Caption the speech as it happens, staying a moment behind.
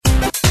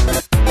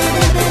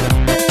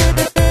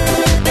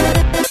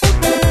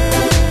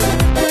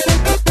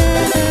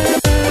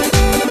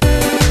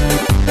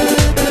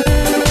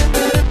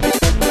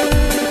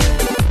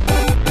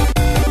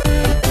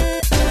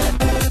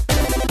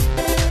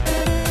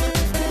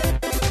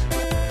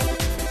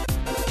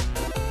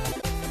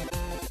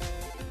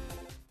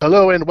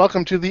Hello and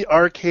welcome to the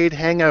Arcade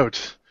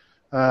Hangout.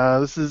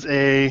 This is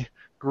a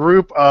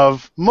group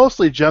of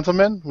mostly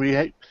gentlemen.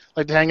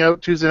 Like to hang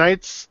out Tuesday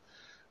nights,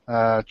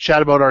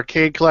 chat about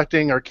arcade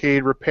collecting,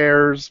 arcade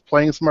repairs,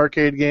 playing some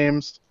arcade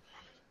games,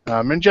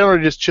 and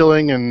generally just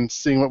chilling and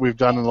seeing what we've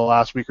done in the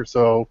last week or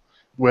so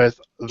with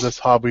this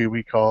hobby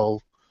we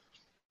call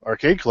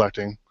arcade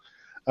collecting.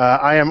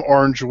 I am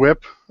Orange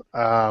Whip.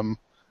 I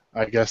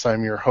guess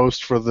I'm your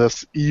host for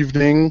this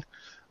evening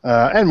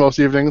and most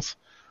evenings.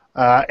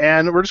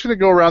 And we're just going to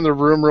go around the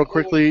room real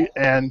quickly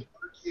and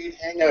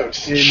hang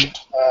out.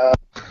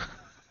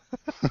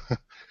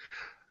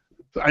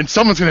 And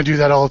someone's going to do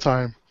that all the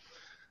time.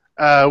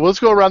 We'll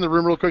just go around the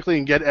room real quickly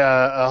and get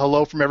a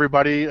hello from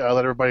everybody.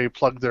 Let everybody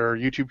plug their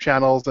YouTube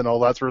channels and all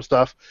that sort of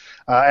stuff.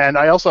 And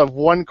I also have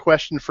one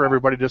question for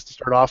everybody just to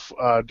start off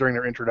during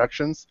their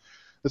introductions.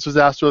 This was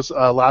asked to us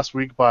last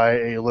week by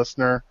a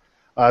listener.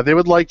 They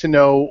would like to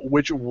know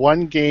which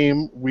one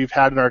game we've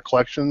had in our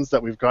collections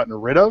that we've gotten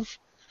rid of,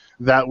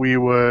 that we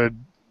would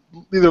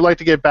either like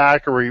to get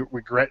back or we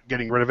regret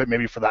getting rid of it,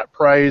 maybe for that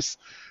price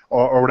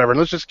or whatever. And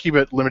let's just keep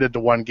it limited to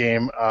one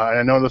game. And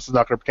I know this is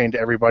not going to pertain to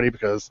everybody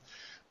because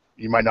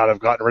you might not have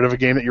gotten rid of a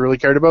game that you really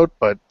cared about,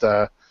 but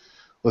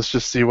let's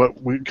just see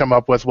what we come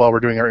up with while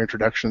we're doing our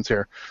introductions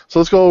here. So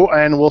let's go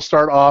and we'll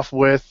start off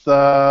with,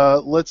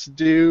 let's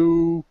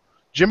do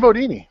Jim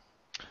Bodini.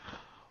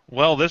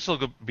 Well, this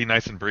will be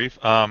nice and brief.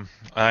 I'm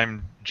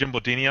Jim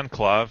Bodini on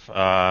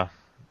Clav.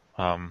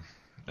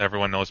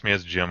 Everyone knows me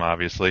as Jim,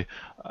 obviously.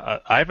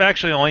 I've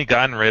actually only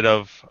gotten rid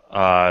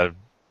of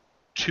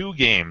two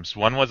games.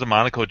 One was a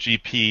Monaco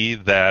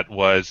GP that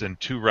was in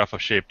too rough a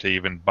shape to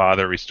even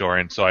bother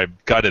restoring, so I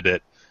gutted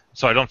it.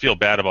 So I don't feel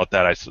bad about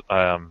that.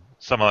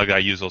 Some other guy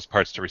used those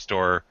parts to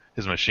restore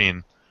his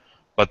machine.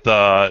 But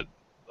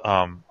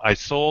I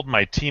sold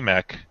my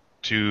T-Mech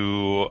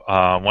to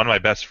one of my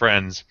best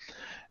friends,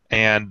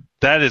 and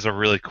that is a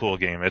really cool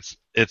game.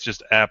 It's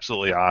just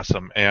absolutely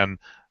awesome. And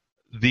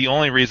the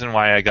only reason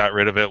why I got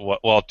rid of it,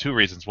 well, two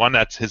reasons. One,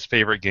 that's his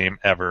favorite game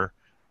ever,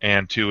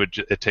 and two,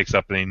 it takes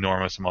up an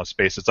enormous amount of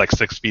space. It's like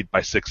 6 feet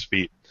by 6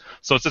 feet.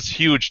 So it's this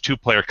huge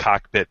two-player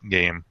cockpit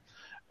game.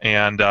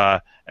 And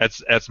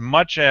as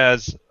much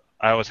as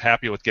I was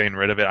happy with getting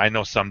rid of it, I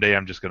know someday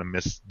I'm just going to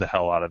miss the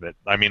hell out of it.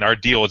 I mean, our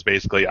deal was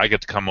basically I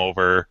get to come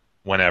over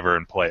whenever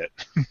and play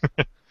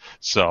it.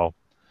 So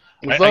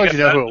as long as you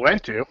know who it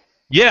went to.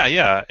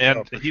 Yeah,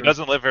 and he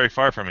doesn't live very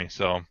far from me,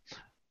 so.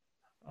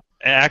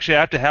 And actually, I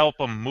have to help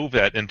him move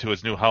that into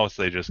his new house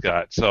they just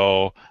got.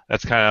 So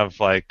that's kind of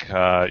like,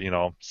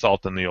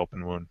 salt in the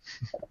open wound.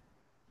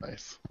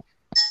 Nice.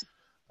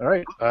 All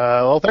right.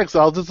 Well, thanks.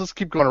 Let's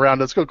keep going around.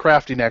 Let's go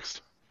Crafty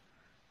next.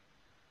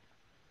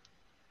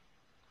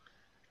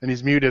 And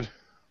he's muted.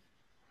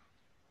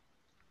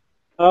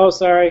 Oh,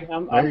 sorry.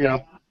 There you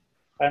go.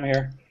 I'm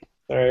here.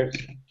 Sorry,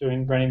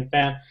 running the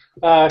fan.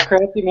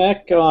 Crafty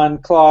Mech on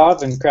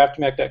Clav, and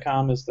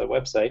CraftyMech.com is the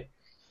website.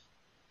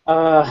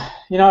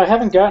 I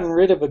haven't gotten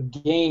rid of a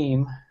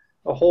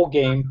whole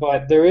game,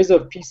 but there is a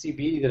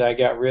PCB that I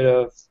got rid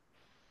of,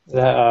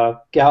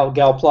 that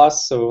Gal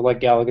Plus, so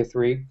like Galaga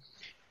 3.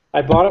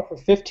 I bought it for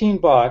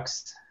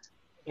 $15,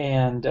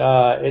 and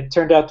it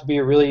turned out to be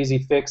a really easy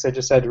fix. I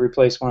just had to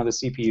replace one of the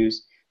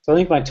CPUs. So I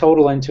think my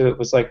total into it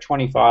was like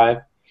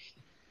 $25.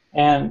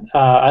 And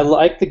I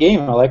like the game.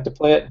 I like to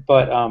play it,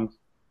 but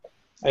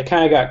I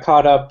kind of got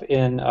caught up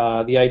in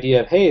the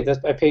idea of, hey,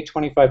 I paid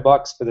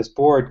 $25 for this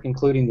board,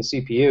 including the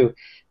CPU.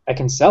 I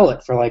can sell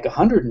it for like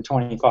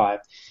 $125,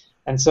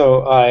 and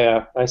so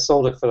I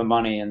sold it for the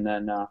money. And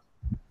then I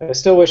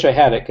still wish I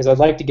had it because I'd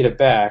like to get it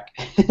back.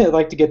 I'd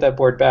like to get that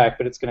board back,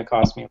 but it's going to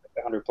cost me like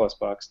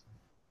 $100+.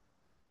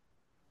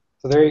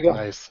 So there you go.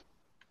 Nice.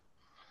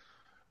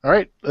 All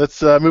right,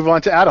 let's move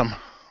on to Adam.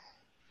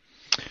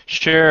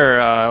 Sure.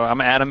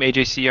 I'm Adam,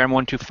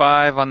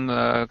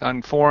 AJCRM125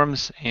 on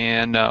forums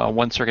and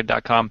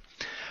onecircuit.com.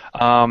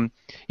 I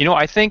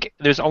think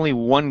there's only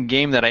one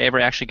game that I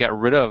ever actually got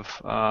rid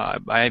of.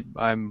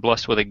 I'm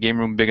blessed with a game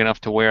room big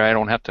enough to where I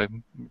don't have to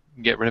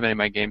get rid of any of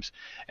my games,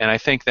 and I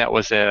think that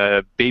was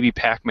a Baby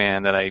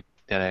Pac-Man that I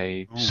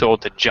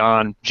sold to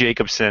John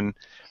Jacobson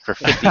for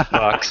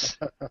 $50.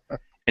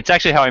 It's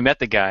actually how I met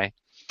the guy.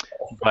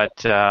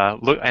 But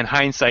look, in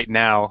hindsight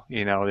now,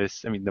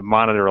 the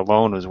monitor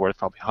alone was worth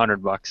probably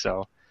 $100.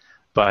 So,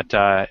 but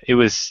it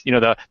was,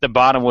 the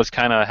bottom was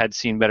had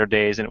seen better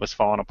days and it was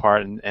falling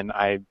apart. And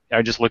I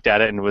just looked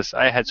at it and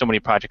I had so many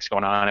projects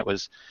going on, it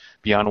was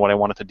beyond what I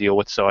wanted to deal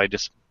with. So I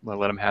just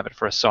let him have it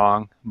for a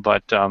song.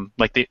 But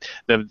like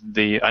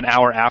an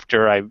hour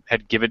after I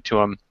had given it to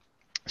him,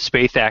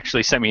 Spaeth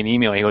actually sent me an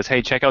email. He goes,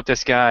 "Hey, check out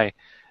this guy.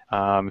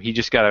 He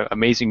just got an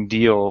amazing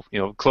deal,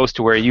 close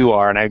to where you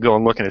are." And I go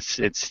and look, and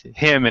it's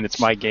him, and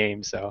it's my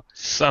game. So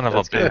son of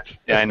a bitch.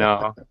 Yeah, I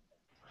know.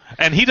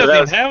 And he doesn't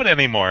even have it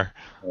anymore.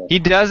 He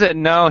doesn't.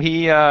 No,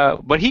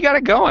 but he got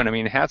it going. I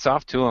mean, hats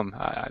off to him.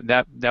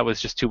 That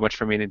was just too much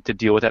for me to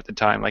deal with at the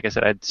time. Like I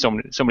said, I had so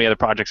many other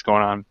projects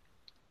going on.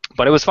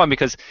 But it was fun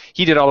because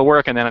he did all the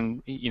work, and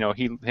then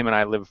him and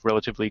I live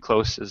relatively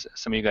close, as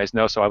some of you guys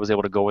know. So I was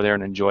able to go over there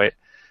and enjoy it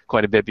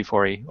quite a bit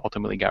before he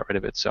ultimately got rid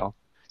of it. So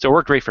it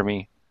worked great for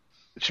me.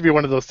 It should be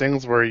one of those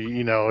things where,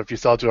 if you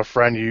sell it to a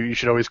friend, you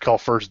should always call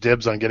first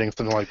dibs on getting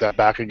something like that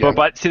back again.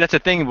 But see, that's the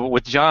thing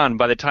with John.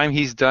 By the time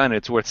he's done,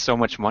 it's worth so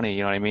much money.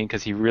 You know what I mean?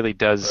 Because he really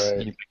does.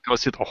 Right. He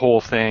goes through the whole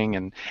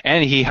thing,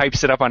 and he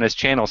hypes it up on his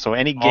channel. So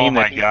any game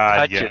that he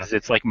touches,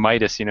 it's like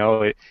Midas.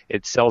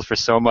 It sells for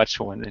so much.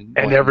 And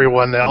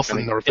everyone else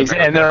in North America.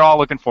 And they're all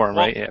looking for him,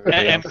 right? Yeah,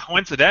 and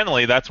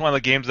coincidentally, that's one of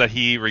the games that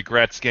he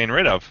regrets getting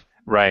rid of.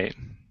 Right.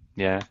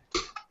 Yeah.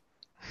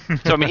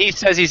 So, I mean, he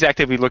says he's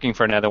actively looking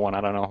for another one.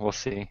 I don't know. We'll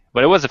see.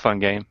 But it was a fun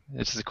game.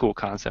 It's just a cool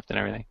concept and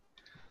everything.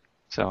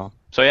 So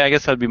yeah, I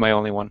guess that'd be my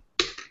only one.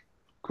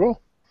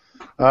 Cool.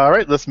 All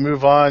right, let's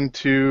move on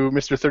to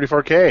Mr.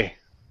 34K.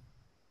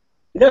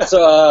 Yeah,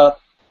 so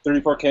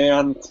 34K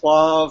on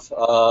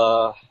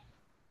Clav.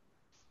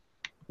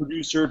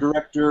 Producer,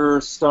 director,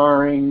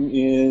 starring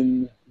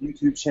in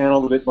YouTube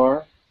channel The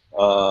Bitbar.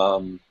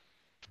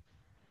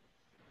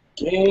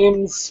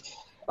 Games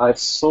I've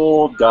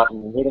sold,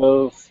 gotten rid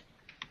of,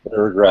 that I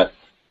regret.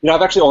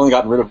 I've actually only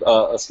gotten rid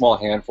of a small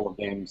handful of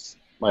games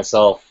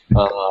myself.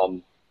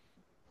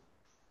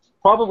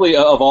 Probably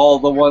of all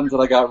the ones that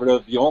I got rid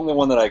of, the only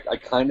one that I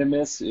kind of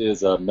miss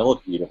is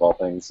Millipede, of all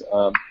things.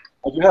 I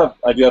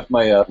do have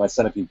my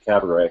Centipede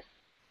Cabaret,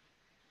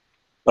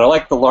 but I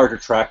like the larger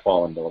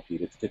trackball in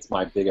Millipede. It fits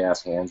my big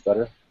ass hands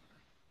better,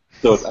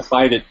 so I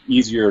find it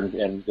easier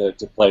and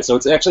to play. So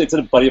it's at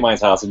a buddy of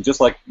mine's house, and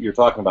just like you're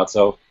talking about,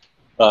 so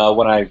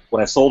when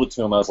I sold it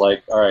to him, I was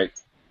like, all right.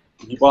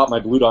 He bought my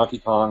Blue Donkey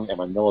Kong and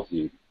my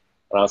Millipede,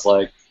 and I was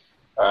like,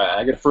 all right,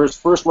 I get a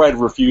first right of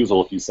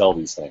refusal if you sell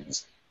these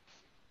things.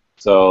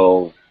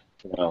 So,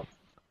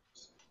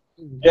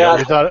 yeah.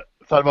 You thought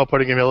about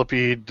putting a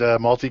Millipede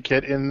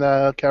multi-kit in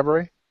the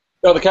Cabaret?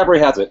 No, the Cabaret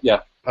has it.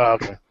 Yeah. Oh,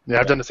 okay. Yeah,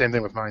 I've done the same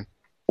thing with mine.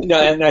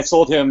 No, and I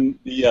sold him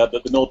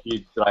the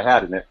Millipede that I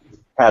had in it.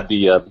 Had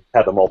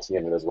the multi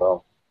in it as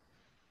well.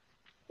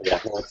 Yeah.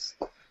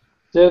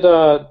 Did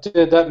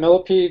that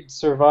Millipede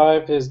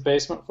survive his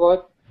basement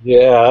flood?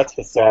 Yeah, that's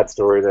a sad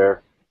story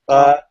there.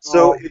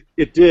 So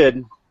it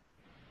did.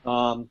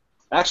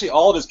 Actually,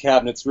 all of his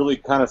cabinets really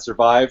kind of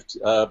survived.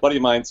 A buddy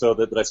of mine,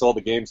 that I sold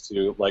the games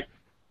to,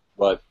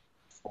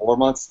 4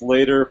 months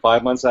later,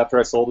 5 months after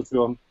I sold it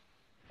to him,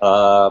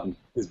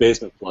 his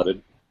basement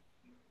flooded.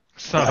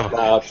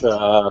 About,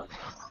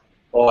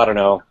 I don't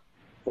know,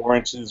 4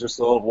 inches or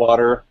so of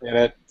water in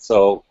it.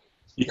 So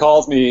he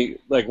calls me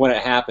when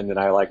it happened, and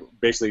I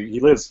basically,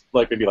 he lives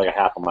maybe a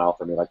half a mile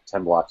from me,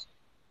 10 blocks,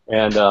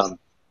 and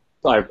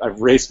I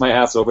raced my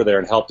ass over there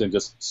and helped him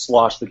just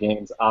slosh the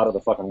games out of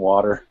the fucking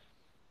water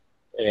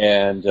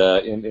and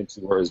into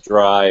where it was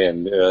dry,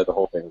 and the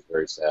whole thing was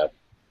very sad.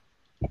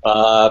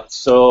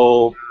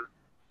 So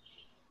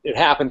it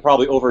happened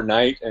probably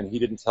overnight, and he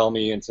didn't tell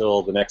me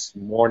until the next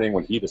morning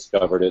when he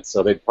discovered it.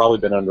 So they'd probably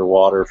been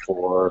underwater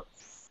for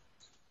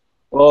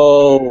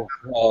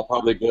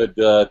probably a good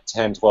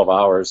 10, 12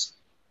 hours,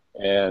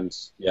 and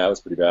yeah, it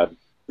was pretty bad.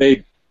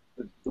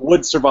 The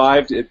wood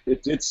survived.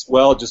 It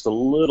swelled just a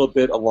little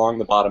bit along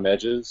the bottom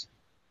edges.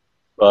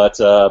 But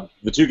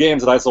the two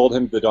games that I sold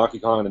him, the Donkey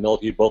Kong and the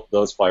Millipede, both of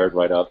those fired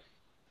right up.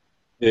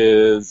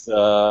 His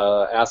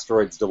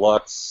Asteroids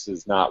Deluxe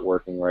is not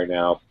working right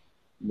now.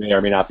 May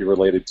or may not be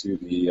related to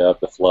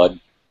the flood.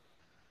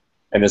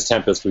 And his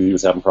Tempest, he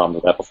was having problems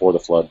with that before the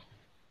flood.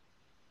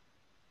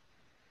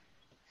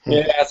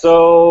 Yeah,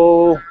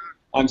 so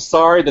I'm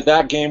sorry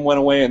that game went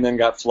away and then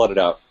got flooded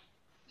out.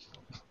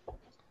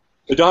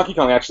 The Donkey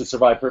Kong actually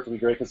survived perfectly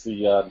great because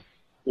it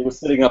was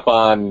sitting up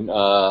on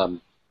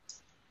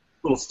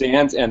little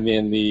stands, and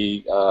then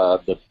the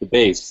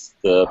base.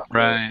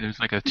 Right, there's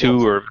a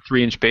 2 or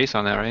 3 inch base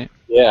on that, right?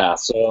 Yeah,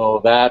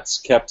 so that's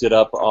kept it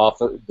up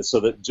off, so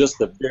that just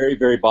the very,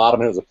 very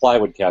bottom, and it was a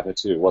plywood cabinet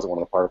too. It wasn't one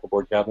of the particle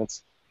board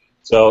cabinets.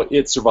 So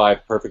it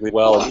survived perfectly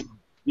well. And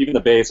even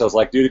the base, I was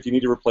like, dude, if you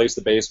need to replace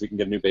the base, we can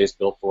get a new base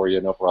built for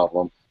you, no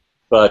problem.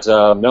 But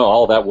no,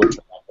 all that wood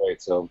turned out great,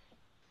 so.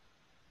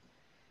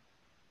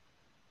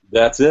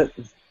 That's it.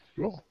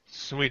 Cool.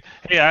 Sweet.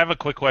 Hey, I have a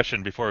quick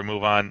question before we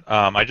move on.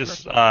 I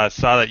just saw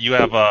that you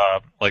have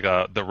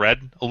the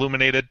red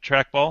illuminated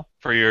trackball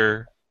for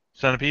your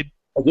Centipede.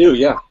 I do,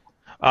 yeah.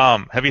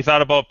 Have you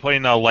thought about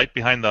putting a light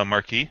behind the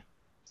marquee?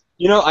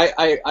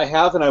 I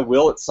have, and I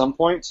will at some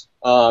point.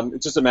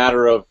 It's just a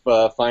matter of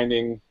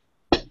finding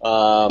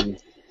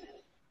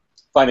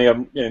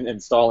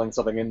installing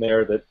something in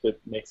there that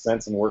makes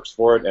sense and works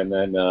for it, and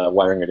then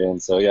wiring it in.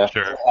 So yeah,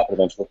 sure. It'll happen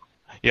eventually.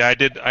 Yeah, I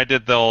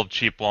did the old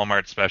cheap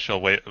Walmart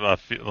special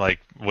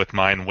with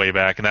mine way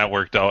back, and that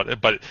worked out.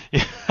 But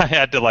I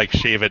had to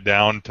shave it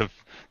down to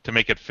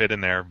make it fit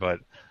in there. But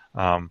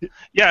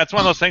yeah, it's one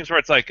of those things where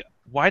it's like,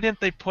 why didn't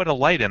they put a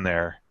light in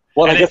there?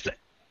 Well, I guess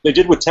they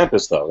did with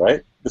Tempest though,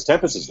 right? This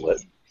Tempest is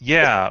lit.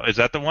 Yeah, is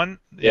that the one?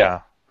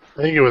 Yeah.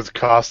 I think it was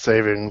cost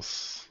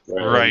savings.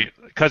 Right,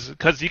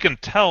 because you can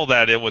tell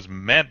that it was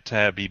meant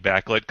to be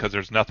backlit because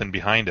there's nothing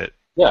behind it.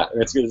 Yeah,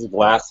 it's a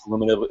glass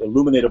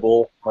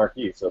illuminatable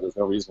marquee, so there's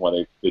no reason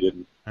why they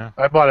didn't.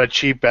 I bought a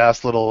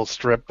cheap-ass little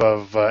strip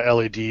of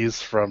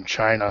LEDs from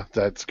China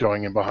that's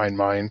going in behind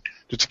mine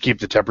just to keep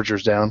the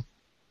temperatures down.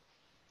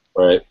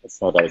 Right, that's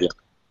not a bad idea.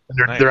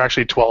 And they're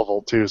actually 12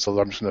 volt too, so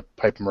I'm just going to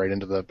pipe them right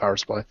into the power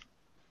supply.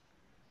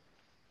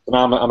 So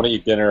now I'm going to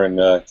eat dinner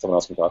and someone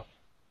else can talk.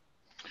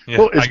 Yeah,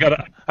 Well, I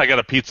got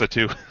a pizza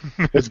too.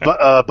 Is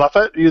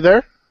Buffett, you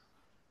there?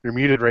 You're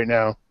muted right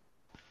now.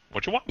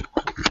 What you want?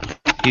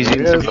 He's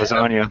eating some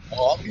lasagna.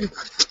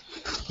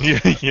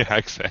 Yeah,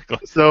 exactly.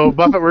 So,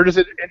 Buffett, we're just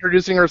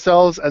introducing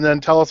ourselves, and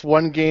then tell us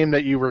one game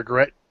that you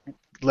regret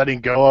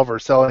letting go of or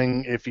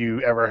selling if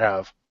you ever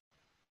have.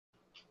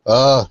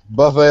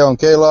 Buffet on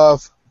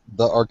K-Love,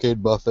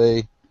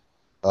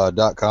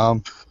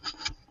 thearcadebuffet.com,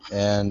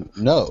 and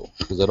no,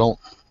 because I don't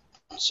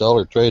sell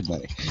or trade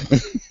many.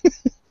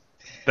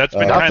 That's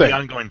been kind of the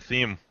ongoing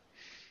theme.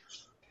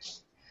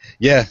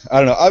 Yeah,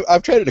 I don't know.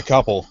 I've traded a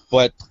couple,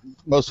 but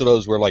most of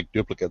those were like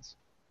duplicates.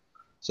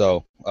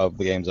 So of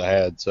the games I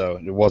had, so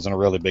it wasn't a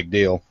really big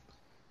deal.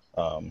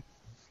 And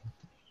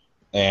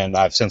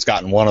I've since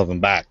gotten one of them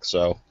back,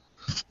 so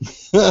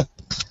you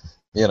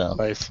know.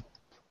 Nice.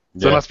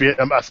 So Yeah. it must be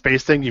a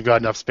space thing. You've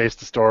got enough space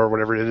to store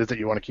whatever it is that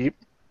you want to keep.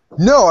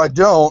 No, I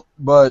don't,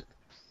 but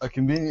I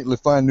conveniently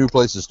find new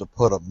places to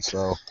put them,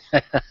 so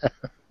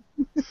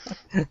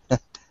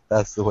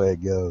that's the way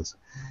it goes.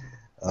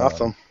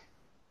 Awesome.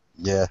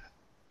 Yeah.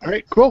 All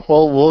right, cool.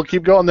 Well, we'll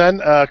keep going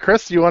then.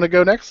 Chris, you want to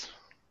go next?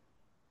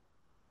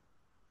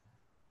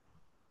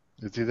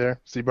 Is he there?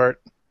 Seabart?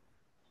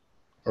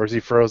 Or is he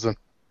frozen?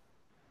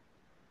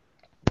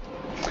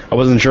 I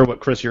wasn't sure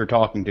what Chris you were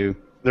talking to.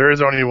 There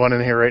is only one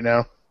in here right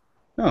now.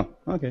 Oh,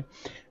 okay.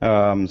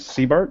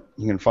 Seabart,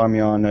 you can find me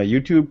on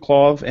YouTube,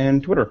 Clove,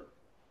 and Twitter.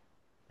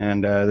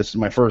 And this is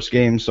my first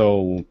game,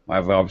 so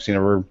I've obviously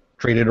never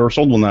traded or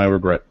sold one that I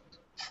regret.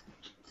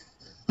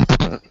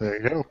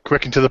 There you go.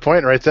 Quick and to the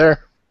point right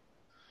there.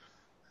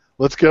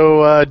 Let's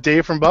go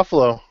Dave from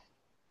Buffalo.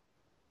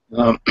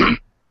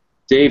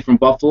 Dave from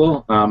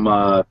Buffalo. I'm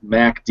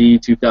MacD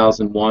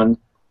 2001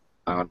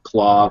 on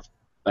Clove.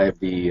 I have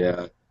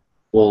the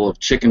bowl of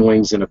chicken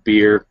wings and a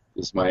beer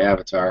is my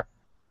avatar.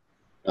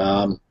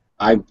 I'm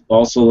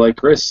also like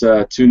Chris,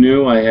 too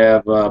new. I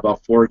have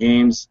about 4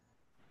 games.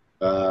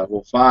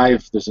 Well,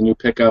 5. There's a new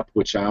pickup,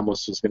 which I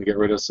almost was going to get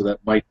rid of, so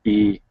that might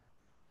be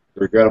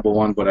a regrettable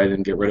one, but I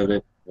didn't get rid of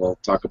it. We'll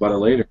talk about it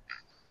later.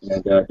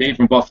 And Dave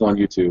from Buffalo on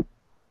YouTube.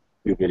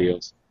 New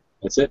videos.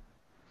 That's it.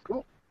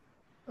 Cool.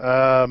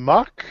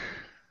 Mock?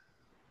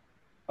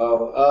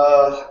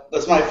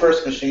 That's my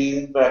first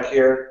machine back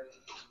here,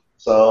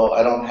 so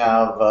I don't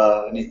have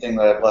anything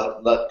that I've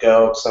let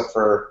go except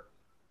for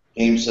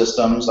game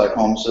systems, like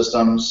home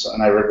systems,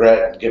 and I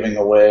regret giving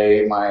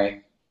away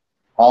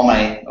all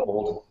my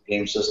old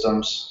game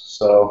systems.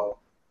 So,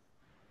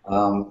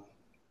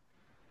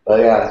 but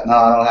yeah, no,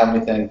 I don't have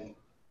anything.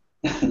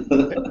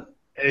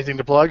 Anything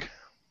to plug?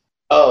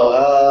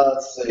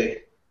 Let's see.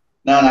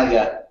 No, not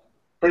yet.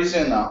 Pretty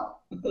soon, though.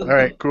 All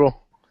right,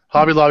 cool.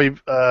 Hobby Lobby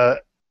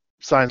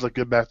signs look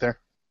good back there.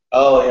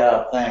 Oh,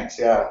 yeah, thanks,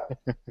 yeah.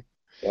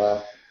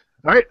 Yeah.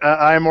 All right,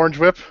 I'm Orange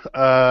Whip.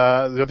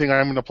 The only thing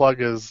I'm going to plug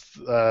is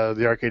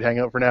the Arcade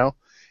Hangout for now.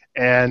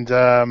 And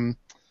I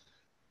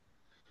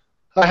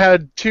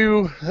had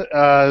 2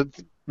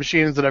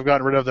 machines that I've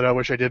gotten rid of that I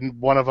wish I didn't.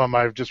 One of them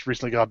I've just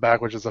recently got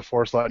back, which is a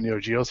 4-slot Neo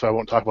Geo, so I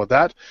won't talk about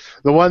that.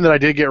 The one that I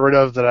did get rid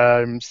of that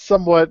I'm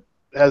somewhat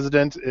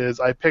hesitant is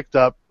I picked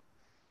up,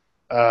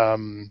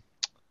 I'm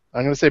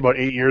going to say about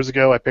 8 years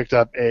ago, I picked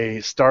up a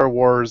Star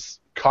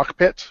Wars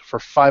cockpit for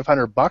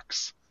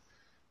 $500.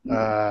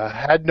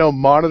 Had no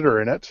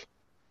monitor in it,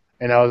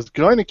 and I was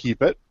going to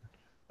keep it,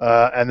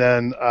 and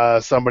then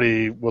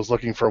somebody was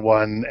looking for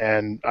one,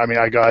 and I mean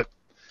I got,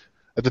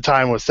 at the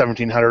time was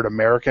 $1,700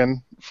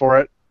 American for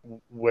it,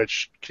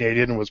 which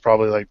Canadian was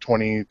probably like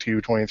 $2,200,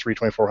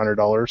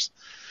 $2,300,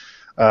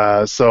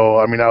 $2,400. So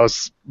I mean I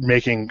was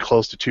making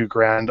close to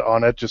 $2,000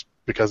 on it just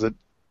because it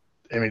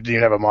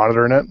didn't have a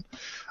monitor in it.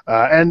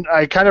 And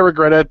I kind of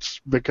regret it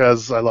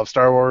because I love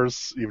Star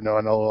Wars, even though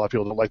I know a lot of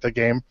people don't like that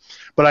game.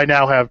 But I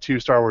now have 2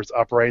 Star Wars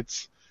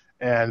uprights,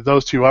 and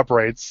those 2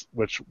 uprights,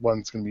 which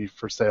one's going to be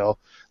for sale,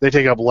 they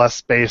take up less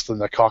space than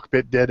the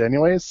cockpit did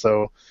anyways,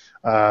 so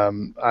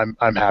I'm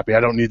happy. I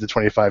don't need the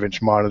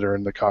 25-inch monitor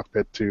in the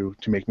cockpit to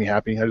make me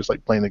happy. I just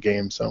like playing the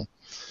game, so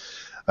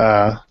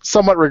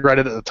somewhat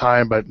regretted at the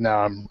time, but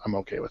now I'm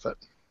okay with it.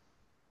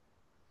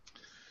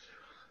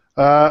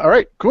 All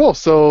right, cool.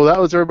 So that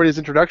was everybody's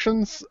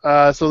introductions.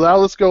 So now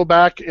let's go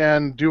back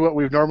and do what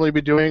we've normally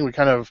been doing. We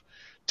kind of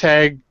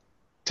tag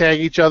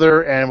each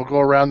other, and we'll go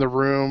around the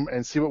room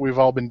and see what we've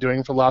all been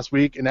doing for the last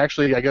week. And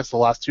actually, I guess the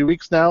last 2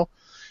 weeks now,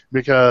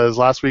 because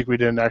last week we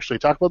didn't actually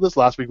talk about this.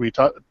 Last week we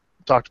talked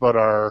about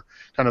our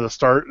kind of the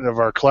start of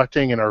our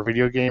collecting and our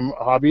video game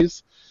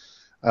hobbies.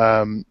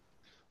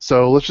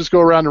 So let's just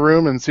go around the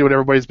room and see what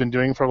everybody's been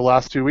doing for the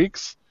last 2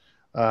 weeks.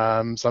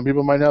 Some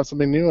people might have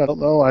something new. I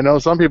don't know. I know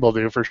some people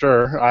do for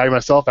sure. I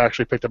myself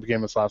actually picked up a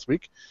game this last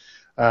week,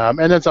 and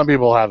then some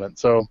people haven't.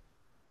 So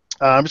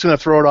I'm just going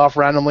to throw it off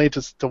randomly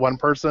to one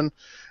person. And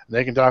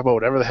they can talk about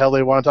whatever the hell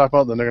they want to talk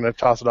about, and then they're going to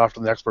toss it off to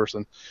the next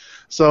person.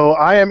 So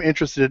I am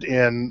interested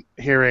in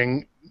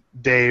hearing,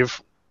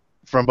 Dave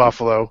from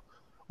Buffalo,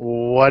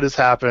 what has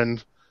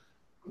happened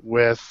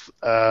with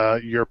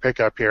your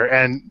pickup here.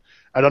 And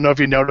I don't know if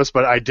you noticed,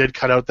 but I did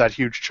cut out that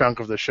huge chunk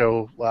of the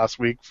show last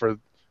week for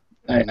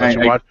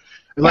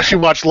unless you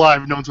watch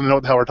live, no one's going to know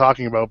what the hell we're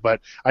talking about,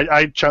 but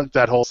I chunked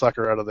that whole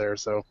sucker out of there,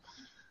 so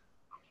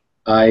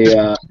I be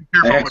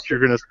careful what you're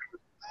going to say.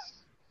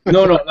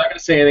 No, I'm not going to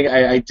say anything.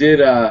 I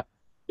did.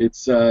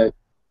 It's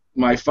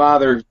my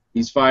father.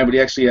 He's fine, but he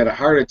actually had a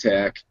heart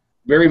attack,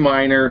 very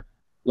minor.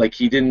 Like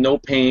he didn't no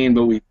pain,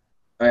 but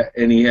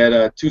and he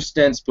had 2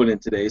 stents put in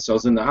today. So I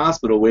was in the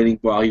hospital waiting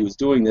while he was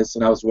doing this,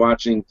 and I was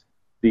watching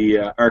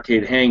the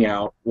arcade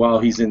Hangout while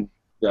he's in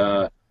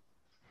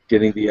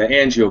getting the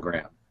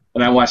angiogram.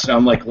 And I watched it.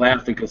 I'm like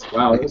laughing because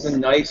wow, it was a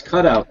nice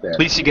cutout there. At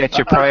least you got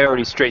your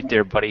priorities straight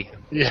there, buddy.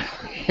 Yeah.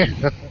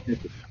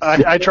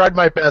 I tried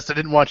my best. I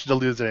didn't want you to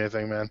lose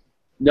anything, man.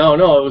 No,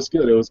 it was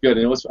good. It was good,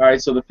 and it was all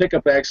right. So the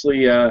pickup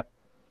actually, it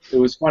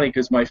was funny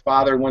because my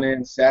father went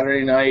in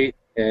Saturday night,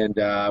 and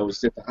I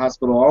was at the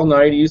hospital all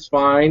night. He was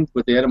fine,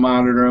 but they had to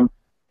monitor him.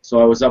 So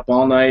I was up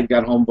all night.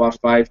 Got home about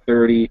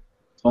 5:30.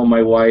 Told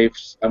my wife,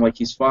 I'm like,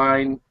 he's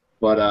fine,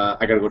 but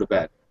I got to go to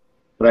bed.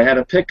 But I had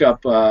a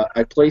pickup.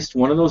 I placed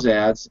one of those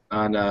ads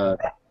on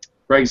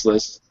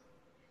Craigslist.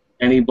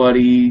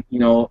 Anybody,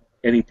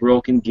 any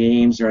broken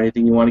games or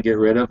anything you want to get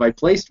rid of, I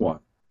placed one,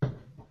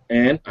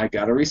 and I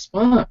got a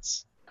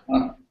response.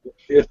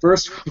 The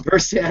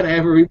first ad I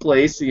ever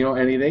replaced,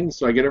 anything.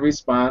 So I get a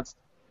response,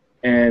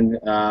 and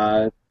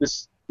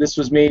this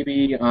was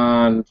maybe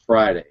on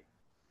Friday,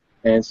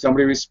 and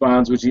somebody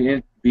responds, "Would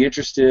you be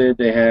interested?"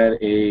 They had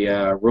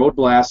a Road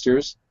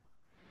Blasters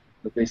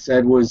that they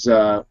said was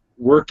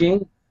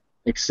working,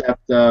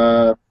 except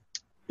the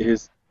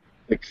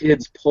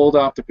kids pulled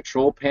off the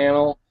control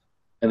panel,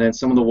 and then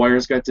some of the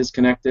wires got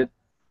disconnected.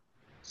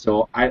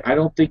 So I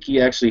don't think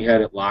he actually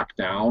had it locked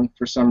down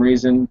for some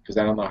reason, because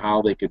I don't know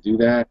how they could do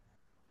that.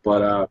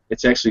 But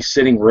it's actually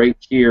sitting right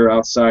here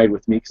outside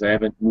with me because I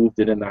haven't moved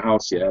it in the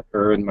house yet,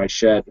 or in my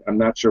shed. I'm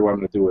not sure what I'm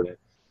going to do with it.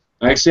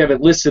 I actually have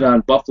it listed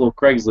on Buffalo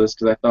Craigslist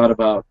because I thought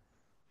about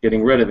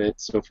getting rid of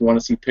it. So if you want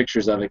to see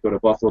pictures of it, go to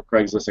Buffalo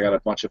Craigslist. I got a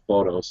bunch of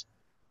photos.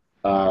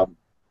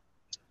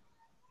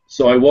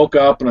 So I woke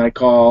up and I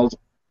called.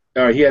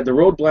 He had the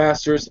Road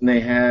Blasters, and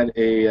they had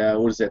a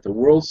the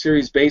World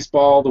Series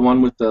baseball, the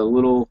one with the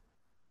little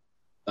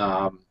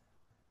the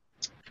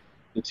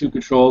 2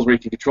 controls where you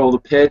can control the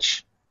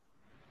pitch.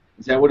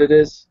 Is that what it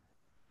is?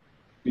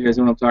 You guys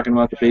know what I'm talking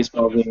about? The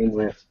baseball game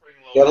with.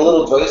 You got a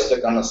little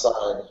joystick on the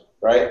side,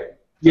 right?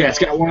 Yeah, it's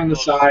got one on the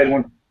side,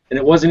 and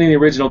it wasn't in the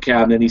original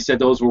cabinet. He said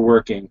those were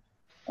working.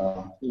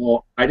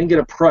 Well, I didn't get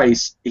a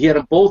price. He had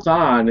them both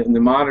on, and the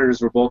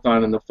monitors were both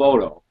on in the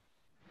photo.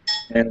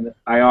 And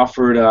I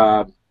offered,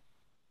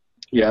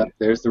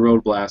 there's the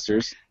Road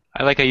Blasters.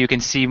 I like how you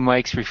can see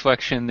Mike's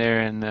reflection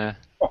there,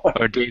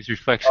 or Dave's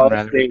reflection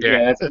rather. Dave,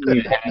 yeah, that's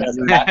me.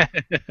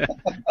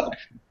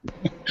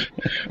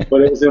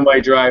 But it was in my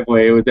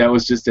driveway.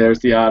 There's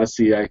the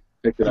Odyssey. I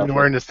picked it up. You're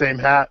wearing the same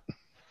hat.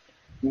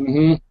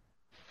 Mm-hmm.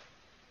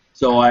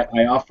 So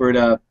I offered,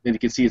 and you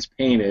can see it's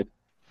painted.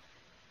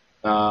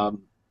 Do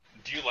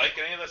you like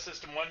any of the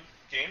System 1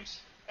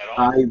 games at all?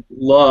 I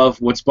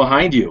love what's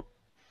behind you.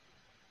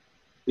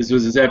 Is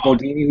that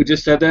Bodini who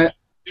just said that?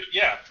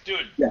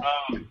 Dude. Yeah.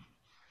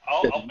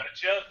 I'll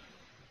bet you,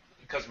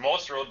 because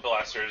most Road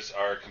Blasters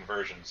are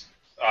conversions.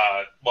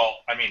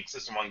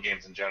 System 1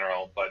 games in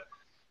general, but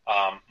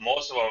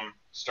most of them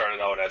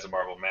started out as a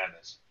Marble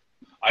Madness.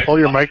 Pull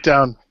your mic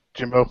down,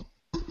 Jimbo.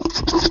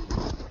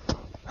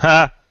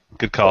 Ha!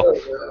 Good call.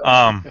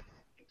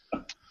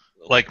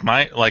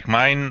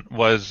 Mine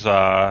was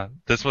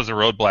this was a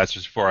Road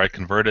Blasters before I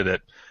converted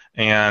it,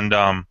 and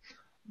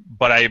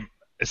but I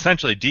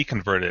essentially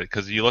deconverted it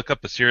because you look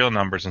up the serial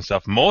numbers and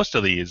stuff. Most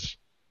of these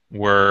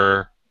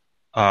were,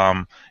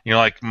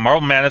 like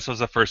Marble Madness was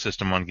the first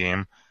System 1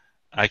 game.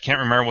 I can't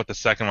remember what the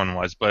second one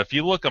was, but if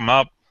you look them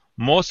up,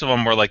 most of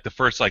them were like the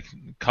first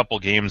couple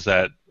games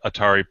that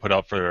Atari put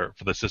out for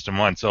the System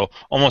 1. So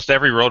almost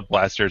every Road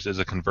Blasters is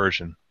a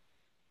conversion.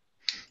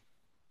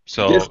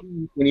 So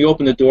when you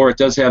open the door, it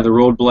does have the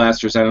Road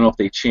Blasters. I don't know if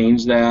they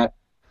changed that.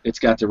 It's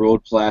got the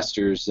Road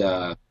Blasters,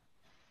 the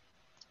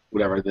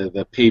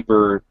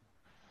paper,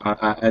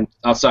 and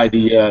outside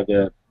the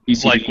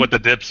PCB. Like with the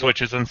dip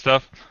switches and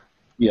stuff.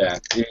 Yeah,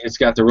 it's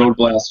got the Road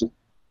Blaster.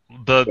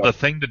 The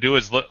thing to do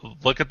is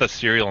look at the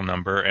serial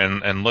number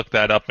and look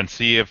that up and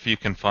see if you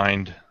can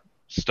find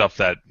stuff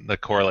that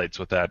correlates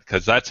with that,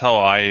 because that's how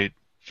I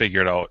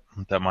figured out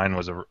that mine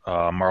was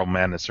a Marble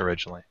Madness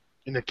originally.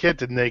 In the kit,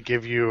 didn't they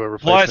give you a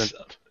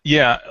replacement?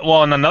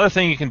 And another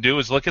thing you can do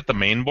is look at the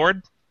main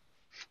board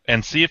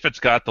and see if it's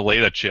got the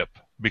LATA chip,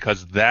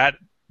 because that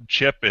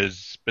chip is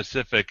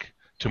specific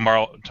to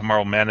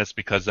Marble Madness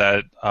because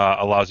that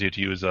allows you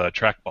to use a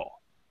trackball.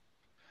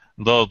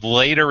 The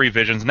later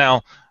revisions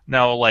now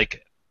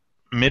like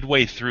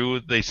midway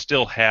through, they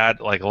still had,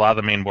 like, a lot of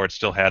the main boards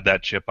still had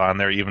that chip on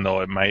there, even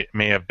though it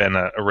may have been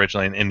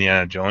originally an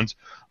Indiana Jones.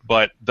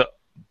 But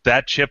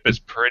that chip is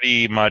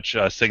pretty much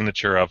a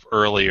signature of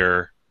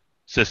earlier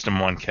System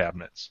 1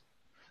 cabinets.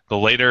 The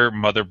later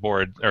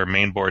motherboard or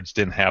main boards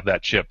didn't have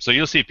that chip. So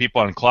you'll see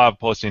people on Clov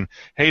posting,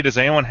 hey, does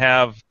anyone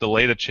have the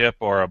Leda chip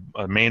or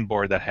a main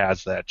board that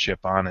has that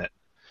chip on it?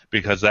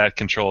 Because that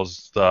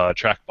controls the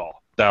trackball.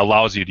 That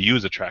allows you to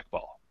use a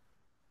trackball.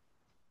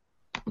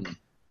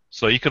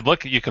 So you could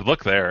look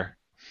there.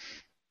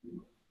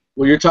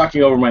 Well, you're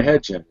talking over my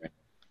head, Jim.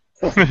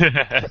 That's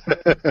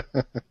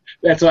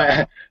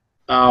why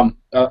I'm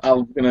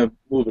gonna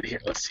move it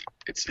here. Let's see.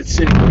 It's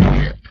sitting over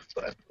here.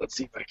 Let's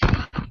see if I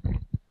can.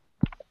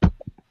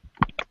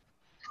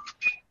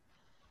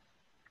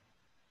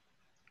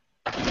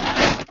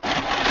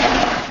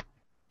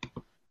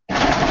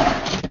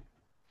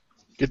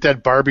 Get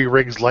that Barbie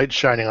Riggs light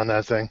shining on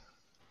that thing.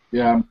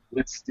 Yeah,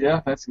 that's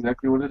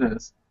exactly what it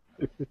is.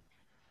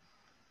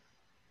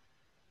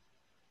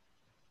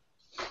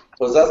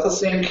 Was that the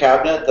same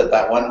cabinet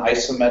that one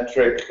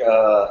isometric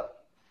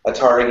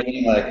Atari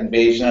game, like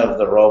Invasion of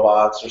the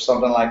Robots or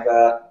something like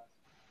that?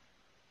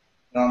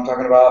 You know what I'm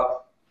talking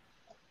about?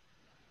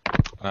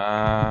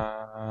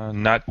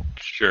 Not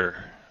sure.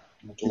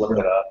 I have to look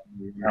it up. I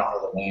don't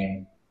know the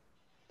name.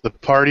 The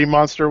Party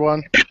Monster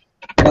one?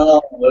 No,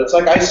 it's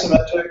like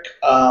isometric.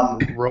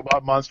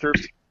 Robot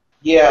monsters?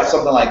 Yeah,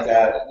 something like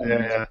that.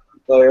 Yeah.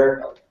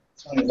 Player.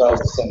 That was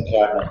the same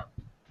cabinet.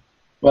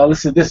 Well,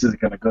 this isn't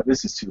gonna go.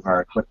 This is too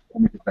hard. But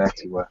let me get back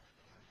to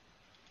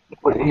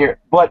put it here.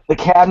 But the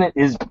cabinet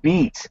is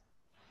beat,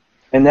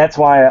 and that's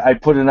why I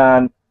put it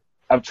on.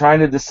 I'm trying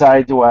to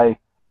decide. I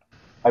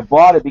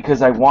bought it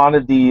because I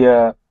wanted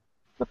the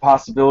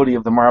possibility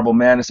of the Marble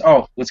Madness.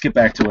 Oh, let's get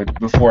back to it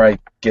before I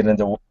get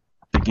into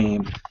the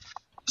game.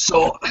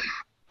 So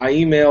I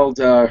emailed,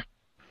 or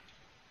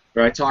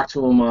I talked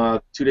to him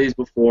 2 days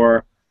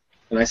before,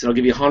 and I said I'll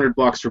give you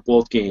 $100 for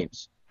both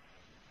games.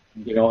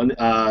 You know, and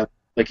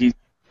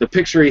the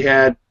picture he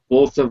had,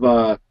 both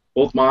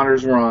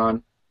monitors were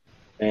on,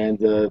 and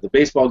the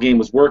baseball game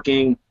was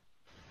working,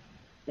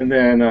 and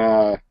then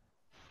the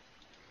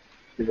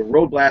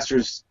Road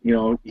Blasters, you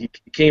know, he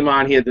came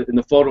on. He had in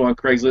the photo on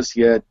Craigslist,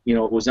 he had, you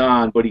know, it was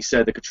on, but he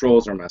said the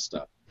controls are messed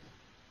up.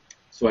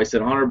 So I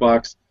said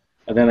 $100,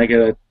 and then I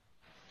get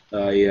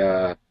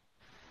a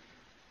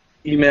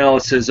email.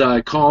 It says,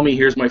 "Call me.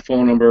 Here's my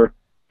phone number.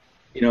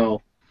 You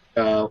know,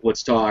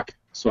 let's talk."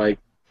 So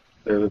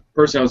the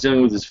person I was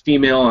dealing with is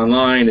female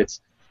online. It's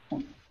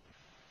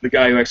the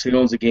guy who actually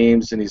owns the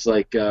games, and he's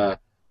like, "Yeah,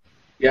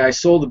 I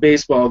sold the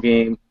baseball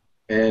game,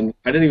 and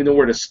I didn't even know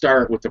where to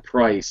start with the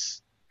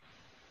price."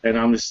 And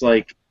I'm just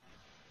like,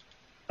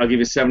 "I'll give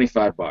you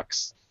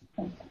 $75."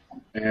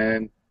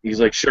 And he's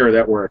like, "Sure,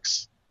 that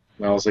works."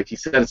 And I was like, he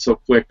said it so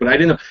quick, but I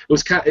didn't know. It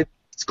was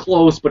it's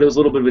close, but it was a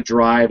little bit of a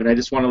drive, and I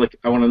just want to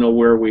I want to know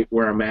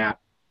where I'm at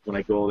when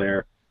I go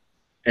there.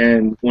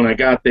 And when I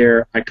got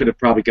there, I could have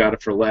probably got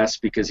it for less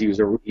because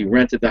he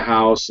rented the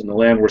house, and the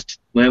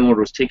landlord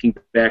was taking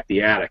back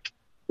the attic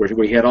where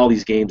he had all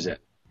these games in.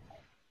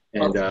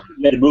 And you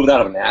had to move it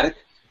out of an attic?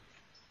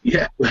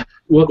 Yeah.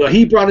 Well,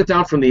 he brought it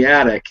down from the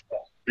attic,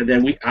 and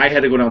then I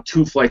had to go down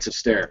 2 flights of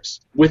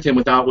stairs with him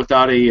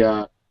without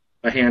a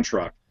hand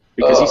truck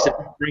because he said,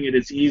 "Bring it,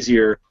 it's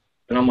easier."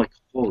 And I'm like,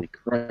 "Holy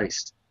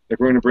Christ! They're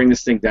going to bring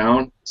this thing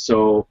down."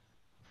 So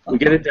we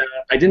get it down.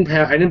 I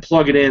didn't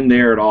plug it in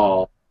there at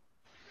all.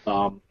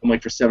 I'm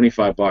like, for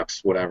 $75,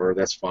 whatever,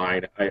 that's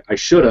fine. I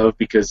should have,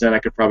 because then I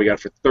could probably got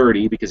it for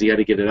 $30 because he had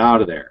to get it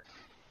out of there.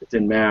 It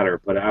didn't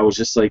matter, but I was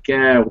just like,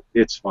 yeah,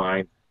 it's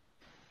fine.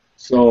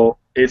 So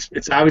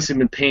it's obviously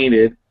been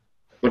painted,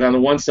 but on the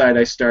one side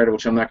I started,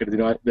 which I'm not going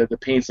to do. The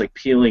paint's like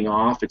peeling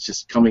off. It's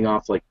just coming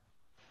off like,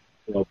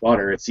 you know,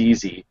 butter. It's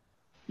easy.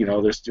 You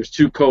know, there's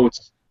 2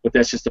 coats, but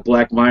that's just the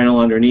black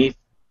vinyl underneath,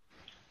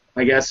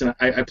 I guess. And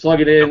I plug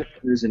it in, and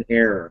there's an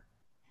error.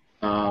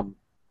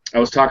 I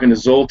was talking to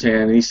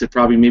Zoltan, and he said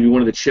probably maybe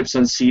one of the chips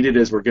unseated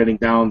as we're getting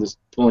down,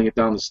 pulling it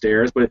down the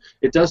stairs. But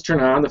it does turn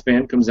on. The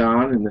fan comes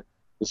on, and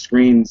the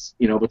screen's,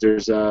 you know. But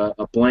there's a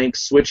blank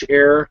switch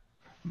error.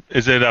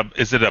 Is it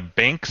a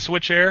bank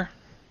switch error?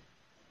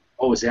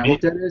 Oh, is that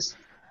what that is?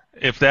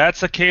 If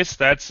that's the case,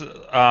 that's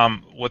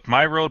with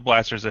my Road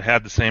Blasters. It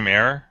had the same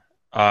error.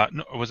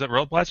 No, was it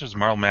Road Blasters or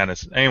Marble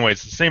Madness?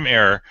 Anyways, the same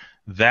error.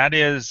 That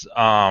is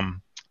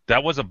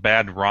that was a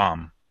bad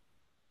ROM.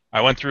 I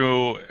went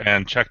through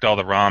and checked all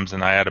the ROMs,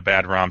 and I had a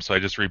bad ROM, so I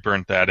just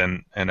reburnt that,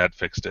 and that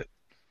fixed it.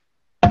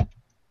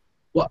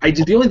 Well,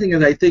 the only thing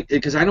is, I think,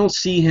 because I don't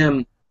see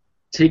him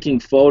taking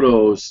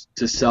photos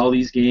to sell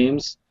these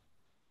games,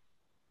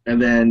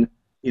 and then,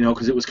 you know,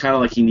 because it was kind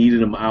of like he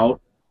needed them out.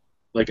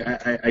 Like,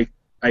 I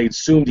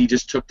assumed he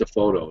just took the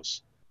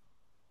photos,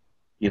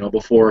 you know,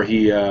 before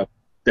he,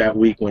 that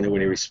week when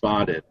he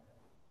responded.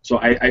 So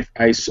I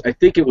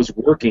think it was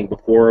working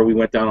before we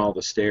went down all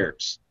the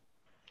stairs.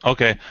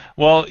 Okay.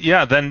 Well,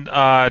 yeah. Then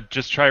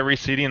just try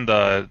reseating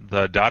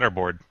the daughter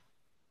board.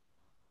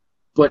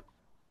 But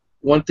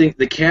one thing,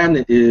 the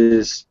cabinet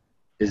is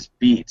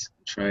beat.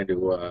 trying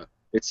to.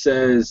 It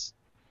says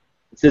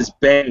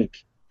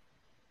bank,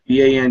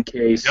 BANK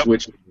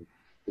switch.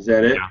 Is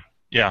that it?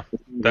 Yeah.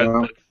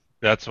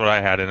 That's what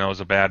I had, and it was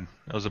a bad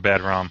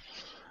ROM.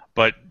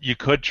 But you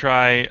could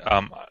try.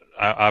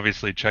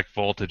 Obviously check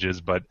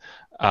voltages, but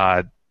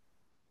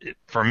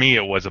for me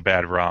it was a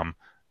bad ROM,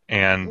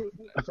 and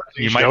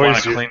you might want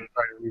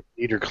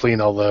to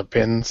clean all the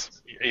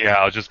pins. Yeah,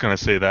 I was just gonna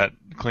say that.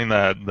 Clean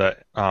the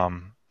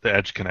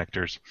edge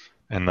connectors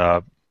and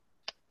the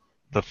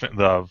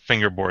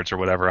fingerboards or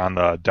whatever on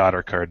the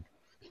daughter card.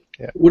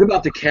 Yeah. What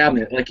about the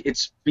cabinet? Like,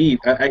 it's beat.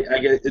 I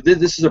get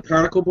this is a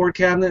particle board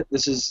cabinet.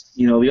 This is,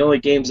 the only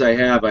games I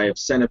have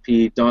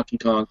Centipede, Donkey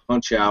Kong,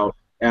 Punch Out,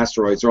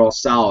 Asteroids. They're all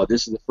solid.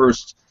 This is the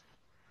first.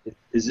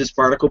 Is this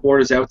particle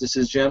board? Is that what this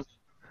is, Jim?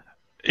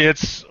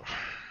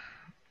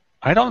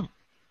 I'm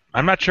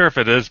not sure if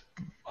it is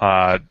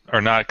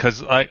or not,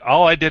 because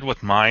all I did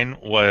with mine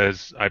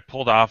was I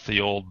pulled off the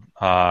old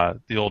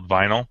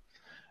vinyl,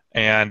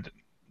 and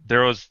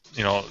there was,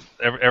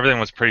 everything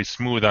was pretty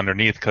smooth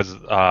underneath because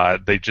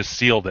they just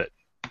sealed it.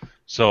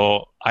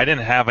 So I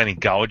didn't have any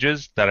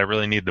gouges that I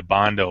really need to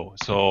Bondo.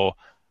 So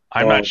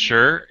I'm not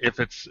sure if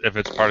it's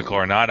particle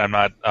or not. I'm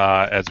not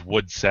as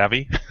wood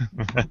savvy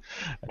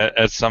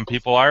as some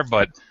people are,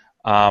 but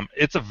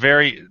it's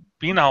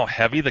being how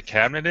heavy the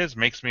cabinet is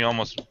makes me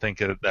almost think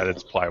that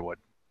it's plywood.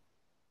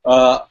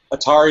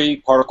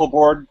 Atari particle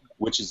board,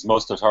 which is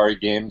most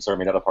Atari games are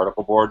made out of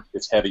particle board.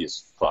 It's heavy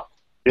as fuck.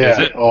 Yeah,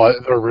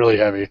 they're really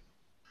heavy.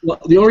 Well,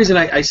 the only reason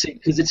I say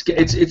because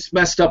it's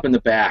messed up in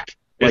the back.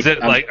 Is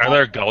it are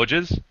there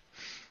gouges?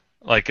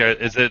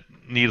 Is it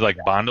need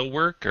Bondo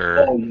work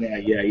or? Oh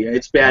yeah,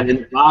 it's bad. In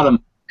the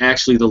bottom,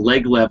 actually, the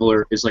leg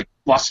leveler is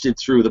busted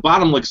through. The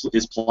bottom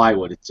is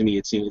plywood. To me,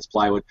 it seems it's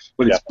plywood,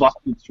 but it's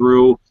busted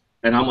through.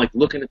 And I'm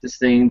looking at this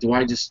thing. Do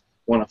I just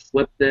want to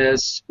flip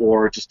this,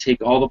 or just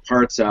take all the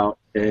parts out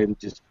and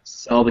just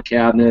sell the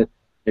cabinet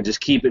and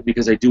just keep it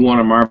because I do want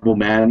a Marble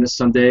Madness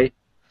someday?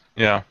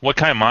 Yeah. What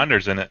kind of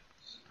monitor's in it?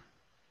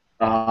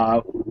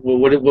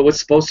 What's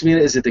supposed to be in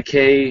it? Is it the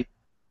K?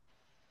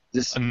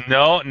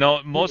 No.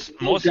 Most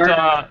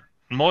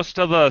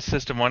of the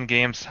System 1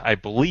 games, I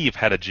believe,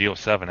 had a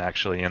G07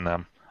 actually in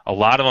them. A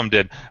lot of them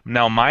did.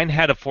 Now, mine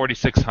had a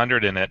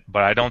 4600 in it,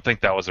 but I don't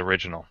think that was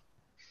original.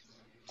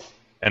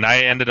 And I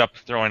ended up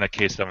throwing a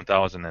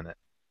K7000 in it.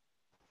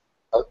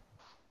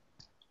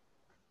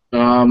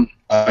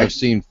 I've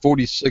seen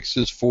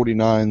 46s,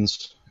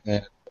 49s,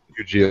 and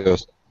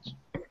UGOs.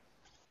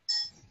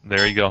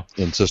 There you go.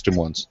 In System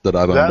 1s that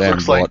I've owned that and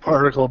looks bought like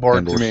particle board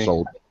and to me.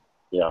 sold.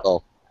 Yeah.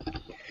 Oh.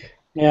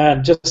 Yeah,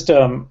 just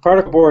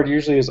particle board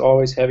usually is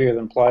always heavier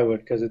than plywood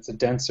because it's a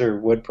denser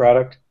wood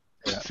product.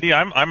 Yeah. See,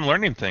 I'm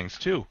learning things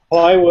too.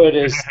 Plywood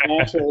is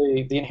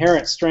naturally the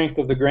inherent strength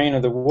of the grain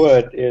of the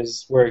wood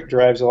is where it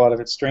derives a lot of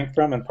its strength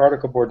from, and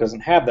particle board doesn't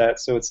have that,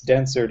 so it's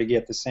denser to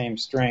get the same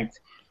strength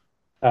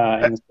in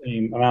the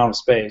same amount of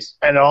space.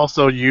 And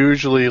also,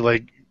 usually,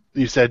 like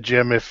you said,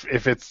 Jim, if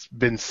it's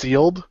been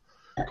sealed,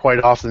 quite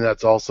often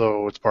it's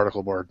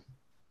particle board.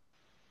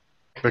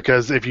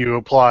 Because if you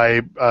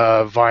apply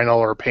vinyl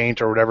or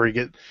paint or whatever, you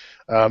get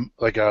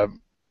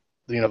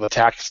the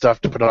tack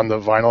stuff to put on the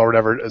vinyl or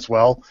whatever as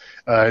well.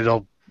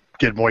 It'll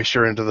get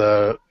moisture into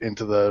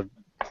the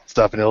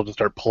stuff, and it'll just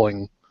start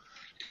pulling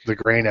the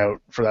grain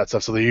out for that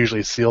stuff. So they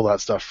usually seal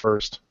that stuff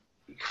first.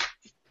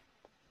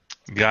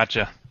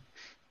 Gotcha.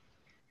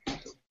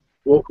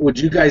 Well, would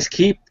you guys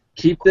keep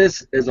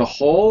this as a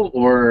whole,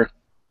 or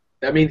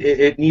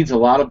it needs a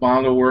lot of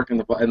Bondo work on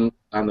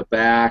the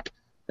back,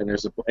 and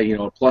there's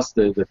plus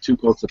the 2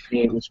 coats of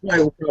paint, which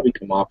will probably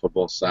come off of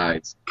both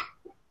sides,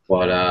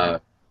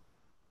 but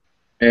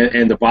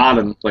and the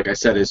bottom, like I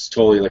said, is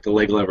totally like a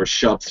leg lever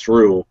shoved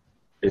through.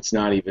 It's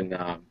not even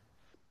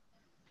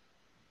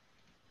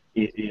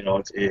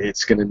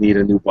it's going to need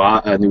a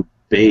new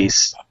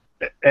base.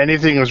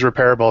 Anything is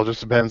repairable. It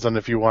just depends on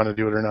if you want to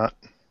do it or not.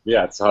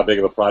 Yeah, it's how big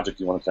of a project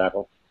you want to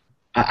tackle.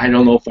 I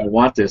don't know if I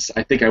want this.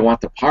 I think I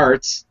want the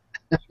parts.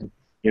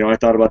 I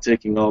thought about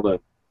taking all the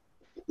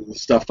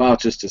stuff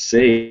out just to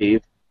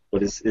save,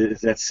 but is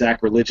that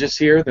sacrilegious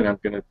here that I'm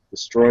going to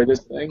destroy this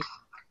thing?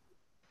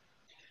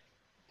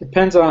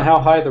 Depends on how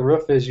high the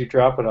roof is you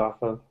drop it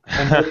off of.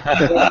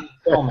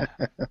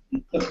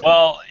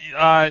 Well,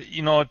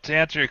 to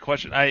answer your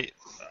question,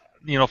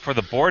 for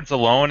the boards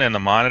alone and the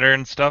monitor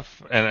and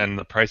stuff, and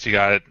the price you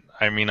got,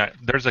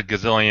 there's a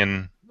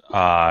gazillion.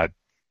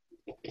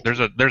 There's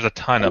a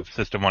ton of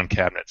System 1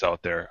 cabinets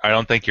out there. I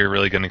don't think you're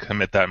really going to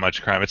commit that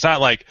much crime. It's not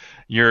like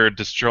you're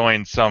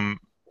destroying some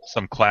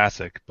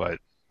classic, but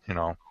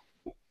With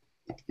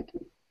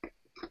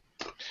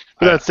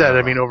that said,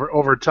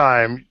 over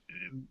time,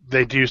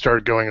 they do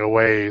start going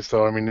away.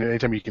 So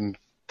anytime you can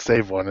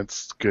save one,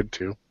 it's good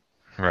too.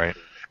 Right.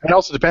 It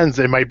also depends.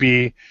 It might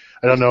be.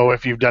 I don't know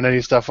if you've done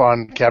any stuff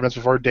on cabinets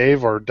before,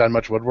 Dave, or done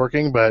much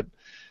woodworking, but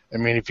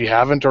if you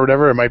haven't or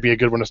whatever, it might be a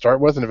good one to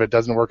start with. And if it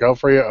doesn't work out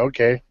for you,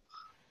 okay.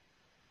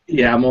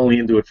 Yeah, I'm only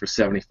into it for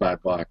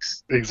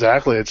 $75.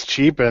 Exactly, it's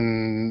cheap,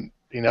 and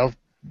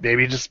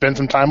maybe just spend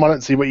some time on it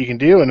and see what you can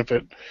do. And if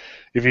it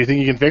If you think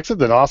you can fix it,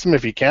 then awesome.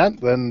 If you can't,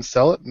 then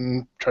sell it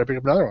and try to pick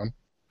up another one.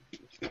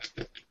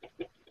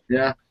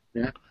 Yeah.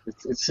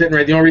 It's sitting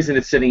right. The only reason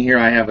it's sitting here,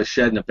 I have a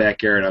shed in the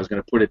backyard. I was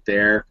going to put it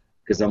there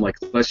because I'm like,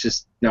 let's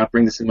just not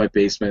bring this in my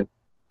basement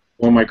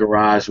or my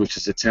garage, which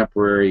is a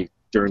temporary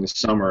during the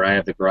summer. I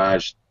have the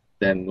garage.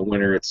 Then in the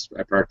winter,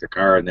 I park the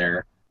car in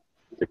there,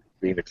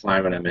 being the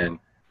climate I'm in. And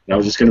I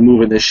was just going to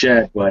move in this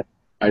shed, but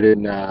I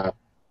didn't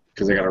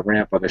because I got a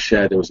ramp on the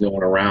shed. There was no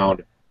one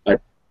around. I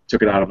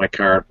took it out of my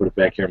car and put it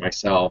back here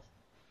myself.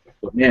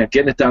 But man,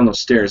 getting it down those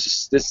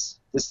stairs, this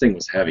thing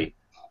was heavy.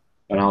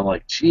 And I'm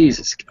like,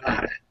 Jesus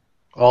God.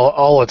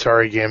 All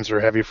Atari games are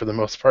heavy for the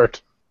most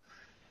part.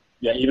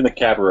 Yeah, even the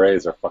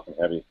cabarets are fucking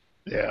heavy.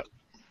 Yeah.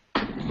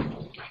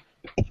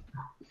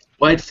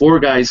 Well, I had 4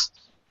 guys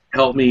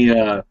help me.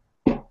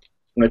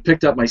 When I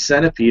picked up my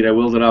Centipede, I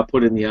wheeled it out,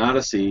 put it in the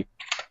Odyssey,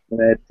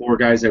 and I had 4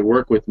 guys that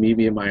work with me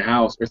in my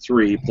house, or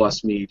 3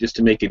 plus me, just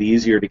to make it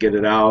easier to get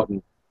it out.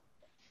 And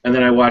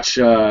then I watch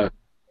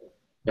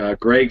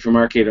Greg from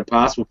Arcade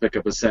Impossible pick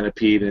up a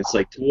Centipede, and it's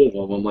like 2 of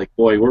them. I'm like,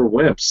 boy, we're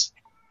wimps.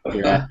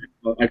 Yeah.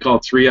 I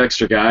called 3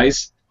 extra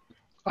guys.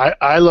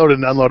 I load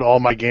and unload all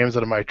my games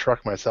out of my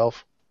truck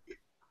myself.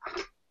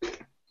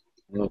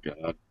 Oh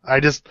God!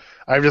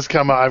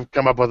 I've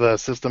come up with a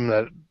system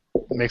that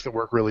makes it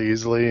work really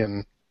easily,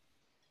 and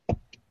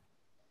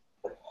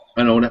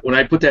I know when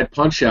I put that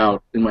punch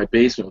out in my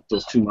basement with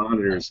those 2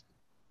 monitors,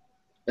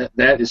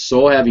 that is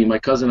so heavy. My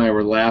cousin and I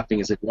were laughing.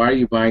 He's like, "Why are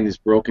you buying these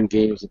broken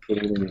games and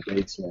putting them in your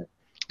basement?"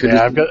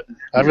 Yeah, I've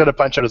got a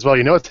punch out as well.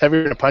 You know what's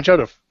heavier than a punch out?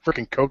 A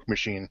freaking Coke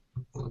machine.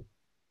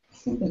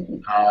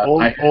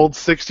 Old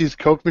 60s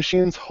Coke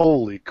machines.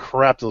 Holy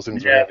crap, those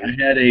things are heavy. I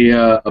had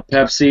a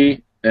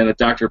Pepsi and a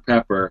Dr.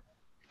 Pepper,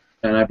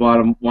 and I bought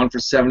them one for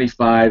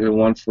 $75 and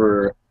one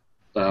for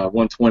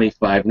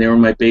 $125, and they were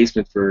in my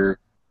basement for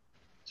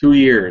 2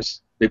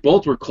 years. They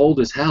both were cold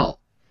as hell.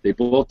 The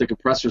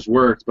compressors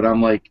worked, but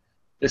I'm like,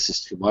 this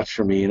is too much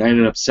for me, and I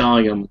ended up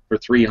selling them for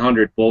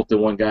 $300 both to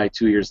one guy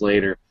 2 years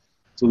later.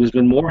 So there's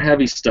been more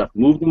heavy stuff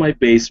moved to my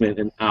basement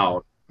and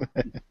out.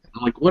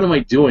 I'm like, what am I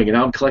doing? And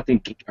now I'm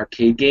collecting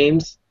arcade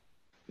games.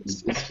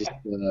 It's just,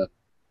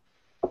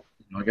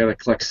 I gotta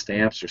collect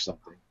stamps or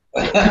something.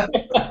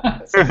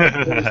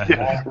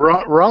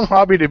 Wrong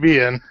hobby to be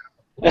in.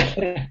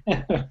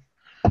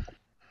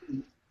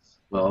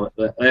 Well,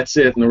 that's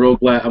it. And the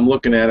Rogue Blast, I'm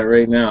looking at it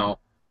right now.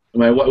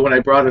 And when I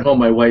brought it home,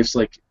 my wife's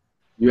like,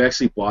 "You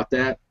actually bought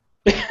that?"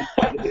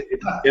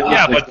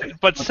 Yeah,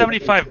 but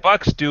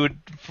 $75, dude,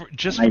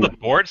 just for the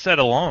board set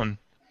alone.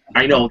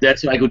 I know.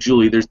 That's why I go,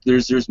 Julie.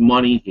 There's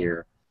money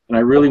here, and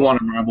I really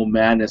want a Marble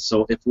Madness.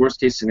 So if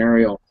worst case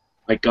scenario,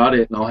 I got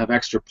it, and I'll have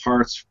extra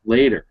parts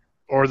later.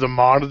 Or the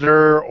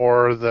monitor,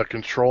 or the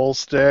control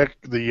stick,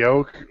 the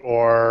yoke,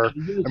 or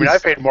I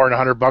paid more than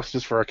 $100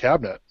 just for a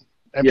cabinet.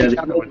 Empty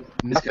cabinet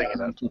with nothing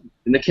in it.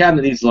 And the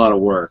cabinet needs a lot of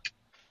work,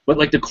 but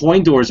like the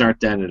coin doors aren't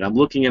dented. I'm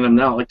looking at them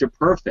now, like they're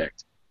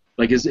perfect.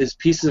 Like as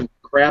piece of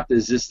crap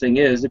as this thing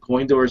is, the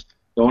coin doors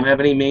don't have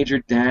any major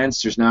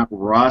dents. There's not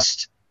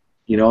rust.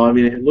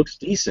 It looks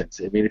decent.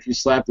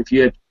 If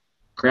you had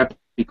crappy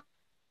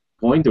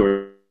coin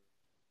doors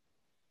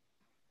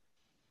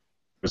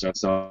on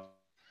some,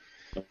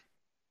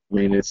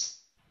 it's.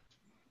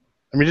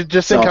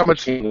 Just think how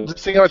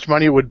much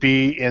money would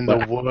be in the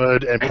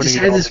wood and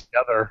putting it all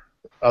together.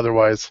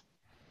 Otherwise,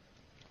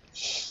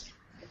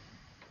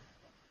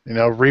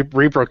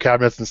 repro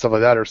cabinets and stuff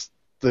like that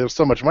there's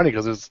so much money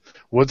because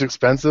wood's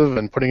expensive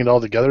and putting it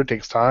all together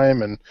takes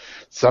time, and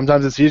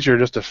sometimes it's easier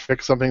just to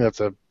fix something that's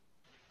a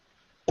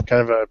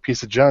kind of a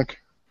piece of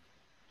junk.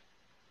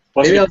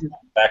 Plus, you get the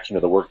satisfaction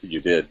of the work that you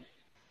did.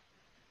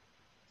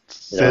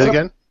 Say it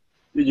again?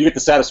 You get the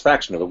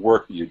satisfaction of the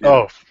work that you did.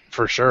 Oh,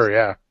 for sure,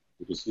 yeah.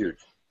 Which is huge.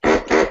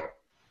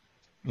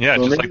 Yeah,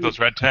 just like those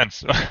red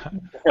tents. I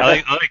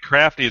like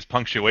Crafty's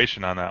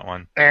punctuation on that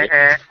one.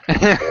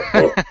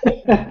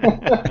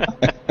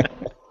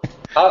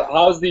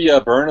 How's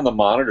the burn on the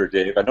monitor,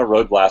 Dave? I know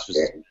Road Blasters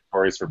is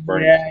notorious for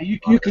burning. Yeah,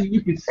 you can.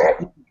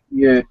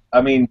 Yeah,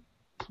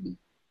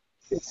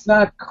 it's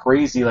not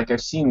crazy. Like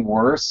I've seen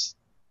worse.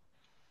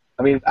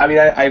 I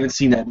haven't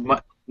seen that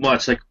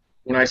much. Like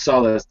when I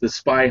saw the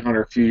Spy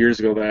Hunter a few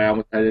years ago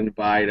that I didn't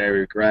buy it, I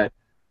regret.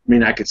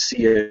 I could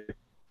see it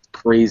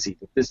crazy,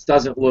 but this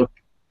doesn't look.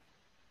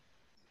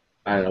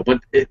 I don't know, but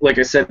like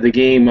I said, the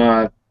game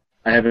I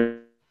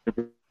haven't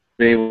been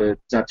able to.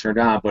 It's not turned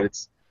on, but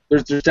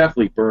there's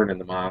definitely burn in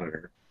the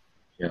monitor.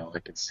 I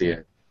can see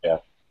it.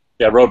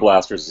 Yeah, Road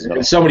Blasters is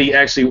and somebody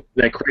actually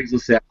that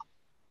Craigslist said.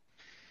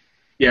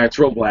 Yeah, it's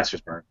Road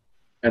Blasters burn.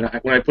 And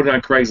when I put it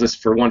on Craigslist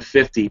for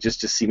 $150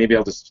 just to see, maybe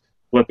I'll just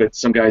flip it.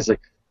 Some guy's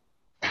like,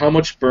 "How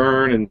much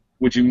burn? And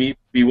would you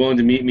be willing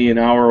to meet me an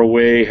hour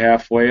away,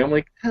 halfway?" I'm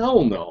like,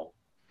 "Hell no,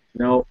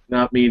 no,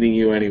 not meeting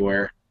you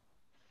anywhere.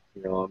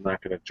 I'm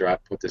not gonna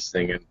put this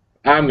thing in.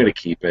 I'm gonna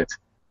keep it.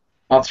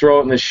 I'll throw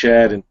it in the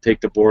shed and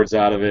take the boards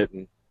out of it."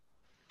 And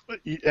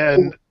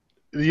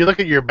you look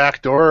at your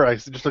back door. I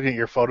just looking at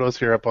your photos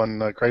here up on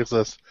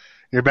Craigslist.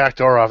 Your back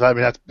door off.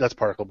 That's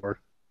particle board.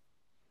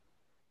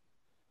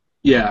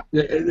 Yeah,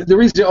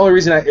 the only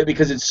reason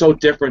because it's so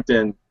different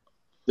than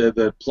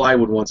the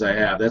plywood ones I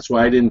have. That's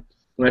why I didn't.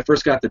 When I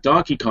first got the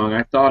Donkey Kong,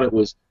 I thought it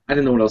was. I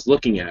didn't know what I was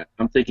looking at.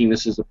 I'm thinking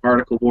this is a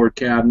particle board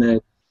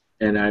cabinet,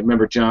 and I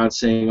remember John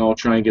saying, "Oh,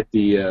 try and get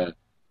the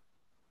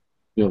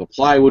the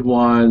plywood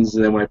ones."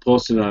 And then when I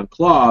posted it on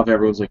Clove,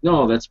 everyone's like,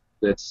 "No,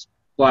 that's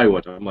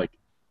plywood." I'm like,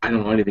 I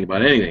don't know anything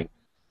about anything.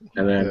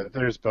 And then Yeah,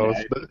 there's both.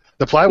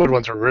 The plywood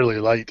ones are really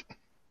light.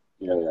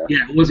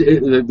 yeah,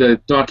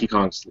 the Donkey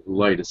Kong's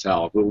light as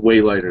hell, but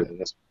way lighter than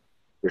this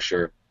for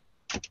sure.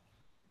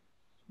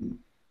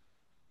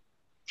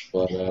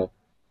 But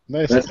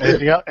Nice. that's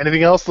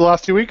Anything else the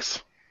last 2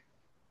 weeks?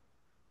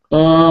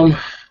 No,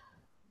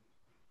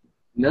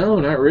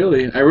 not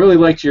really. I really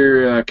liked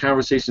your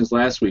conversations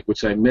last week,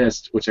 which I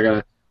missed, which I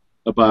got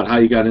about how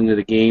you got into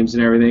the games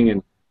and everything,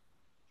 and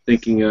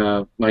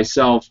thinking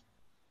myself,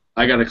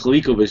 I got a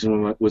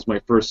ColecoVision when was my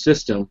first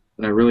system,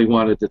 and I really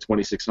wanted the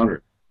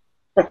 2600.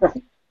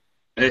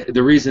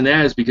 The reason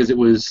that is because it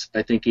was,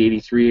 I think,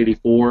 83,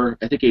 84.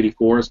 I think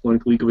 84 is when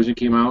ColecoVision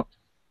came out,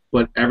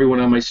 but everyone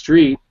on my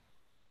street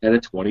had a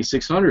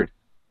 2600.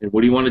 And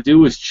what do you want to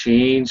do is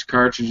change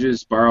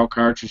cartridges, borrow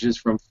cartridges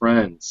from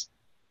friends.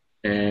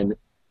 And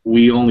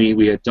we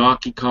had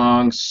Donkey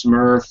Kong,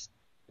 Smurf,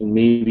 and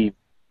maybe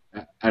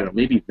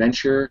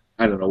Venture.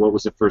 I don't know what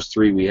was the first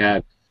three we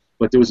had.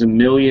 But there was a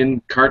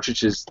million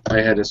cartridges.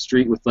 I had a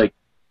street with like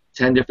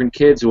 10 different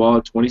kids who all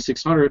had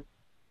 2600,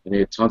 and they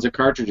had tons of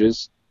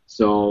cartridges.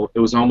 So it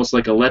was almost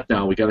like a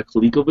letdown. We got a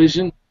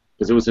ColecoVision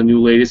because it was the new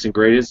latest and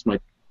greatest, and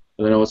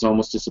then I was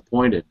almost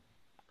disappointed.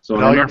 So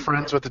and all your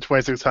friends with the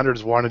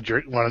 2600s wanted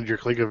your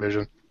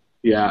ColecoVision.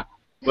 Yeah,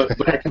 but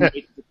I can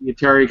make the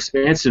Atari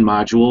expansion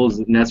modules,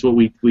 and that's what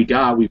we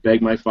got. We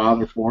begged my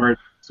father for it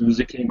as soon as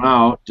it came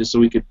out, just so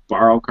we could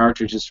borrow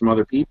cartridges from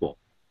other people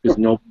because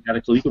nobody had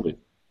a ColecoVision.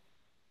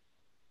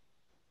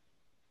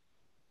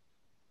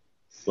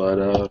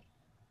 But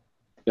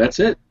that's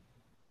it.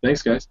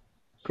 Thanks, guys.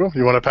 Cool.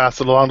 You want to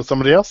pass it along to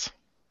somebody else?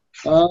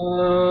 Yeah.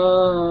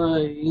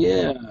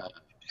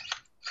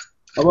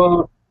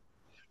 How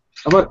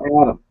about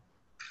Adam?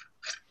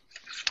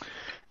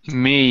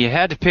 Me. You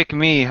had to pick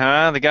me,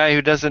 huh? The guy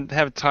who doesn't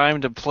have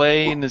time to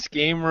play in this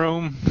game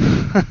room.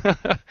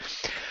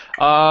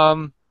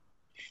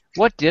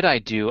 What did I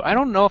do? I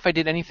don't know if I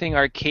did anything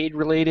arcade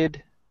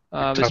related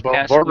this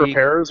past board week.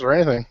 repairs or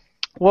anything.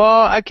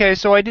 Well, okay,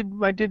 so I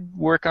did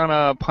work on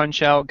a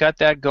Punch-Out, got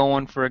that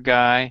going for a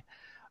guy.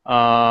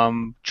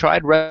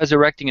 Tried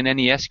resurrecting an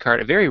NES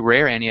card, a very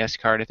rare NES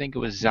card. I think it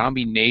was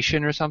Zombie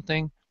Nation or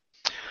something.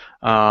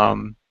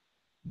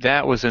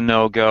 That was a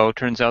no-go.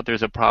 Turns out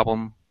there's a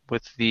problem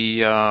with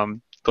the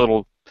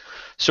little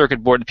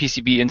circuit board, the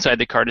PCB inside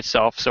the card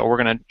itself. So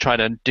we're going to try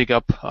to dig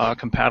up a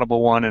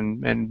compatible one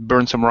and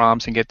burn some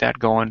ROMs and get that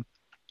going.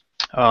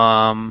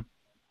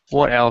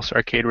 What else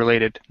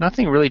arcade-related?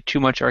 Nothing really too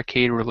much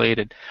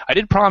arcade-related. I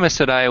did promise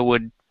that I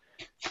would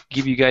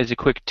give you guys a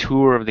quick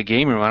tour of the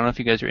game room. I don't know if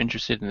you guys are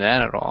interested in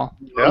that at all.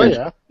 Hell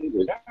yeah.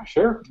 Yeah,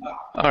 sure.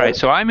 All right,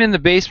 so I'm in the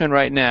basement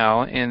right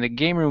now, and the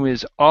game room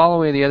is all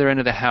the way at the other end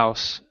of the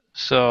house.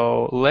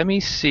 So let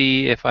me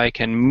see if I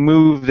can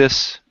move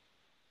this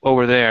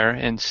over there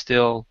and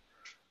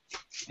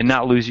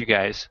not lose you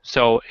guys.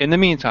 So in the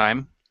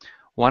meantime,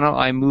 why don't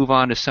I move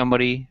on to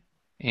somebody,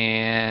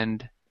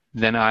 and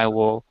then I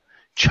will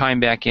chime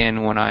back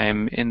in when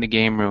I'm in the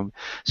game room.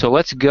 So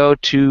let's go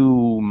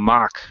to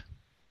Mock.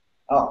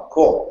 Oh,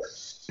 cool.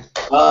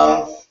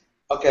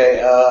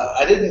 Okay,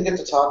 I didn't get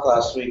to talk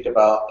last week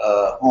about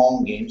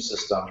home game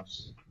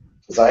systems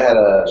because I had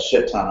a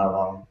shit ton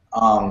of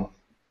them.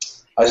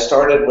 I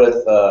started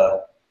with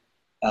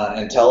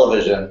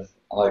Intellivision,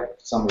 like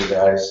some of you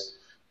guys,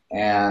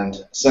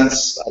 and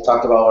since I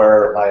talked about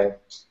where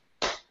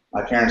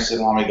my parents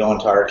didn't want me going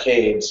to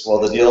arcades, well,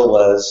 the deal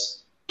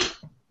was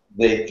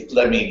they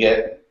let me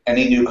get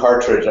any new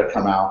cartridge that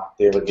come out,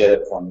 they would get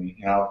it for me,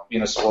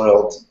 being a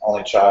spoiled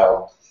only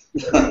child.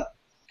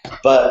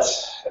 But,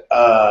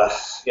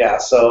 yeah,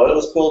 so it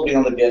was cool being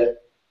able to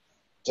get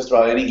just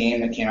about any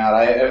game that came out.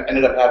 I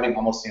ended up having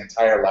almost the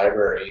entire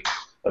library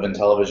of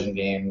Intellivision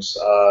games.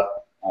 I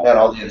had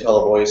all the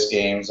IntelliVoice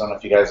games. I don't know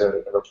if you guys have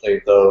ever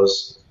played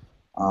those.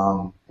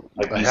 I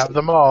have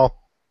them all.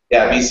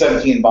 Yeah,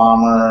 B-17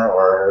 Bomber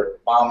or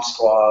Bomb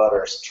Squad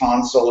or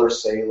Tron Solar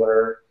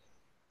Sailor,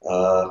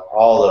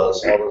 all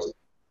those.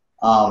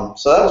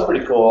 So that was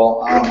pretty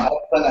cool. I had a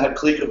friend that had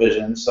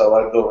ColecoVision, so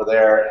I'd go over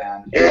there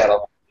and he had a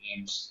lot of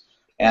games.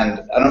 And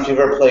I don't know if you've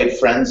ever played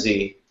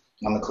Frenzy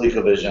on the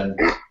ColecoVision,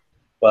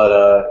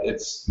 but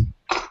it's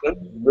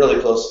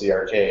really close to the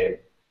arcade.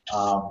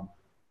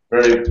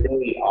 Very,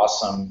 really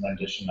awesome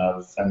rendition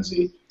of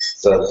Frenzy.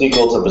 It's a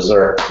sequel to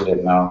Berserk, if you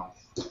didn't know.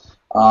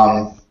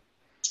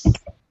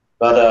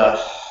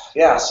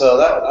 Yeah, so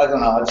that, I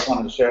don't know, I just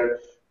wanted to share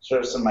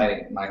some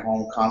of my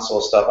home console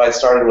stuff. I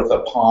started with a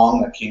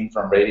Pong that came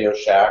from Radio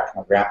Shack.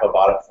 My grandpa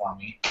bought it for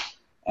me.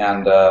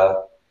 And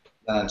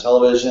then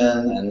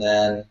Intellivision, and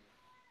then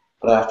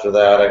but after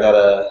that I got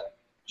a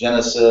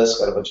Genesis,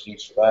 got a bunch of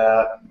games for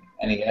that,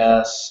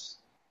 NES,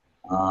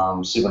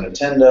 Super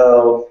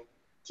Nintendo,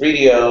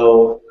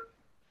 3DO.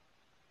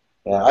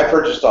 Yeah, I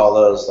purchased all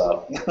those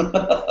though.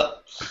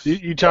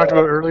 You talked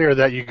about earlier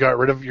that you got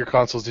rid of your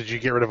consoles. Did you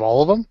get rid of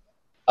all of them?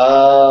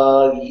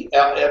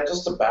 Yeah,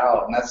 just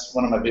about, and that's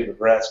one of my big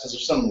regrets because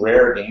there's some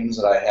rare games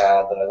that I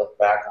had that I look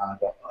back on and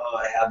go, oh,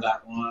 I had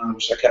that one. I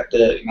wish I kept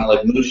it. You know,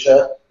 like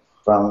Musha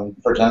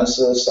for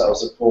Genesis, that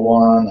was a cool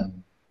one,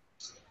 and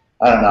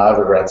I don't know, I have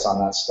regrets on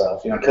that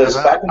stuff. You know, because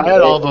back in the I had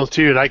day, all those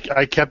too, and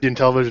I kept the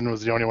Intellivision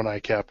was the only one I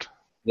kept.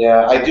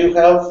 yeah, I do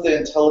have the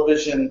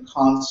Intellivision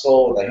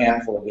console with a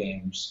handful of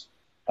games.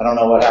 I don't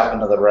know what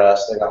happened to the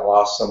rest. They got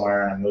lost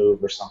somewhere in a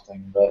move or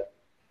something, but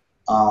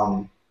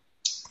what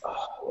was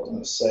I going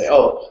to say?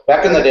 Oh,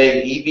 back in the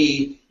day,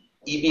 EB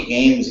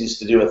Games used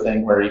to do a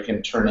thing where you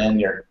can turn in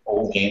your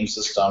old game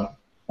system,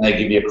 and they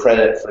give you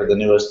credit for the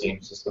newest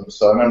game system.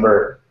 So I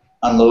remember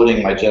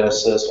unloading my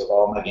Genesis with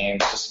all my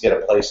games just to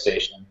get a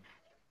PlayStation.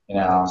 You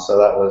know, so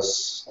that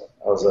was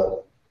a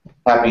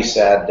happy,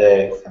 sad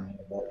day for me.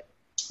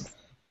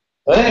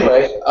 But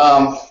anyway,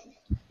 on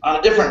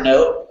a different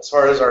note, as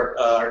far as our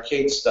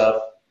arcade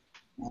stuff,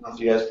 I don't know if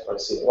you guys can probably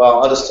see it.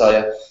 Well, I'll just tell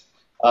you.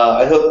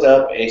 I hooked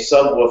up a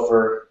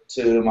subwoofer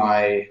to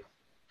my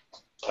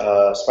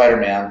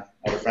Spider-Man.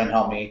 I had a friend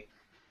help me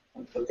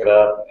hook it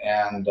up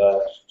and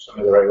show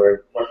me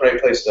the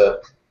right place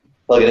to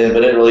plug it in,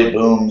 but it really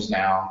booms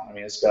now. I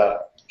mean, it's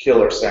got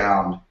killer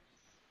sound.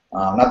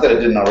 Not that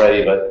it didn't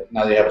already, but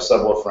now that you have a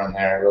subwoofer in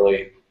there, it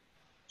really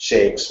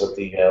shakes with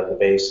the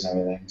bass and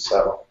everything.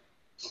 So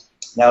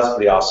now it's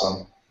pretty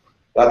awesome.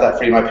 Got that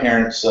free. My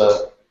parents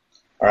are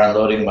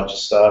unloading a bunch of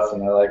stuff,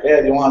 and they're like,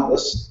 hey, do you want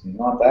this? Do you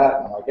want that?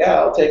 And I'm like, yeah,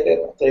 I'll take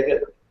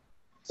it.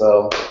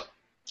 So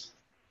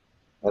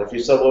got a free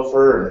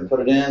subwoofer and put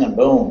it in, and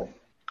boom.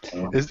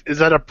 Is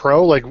that a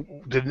Pro? Like,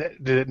 did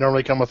it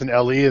normally come with an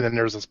LE, and then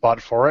there's a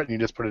spot for it, and you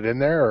just put it in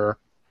there, or?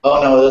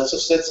 Oh no, it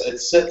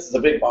sits the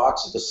big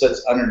box. It just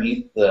sits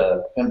underneath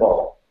the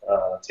pinball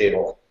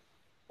table.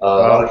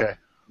 Okay.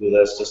 Do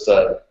this just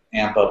to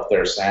amp up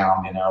their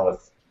sound, you know.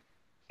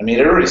 I mean,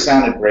 it already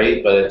sounded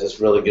great, but it just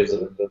really gives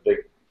it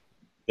the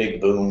big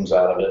booms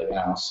out of it, you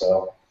know.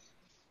 So,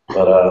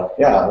 but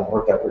yeah, it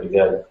worked out pretty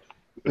good.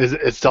 Is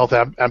it stealth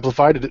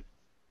amplified?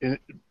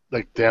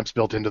 Like the amp's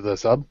built into the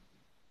sub?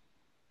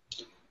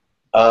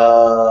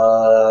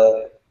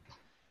 Does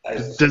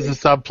the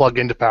sub plug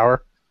into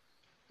power?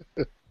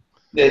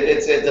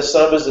 The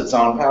sub is its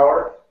own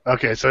power.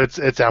 Okay, so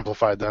it's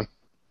amplified then.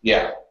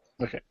 Yeah.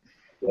 Okay.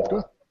 Yeah.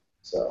 Cool.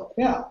 So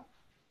yeah.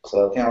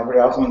 So it came out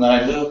pretty awesome. And then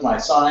I moved my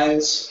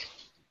signs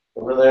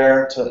over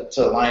there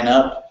to line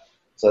up,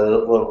 so they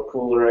look a little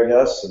cooler, I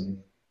guess.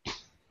 And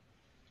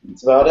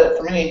that's about it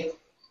for me.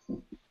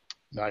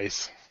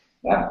 Nice.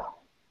 Yeah.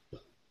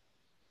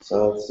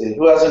 So let's see.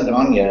 Who hasn't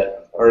gone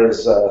yet, or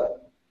is? Doesn't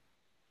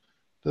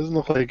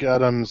look like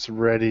Adam's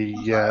ready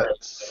yet.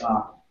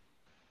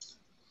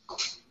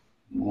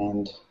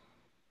 And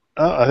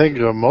I think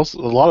a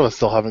lot of us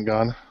still haven't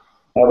gone.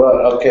 how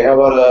about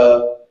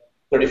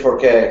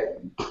 34K?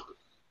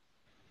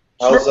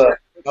 How's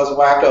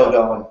Wacko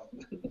going?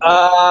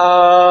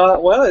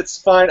 Well,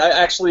 it's fine.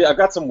 I've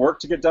got some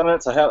work to get done on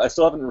it. So I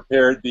still haven't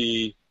rebuilt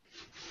the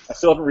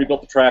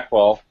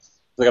trackball.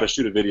 I got to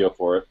shoot a video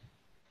for it,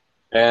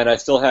 and I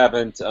still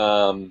haven't.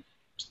 I've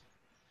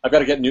got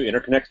to get new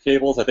interconnect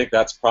cables. I think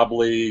that's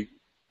probably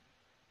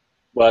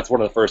that's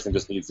one of the first things that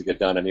just needs to get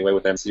done anyway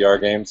with MCR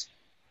games.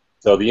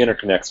 So the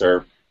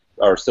interconnects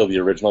are still the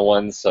original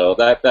ones. So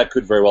that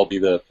could very well be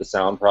the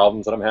sound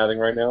problems that I'm having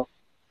right now.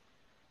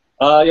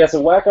 Yeah,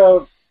 so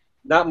Wacko,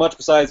 not much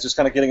besides just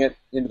kind of getting it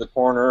into the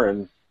corner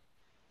and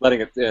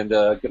letting it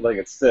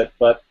sit.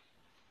 But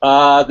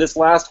this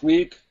last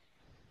week,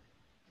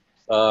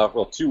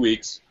 2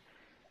 weeks,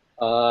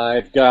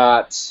 I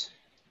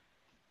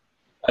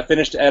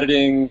finished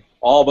editing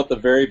all but the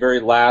very, very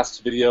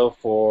last video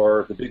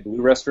for the Big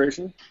Blue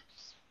restoration.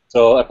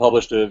 So I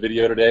published a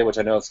video today, which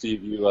I know,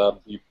 Steve,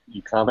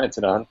 you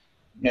commented on.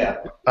 Yeah.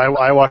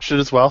 I watched it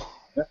as well.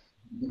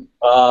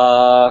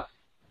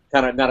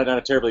 Kind of not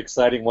a terribly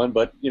exciting one,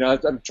 but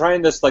I'm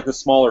trying this like the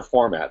smaller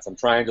formats. I'm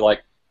trying to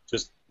like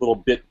just little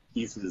bit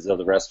pieces of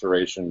the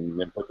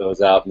restoration and put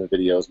those out in the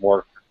videos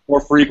more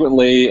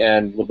frequently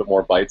and a little bit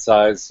more bite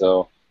size.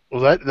 So.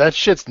 Well, that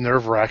shit's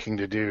nerve-wracking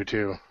to do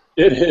too.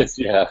 It is,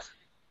 yeah.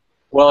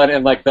 Well,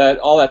 and like that,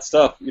 all that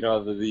stuff,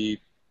 the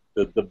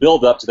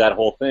build up to that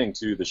whole thing,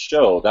 to the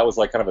show, that was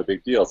like kind of a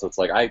big deal. So it's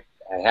like I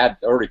had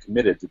already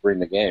committed to bring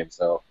the game,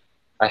 so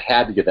I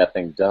had to get that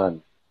thing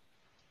done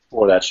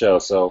for that show.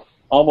 So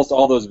almost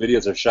all those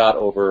videos are shot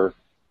over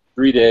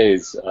 3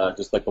 days,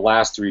 just like the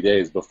last 3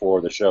 days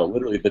before the show.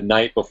 Literally the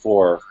night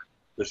before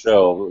the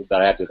show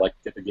that I had to like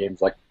get the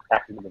games like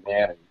packed into the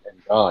van and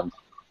gone.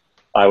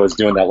 I was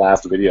doing that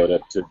last video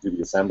to do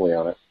the assembly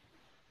on it.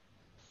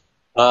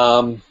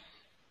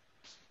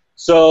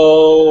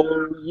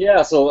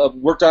 So I've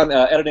worked on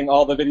editing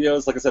all the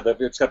videos. Like I said,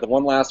 it's got the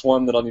one last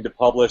one that I'll need to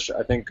publish.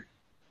 I think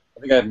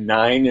I have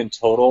 9 in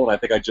total, and I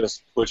think I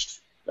just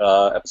pushed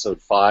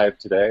episode 5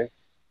 today.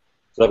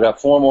 So I've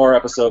got 4 more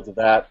episodes of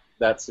that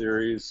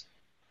series.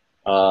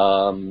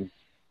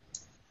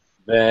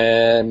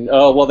 Then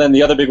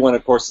the other big one,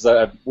 of course, is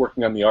I'm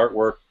working on the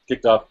artwork.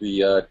 Kicked off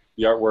the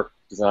artwork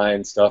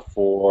design stuff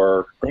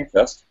for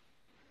Crankfest.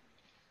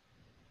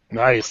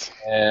 Nice.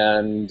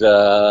 And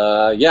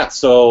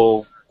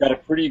so got a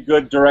pretty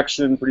good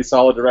direction, pretty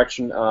solid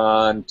direction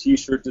on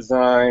T-shirt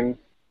design.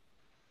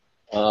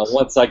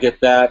 Once I get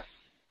that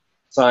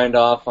signed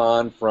off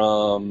on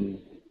from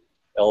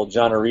El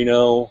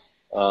Gianarino,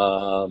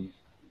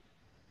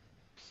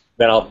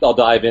 then I'll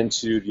dive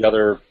into the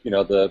other,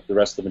 the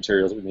rest of the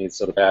materials we need,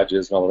 so the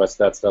badges and all the rest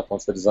of that stuff.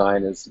 Once the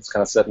design is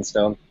kind of set in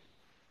stone.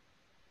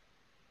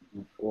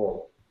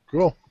 Cool.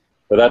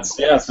 But that's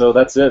it.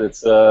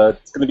 It's going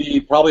to be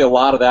probably a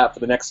lot of that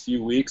for the next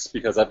few weeks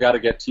because I've got to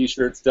get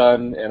T-shirts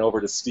done and over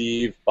to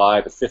Steve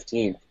by the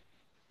 15th.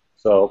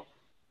 So.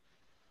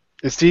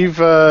 Is Steve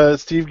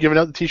giving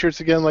out the T-shirts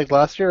again like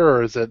last year,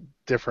 or is it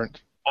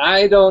different?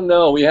 I don't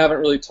know. We haven't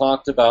really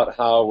talked about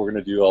how we're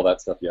going to do all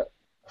that stuff yet.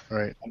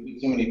 Right.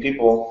 Too many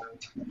people.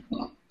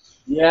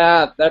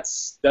 Yeah,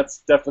 that's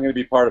definitely going to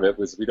be part of it.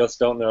 Because we just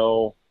don't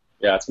know.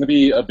 Yeah, it's going to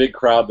be a big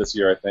crowd this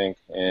year, I think.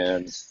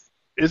 And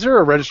is there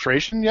a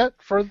registration yet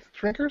for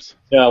drinkers?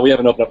 No, we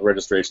haven't opened up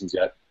registrations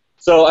yet.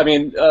 So, I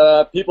mean,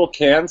 people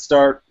can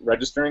start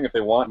registering if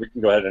they want. We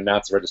can go ahead and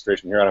announce the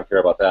registration here. I don't care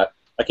about that.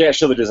 I can't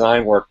show the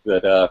design work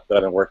that I've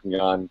been working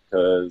on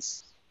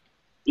because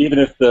even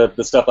if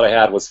the stuff that I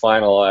had was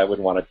final, I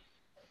wouldn't want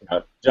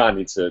to. John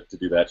needs to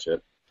do that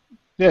shit.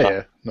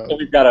 Yeah. No. So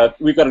we've got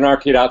an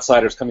Arcade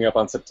Outsiders coming up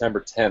on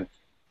September 10th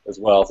as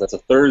well. So that's a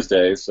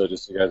Thursday. So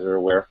just so you guys are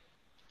aware.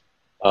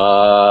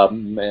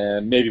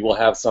 And maybe we'll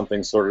have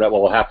something sorted out.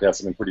 Well, we'll have to have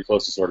something pretty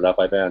close to sorted out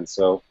by then.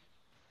 So,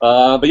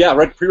 but yeah,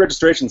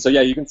 pre-registration. So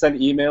yeah, you can send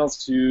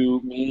emails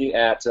to me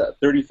at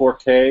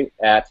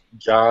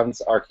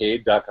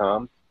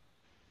 34k@johnsarcade.com.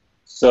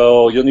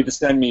 So you'll need to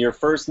send me your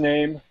first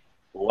name,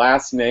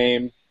 last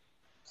name,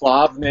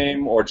 Clav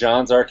name, or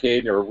John's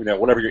Arcade, or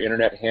whatever your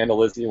internet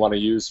handle is that you want to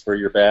use for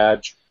your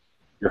badge,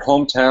 your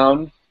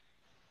hometown,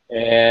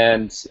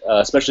 and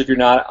especially if you're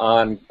not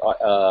on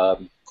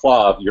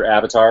Clav, your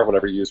avatar,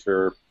 whatever you use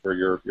for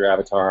your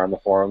avatar on the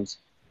forums.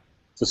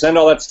 So send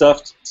all that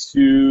stuff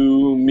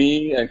to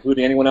me,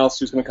 including anyone else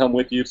who's going to come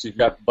with you. So you've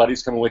got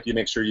buddies coming with you,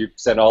 make sure you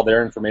send all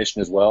their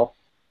information as well.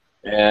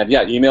 And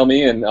yeah, email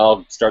me and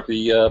I'll start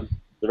the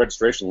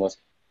registration list.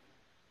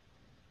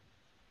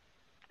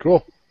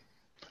 Cool.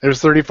 It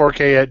was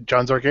 34K at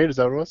John's Arcade, is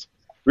that what it was?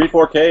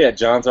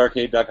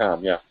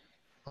 34k@johnsarcade.com, yeah.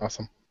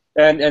 Awesome.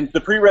 And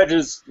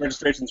the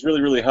registrations really,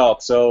 really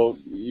help. So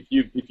if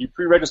you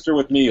pre-register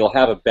with me, you'll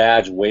have a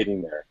badge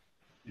waiting there.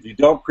 If you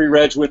don't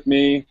pre-reg with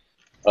me,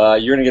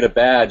 you're going to get a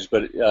badge,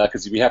 but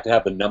because we have to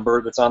have the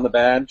number that's on the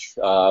badge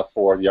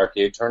for the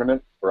arcade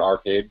tournament, for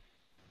arcade.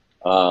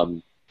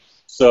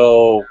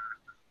 So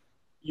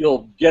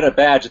you'll get a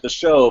badge at the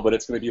show, but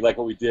it's going to be like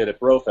what we did at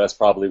Brofest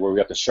probably, where we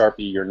have to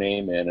Sharpie your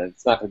name in, and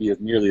it's not going to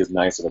be nearly as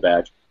nice of a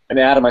badge. And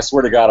Adam, I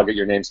swear to God, I'll get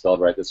your name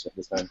spelled right this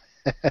time.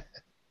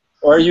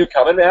 Or are you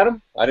coming, Adam?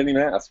 I didn't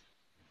even ask.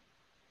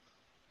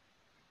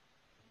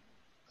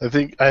 I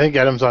think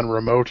Adam's on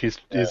remote. He's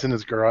in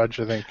his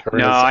garage, I think.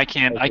 No, I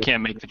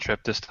can't make the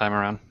trip this time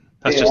around.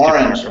 That's Hey, just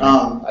Orange,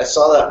 I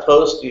saw that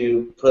post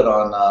you put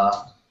on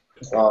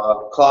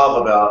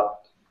Clav about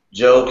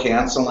Joe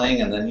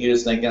canceling, and then he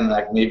was thinking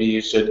like maybe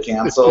you should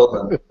cancel.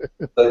 And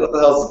like, what the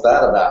hell is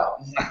that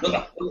about?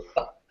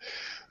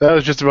 That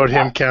was just about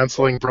him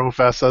canceling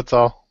Brofest. That's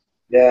all.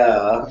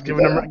 Yeah.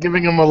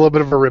 Giving him a little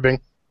bit of a ribbing.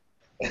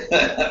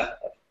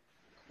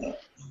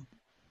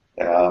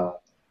 Yeah.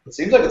 It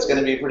seems like it's going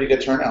to be a pretty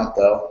good turnout,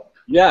 though.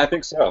 Yeah, I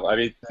think so. I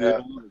mean,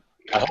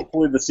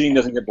 hopefully the scene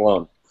doesn't get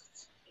blown.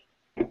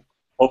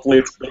 Hopefully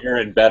it's bigger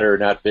and better,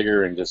 not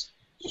bigger and just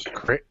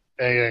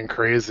and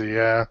crazy,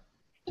 yeah.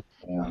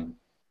 Yeah.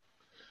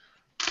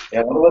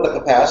 I wonder what the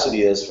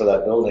capacity is for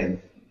that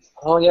building.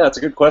 Oh, yeah, that's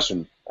a good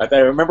question. I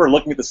remember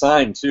looking at the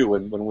sign, too,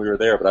 when we were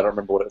there, but I don't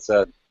remember what it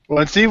said. Well,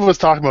 and Steve was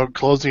talking about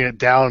closing it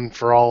down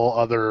for all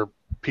other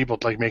people,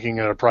 like making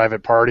it a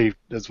private party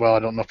as well. I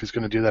don't know if he's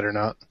going to do that or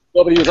not.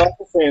 Well, but he was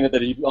also saying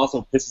that he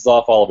also pisses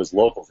off all of his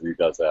locals if he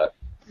does that.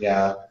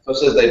 Yeah,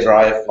 especially as they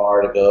drive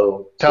far to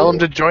go. Tell him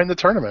to join the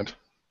tournament.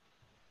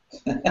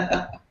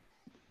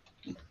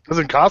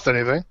 Doesn't cost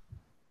anything.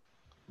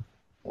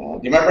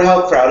 Do you remember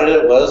how crowded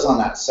it was on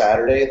that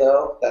Saturday,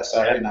 though? That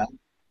Saturday night?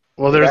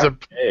 Well,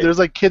 there's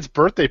like kids'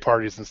 birthday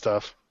parties and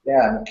stuff.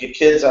 Yeah, and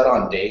kids out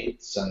on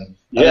dates and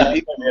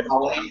people in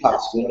Halloween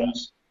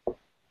costumes.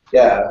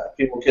 Yeah,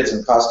 kids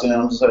in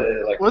costumes.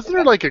 Wasn't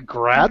there like a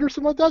grad or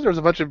something like that? There was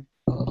a bunch of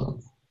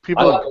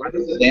people.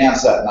 There was a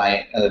dance that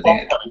night.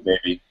 Homecoming,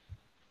 maybe.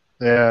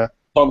 Yeah.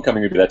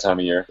 Homecoming would be that time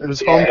of year. It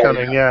was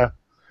homecoming, yeah.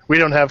 We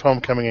don't have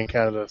homecoming in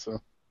Canada,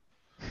 so.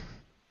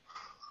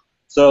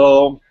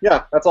 So,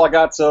 yeah, that's all I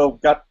got. So,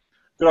 got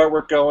good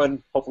artwork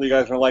going. Hopefully you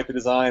guys are going to like the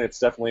design. It's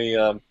definitely,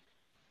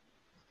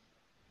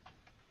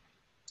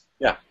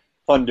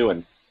 fun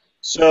doing.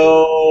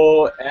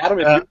 So, Adam,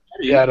 if you're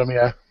ready, Adam,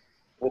 yeah.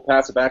 We'll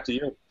pass it back to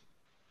you.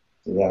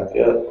 Yeah,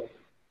 good.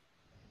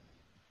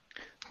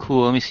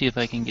 Cool. Let me see if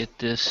I can get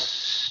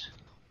this.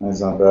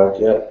 He's not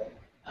back yet.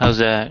 How's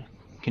that?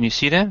 Can you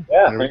see that?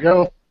 Yeah. There we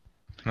go.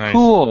 Nice.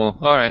 Cool.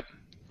 All right.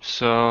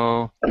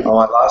 So Oh,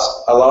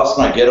 I lost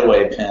my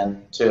getaway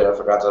pin too. I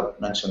forgot to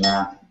mention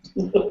that.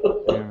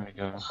 there we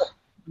go.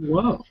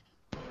 Whoa.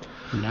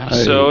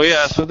 Nice. So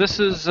yeah, so this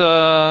is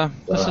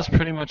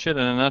pretty much it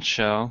in a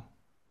nutshell.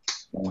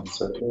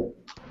 That's okay.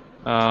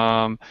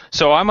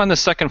 So I'm on the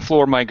second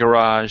floor of my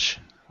garage,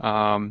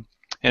 and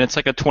it's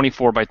like a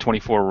 24 by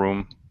 24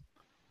 room.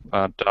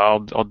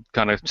 I'll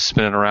kind of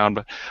spin it around,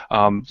 but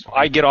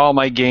I get all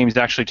my games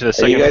actually to the Are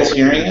second you guys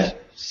floor. hearing it?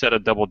 Set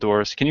of double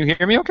doors. Can you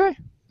hear me? Okay.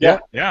 Yeah.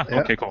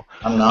 Okay. Cool.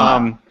 I'm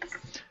not.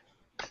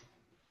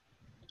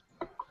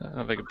 I don't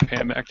know if I can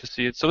pan back to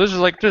see it. So there's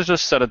just a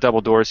set of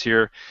double doors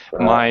here.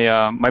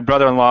 My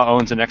brother-in-law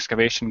owns an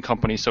excavation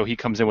company, so he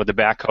comes in with a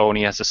backhoe and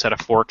he has a set of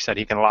forks that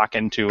he can lock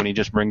into, and he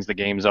just brings the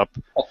games up.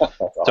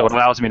 So it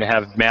allows me to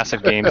have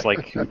massive games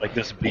like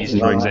this Beast,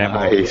 for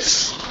example.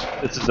 Nice.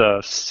 This is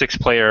a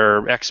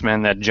 6-player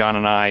X-Men that John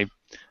and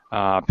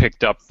I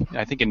picked up,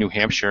 I think in New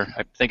Hampshire.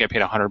 I think I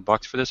paid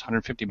 $100 for this,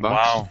 $150,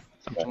 Wow.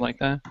 something like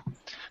that.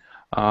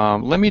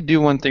 Let me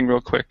do one thing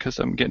real quick because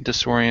I'm getting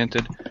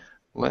disoriented.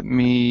 Let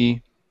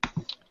me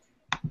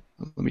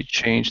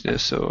change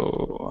this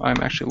so I'm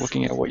actually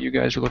looking at what you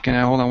guys are looking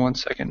at. Hold on one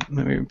second.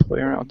 Let me play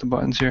around with the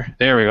buttons here.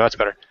 There we go. That's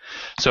better.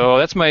 So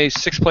that's my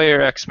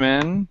 6-player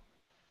X-Men.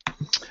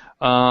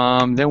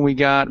 Then we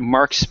got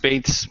Mark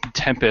Spaeth's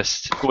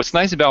Tempest. What's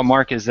nice about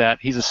Mark is that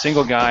he's a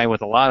single guy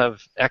with a lot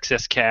of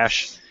excess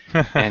cash,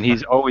 and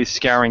he's always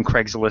scouring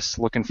Craigslist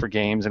looking for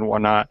games and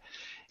whatnot.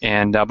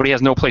 And but he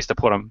has no place to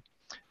put them.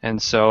 And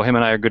so him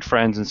and I are good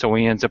friends, and so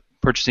he ends up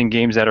purchasing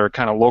games that are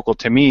kind of local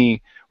to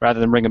me. Rather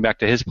than bring them back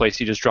to his place,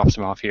 he just drops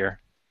them off here.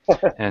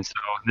 And so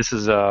this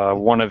is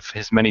one of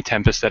his many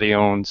Tempests that he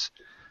owns.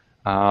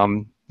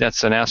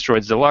 That's an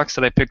Asteroids Deluxe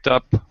that I picked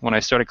up when I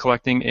started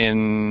collecting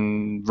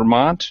in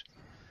Vermont.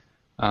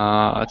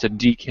 It's a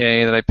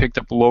DK that I picked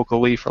up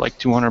locally for like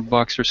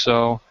 $200 or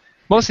so.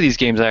 Most of these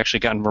games I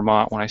actually got in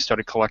Vermont when I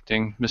started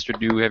collecting. Mr.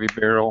 Do, Heavy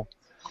Barrel,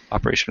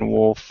 Operation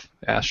Wolf,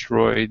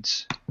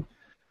 Asteroids.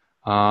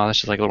 That's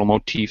just like a little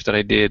motif that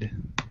I did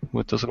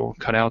with those little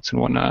cutouts and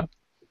whatnot.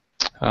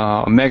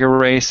 A Mega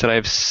Race that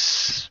I'm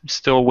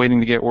still waiting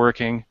to get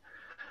working.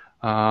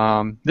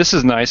 This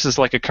is nice. This is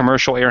like a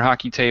commercial air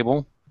hockey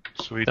table.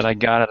 Sweet. That I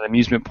got at an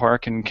amusement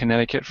park in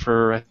Connecticut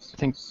for, I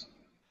think...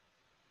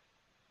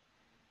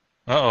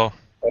 Uh-oh.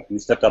 You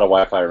stepped out of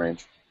Wi-Fi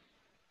range.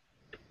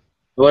 I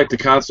like the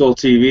console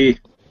TV.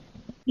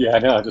 Yeah, I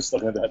know. I just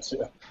looking at that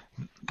too.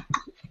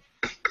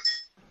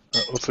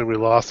 Looks like we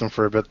lost him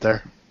for a bit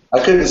there.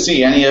 I couldn't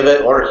see any of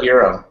it or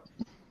hear him.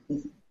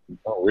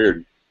 Oh,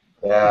 weird.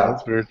 Yeah,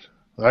 That's weird.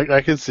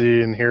 I can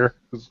see and hear.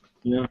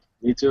 Yeah,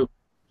 me too.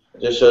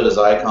 it just showed his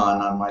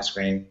icon on my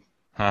screen.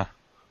 Huh.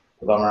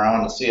 Bummer, I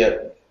want to see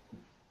it.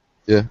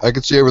 Yeah, I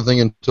could see everything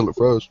until it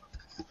froze.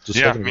 Just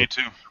a Yeah, second me ago.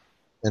 too.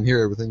 And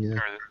hear everything, yeah.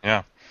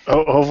 Yeah.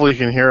 Oh, hopefully you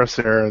can hear us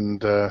there and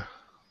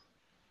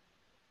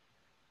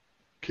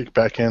kick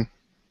back in.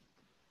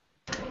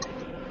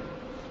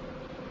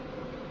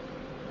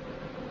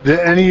 Did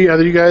any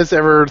other you guys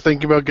ever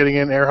think about getting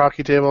an air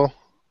hockey table?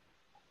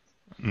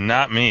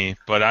 Not me,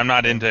 but I'm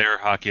not into air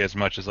hockey as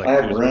much as like.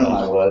 I had room,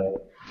 I would.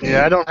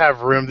 Yeah, I don't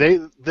have room.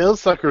 Those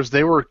suckers,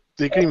 they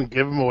couldn't even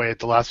give them away at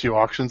the last few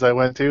auctions I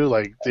went to.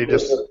 Like they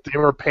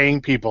were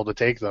paying people to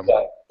take them.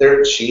 Yeah,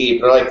 they're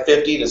cheap. They're like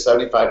 $50 to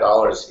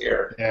 $75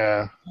 here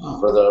Yeah.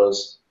 for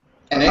those.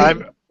 And I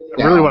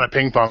really want a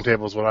ping pong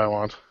table is what I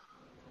want.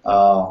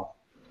 Oh.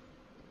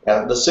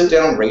 Yeah, the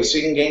sit-down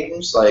racing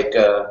games like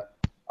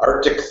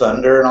Arctic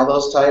Thunder and all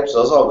those types,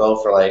 those all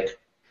go for like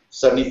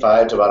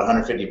 $75 to about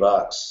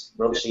 $150.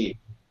 Real cheap.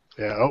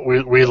 Yeah,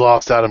 we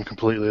lost Adam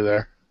completely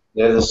there.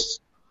 They're just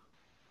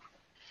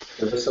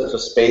such a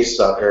space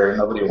sucker.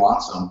 Nobody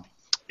wants them.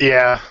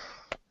 Yeah,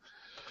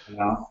 You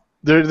know.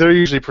 they're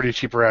usually pretty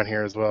cheap around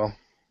here as well.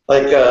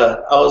 Like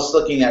I was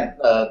looking at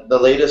the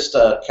latest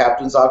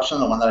captain's auction,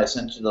 the one that I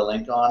sent you the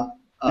link on,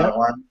 Yep.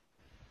 Warren.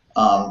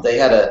 They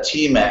had a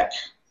T-Mech.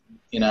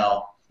 You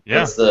know,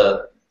 Yeah. it's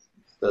the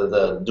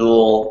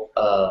dual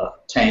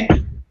tank.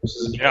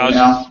 Yeah,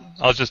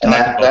 I was just and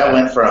talking that about that.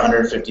 went for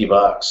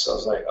 $150. I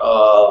was like,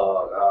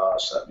 oh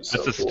gosh, that'd be so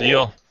It's a cool.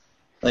 steal.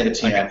 I think a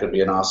T-Mac would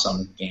be an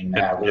awesome game to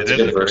have. It It's a is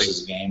good a great-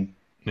 versus game.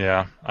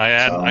 Yeah,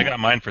 So- I got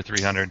mine for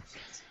 300.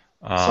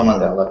 Someone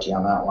got lucky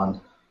on that one.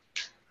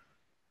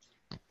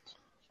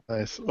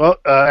 Nice. Well,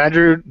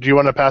 Andrew, do you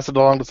want to pass it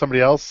along to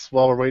somebody else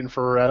while we're waiting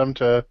for Adam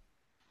to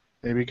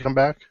maybe come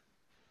back?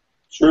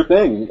 Sure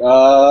thing.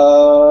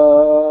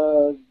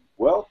 Well,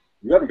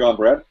 you haven't gone,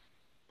 Brad.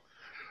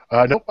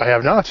 Nope, I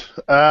have not.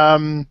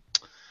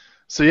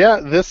 So yeah,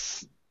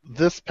 this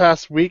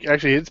past week,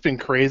 actually, it's been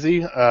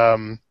crazy.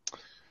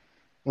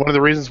 One of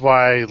the reasons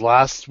why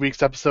last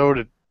week's episode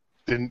it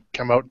didn't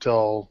come out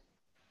till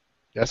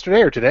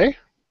yesterday or today.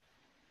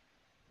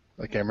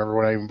 I can't remember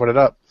when I even put it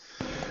up.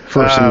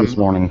 First thing this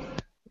morning.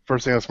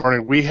 First thing this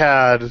morning, we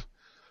had,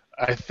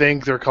 I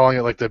think they're calling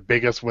it like the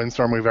biggest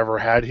windstorm we've ever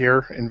had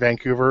here in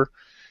Vancouver.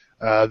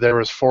 There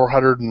was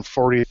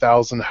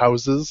 440,000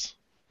 houses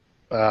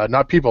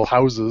not people,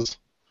 houses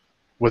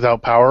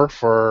without power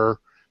for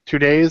 2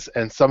 days,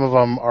 and some of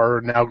them are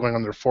now going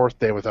on their 4th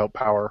day without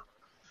power.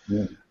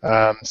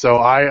 So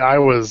I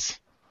was,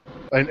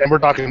 and we're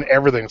talking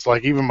everything. So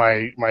like even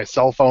my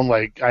cell phone,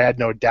 like I had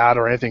no data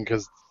or anything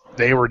because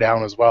they were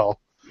down as well.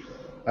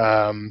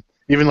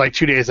 Even like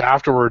 2 days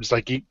afterwards,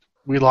 like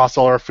we lost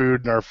all our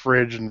food in our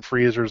fridge and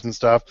freezers and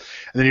stuff.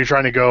 And then you're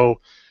trying to go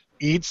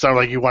eat something,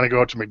 like you want to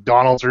go to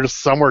McDonald's or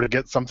just somewhere to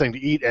get something to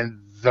eat,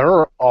 and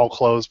they're all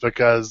closed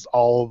because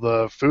all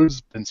the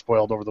food's been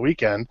spoiled over the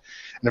weekend.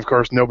 And of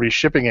course, nobody's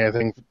shipping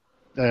anything,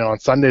 on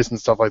Sundays and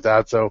stuff like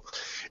that. So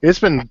it's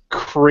been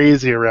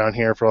crazy around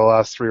here for the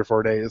last 3 or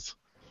 4 days.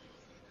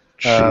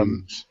 So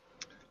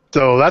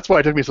that's why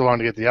it took me so long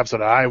to get the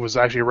episode. I was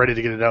actually ready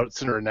to get it out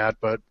sooner than that,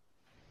 but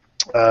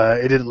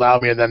it didn't allow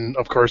me. And then,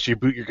 of course, you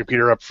boot your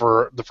computer up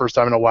for the first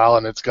time in a while,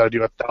 and it's got to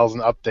do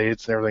 1,000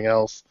 updates and everything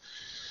else.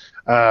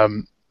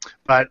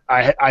 But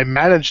I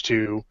managed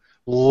to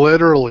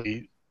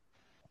literally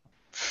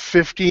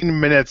 15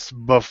 minutes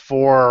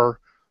before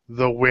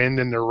the wind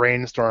and the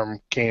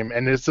rainstorm came,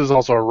 and this is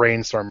also a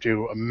rainstorm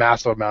too, a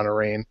massive amount of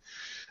rain.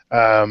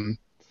 I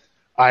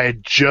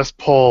had just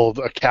pulled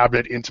a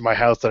cabinet into my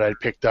house that I'd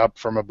picked up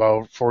from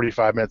about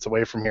 45 minutes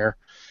away from here.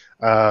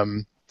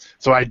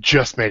 So I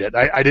just made it.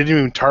 I didn't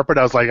even tarp it.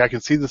 I was like, I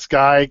can see the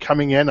sky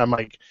coming in. I'm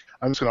like,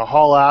 I'm just going to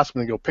haul ass. I'm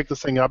going to go pick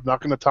this thing up. Not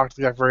going to talk to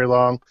the guy very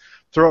long.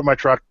 Throw it in my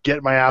truck,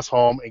 get my ass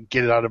home, and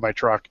get it out of my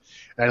truck.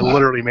 And I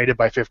literally made it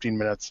by 15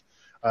 minutes.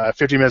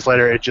 15 minutes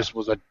later, it just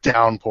was a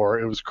downpour.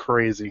 It was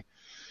crazy.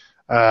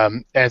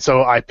 And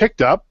so I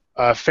picked up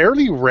a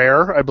fairly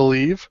rare, I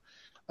believe,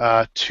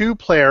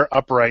 2-player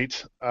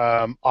upright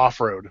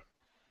off-road.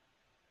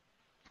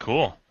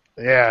 Cool.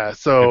 Yeah,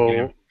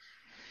 so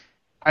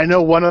I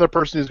know one other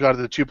person who's got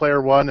the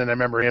 2-player one, and I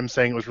remember him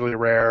saying it was really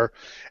rare.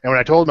 And when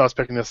I told him I was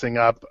picking this thing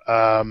up,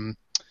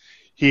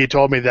 he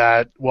told me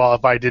that, well,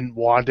 if I didn't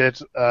want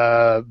it,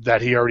 that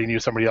he already knew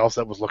somebody else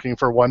that was looking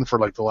for one for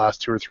like the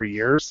last 2 or 3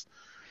 years.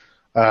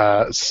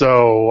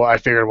 So I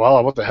figured,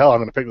 well, what the hell, I'm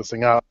going to pick this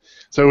thing up.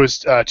 So it was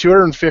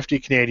 250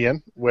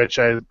 Canadian, which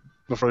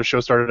before the show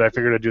started, I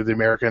figured I'd do the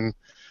American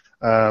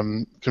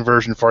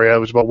conversion for you. It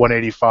was about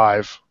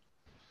 185.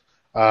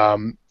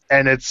 And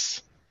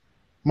it's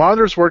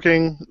monitor's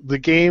working. The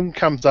game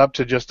comes up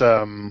to just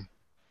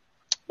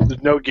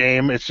there's no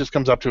game. It just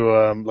comes up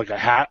to like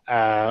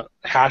a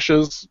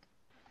hashes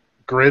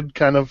grid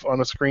kind of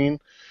on a screen,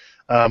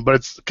 but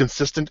it's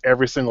consistent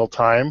every single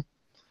time.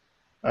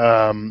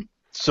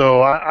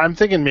 So I'm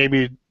thinking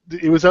maybe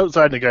it was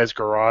outside the guy's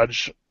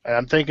garage.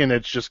 I'm thinking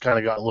it's just kind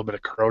of got a little bit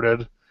of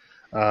corroded.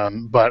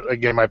 But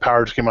again, my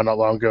power just came on not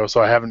long ago,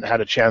 so I haven't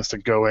had a chance to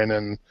go in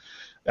and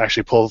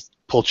actually pull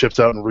chips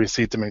out and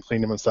reseat them and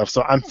clean them and stuff.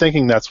 So I'm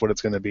thinking that's what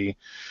it's going to be.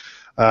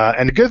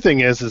 And the good thing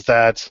is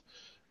that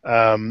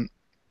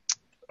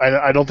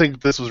I don't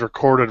think this was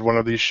recorded, one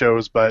of these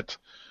shows, but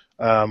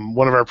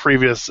one of our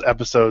previous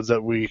episodes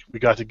that we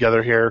got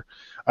together here,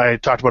 I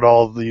talked about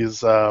all of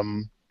these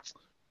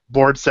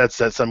board sets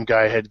that some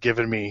guy had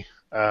given me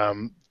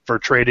for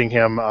trading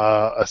him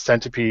a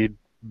Centipede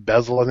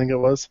bezel, I think it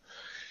was.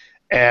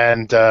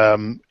 And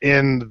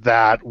in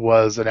that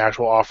was an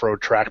actual off-road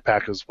track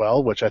pack as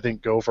well, which I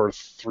think go for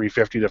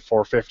 $350 to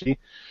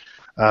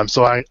 $450.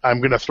 So I'm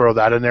going to throw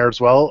that in there as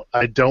well.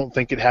 I don't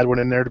think it had one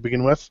in there to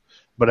begin with,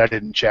 but I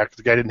didn't check.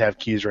 The guy didn't have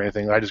keys or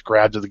anything. I just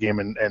grabbed the game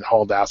and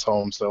hauled ass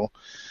home. So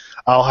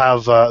I'll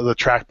have the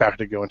track pack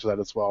to go into that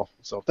as well.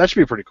 So that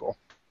should be pretty cool.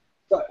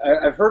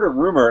 I've heard a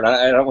rumor, and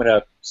I don't want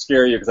to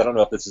scare you because I don't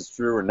know if this is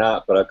true or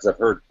not, but because I've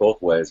heard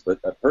both ways. But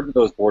I've heard that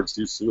those boards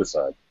do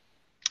suicide.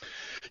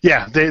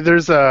 Yeah,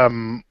 there's I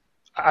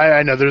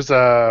know there's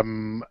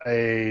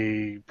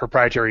a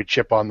proprietary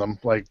chip on them,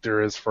 like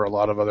there is for a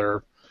lot of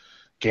other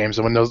games.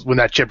 And when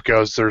that chip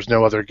goes, there's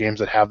no other games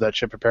that have that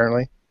chip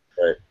apparently.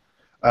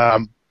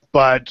 Right.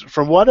 But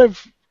from what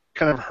I've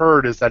kind of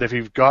heard is that if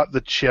you've got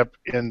the chip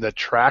in the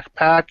track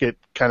pack, it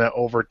kind of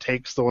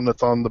overtakes the one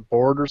that's on the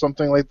board or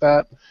something like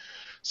that.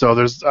 So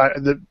there's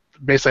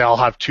basically I'll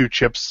have 2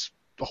 chips.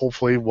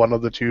 Hopefully, one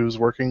of the 2 is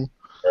working.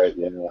 Right.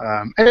 Yeah.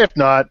 And if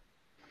not,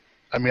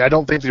 I mean, I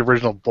don't think the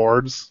original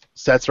boards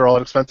sets are all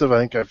that expensive. I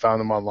think I found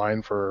them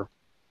online for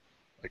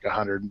like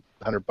 $100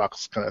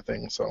 kind of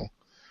thing. So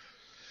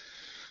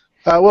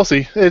we'll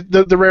see.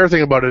 The rare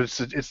thing about it is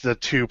it's the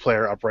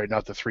 2-player upright,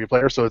 not the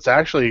 3-player. So it's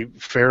actually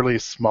fairly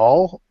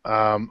small,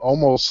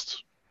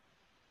 almost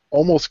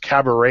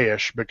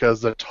cabaret-ish,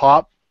 because the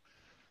top,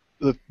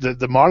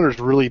 the monitor's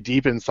really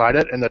deep inside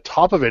it, and the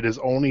top of it is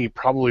only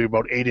probably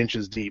about 8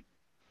 inches deep.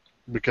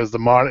 Because the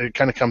monitor, it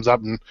kind of comes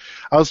up, and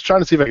I was trying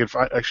to see if I could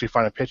actually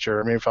find a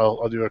picture. Maybe if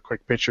I'll do a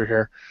quick picture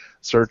here,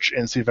 search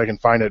and see if I can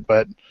find it.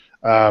 But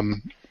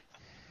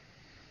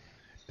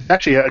it's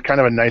actually kind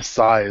of a nice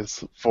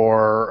size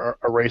for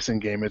a racing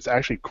game. It's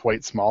actually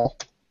quite small.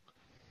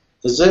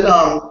 Is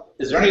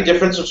there any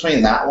difference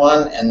between that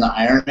one and the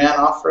Iron Man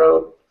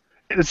Off-Road?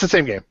 It's the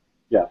same game.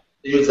 Yeah.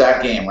 It was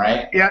that game,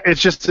 right? Yeah,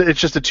 it's just a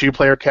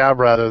 2-player cab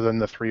rather than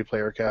the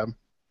 3-player cab.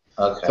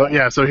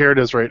 Okay. So here it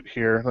is right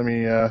here. Let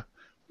me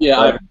Yeah,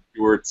 Ivan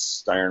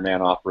Stewart's Iron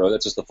Man Off-Road.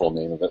 That's just the full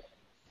name of it.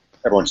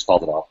 Everyone just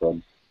called it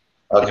Off-Road.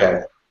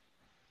 Okay.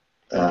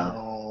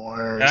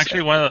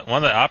 Actually, one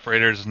of the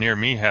operators near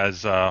me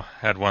has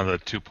had one of the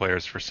 2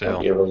 players for sale.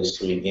 That'd be a really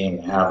sweet game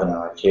to have in an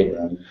arcade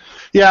room.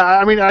 Yeah,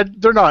 I mean,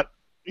 they're not,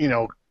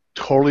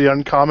 totally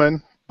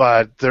uncommon,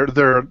 but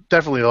they're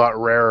definitely a lot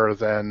rarer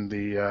than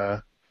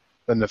the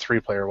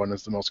 3-player one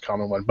is the most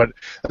common one. But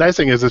the nice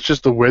thing is it's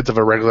just the width of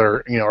a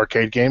regular,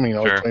 arcade game,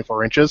 Sure. like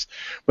 24 inches.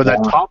 But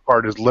that top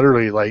part is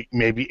literally like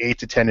maybe 8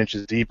 to 10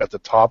 inches deep at the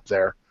top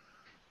there.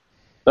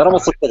 That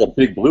almost looks like a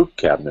big blue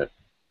cabinet.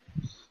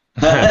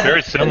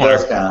 Very similar.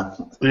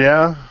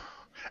 Yeah.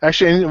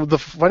 Actually, and the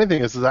funny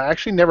thing is I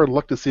actually never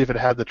looked to see if it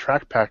had the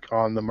track pack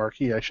on the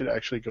marquee. I should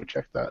actually go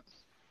check that.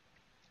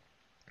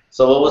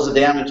 So what was the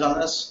damage on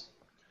this?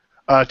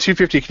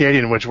 250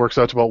 Canadian, which works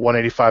out to about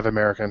 185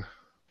 American.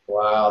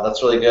 Wow,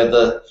 that's really good.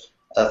 The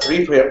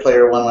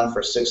 3-player one went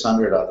for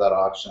 600 at that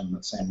auction,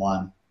 the same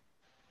one.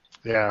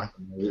 Yeah.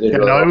 Really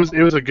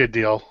it was a good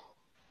deal.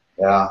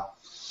 Yeah.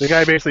 The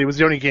guy basically, it was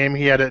the only game,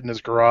 he had it in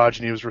his garage,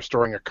 and he was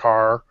restoring a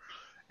car,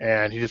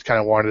 and he just kind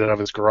of wanted it out of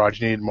his garage.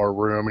 He needed more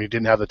room, and he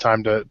didn't have the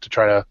time to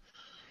try to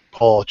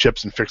pull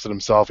chips and fix it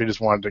himself. He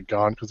just wanted it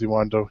gone because he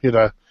had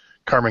a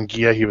Carmen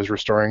Gia he was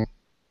restoring.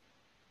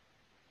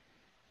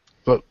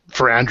 But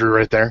for Andrew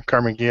right there,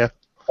 Carmen Gia.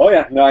 Oh,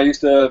 yeah. No, I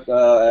used to,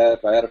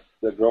 I had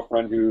a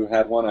girlfriend who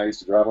had one. I used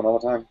to drive one all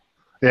the time.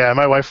 Yeah,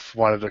 my wife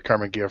wanted a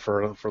Carmen Gia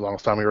for a long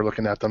time. We were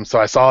looking at them. So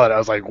I saw it. I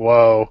was like,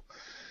 whoa.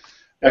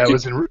 Yeah, it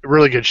was in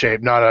really good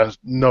shape.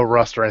 No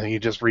rust or anything. He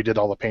just redid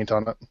all the paint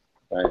on it.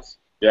 Nice.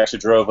 He actually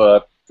drove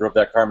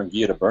that Carmen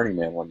Gia to Burning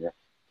Man one year.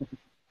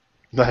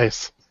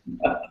 Nice.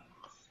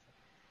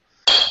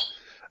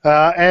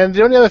 And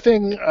the only other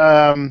thing,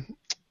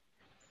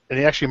 and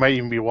he actually might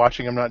even be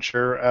watching, I'm not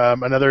sure,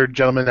 another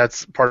gentleman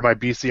that's part of my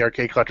BC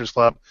Arcade Collectors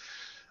Club.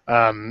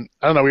 I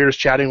don't know, we were just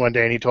chatting one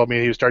day, and he told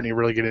me he was starting to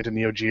really get into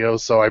Neo Geo,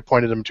 so I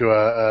pointed him to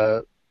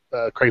a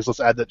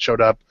Craigslist ad that showed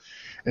up,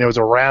 and it was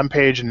a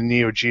Rampage and a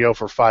Neo Geo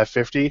for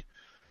 $550,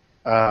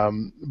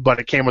 but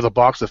it came with a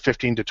box of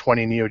 15 to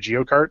 20 Neo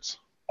Geo carts.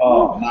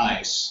 Oh,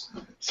 nice.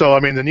 So, I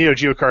mean, the Neo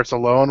Geo carts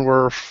alone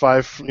were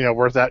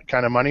worth that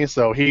kind of money,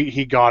 so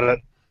he got it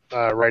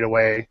right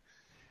away.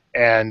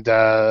 And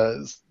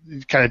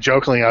kind of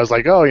jokingly, I was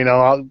like, "Oh,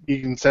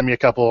 you can send me a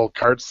couple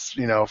carts,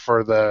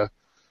 for the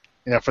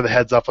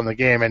heads up on the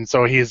game." And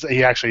so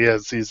he actually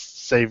is. He's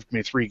saved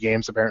me 3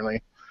 games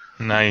apparently.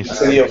 Nice.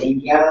 So you have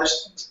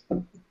Windjammers?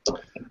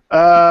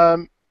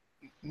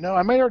 No,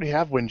 I might already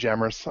have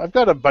Windjammers. I've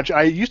got a bunch.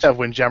 I used to have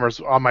Windjammers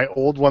on my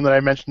old one that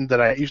I mentioned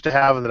that I used to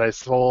have and that I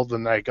sold,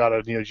 and I got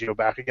a Neo Geo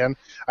back again.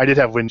 I did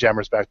have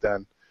Windjammers back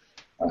then.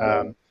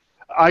 Okay.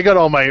 I got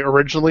all my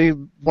originally.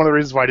 One of the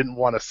reasons why I didn't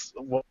want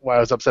to, why I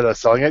was upset at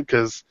selling it,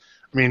 because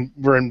I mean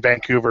we're in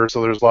Vancouver,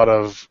 so there's a lot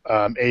of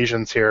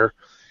Asians here,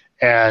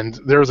 and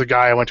there was a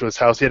guy I went to his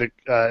house. He had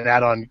an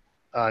ad on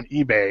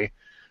eBay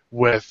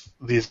with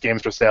these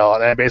games for sale,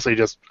 and I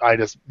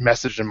just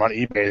messaged him on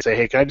eBay and say,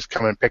 hey, can I just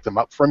come and pick them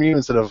up from you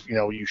instead of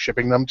you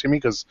shipping them to me,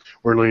 because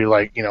we're literally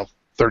like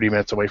 30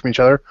 minutes away from each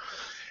other.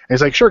 And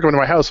he's like, sure, come to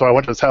my house. So I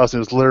went to his house, and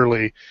it was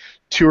literally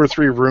 2 or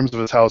 3 rooms of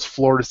his house,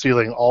 floor to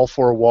ceiling, all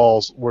 4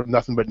 walls were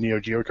nothing but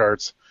Neo Geo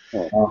carts.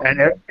 Oh.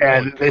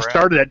 And they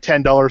started at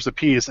 $10 a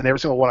piece, and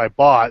every single one I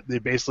bought, they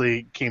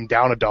basically came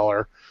down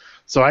 $1.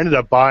 So I ended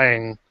up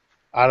buying,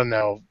 I don't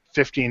know,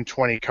 15,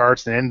 20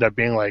 carts, and it ended up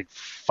being like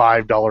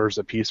 $5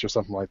 a piece or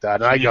something like that.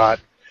 And I got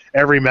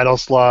every Metal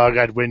Slug,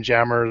 I had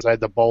Windjammers, I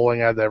had the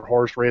bowling, I had the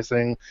horse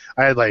racing,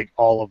 I had like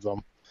all of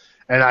them.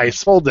 And I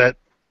sold it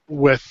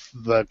with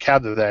the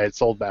cabinet that I had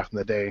sold back in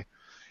the day.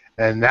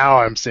 And now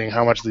I'm seeing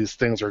how much these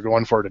things are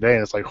going for today,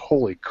 and it's like,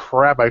 holy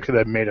crap, I could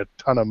have made a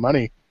ton of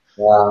money.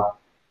 Wow.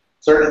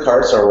 Certain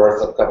carts are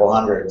worth a couple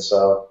hundred,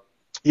 so.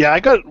 Yeah, I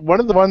got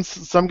one of the ones,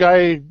 some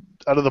guy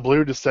out of the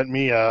blue just sent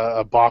me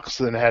a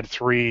box and had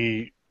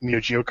 3 Neo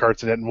Geo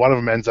carts in it, and one of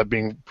them ends up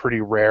being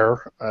pretty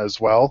rare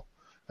as well.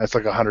 That's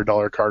like a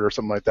 $100 card or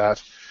something like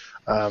that.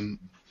 So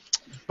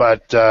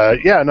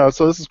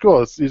this is cool.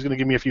 He's going to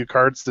give me a few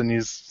carts, and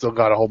he's still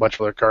got a whole bunch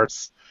of other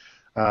carts.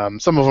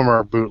 Some of them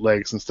are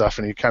bootlegs and stuff,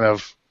 and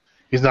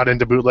he's not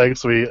into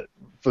bootlegs, so he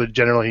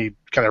generally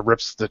kind of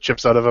rips the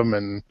chips out of them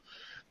and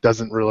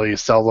doesn't really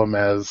sell them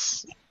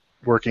as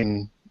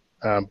working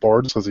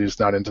boards, because he's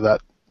not into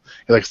that.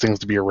 He likes things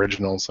to be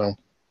original, so.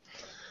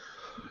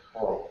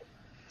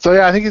 So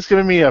yeah, I think he's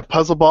giving me a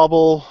Puzzle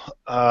Bobble.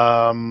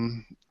 What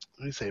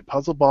do you say?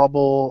 Puzzle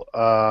Bobble,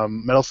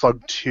 Metal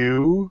Slug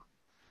 2,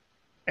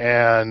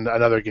 and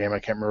another game. I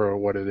can't remember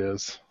what it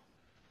is.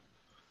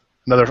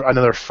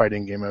 Another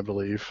fighting game, I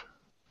believe.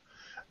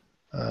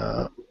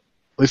 At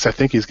least I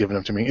think he's giving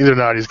them to me. Either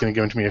not, he's going to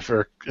give them to me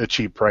for a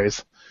cheap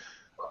price.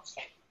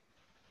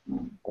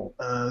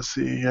 Let's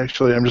see,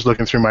 actually, I'm just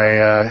looking through my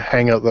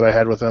Hangout that I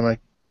had with him. I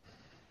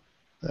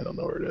don't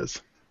know where it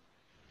is.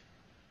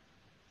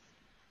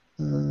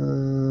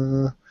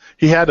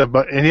 He had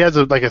and he has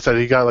like I said,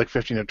 he got like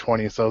 15 or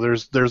 20. So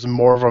there's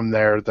more of them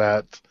there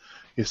that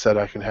he said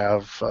I could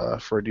have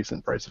for a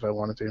decent price if I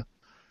wanted to.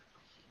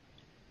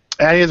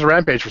 And he has a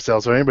Rampage for sale,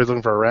 so anybody's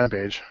looking for a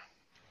Rampage.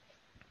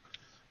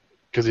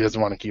 Because he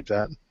doesn't want to keep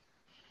that.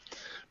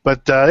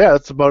 But, yeah,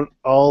 that's about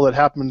all that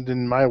happened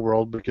in my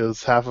world,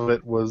 because half of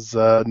it was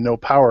no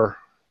power.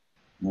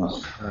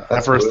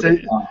 And for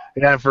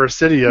a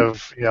city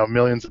of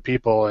millions of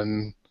people,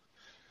 and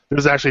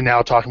there's actually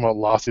now talking about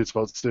lawsuits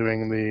about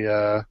suing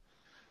the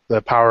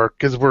power,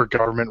 because we're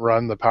government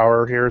run, the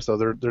power here, so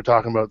they're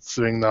talking about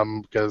suing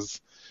them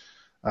because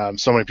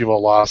so many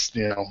people lost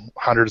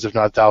hundreds if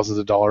not thousands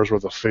of dollars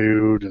worth of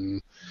food,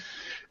 and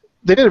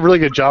they did a really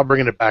good job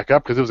bringing it back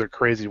up because it was a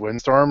crazy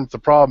windstorm. The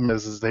problem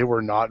is they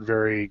were not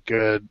very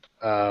good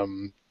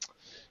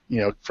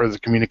for the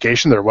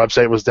communication. Their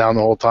website was down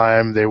the whole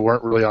time. They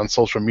weren't really on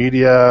social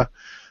media.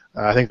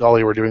 I think all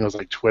they were doing was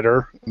like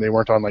Twitter. They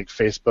weren't on like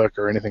Facebook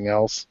or anything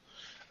else.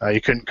 You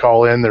couldn't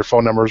call in. Their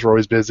phone numbers were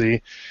always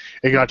busy.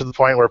 It got to the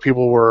point where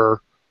people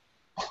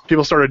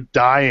started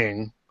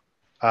dying.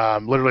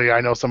 Literally,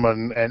 I know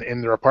someone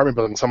in their apartment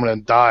building, someone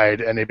had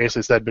died, and they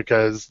basically said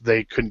because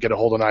they couldn't get a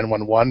hold of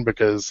 911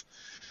 because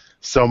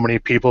so many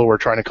people were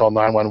trying to call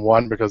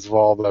 911 because of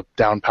all the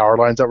down power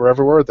lines that were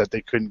everywhere that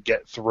they couldn't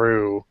get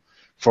through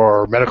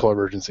for medical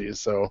emergencies.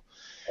 So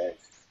it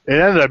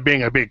ended up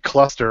being a big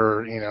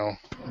cluster,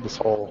 this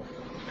whole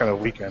kind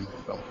of weekend.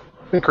 So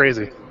it's been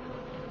crazy.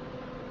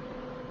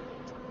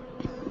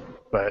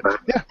 But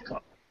yeah,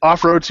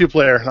 off-road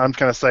 2-player. I'm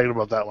kind of excited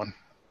about that one.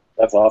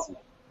 That's awesome.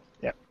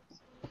 Yeah.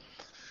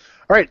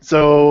 All right,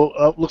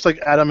 so looks like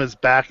Adam is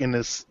back in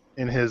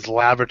his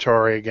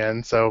laboratory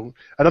again. So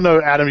I don't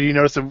know, Adam. You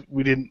notice that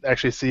we didn't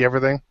actually see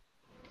everything?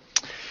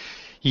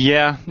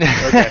 Yeah.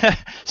 Okay.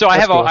 So I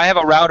That's have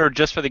cool. a router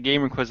just for the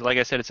gamer quiz. Like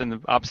I said, it's in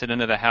the opposite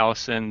end of the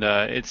house, and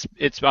it's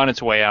on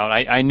its way out.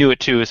 I knew it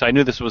too, so I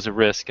knew this was a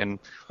risk, and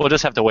we'll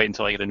just have to wait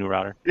until I get a new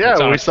router.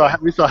 Yeah, we saw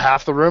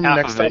half the room. Half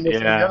Next of time it, we'll see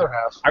the yeah. other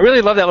half. I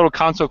really love that little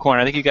console corner.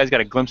 I think you guys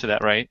got a glimpse of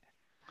that, right?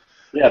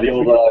 Yeah, the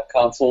old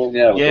console.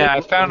 Yeah. Yeah, I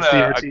found a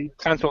CRT.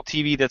 console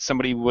TV that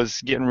somebody was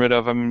getting rid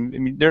of. I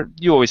mean,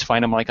 you always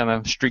find them like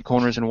on the street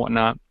corners and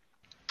whatnot.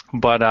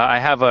 But I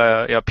have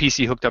a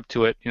PC hooked up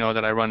to it,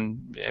 that I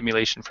run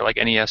emulation for like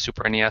NES,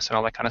 Super NES, and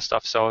all that kind of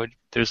stuff. So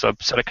there's a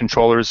set of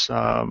controllers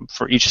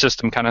for each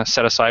system kind of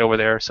set aside over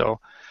there. So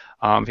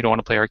if you don't want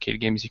to play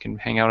arcade games, you can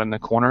hang out in the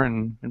corner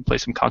and play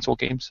some console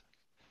games.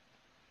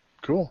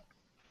 Cool.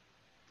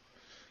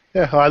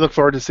 Yeah, well, I look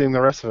forward to seeing the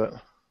rest of it.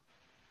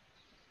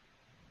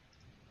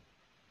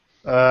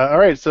 All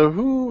right,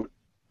 so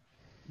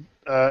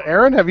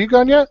Aaron, have you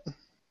gone yet?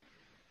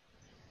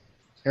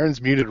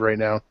 Aaron's muted right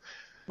now.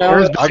 No,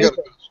 Aaron's I got to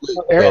go to sleep,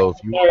 so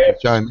if you want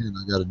to chime in,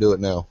 I got to do it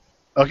now.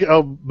 Okay.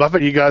 Oh,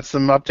 Buffett, you got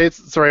some updates?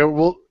 Sorry,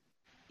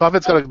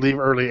 Buffett's got to leave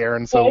early,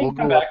 Aaron. So we'll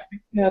come go. back.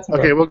 Yeah, that's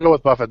Okay, we'll go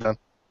with Buffett then.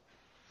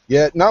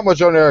 Yeah, not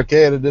much on the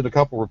arcade. I did a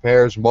couple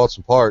repairs and bought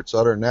some parts.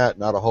 Other than that,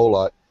 not a whole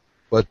lot.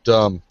 But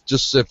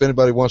just if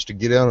anybody wants to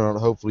get in on it,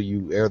 hopefully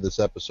you air this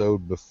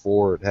episode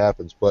before it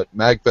happens. But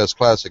MagFest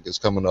Classic is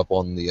coming up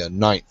on the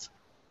 9th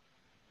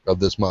of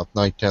this month,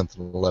 9th, 10th,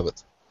 and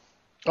 11th.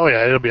 Oh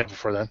yeah, it'll be up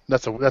before then.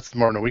 That's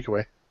more than a week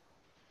away.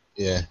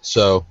 Yeah,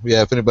 so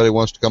yeah, if anybody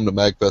wants to come to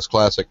MagFest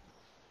Classic,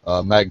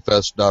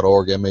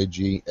 magfest.org,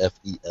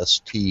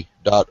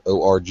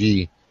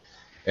 magfest.org,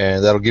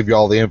 and that'll give you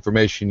all the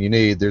information you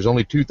need. There's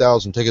only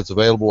 2,000 tickets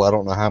available. I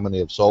don't know how many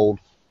have sold,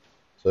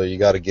 so you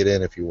got to get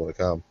in if you want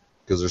to come,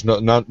 because there's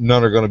none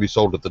are going to be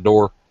sold at the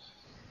door,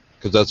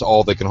 because that's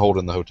all they can hold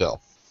in the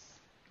hotel.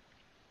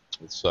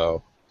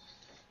 So,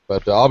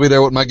 but I'll be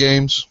there with my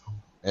games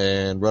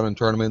and running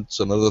tournaments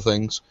and other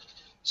things.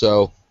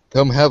 So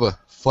come have a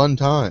fun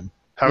time.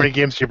 How many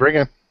games do you bring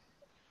in?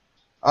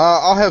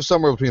 I'll have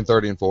somewhere between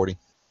 30 and 40.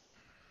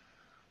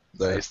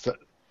 There. Nice.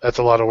 That's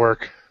a lot of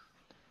work.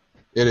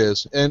 It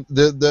is, and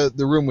the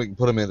room we can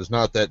put them in is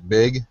not that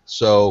big,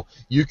 so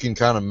you can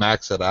kind of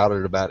max it out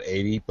at about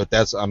 80. But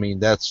that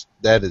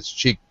is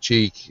cheek,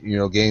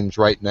 games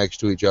right next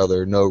to each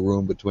other, no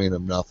room between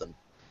them, nothing.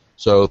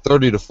 So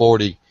 30 to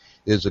 40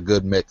 is a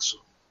good mix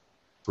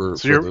for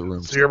the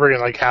room. So you're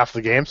bringing like half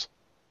the games?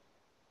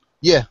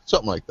 Yeah,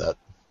 something like that.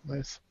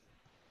 Nice.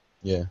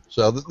 Yeah,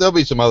 so there'll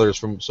be some others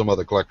from some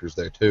other collectors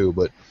there too,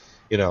 but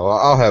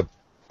I'll have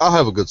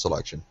a good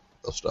selection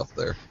of stuff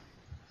there.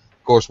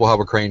 Of course, we'll have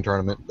a crane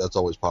tournament. That's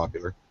always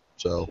popular.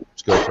 So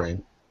skill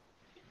crane.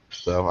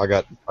 So I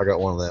got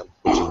one of them,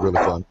 which is really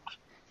fun.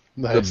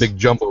 Nice. The big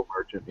jumbo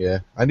merchant. Yeah,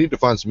 I need to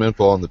find some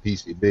info on the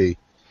PCB.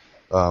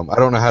 I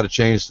don't know how to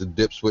change the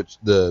dip switch,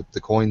 the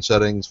coin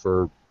settings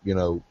for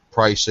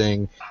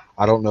pricing.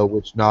 I don't know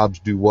which knobs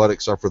do what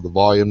except for the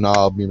volume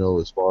knob.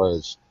 As far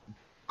as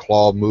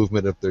claw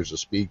movement, if there's a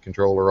speed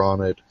controller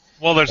on it.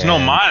 Well, there's no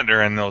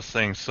monitor in those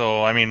things,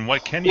 so I mean,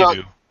 what can you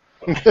do?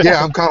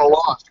 Yeah, I'm kind of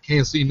lost.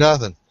 Can't see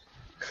nothing.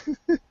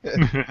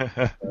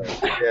 Yeah.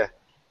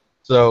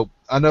 So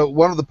I know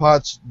one of the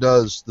pots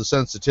does the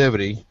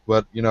sensitivity,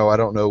 but I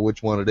don't know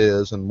which one it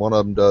is, and one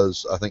of them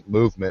does, I think,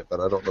 movement,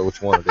 but I don't know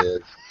which one it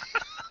is.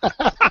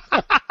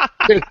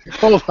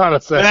 Hold on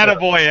a second.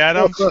 Attaboy,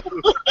 Adam.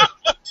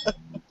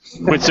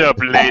 What's up,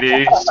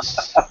 ladies?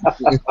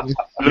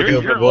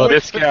 You're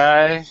This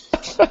guy.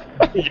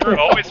 You're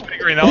always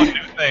figuring out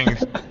new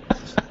things.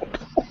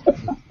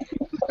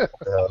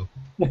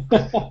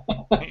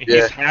 He's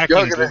Yeah. hacking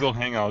Y'all gonna- Google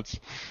Hangouts.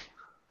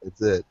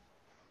 That's it.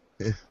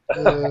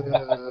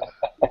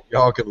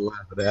 Y'all can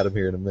laugh at Adam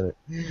here in a minute.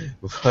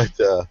 But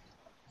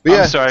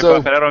yeah, I'm sorry, so,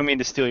 Buffett. I don't mean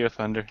to steal your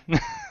thunder.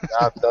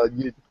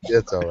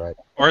 it's all right.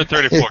 Or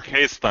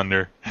 34K's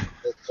Thunder.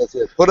 That's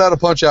it. Put out a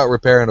punch-out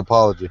repair and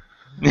apology.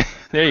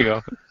 There you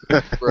go.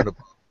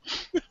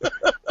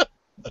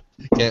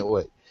 Can't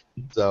wait.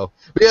 So,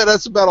 but yeah,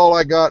 that's about all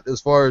I got as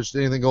far as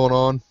anything going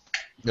on.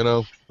 You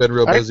know, been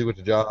real busy with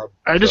the job.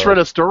 I just read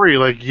a story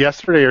like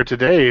yesterday or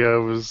today.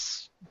 It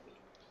was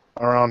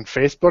around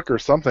Facebook or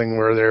something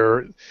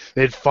where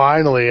they'd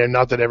finally, and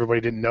not that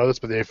everybody didn't know this,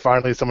 but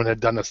someone had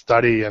done a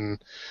study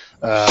and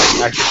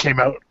actually came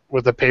out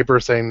with a paper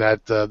saying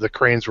that the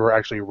cranes were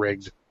actually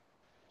rigged.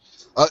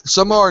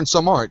 Some are and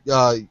some aren't.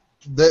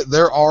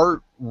 There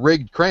are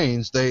rigged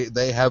cranes.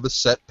 They have a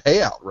set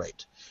payout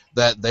rate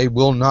that they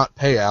will not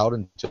pay out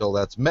until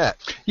that's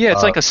met. Yeah,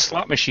 it's like a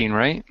slot machine,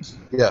 right?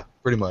 Yeah,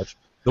 pretty much.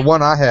 The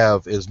one I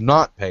have is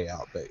not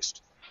payout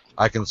based.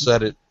 I can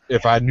set it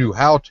if I knew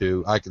how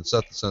to. I can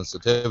set the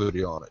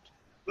sensitivity on it.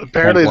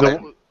 Apparently,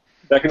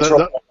 that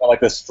controls like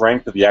the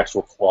strength of the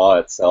actual claw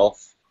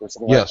itself, or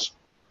something. Yes.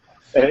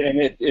 Like that.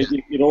 And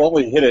it'll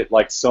only hit it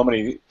like so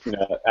many,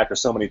 after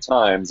so many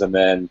times, and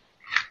then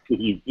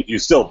if you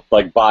still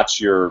like botch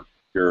your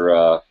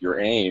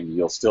aim,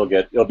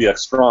 it'll be a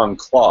strong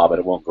claw, but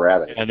it won't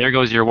grab it. And there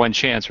goes your one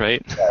chance,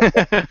 right?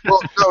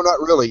 Well, no, not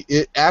really.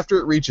 After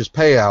it reaches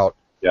payout,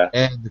 yeah,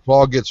 and the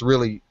claw gets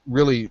really,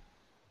 really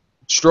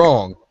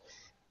strong,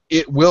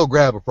 it will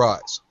grab a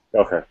prize.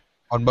 Okay.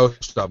 On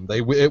most of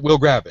them, it will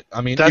grab it.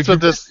 I mean, that's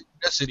what this.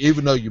 Miss it,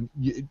 even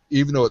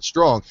though it's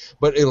strong,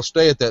 but it'll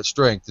stay at that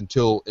strength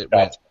until it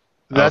wins.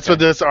 That's what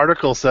this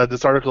article said.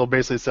 This article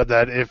basically said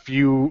that if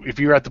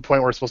you're at the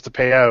point where it's supposed to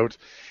pay out,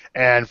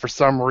 and for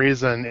some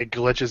reason it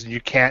glitches and you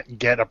can't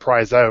get a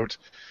prize out,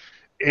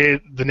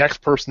 the next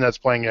person that's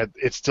playing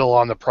it's still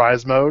on the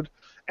prize mode,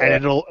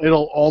 and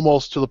it'll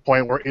almost to the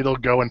point where it'll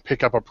go and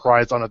pick up a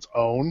prize on its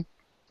own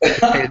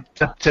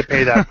to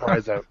pay that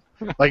prize out.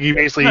 Like you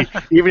basically,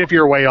 even if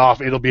you're way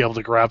off, it'll be able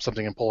to grab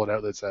something and pull it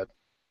out. They said.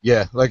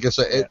 Yeah, like I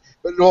said,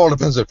 but it all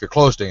depends if you're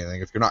close to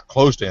anything. If you're not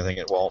close to anything,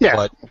 it won't. Yeah.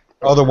 But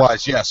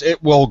otherwise, yes,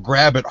 it will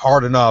grab it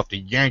hard enough to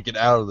yank it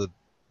out of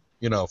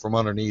the, from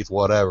underneath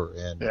whatever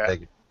and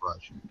take it to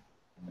crush.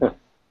 I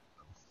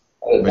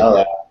didn't know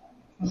that.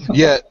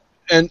 Yeah,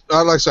 and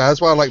like I said, that's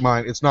why I like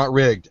mine. It's not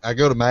rigged. I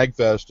go to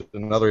MagFest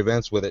and other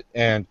events with it,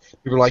 and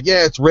people are like,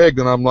 yeah, it's rigged.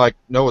 And I'm like,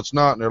 no, it's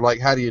not. And they're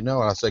like, how do you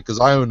know? And I say, because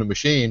I own the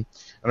machine.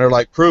 And they're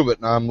like, prove it.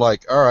 And I'm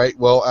like, all right,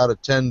 well, out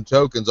of 10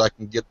 tokens, I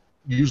can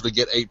usually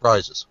get 8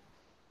 prizes.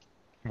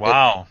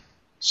 Wow.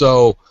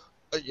 So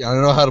I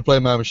don't know how to play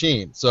my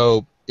machine.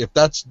 So if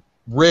that's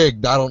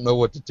rigged, I don't know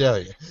what to tell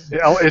you.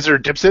 Is there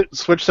dip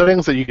switch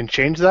settings that you can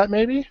change that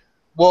maybe?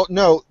 Well,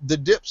 no, the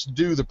dips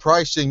do the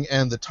pricing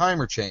and the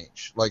timer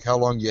change, like how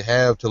long you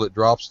have till it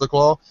drops the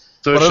claw.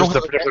 So it's just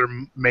a particular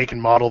make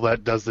and model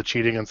that does the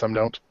cheating and some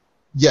don't?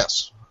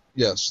 Yes,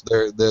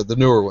 they're the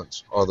newer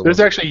ones are the There's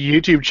ones. actually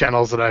YouTube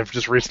channels that I've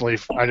just recently,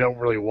 I don't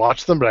really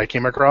watch them, but I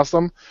came across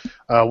them.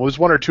 Was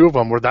one or two of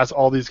them where that's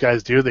all these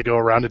guys do. They go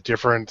around to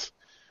different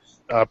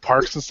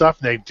parks and stuff,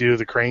 and they do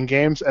the crane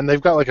games, and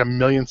they've got like 1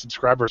 million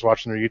subscribers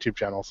watching their YouTube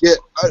channels. Yeah,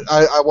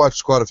 I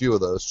watched quite a few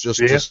of those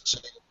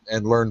just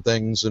and learn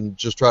things and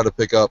just try to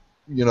pick up,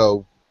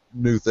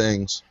 new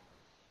things.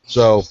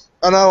 So,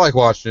 and I like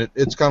watching it.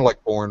 It's kind of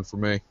like porn for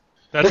me.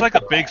 That's like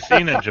a big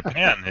scene in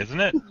Japan, isn't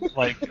it?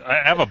 Like, I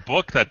have a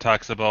book that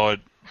talks about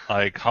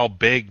like how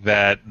big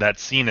that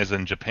scene is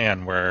in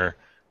Japan, where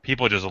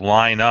people just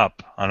line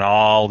up on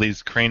all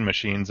these crane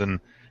machines and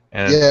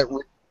yeah,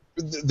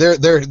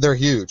 they're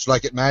huge.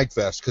 Like at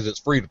MagFest, because it's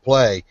free to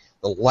play.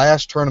 The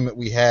last tournament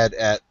we had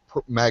at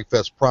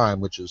MagFest Prime,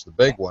 which is the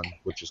big one,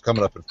 which is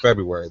coming up in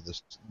February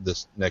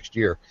this next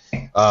year,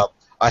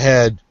 I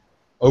had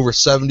over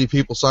 70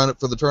 people sign up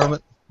for the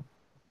tournament.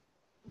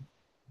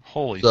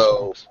 Holy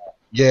smokes.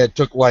 Yeah, it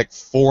took like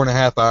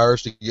 4.5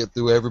 hours to get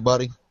through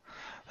everybody.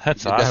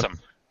 That's awesome.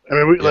 I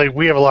mean,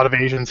 we have a lot of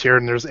Asians here,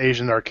 and there's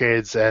Asian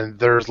arcades, and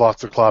there's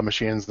lots of claw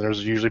machines, and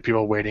there's usually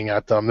people waiting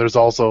at them. There's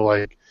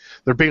also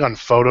they're big on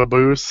photo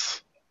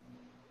booths.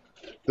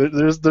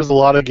 There's a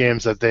lot of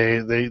games that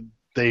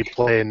they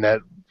play in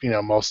that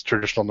most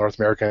traditional North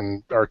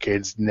American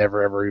arcades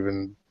never ever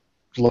even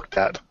looked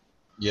at.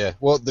 Yeah,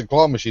 well, the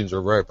claw machines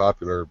are very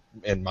popular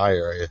in my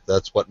area.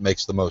 That's what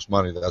makes the most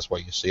money. That's why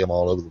you see them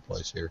all over the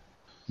place here.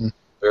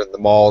 They're in the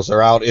malls.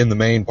 They're out in the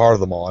main part of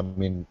the mall. I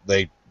mean,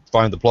 they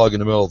find the plug in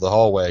the middle of the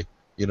hallway,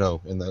 in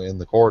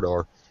the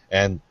corridor,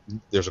 and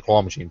there's a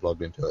claw machine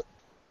plugged into it.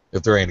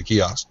 If there ain't a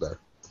kiosk there.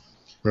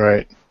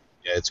 Right.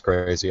 Yeah, it's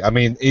crazy. I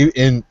mean,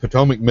 in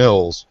Potomac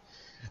Mills,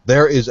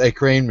 there is a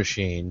crane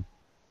machine,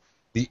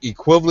 the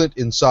equivalent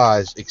in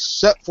size,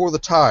 except for the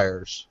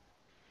tires,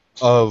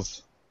 of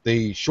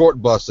the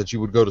short bus that you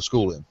would go to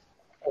school in.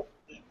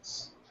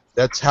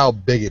 That's how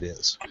big it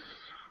is.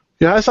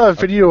 Yeah, I saw a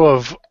video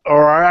of,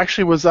 or I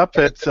actually was up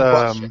at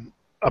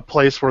a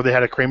place where they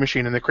had a crane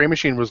machine, and the crane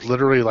machine was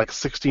literally like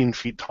 16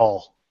 feet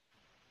tall.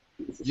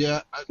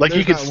 Yeah, Like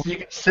you there's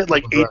could sit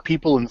like 8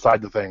 people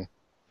inside the thing.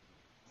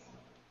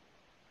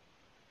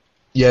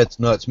 Yeah, it's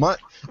nuts.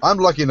 I'm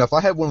lucky enough. I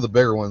have one of the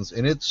bigger ones,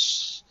 and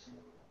it's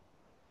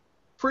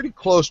pretty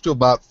close to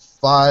about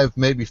 5,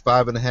 maybe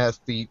 5.5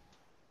 feet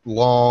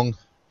long,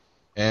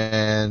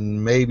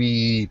 and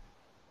maybe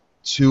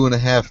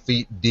 2.5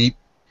 feet deep.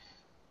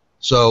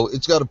 So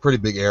it's got a pretty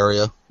big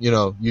area. You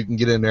know, you can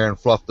get in there and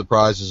fluff the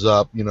prizes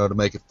up, you know, to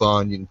make it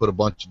fun. You can put a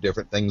bunch of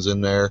different things in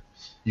there.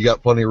 You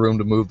got plenty of room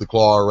to move the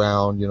claw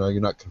around. You know,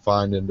 you're not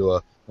confined into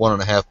a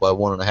 1.5 by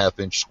 1.5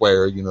 inch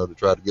square, you know, to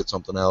try to get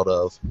something out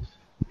of.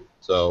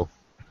 So,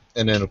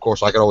 and then of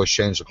course I could always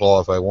change the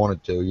claw if I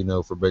wanted to, you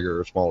know, for bigger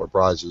or smaller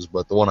prizes.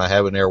 But the one I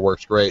have in there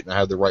works great, and I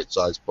have the right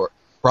size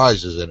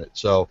prizes in it.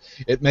 So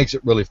it makes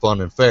it really fun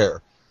and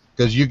fair.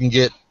 Because you can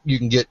get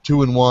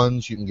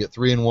 2-in-1s, you can get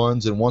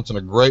 3-in-1s, and once in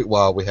a great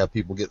while we have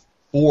people get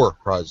 4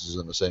 prizes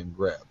in the same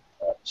grab.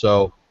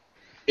 So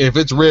if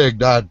it's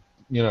rigged, I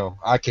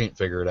can't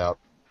figure it out.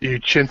 Do you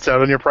chintz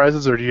out on your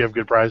prizes, or do you have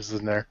good prizes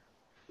in there?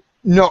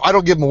 No, I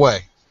don't give them away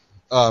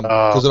because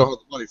I don't have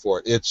the money for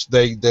it. It's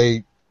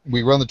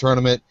we run the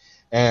tournament,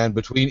 and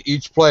between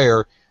each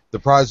player, the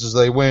prizes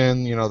they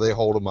win, you know, they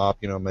hold them up,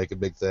 you know, make a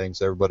big thing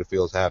so everybody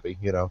feels happy,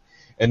 you know,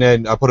 and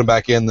then I put them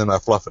back in, then I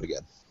fluff it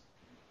again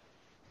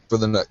for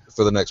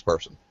the next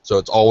person. So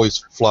it's always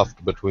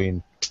fluffed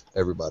between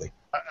everybody.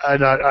 I'm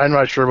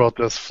not sure about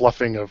this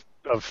fluffing of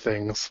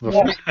things. You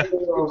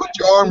put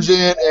your arms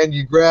in and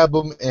you grab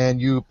them and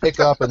you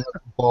pick up and let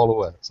them fall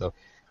away.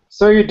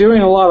 So you're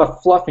doing a lot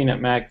of fluffing at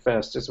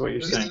MagFest, is what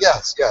you're saying?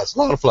 Yes, a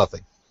lot of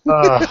fluffing.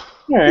 All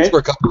right. For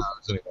a couple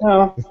hours anyway.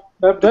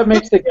 Well, that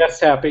makes the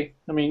guests happy.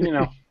 I mean, you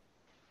know.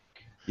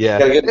 Yeah.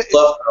 Gotta get the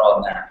fluffer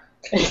on there.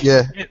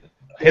 Yeah.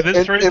 Hey,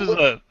 this raises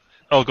a...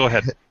 Oh, go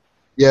ahead.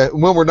 Yeah,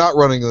 when we're not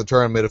running the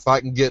tournament, if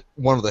I can get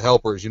one of the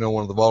helpers, you know,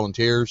 one of the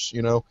volunteers,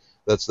 you know,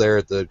 that's there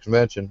at the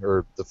convention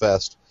or the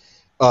fest,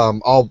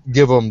 I'll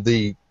give them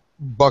the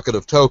bucket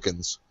of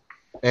tokens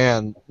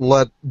and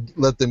let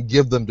them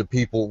give them to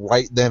people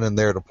right then and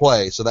there to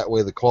play, so that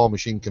way the claw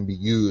machine can be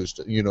used,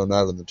 you know,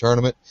 not in the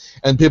tournament,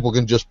 and people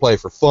can just play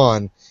for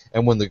fun.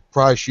 And when the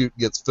prize chute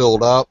gets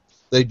filled up,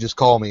 they just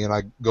call me and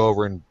I go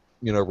over and,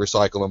 you know,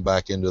 recycle them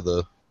back into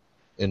the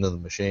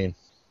machine.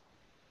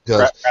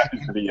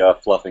 Crafting for the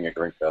fluffing at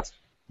Grinkfest.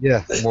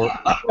 Yeah. More.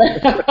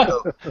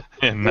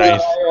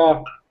 Nice.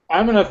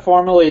 I'm going to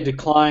formally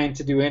decline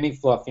to do any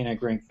fluffing at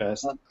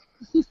Grinkfest.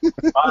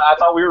 I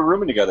thought we were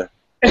rooming together.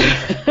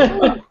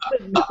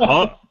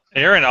 Oh,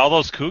 Aaron, all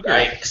those cougars.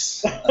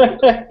 Yikes.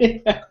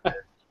 Hey,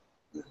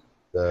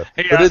 go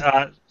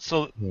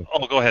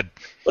ahead.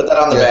 Put that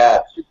on the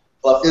badge.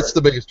 Fluffer. It's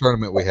the biggest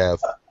tournament we have.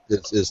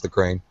 It's the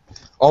crane.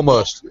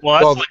 Almost. Well,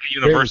 that's like a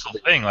universal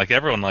thing. Like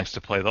everyone likes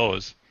to play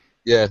those.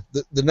 Yeah.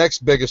 The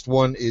next biggest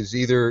one is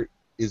either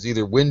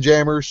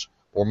Windjammers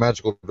or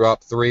Magical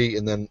Drop 3,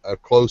 and then a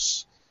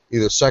close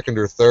either second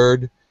or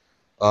third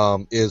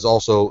is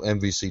also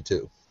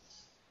MVC2.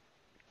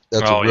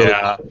 That's really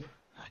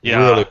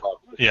popular.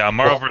 Yeah,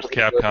 Marvel vs.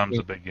 Capcom's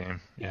a big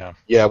game. Yeah.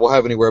 Yeah, we'll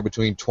have anywhere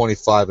between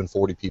 25 and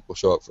 40 people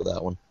show up for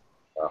that one.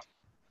 Wow.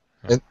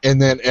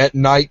 And then at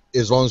night,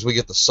 as long as we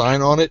get the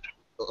sign on it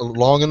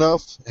long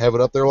enough, have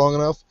it up there long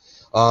enough,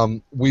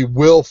 we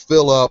will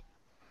fill up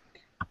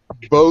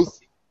both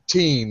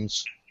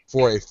teams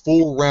for a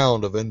full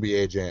round of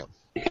NBA Jam.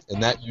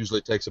 And that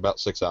usually takes about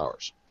 6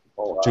 hours.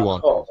 Oh, wow. 2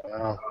 on 2.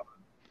 Wow.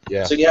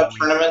 Yeah. So you have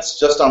tournaments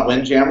just on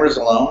Windjammers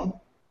alone?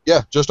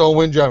 Yeah, just on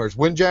Windjammers.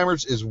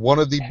 Windjammers is one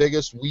of the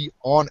biggest. We,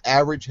 on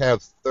average,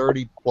 have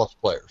 30-plus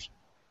players.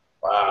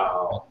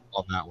 Wow.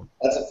 On that one.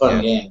 That's a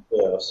fun game,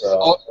 too.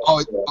 So.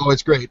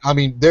 It's great. I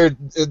mean,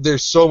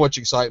 there's so much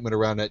excitement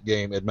around that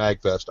game at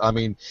MagFest. I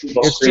mean,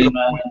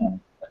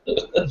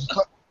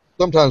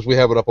 sometimes we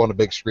have it up on a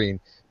big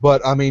screen,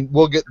 but I mean,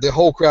 we'll get the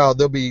whole crowd.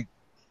 There'll be,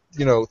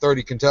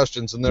 30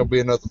 contestants, and there'll be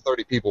another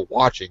 30 people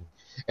watching,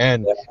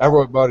 and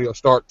everybody will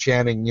start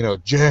chanting,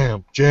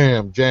 jam,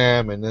 jam,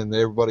 jam, and then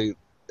everybody,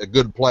 a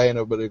good play, and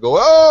everybody will go,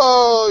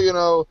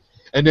 oh,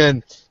 and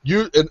then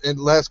in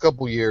the last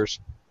couple of years,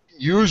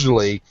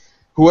 usually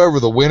whoever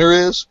the winner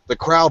is, the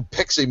crowd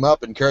picks him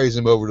up and carries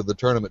him over to the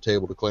tournament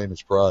table to claim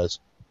his prize.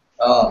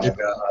 Oh my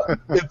God!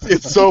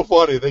 It's so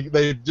funny.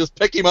 They just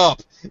pick him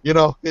up,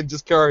 and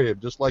just carry him,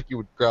 just like you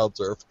would crowd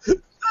surf.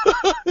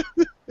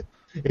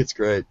 It's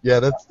great. Yeah,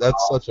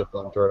 that's such a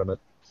fun tournament.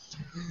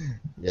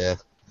 Yeah.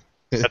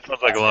 That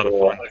sounds like a lot of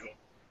fun.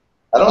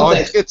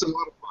 It's a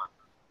lot of fun.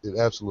 It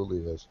absolutely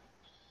is.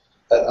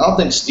 I don't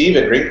think Steve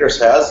at Rinkers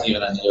has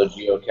even a Neo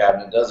Geo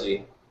cabinet, does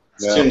he?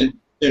 It's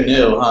too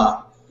new,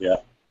 huh? Yeah.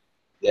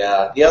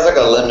 Yeah, he has like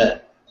a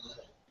limit.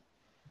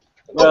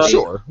 Oh,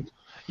 sure.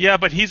 Yeah,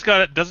 but he's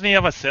got. Doesn't he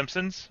have a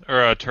Simpsons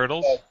or a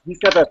Turtles? He's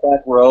got that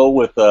back row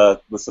with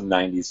some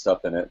 '90s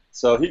stuff in it,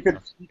 so he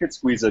could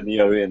squeeze a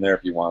Neo in there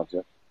if he wanted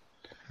to.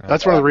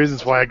 That's one of the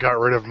reasons why I got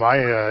rid of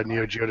my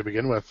Neo Geo to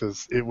begin with,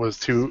 is it was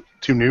too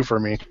new for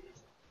me.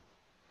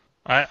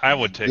 I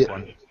would take Yeah.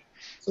 one.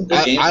 Some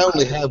good games.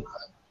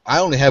 I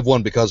only have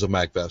one because of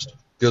MacFest,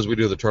 because we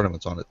do the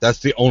tournaments on it. That's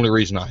the only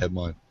reason I have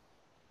mine.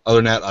 Other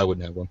than that, I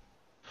wouldn't have one.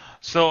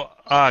 So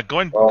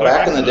going Well, going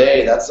back back in the to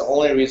day, that's the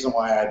only reason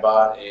why I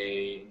bought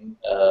a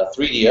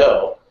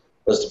 3DO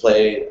was to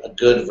play a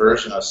good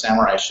version of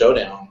Samurai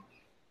Showdown.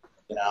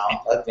 You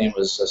know, that game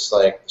was just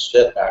like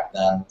shit back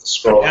then. The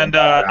scrolling and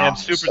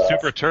backgrounds Super stuff.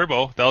 Super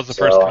Turbo. That was the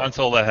So- first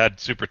console that had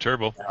Super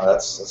Turbo. You know,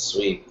 that's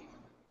sweet.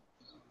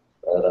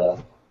 But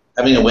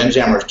having a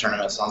Windjammers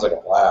tournament sounds like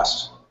a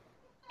blast.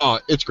 Oh,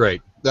 it's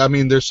great. I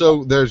mean, there's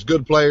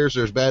good players,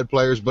 there's bad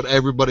players, but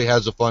everybody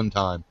has a fun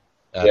time.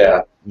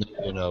 Yeah.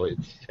 You know,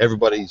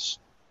 everybody's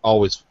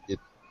always.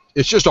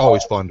 It's just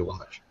always fun to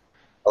watch.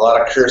 A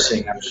lot of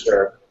cursing, I'm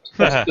sure.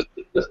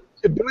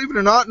 Believe it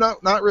or not,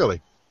 not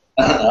really.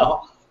 I don't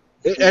know.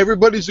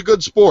 Everybody's a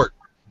good sport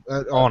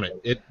on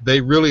it.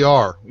 They really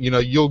are. You know,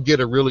 you'll get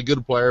a really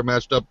good player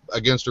matched up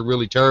against a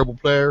really terrible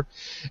player,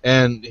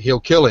 and he'll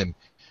kill him.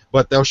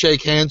 But they'll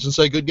shake hands and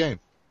say, "Good game."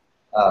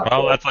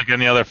 Well, that's like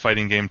any other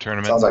fighting game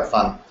tournament. Sounds like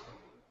fun.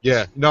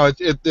 Yeah, no,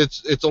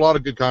 it's a lot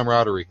of good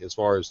camaraderie as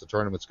far as the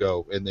tournaments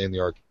go in the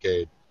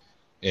arcade,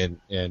 and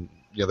you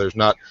know, there's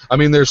not. I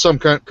mean, there's some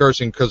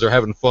cursing because they're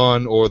having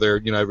fun, or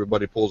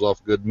everybody pulls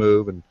off a good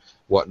move and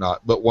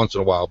whatnot. But once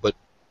in a while, but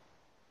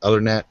other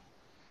than that,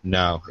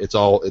 no,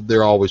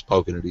 they're always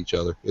poking at each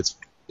other. It's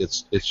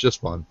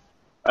just fun.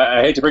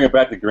 I hate to bring it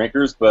back to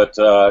Grinkers, but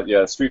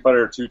yeah, Street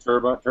Fighter 2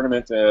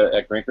 tournament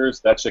at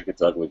Grinkers, that shit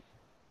gets ugly.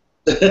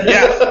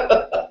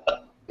 Yeah.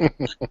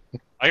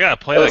 I gotta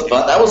play that.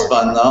 That was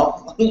fun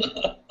though.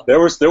 There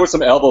was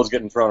some elbows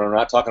getting thrown. I'm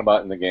not talking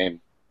about in the game.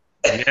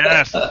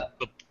 Yes. That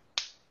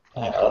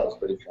was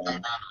pretty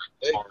fun.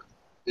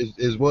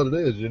 Is what it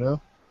is, you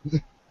know.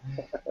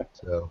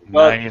 So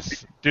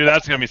Nice, dude.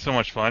 That's gonna be so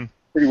much fun.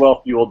 Pretty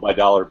well fueled by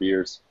dollar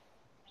beers.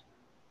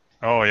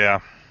 Oh yeah.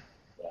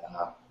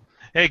 Yeah.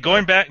 Hey,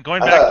 going back I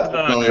to thought the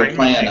when we were crane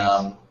playing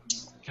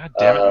machines. God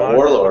damn it, Mark.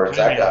 Warlords,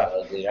 that got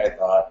ugly. I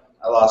thought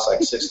I lost like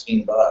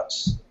 $16.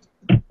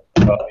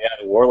 Oh yeah,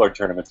 the Warlord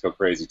tournaments go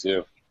crazy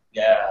too.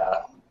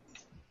 Yeah,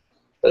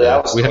 but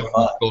that was still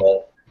fun.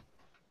 But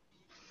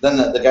then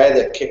the guy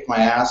that kicked my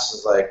ass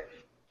is like,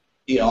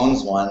 he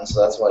owns one, so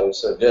that's why he was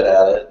so good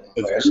at it.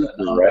 Like, I should have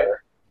known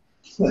better.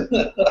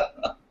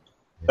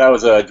 That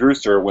was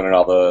Drewster winning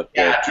all the.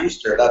 Yeah,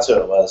 Drewster, that's who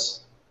it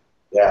was.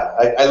 Yeah,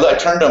 I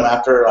turned to him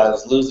after I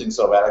was losing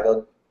so bad. I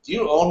go, "Do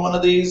you own one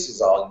of these?"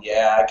 He's all,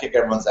 "Yeah, I kick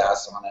everyone's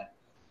ass on it."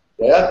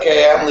 Yeah,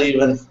 okay, I'm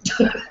leaving.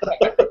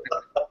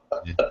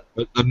 Yeah.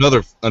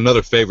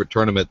 Another favorite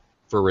tournament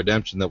for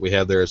Redemption that we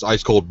have there is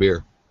Ice Cold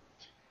Beer.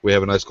 We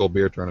have an Ice Cold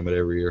Beer tournament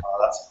every year. Oh,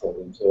 that's a cool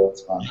one too.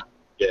 It's fun.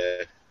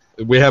 Yeah,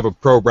 we have a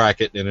pro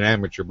bracket and an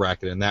amateur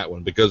bracket in that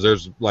one because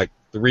there's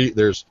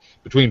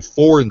between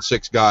 4 and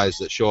 6 guys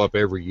that show up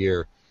every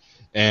year,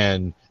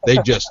 and they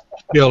just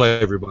kill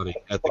everybody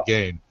at the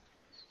game.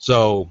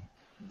 So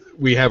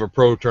we have a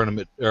pro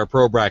tournament or a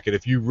pro bracket.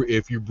 If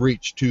you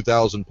breach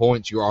 2,000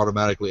 points, you're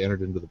automatically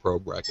entered into the pro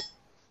bracket.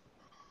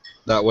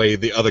 That way,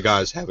 the other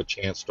guys have a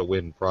chance to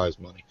win prize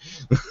money.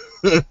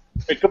 Wait,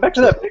 go back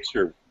to that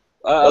picture.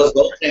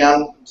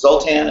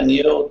 Zoltan and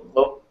you.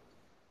 Both.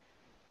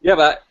 Yeah,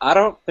 but I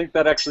don't think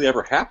that actually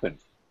ever happened.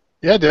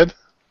 Yeah, it did.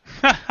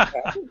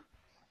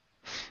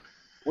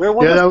 Where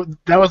was Yeah,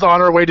 that was on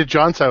our way to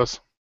John's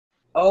house.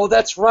 Oh,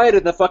 that's right,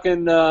 in the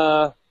fucking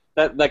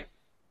that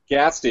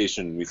gas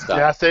station we stopped.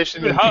 Gas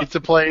station and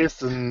pizza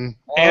place and.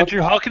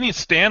 Andrew, how can you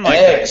stand like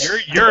Eggs.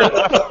 that? Your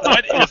left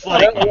foot is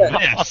like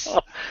this.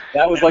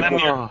 That was And like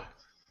then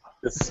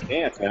the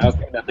stance, man. I was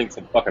thinking that thing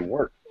some fucking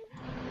work.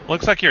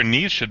 Looks like your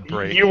knees should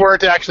break. You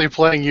weren't actually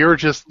playing. You were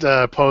just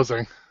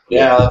posing.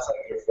 Yeah, that's like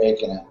you're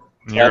faking it.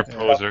 You're a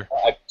poser.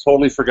 I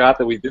totally forgot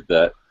that we did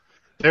that.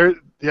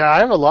 Yeah, I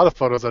have a lot of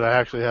photos that I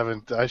actually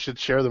haven't. I should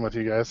share them with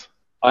you guys.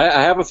 I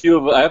have a few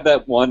of. I have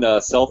that one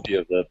selfie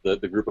of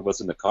the group of us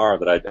in the car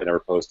that I never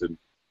posted.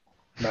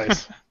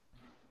 Nice.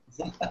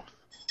 I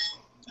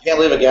can't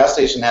believe a gas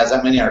station has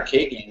that many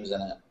arcade games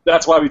in it.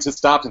 That's why we just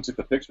stopped and took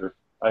the picture.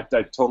 I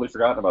totally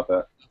forgotten about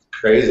that.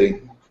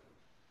 Crazy.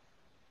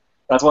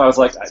 That's why I was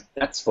like,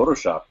 that's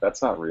Photoshop.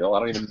 That's not real. I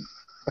don't even.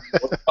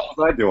 What the hell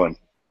was I doing?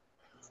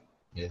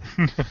 Yeah.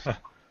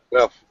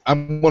 Well,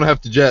 I'm gonna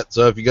have to jet.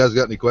 So if you guys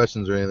got any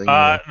questions or anything,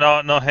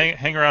 No,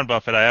 hang around,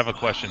 Buffett. I have a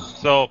question.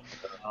 So,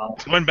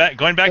 going back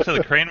to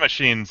the crane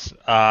machines,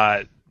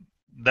 that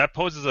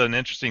poses an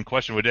interesting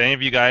question. Would any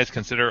of you guys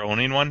consider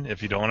owning one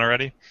if you don't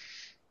already?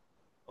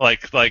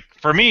 Like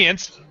for me,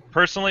 it's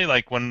personally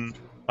like when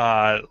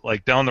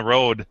like down the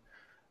road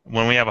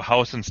when we have a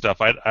house and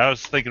stuff, I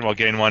was thinking about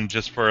getting one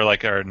just for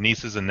like our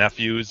nieces and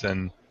nephews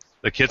and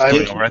the kids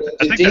coming over. I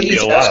think that'd be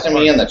a lot of asking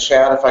fun. me in the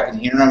chat if I can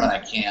hear him, and I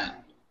can't.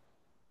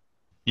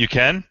 You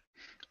can?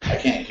 I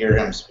can't hear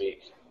him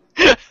speak.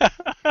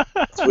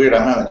 It's weird.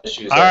 I'm having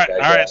issues. All like right, that,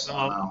 all I right, guess. I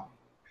don't know.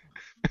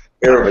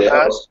 Everybody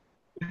else.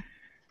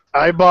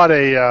 I bought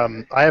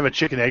I have a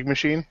chicken egg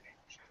machine.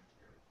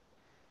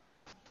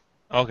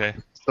 Okay.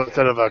 So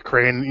instead of a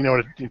crane, you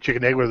know, a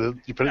chicken egg where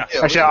you put it.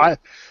 Yeah.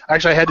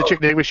 Actually, I had the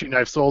chicken egg machine.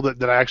 I've sold it.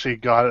 Then I actually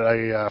got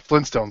a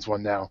Flintstones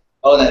one now.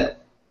 Oh, and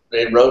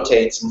it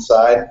rotates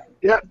inside.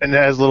 Yeah, and it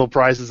has little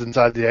prizes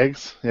inside the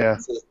eggs. Yeah.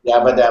 It says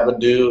Dabba Dabba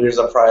Doo, here's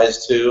a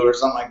prize too, or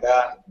something like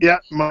that. Yeah,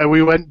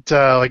 we went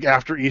like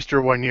after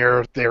Easter one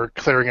year. They were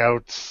clearing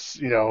out,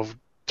 you know,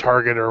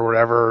 Target or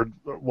whatever,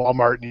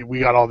 Walmart. And we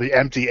got all the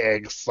empty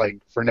eggs like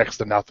for next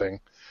to nothing.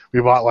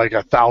 We bought like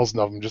 1,000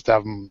 of them just to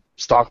have them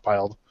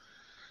stockpiled.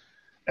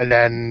 And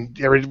then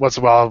every once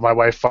in a while, my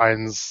wife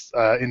finds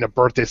in the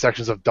birthday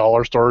sections of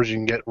dollar stores you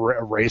can get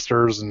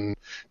erasers and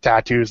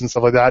tattoos and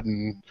stuff like that,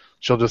 and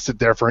she'll just sit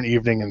there for an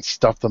evening and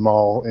stuff them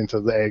all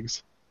into the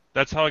eggs.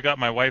 That's how I got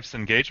my wife's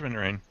engagement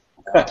ring.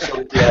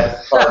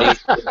 Yeah, party.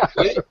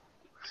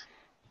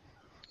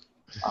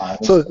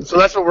 So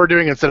that's what we're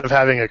doing instead of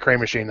having a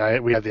crane machine.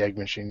 We have the egg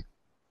machine.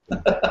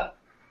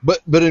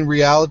 But in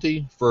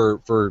reality,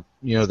 for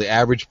you know the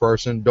average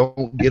person,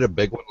 don't get a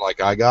big one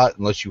like I got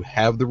unless you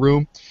have the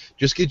room.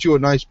 Just get you a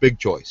nice big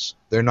choice.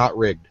 They're not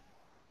rigged.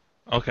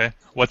 Okay.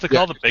 What's it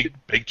called? A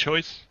big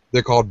choice?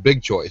 They're called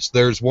big choice.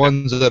 There's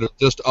ones that are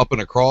just up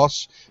and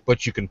across,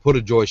 but you can put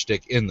a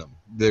joystick in them.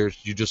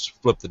 You just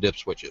flip the dip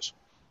switches.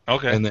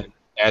 Okay. And then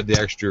add the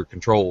extra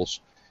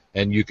controls,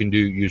 and you can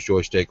use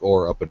joystick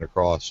or up and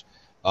across.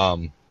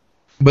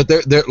 But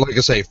they're like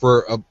I say,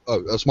 for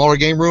a smaller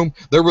game room,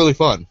 they're really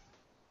fun.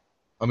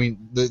 I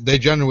mean, they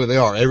genuinely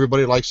are.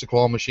 Everybody likes the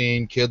claw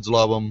machine. Kids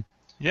love them.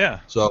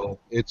 Yeah. So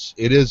it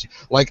is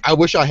like I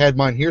wish I had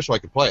mine here so I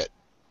could play it.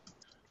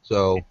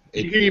 So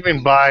you can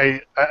even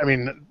buy. I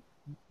mean,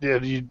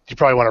 you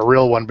probably want a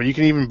real one, but you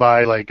can even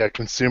buy like a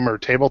consumer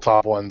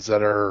tabletop ones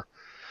that are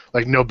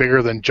like no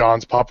bigger than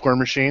John's popcorn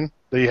machine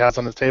that he has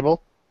on his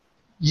table.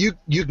 You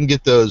can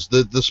get those.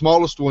 The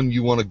smallest one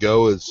you want to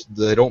go is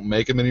they don't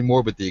make them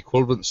anymore, but the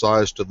equivalent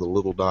size to the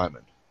Little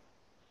Diamond.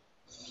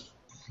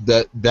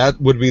 That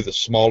would be the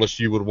smallest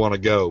you would want to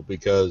go,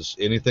 because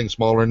anything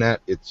smaller than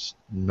that, it's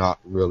not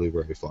really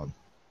very fun.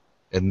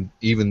 And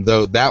even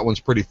though that one's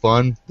pretty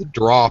fun, the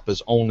drop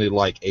is only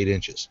like 8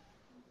 inches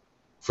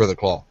for the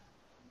claw.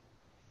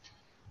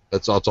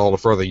 That's all the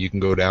further you can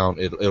go down.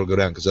 It'll go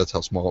down because that's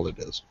how small it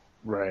is.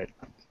 Right.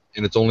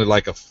 And it's only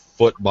like 1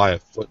 foot by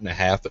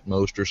 1.5 feet at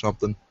most or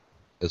something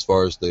as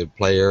far as the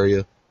play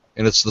area.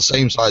 And it's the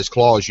same size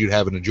claw as you'd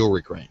have in a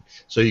jewelry crane.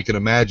 So you can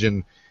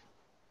imagine,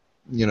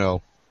 you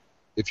know,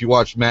 if you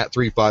watch Matt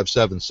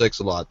 3576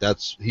 a lot,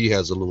 he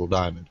has a Little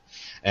Diamond.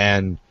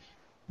 And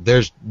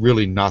there's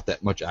really not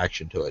that much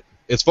action to it.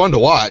 It's fun to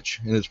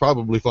watch, and it's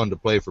probably fun to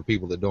play for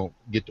people that don't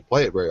get to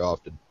play it very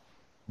often.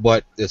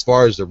 But as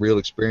far as the real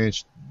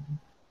experience,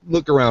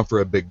 look around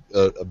for a big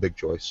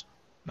choice.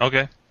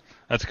 Okay.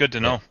 That's good to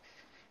know.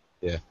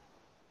 Yeah.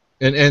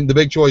 And the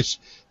big choice,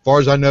 as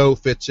far as I know,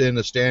 fits in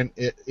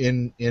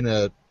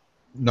a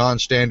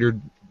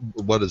non-standard,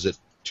 what is it,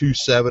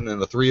 2.7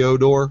 and a 3.0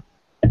 door.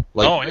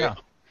 Like, oh yeah.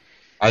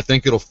 I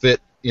think it'll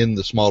fit in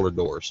the smaller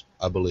doors,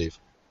 I believe.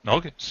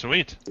 Okay,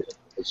 sweet.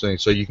 So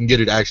you can get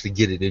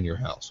it in your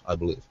house, I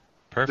believe.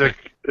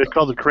 Perfect. They're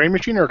called a crane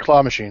machine or a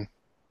claw machine?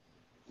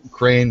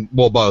 Crane,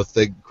 well, both.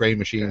 The crane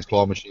machines,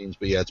 claw machines,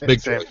 but yeah, it's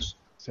big choice.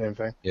 Same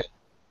thing. Yeah.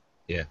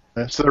 Yeah.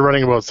 So they're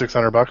running about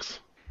 $600,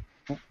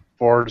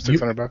 $400 to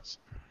 $600.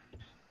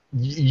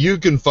 You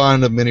can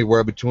find them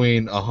anywhere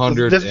between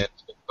 100 and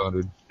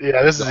 600.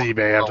 Yeah, this is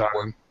eBay. I'm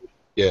talking.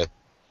 Yeah,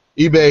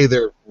 eBay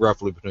they're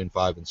roughly between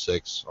 5 and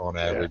 6 on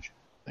average.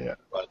 Yeah.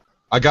 But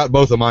I got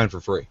both of mine for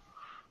free,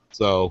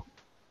 so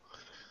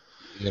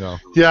you know.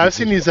 Yeah, I've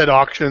seen these at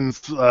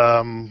auctions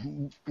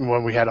when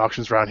we had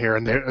auctions around here,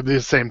 and they're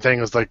the same thing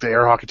as like the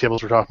air hockey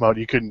tables we're talking about.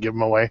 You couldn't give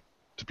them away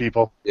to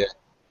people. Yeah.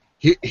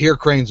 Here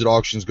cranes at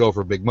auctions go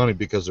for big money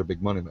because they're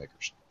big money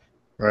makers.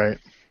 Right.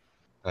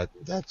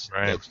 That's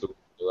the way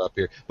they're up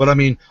here. But I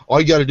mean,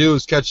 all you got to do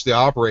is catch the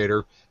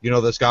operator, you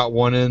know, that's got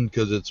one end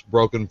because it's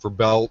broken for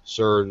belts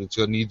or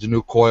needs a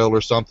new coil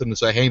or something, and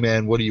say, hey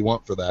man, what do you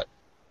want for that?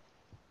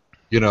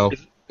 You know.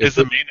 Is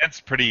the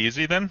maintenance pretty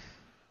easy then?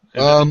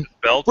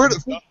 Belts and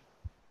stuff?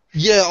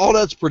 Yeah, all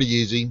that's pretty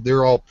easy.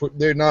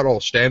 They're not all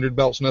standard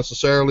belts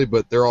necessarily,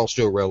 but they're all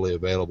still readily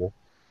available.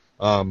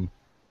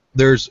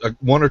 There's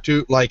one or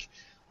two, like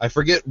I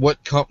forget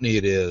what company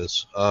it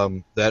is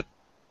that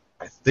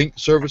I think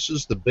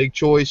services the Big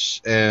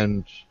Choice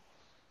and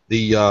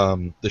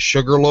the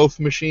Sugarloaf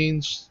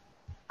machines.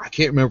 I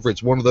can't remember if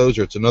it's one of those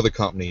or it's another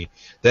company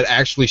that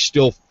actually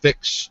still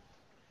fix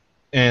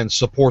and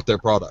support their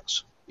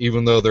products,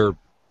 even though they're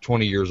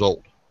 20 years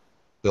old.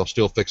 They'll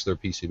still fix their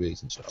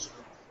PCBs and stuff.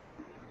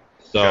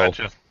 So,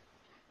 gotcha.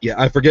 Yeah,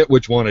 I forget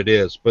which one it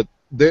is, but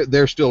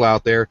they're still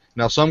out there.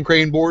 Now, some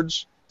crane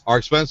boards are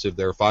expensive.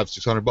 They're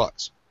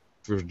 $500-600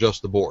 for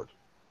just the board.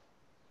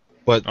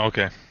 But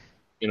okay,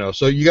 you know,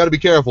 so you got to be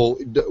careful.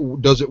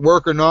 Does it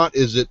work or not?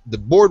 Is it the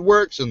board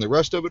works and the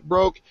rest of it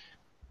broke?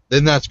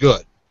 Then that's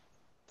good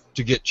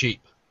to get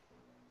cheap.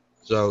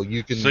 So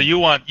you can. So you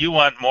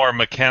want more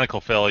mechanical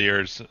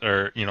failures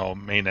or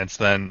maintenance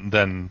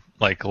than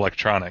like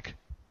electronic.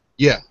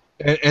 Yeah,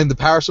 and the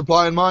power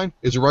supply in mine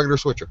is a regular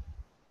switcher.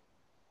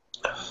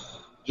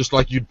 just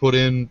like you'd put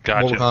in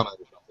Gotcha. Mortal Kombat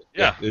or something.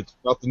 Yeah. It's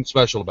nothing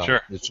special about Sure.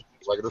 it. It's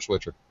just like a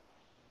switcher.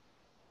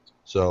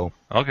 So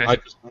Okay.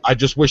 I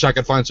just wish I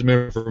could find some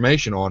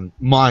information on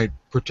my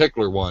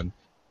particular one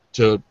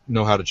to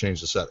know how to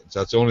change the settings.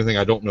 That's the only thing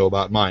I don't know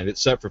about mine.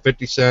 It's set for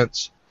 50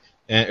 cents,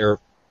 or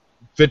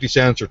 50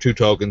 cents or 2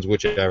 tokens,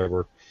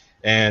 whichever,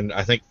 and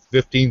I think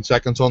 15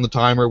 seconds on the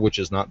timer, which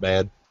is not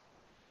bad.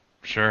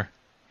 Sure.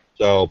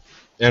 So,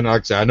 and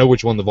like I said, I know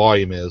which one the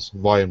volume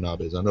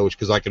knob is. I know which,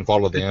 because I can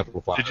follow the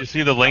amplifier. Did you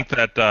see the link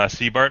that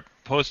Seabart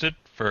posted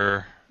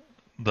for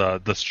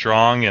the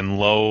strong and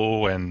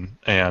low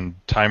and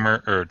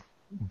timer or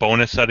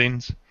bonus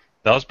settings?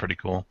 That was pretty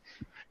cool.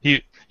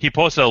 He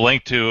posted a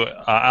link to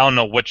I don't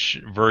know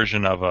which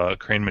version of a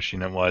crane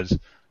machine it was,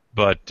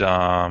 but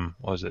what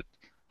was it?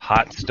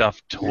 Hot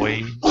Stuff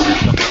Toy or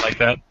something like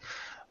that.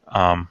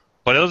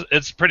 But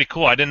it's pretty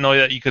cool. I didn't know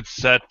that you could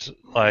set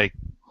like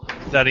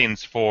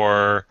settings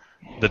for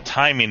the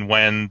timing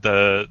when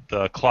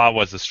the claw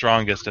was the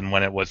strongest and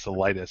when it was the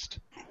lightest.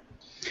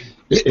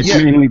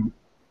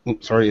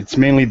 It's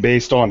mainly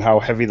based on how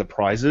heavy the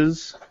prize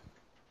is.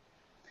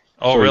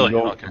 Oh, So really? you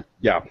don't- Okay.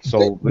 Yeah.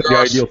 So the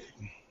ideal.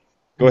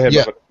 Go ahead.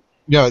 Yeah. Buffett.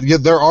 Yeah,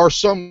 there are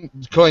some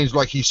claims,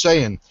 like he's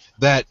saying,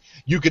 that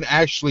you can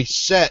actually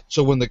set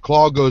so when the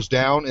claw goes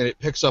down and it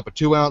picks up a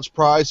 2-ounce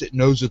prize, it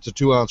knows it's a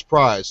 2-ounce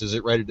prize. Is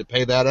it ready to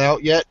pay that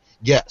out yet?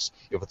 Yes.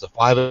 If it's a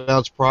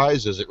 5-ounce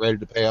prize, is it ready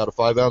to pay out a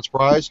 5-ounce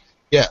prize?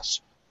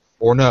 Yes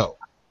or no.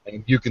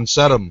 And you can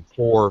set them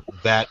for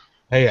that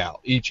payout,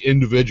 each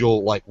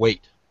individual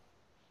weight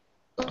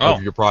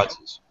of your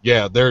prizes.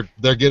 Yeah,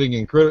 they're getting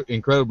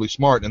incredibly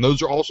smart, and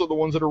those are also the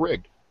ones that are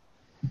rigged.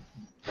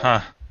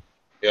 Huh.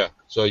 Yeah,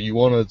 so you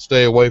want to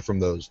stay away from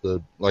those.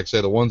 Like I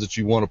say, the ones that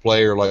you want to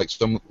play are like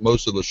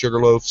most of the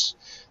Sugarloafs,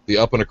 the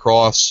up and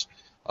across.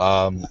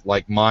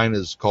 Like mine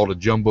is called a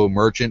Jumbo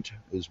Merchant,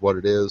 is what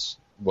it is.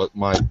 What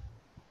my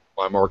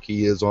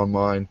marquee is on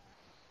mine.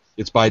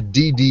 It's by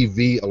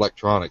DDV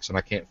Electronics, and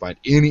I can't find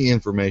any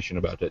information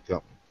about that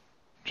company.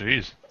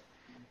 Jeez.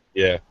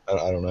 Yeah,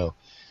 I don't know,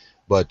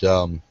 but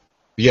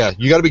yeah,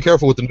 you got to be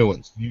careful with the new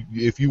ones.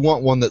 If you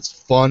want one that's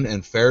fun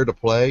and fair to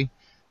play,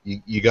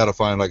 you got to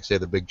find, like I say,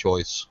 the big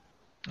choice.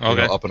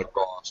 Okay. Up and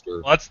across.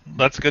 Or, Well,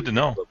 that's good to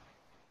know.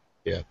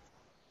 Yeah.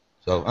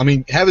 So, I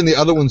mean, having the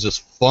other ones is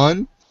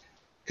fun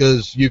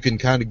because you can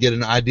kind of get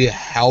an idea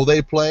how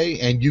they play,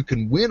 and you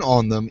can win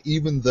on them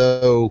even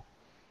though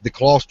the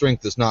claw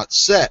strength is not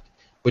set.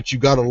 But you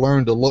got to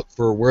learn to look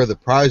for where the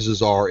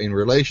prizes are in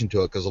relation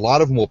to it, because a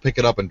lot of them will pick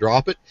it up and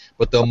drop it,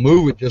 but they'll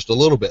move it just a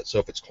little bit. So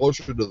if it's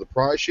closer to the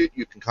prize sheet,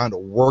 you can kind of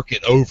work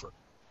it over.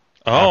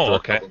 Oh,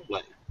 okay.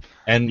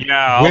 And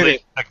yeah, all the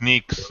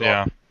techniques.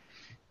 Yeah.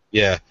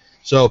 Yeah.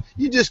 So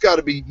you just got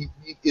to be.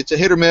 It's a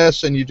hit or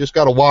miss, and you just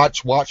got to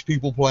watch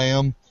people play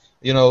them.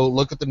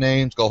 Look at the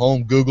names, go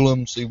home, Google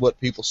them, see what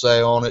people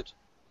say on it.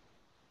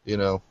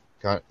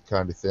 Kind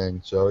of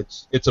thing. So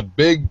it's a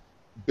big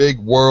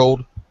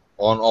world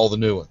on all the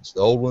new ones. The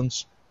old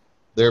ones,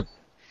 they're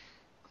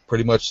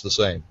pretty much the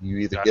same. You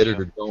either get it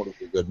or don't if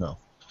you're good enough.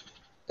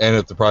 And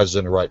if the prize is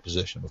in the right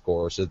position, of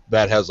course.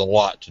 That has a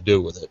lot to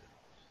do with it,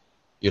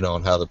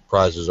 and how the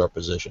prizes are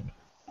positioned.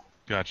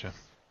 Gotcha.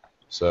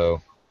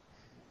 So,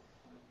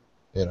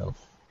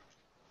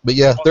 But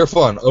yeah, they're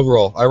fun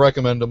overall. I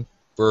recommend them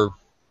for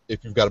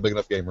if you've got a big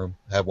enough game room.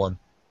 Have one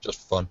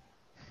just for fun.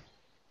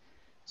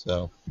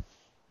 So,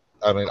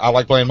 I mean, I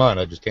like playing mine.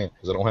 I just can't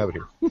because I don't have it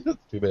here. It's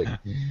too big.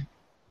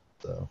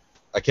 So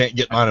I can't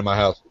get mine in my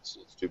house. It's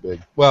too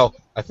big. Well,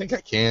 I think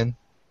I can.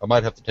 I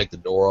might have to take the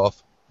door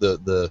off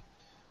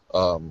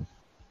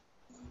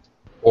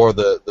or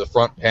the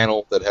front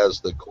panel that has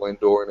the coin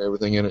door and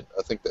everything in it.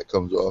 I think that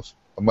comes off.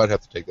 I might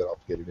have to take that off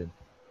to get it in.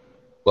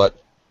 But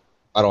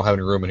I don't have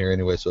any room in here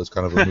anyway, so it's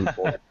kind of a moot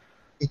point.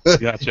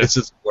 Gotcha. It's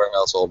just a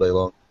warehouse all day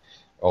long,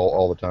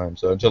 all the time.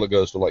 So until it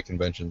goes to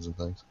conventions and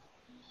things.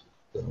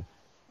 So,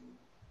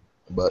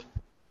 but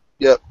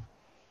yep.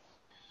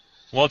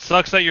 Well, it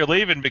sucks that you're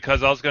leaving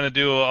because I was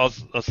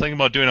thinking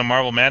about doing a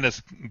Marvel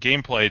Madness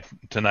gameplay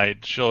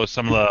tonight, show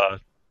some of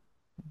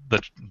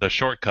the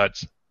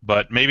shortcuts,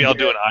 but maybe I'll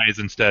do an Eyes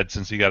instead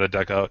since you got to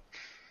duck out.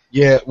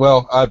 Yeah,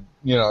 well,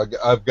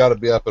 I've got to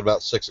be up at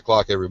about 6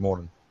 o'clock every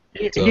morning.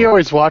 So. He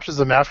always watches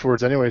them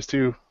afterwards, anyways,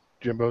 too,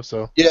 Jimbo.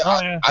 So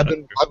yeah, I've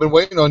been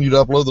waiting on you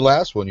to upload the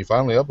last one. You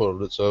finally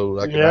uploaded it, so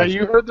I can.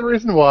 You heard the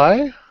reason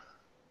why.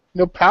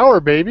 No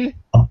power, baby.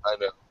 I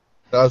know.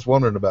 I was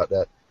wondering about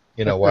that.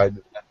 Why it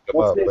didn't have to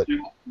come up. But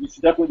we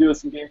should definitely do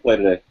some gameplay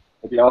today.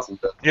 That'd be awesome.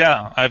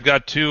 Yeah, I've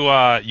got 2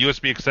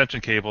 USB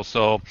extension cables,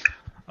 so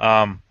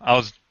I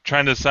was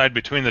trying to decide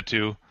between the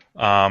 2.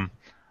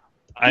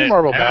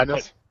 Marvel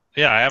Madness.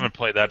 I haven't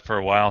played that for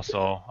a while,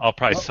 so I'll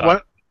probably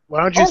suck.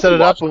 Why don't you set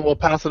it up and we'll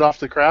pass it off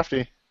to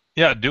Crafty?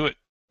 Yeah, do it.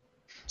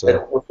 So.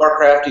 Before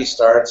Crafty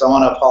starts, I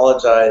want to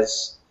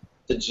apologize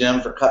to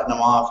Jim for cutting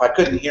him off. I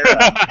couldn't hear him,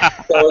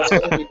 so it's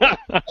going to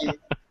be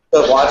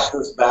to watch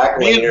this back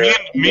later.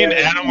 Me and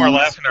Adam were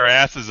laughing our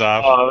asses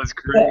off. Oh, that was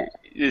great.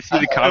 You see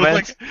the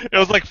comments? It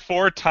was like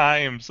 4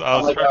 times I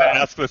was trying to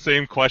ask the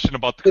same question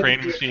about the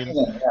crane machine.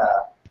 Yeah.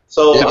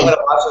 So I'm going to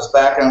watch this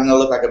back, and I'm going to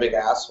look like a big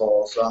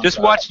asshole. So I'm Just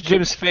sorry. watch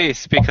Jim's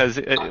face because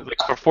like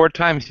for 4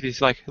 times he's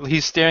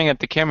staring at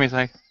the camera. He's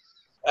like,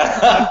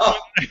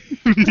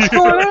 "What's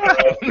going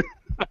on?"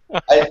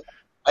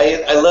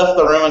 I left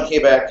the room and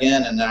came back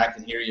in, and now I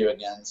can hear you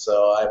again.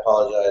 So I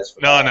apologize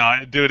for that.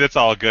 No, dude, it's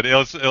all good. It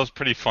was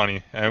pretty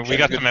funny, and we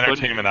got some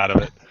entertainment out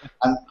of it.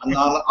 I'm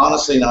not,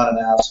 honestly not an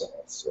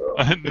asshole. So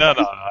no,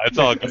 it's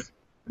all good.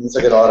 it's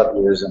like a lot of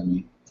years in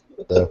me.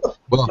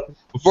 Well,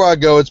 before I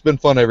go, it's been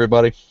fun,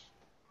 everybody.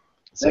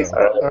 Thanks.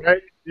 All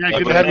right. Yeah,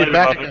 good to have you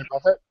back again,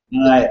 Buffett.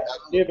 All right.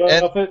 Yeah,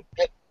 Buffett.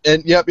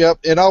 And yep,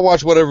 and I'll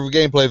watch whatever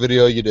gameplay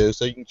video you do,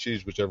 so you can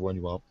choose whichever one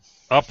you want.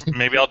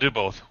 Maybe I'll do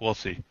both. We'll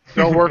see.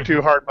 Don't work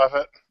too hard,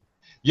 Buffett.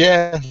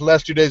 Yeah, the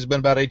last 2 days have been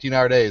about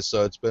 18-hour days,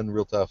 so it's been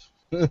real tough.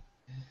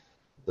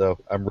 So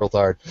I'm real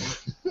tired.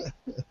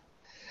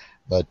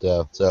 But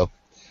so,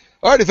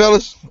 alrighty,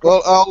 fellas.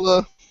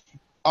 Well,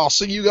 I'll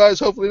see you guys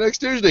hopefully next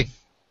Tuesday.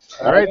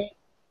 All right.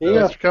 See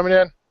ya. Thanks for coming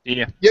in.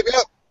 Yeah. Yep.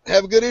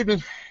 Have a good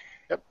evening.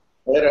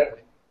 Later.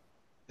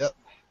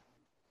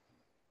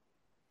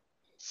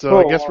 So Cool.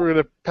 I guess we're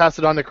going to pass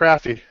it on to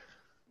Crafty.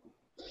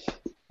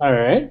 All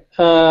right.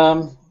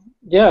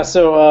 Yeah.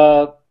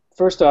 So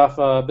first off,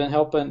 I've been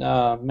helping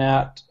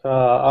Matt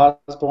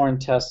Osborne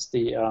test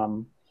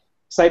the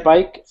Site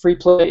Bike free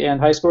play and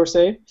high score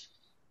save,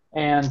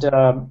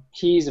 and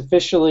he's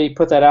officially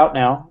put that out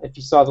now. If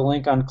you saw the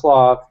link on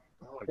Claw,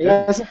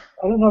 I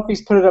don't know if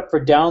he's put it up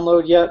for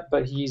download yet,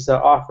 but he's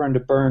offering to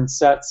burn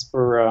sets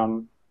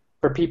for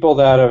people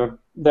that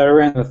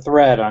are in the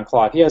thread on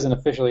Claw. He hasn't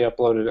officially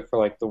uploaded it for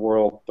like the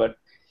world, but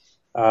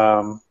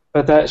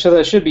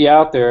that should be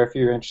out there if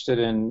you're interested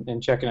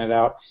in checking it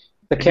out.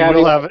 The He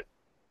will have it.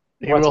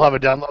 He What's will have a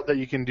download that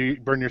you can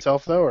burn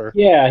yourself though, or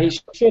Yeah, he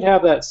should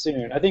have that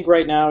soon. I think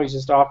right now he's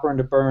just offering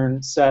to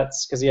burn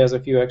sets because he has a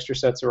few extra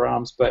sets of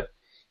ROMs, but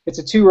it's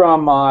a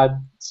 2-ROM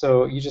mod,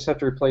 so you just have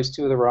to replace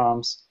 2 of the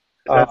ROMs.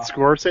 that's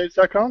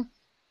scoresaves.com?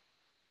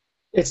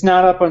 It's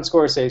not up on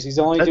ScoreSaves. He's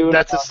only doing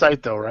That's it a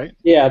site though, right?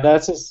 Yeah,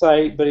 that's his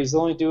site, but he's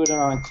only doing it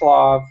on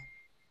Clav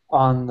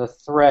on the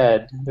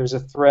thread. There's a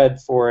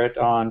thread for it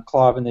on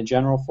Clav in the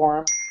general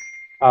forum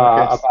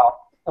about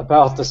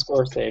the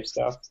ScoreSave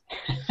stuff.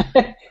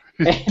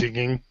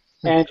 Dinging.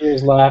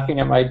 Andrew's laughing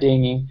at my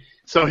dinging.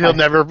 So he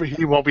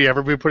won't be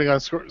ever be putting on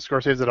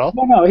score saves at all?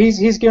 No,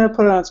 he's gonna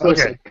put it on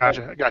ScoreSave.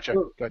 Okay, gotcha.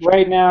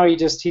 Right now,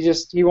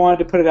 he wanted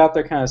to put it out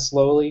there kind of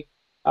slowly,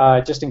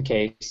 just in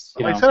case.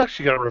 I said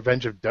actually got a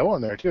Revenge of Doe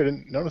on there too. I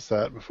didn't notice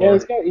that before.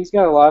 Yeah, he's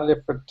got a lot of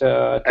different.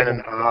 And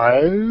an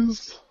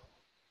Eyes.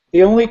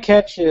 The only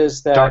catch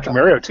is that Dr.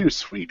 Mario too.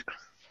 Sweet.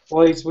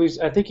 Well, I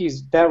think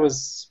that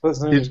was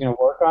something he was going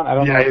to work on. I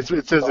don't know. Yeah,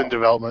 it says in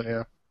development.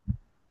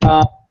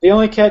 Yeah. The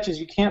only catch is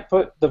you can't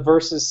put the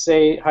versus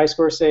high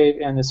score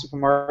save and the Super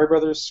Mario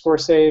Brothers score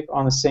save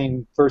on the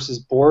same versus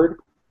board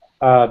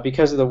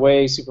because of the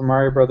way Super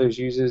Mario Brothers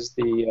uses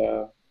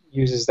that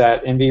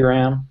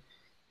NVRAM.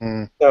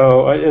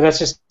 So that's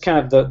just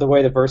kind of the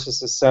way the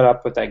versus is set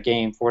up with that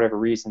game for whatever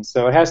reason.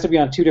 So it has to be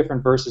on 2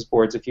 different versus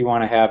boards if you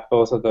want to have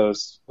both of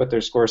those with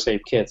their score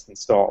save kits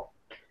installed.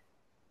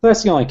 So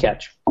that's the only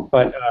catch.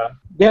 But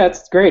yeah,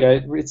 it's great.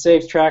 It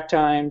saves track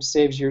time,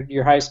 saves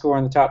your high score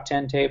in the top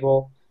 10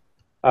 table.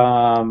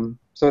 So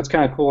it's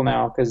kind of cool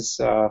now because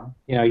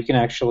you can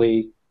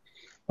actually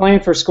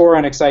playing for score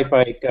on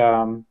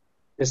Excitebike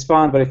is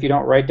fun, but if you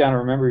don't write down and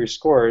remember your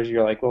scores,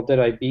 you're like, well, did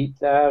I beat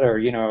that?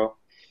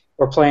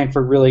 Or playing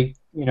for really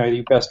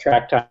your best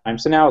track time.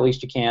 So now at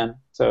least you can.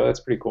 So that's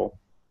pretty cool.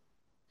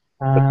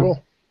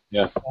 Cool.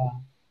 Yeah.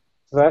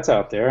 So that's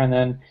out there, and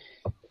then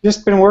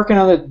just been working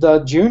on the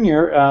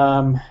Junior.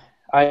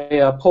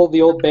 I pulled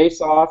the old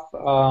base off.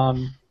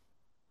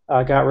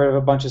 Got rid of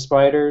a bunch of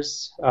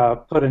spiders,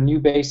 put a new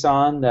base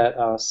on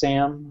that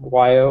Sam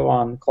YO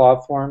on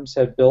Claw Forums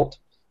had built.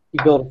 He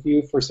built a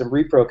few for some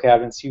repro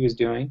cabinets he was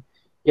doing.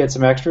 He had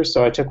some extras,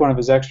 so I took one of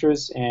his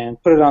extras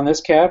and put it on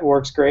this cab.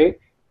 Works great.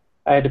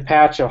 I had to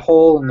patch a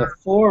hole in the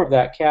floor of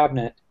that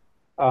cabinet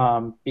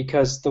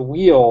because the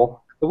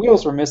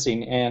wheels were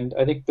missing, and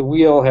I think the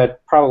wheel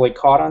had probably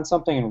caught on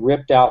something and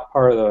ripped out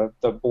part of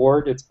the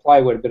board. It's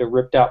plywood, but it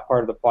ripped out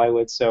part of the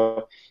plywood,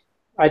 so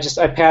I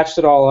patched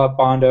it all up,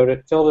 bondoed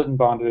it, filled it and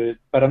bonded it,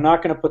 but I'm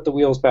not going to put the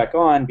wheels back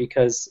on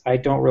because I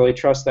don't really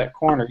trust that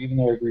corner, even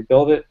though I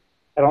rebuilt it.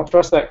 I don't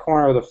trust that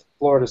corner of the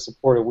floor to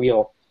support a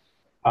wheel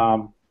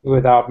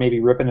without maybe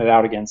ripping it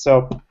out again.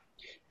 So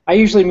I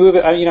usually move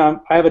it.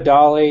 I have a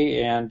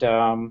dolly, and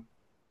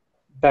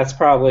that's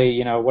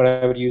probably what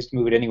I would use to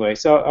move it anyway.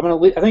 So I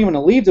think I'm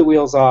gonna leave the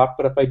wheels off,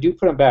 but if I do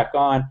put them back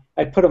on,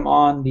 I'd put them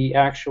on the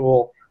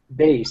actual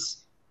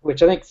base,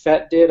 which I think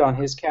Fett did on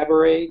his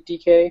Cabaret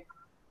DK.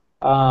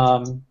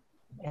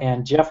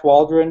 And Jeff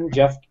Waldron,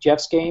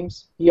 Jeff's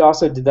games, he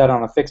also did that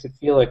on a Fix-It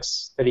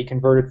Felix that he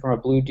converted from a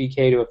blue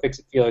DK to a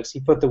Fix-It Felix. He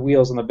put the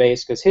wheels on the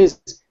base because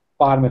his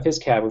bottom of his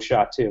cab was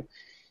shot too.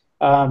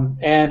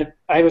 And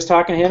I was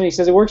talking to him, and he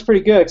says it works pretty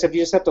good, except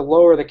you just have to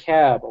lower the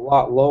cab a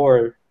lot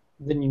lower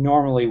than you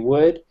normally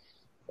would.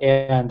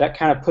 and that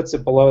kind of puts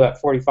it below that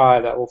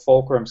 45, that little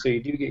fulcrum, so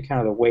you do get kind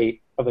of the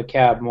weight of the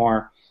cab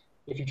more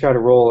if you try to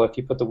roll if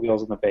you put the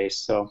wheels in the base.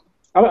 So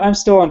I'm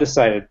still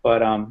undecided,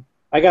 but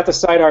I got the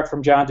side art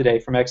from John today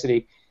from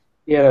Exidy.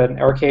 He had an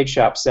arcade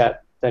shop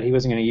set that he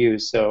wasn't going to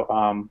use, so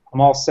I'm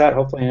all set.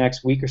 Hopefully in the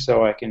next week or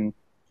so I can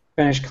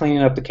finish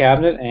cleaning up the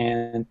cabinet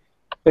and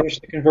finish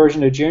the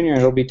conversion to Junior,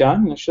 and it'll be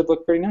done, and it should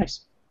look pretty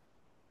nice.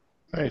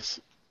 Nice.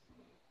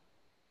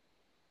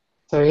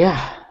 So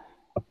yeah,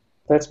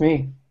 that's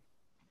me.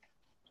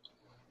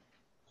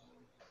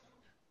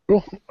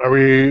 Cool.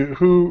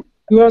 Who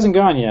hasn't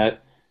gone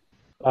yet?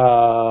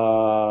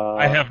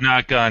 I have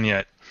not gone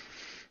yet.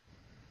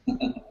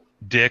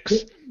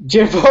 Dicks.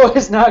 Jimbo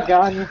has not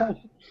gone yet.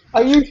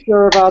 Are you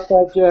sure about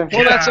that, Jim?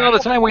 Well, that's all the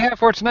time we have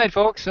for tonight,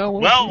 folks. So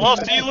we'll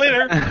see you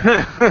later.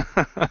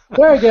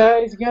 Sorry,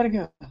 guys, you gotta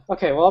go.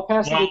 Okay, well I'll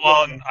pass it.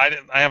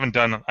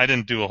 I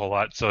didn't do a whole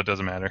lot, so it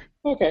doesn't matter.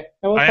 Okay.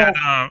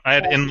 I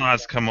had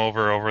in-laws come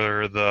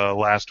over the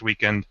last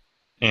weekend,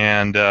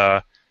 and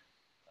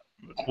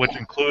which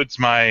includes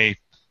my,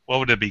 what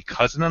would it be,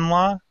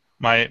 cousin-in-law,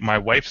 my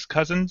wife's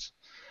cousins.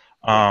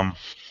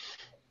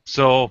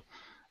 So,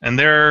 and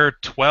they're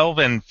 12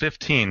 and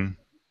 15,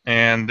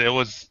 and it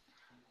was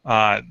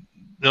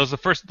the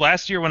first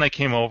last year when I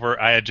came over.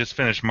 I had just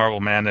finished Marble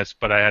Madness,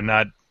 but I had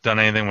not done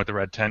anything with the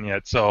Red Tent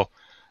yet. So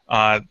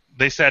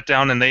they sat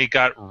down and they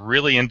got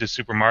really into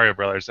Super Mario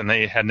Brothers, and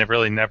they had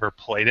never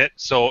played it.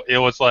 So it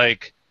was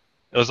like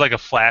a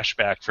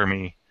flashback for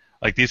me.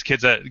 Like these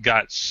kids that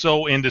got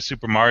so into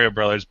Super Mario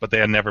Brothers, but they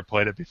had never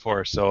played it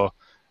before. So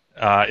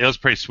it was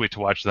pretty sweet to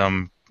watch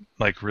them.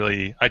 Like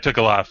really, I took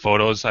a lot of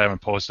photos. I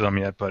haven't posted them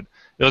yet, but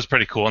it was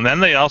pretty cool. And then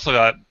they also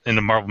got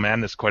into Marble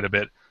Madness quite a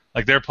bit.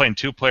 Like they were playing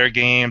 2-player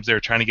games. They were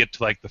trying to get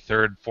to like the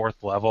 3rd,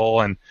 4th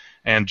level,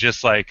 and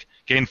just like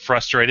getting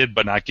frustrated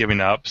but not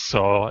giving up.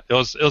 So it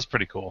was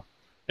pretty cool.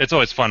 It's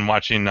always fun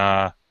watching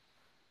other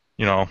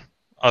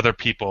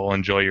people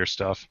enjoy your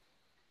stuff.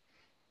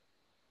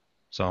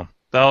 So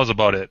that was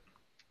about it.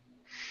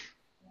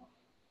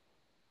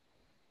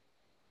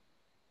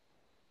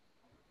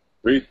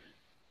 Sweet.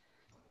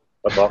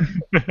 What's up?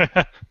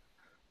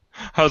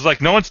 I was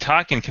like, no one's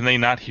talking. Can they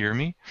not hear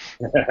me?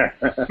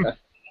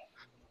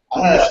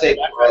 I'm going to stay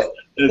quiet.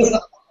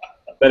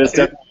 That is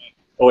definitely.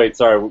 Oh wait,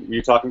 sorry. Were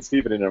you talking,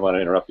 Steve? I didn't want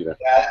to interrupt you there.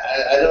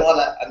 Yeah, I don't want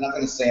to. I'm not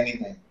going to say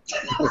anything.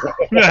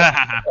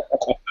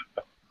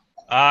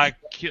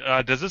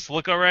 Does this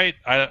look all right?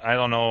 I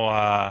don't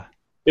know.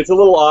 It's a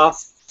little off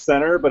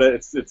center, but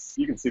it's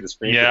you can see the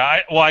screen.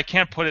 Yeah, I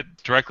can't put it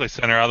directly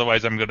center,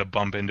 otherwise I'm going to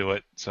bump into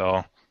it.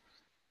 So.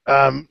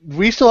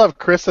 We still have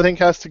Chris. I think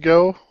has to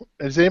go.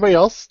 Is anybody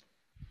else?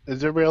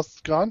 Is everybody else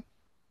gone?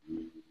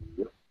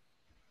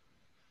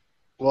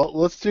 Well,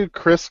 let's do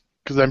Chris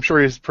because I'm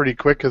sure he's pretty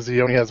quick because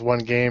he only has one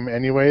game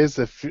anyways.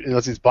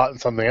 Unless he's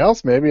bought something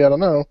else, maybe I don't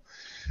know.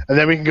 And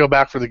then we can go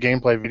back for the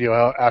gameplay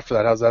video after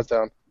that. How's that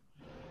sound?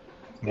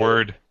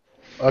 Word.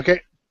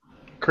 Okay,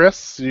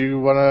 Chris, you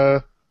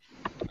wanna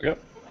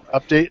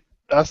update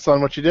us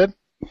on what you did?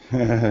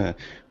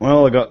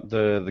 Well, I got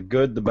the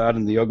good, the bad,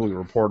 and the ugly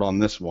report on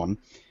this one.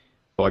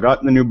 So I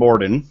got the new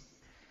board in,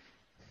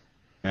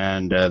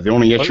 and the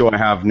only issue I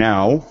have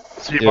now.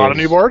 So you bought a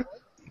new board?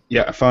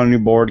 Yeah, I found a new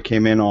board.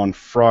 Came in on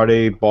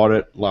Friday. Bought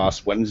it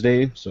last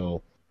Wednesday,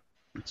 so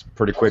it's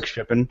pretty quick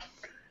shipping.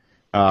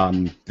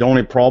 The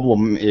only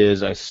problem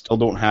is I still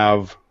don't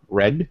have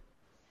red,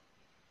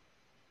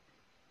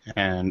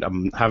 and I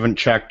haven't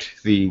checked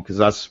because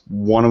that's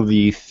one of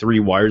the 3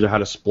 wires I had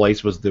to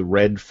splice was the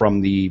red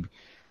from the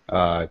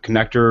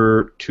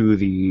connector to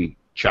the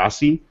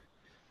chassis.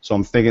 So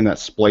I'm thinking that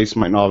splice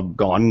might not have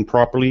gone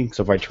properly,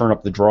 because if I turn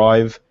up the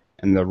drive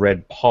and the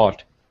red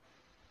pot,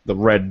 the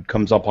red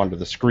comes up onto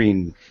the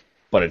screen,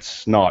 but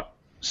it's not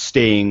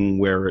staying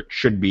where it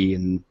should be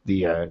in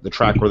the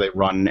track where they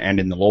run and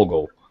in the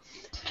logo.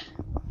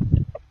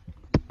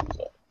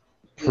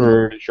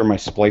 Pretty sure my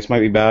splice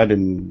might be bad,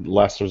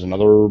 unless there's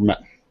another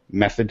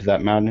method to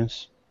that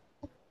madness.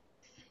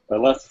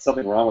 Unless there's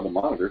something wrong with the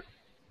monitor.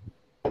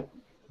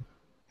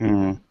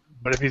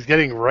 But if he's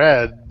getting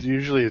red,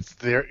 usually it's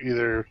there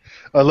either,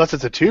 unless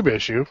it's a tube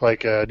issue,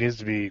 like it needs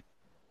to be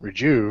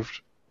rejuved.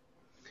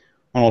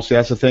 Oh, see,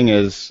 that's the thing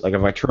is, like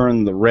if I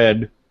turn the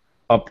red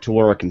up to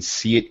where I can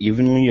see it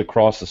evenly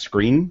across the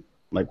screen,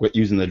 like with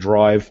using the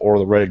drive or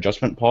the red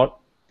adjustment pot,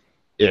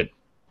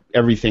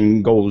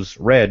 everything goes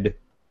red,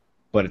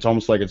 but it's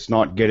almost like it's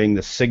not getting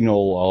the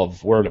signal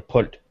of where to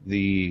put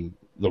the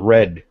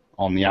red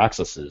on the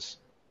axes.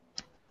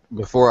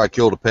 Before I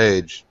killed a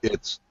page,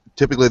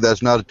 typically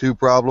that's not a tube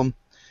problem.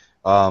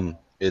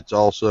 It's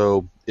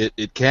also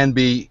it can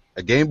be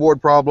a game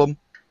board problem,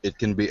 it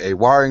can be a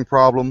wiring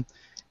problem,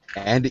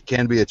 and it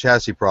can be a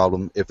chassis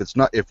problem.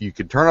 If you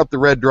can turn up the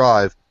red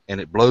drive and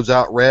it blows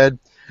out red,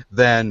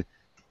 then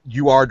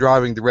you are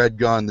driving the red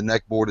gun. The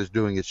neck board is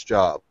doing its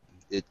job.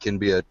 It can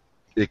be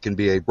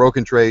a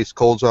broken trace,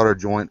 cold solder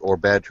joint, or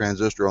bad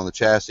transistor on the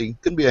chassis.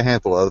 It can be a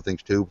handful of other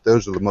things too. But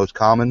those are the most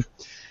common.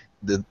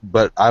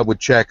 But I would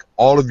check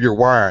all of your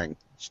wiring.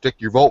 Stick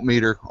your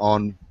voltmeter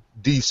on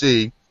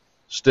DC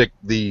stick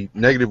the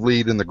negative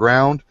lead in the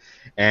ground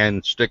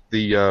and stick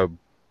the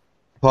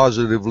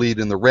positive lead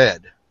in the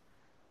red,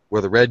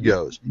 where the red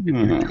goes. If you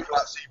do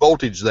not see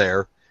voltage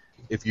there,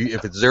 if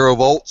it's 0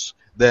 volts,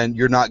 then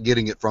you're not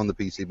getting it from the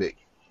PCB.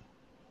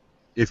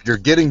 If you're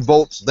getting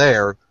volts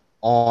there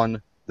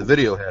on the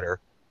video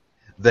header,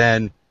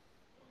 then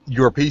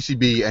your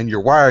PCB and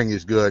your wiring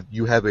is good.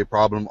 You have a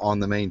problem on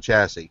the main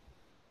chassis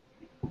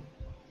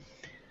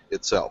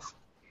itself.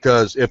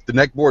 Because if the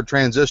neckboard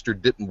transistor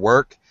didn't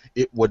work,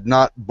 it would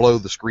not blow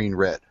the screen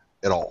red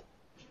at all.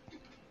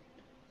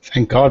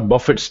 Thank God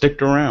Buffett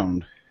sticked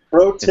around.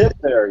 Pro tip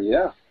there,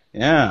 yeah.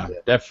 Yeah,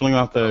 definitely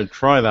have to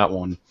try that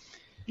one.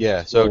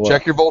 Yeah, so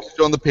check your voltage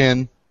on the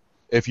pin.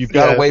 If you've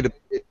got a way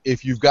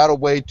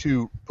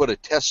to put a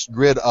test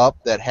grid up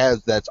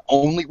that's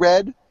only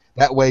red,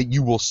 that way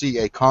you will see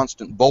a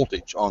constant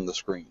voltage on the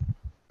screen.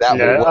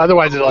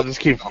 Otherwise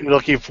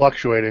it'll keep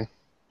fluctuating.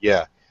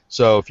 Yeah.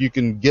 So if you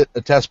can get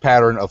a test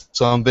pattern of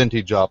some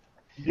vintage up,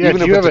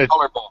 even if it's a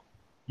color bulb,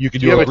 you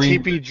can do a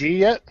green. TPG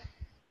yet?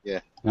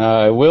 Yeah.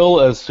 I will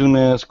as soon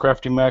as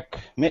Crafty Mac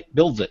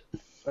builds it.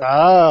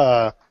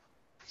 Ah.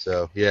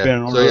 So yeah.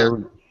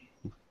 That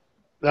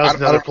was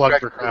another plug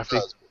for Crafty.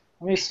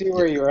 Let me see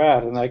where you're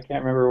at, and I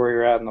can't remember where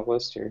you're at in the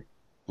list here.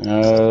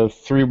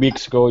 3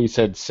 weeks ago, you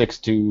said 6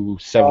 to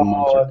 7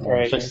 months. That's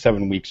right. 6 to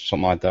 7 weeks,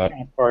 something like that.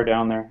 Kind of far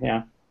down there,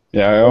 yeah.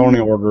 Yeah, I only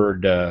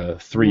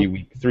ordered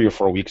 3 or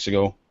 4 weeks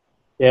ago.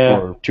 Yeah.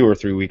 Or 2 or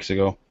 3 weeks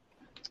ago.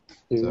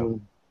 So,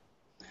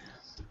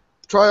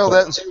 try all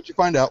that and see what you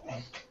find out.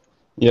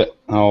 Yeah,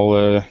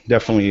 I'll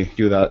definitely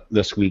do that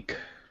this week.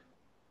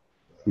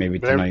 Maybe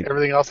But tonight.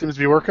 Everything else seems to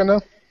be working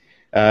now?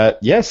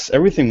 Yes,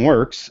 everything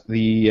works.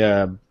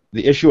 The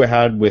issue I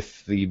had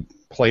with the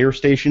player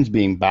stations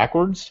being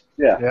backwards.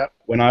 Yeah.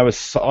 When I was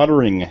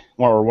soldering,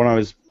 or when I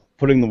was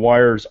putting the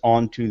wires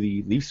onto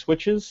the leaf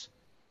switches,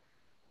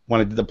 when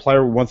I did the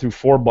player went through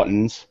 4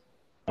 buttons,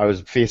 I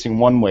was facing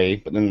one way,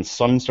 but then the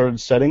sun started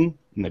setting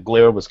and the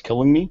glare was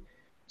killing me.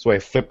 So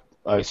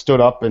I stood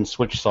up and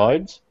switched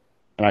sides,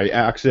 and I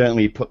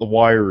accidentally put the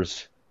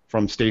wires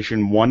from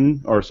station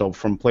 1, or so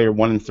from player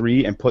 1 and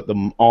 3, and put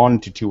them on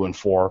to 2 and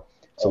 4.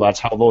 So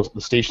that's how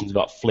the stations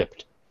got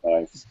flipped.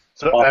 Nice.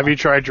 So have you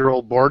tried your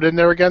old board in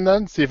there again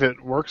then? See if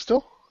it works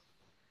still?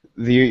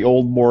 The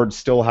old board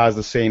still has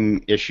the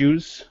same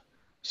issues.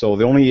 So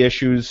the only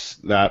issues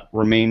that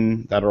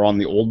remain that are on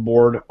the old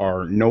board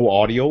are no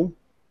audio.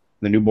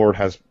 The new board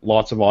has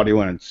lots of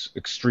audio, and it's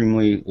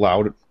extremely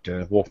loud.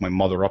 It woke my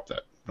mother up.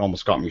 That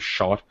almost got me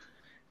shot.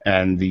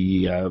 And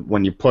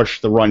when you push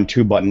the run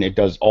 2 button, it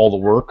does all the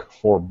work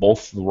for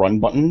both the run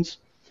buttons.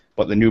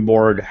 But the new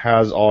board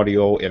has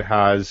audio. It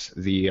has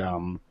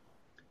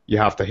you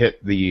have to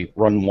hit the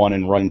run 1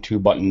 and run 2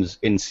 buttons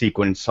in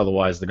sequence,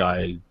 otherwise the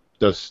guy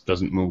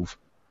doesn't move.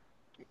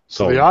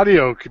 So the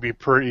audio could be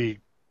pretty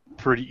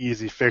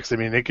easy fix. I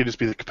mean, it could just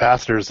be the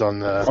capacitors on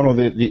the. Oh no,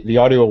 the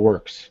audio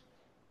works.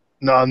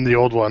 Not on the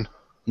old one.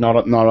 Not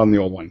on the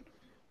old one.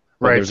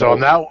 Right. So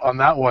on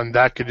that one,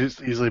 that could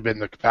just easily been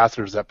the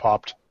capacitors that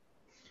popped.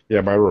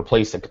 Yeah, but I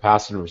replaced the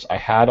capacitors. I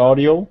had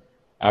audio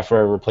after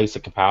I replaced the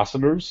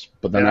capacitors,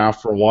 but then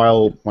after a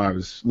while, when I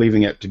was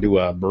leaving it to do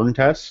a burn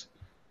test,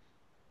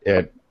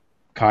 it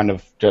kind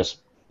of just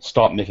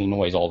stopped making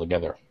noise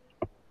altogether.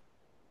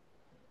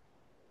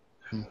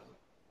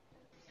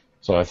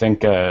 So I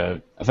think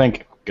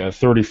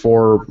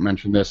 34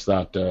 mentioned this,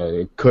 that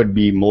it could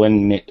be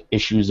malignant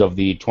issues of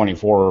the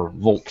 24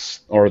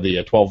 volts or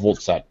the 12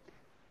 volts that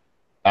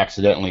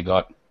accidentally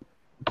got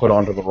put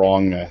onto the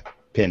wrong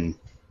pin.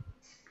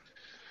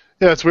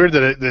 Yeah, it's weird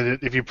that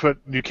it, if you put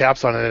new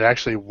caps on it, it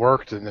actually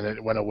worked and then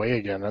it went away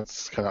again.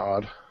 That's kind of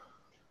odd.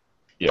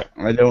 Yeah,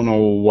 I don't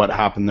know what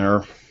happened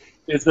there.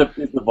 Is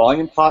the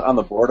volume pot on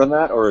the board on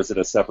that, or is it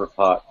a separate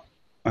pot?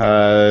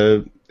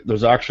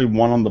 There's actually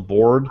one on the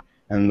board,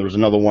 and there's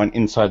another one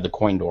inside the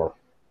coin door.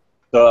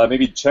 So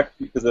maybe check,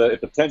 because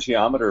if the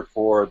potentiometer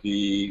for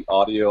the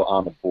audio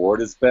on the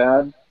board is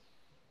bad,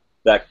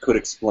 that could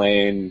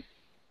explain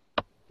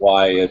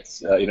why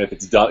it's if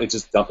it's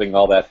just dumping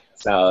all that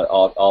sound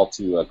all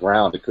to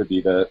ground. It could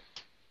be that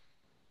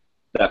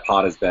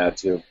pot is bad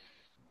too.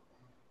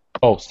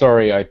 Oh,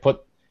 sorry, I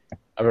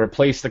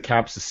replaced the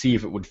caps to see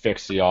if it would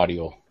fix the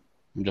audio.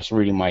 I'm just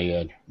reading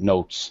my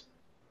notes.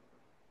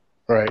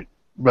 Right,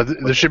 but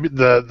there should be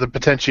the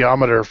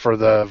potentiometer for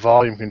the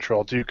volume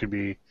control too. Could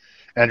be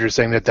Andrew's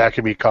saying that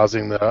could be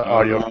causing the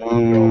audio.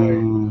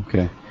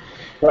 Okay.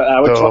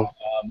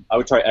 I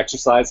would try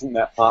exercising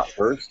that pot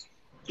first.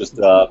 Just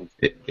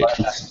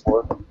brushes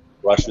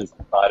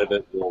inside of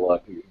it. You'll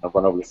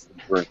run over the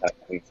speaker and kind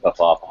of clean stuff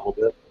off a little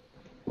bit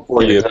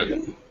before you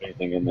put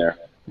anything in there.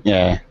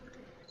 Yeah.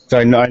 So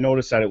I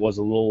noticed that it was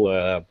a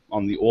little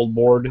on the old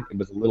board. It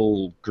was a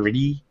little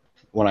gritty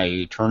when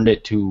I turned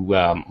it to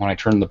when I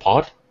turned the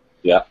pot.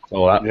 Yeah.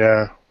 So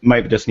that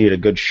might just need a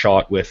good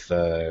shot with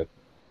a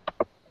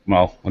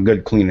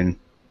good cleaning.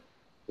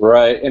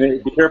 Right,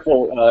 and be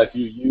careful if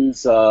you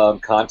use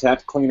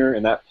contact cleaner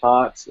in that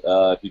pot.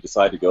 If you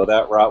decide to go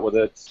that route with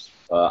it,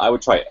 I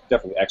would try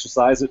definitely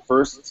exercise it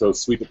first. So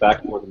sweep it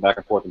back and forth and back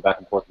and forth and back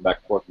and forth and back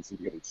and forth and see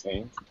if you get any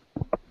change.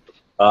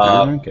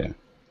 Okay.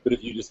 But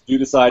if you just do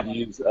decide to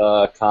use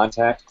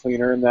contact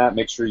cleaner in that,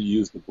 make sure you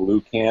use the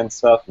blue can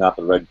stuff, not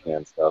the red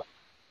can stuff.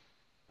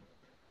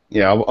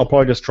 Yeah, I'll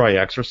probably just try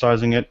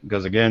exercising it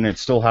because again, it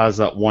still has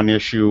that one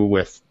issue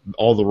with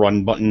all the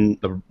run button,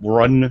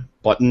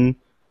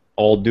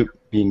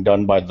 being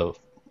done by the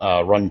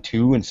run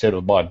 2 instead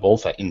of by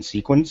both in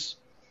sequence.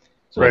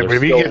 So right, but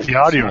if you still get the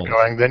audio small.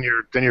 going, then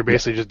you're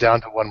basically just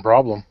down to one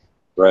problem.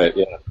 Right.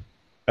 Yeah.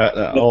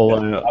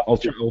 I'll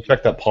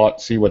check that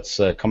pot, see what's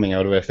coming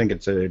out of it. I think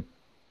it's a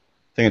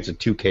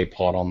 2K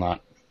pot on that.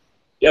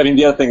 Yeah. I mean,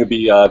 the other thing would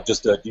be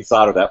just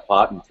desolder that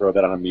pot and throw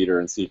that on a meter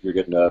and see if you're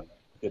getting a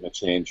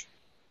change.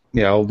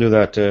 Yeah, I'll do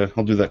that.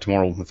 I'll do that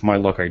tomorrow. With my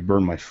luck, I'd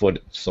burn my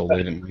foot so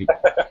late in the week.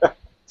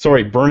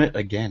 Sorry, burn it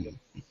again.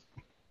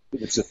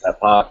 It's just that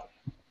pot.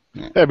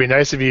 It'd be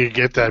nice if you could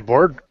get that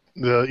board,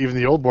 even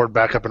the old board,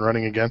 back up and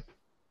running again.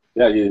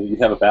 Yeah, you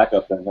have a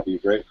backup then. That'd be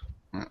great.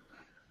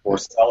 Or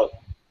sell it.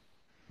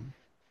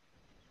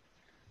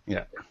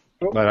 Yeah,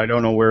 but I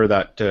don't know where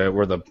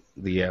where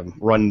the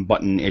run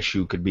button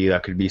issue could be.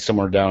 That could be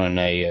somewhere down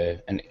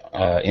in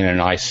an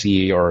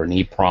IC or an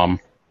EEPROM.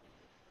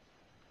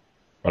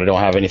 But I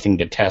don't have anything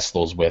to test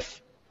those with.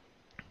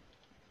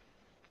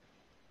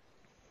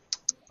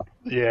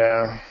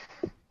 Yeah.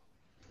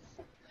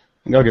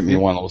 Go get me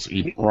one of those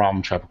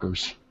EEPROM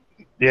checkers.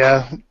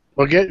 Yeah.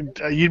 Well,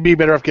 you'd be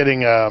better off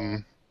getting.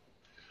 I'm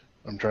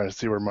trying to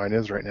see where mine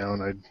is right now,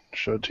 and I'd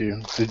show it to you.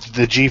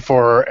 The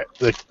G4,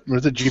 what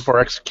is it,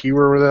 G4XQ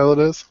or whatever the hell it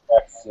is?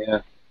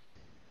 Yeah.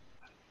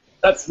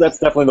 That's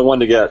definitely the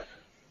one to get.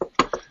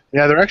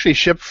 Yeah, they're actually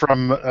shipped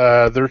from.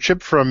 They're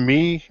shipped from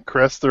me,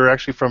 Chris. They're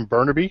actually from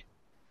Burnaby,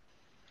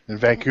 in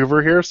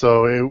Vancouver here.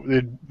 So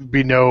it'd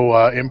be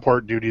no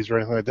import duties or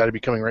anything like that. It'd be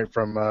coming right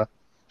from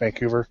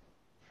Vancouver.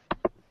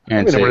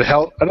 And I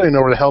don't even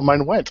know where the hell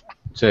mine went.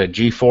 It's a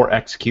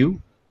G4XQ.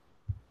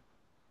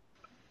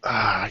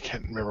 I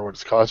can't remember what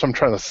it's called. So I'm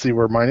trying to see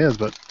where mine is,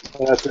 but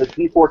It's a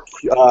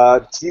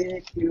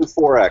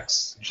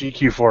GQ4X.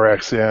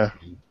 GQ4X, yeah.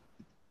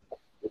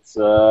 It's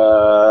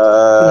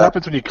What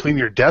happens when you clean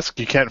your desk?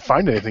 You can't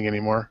find anything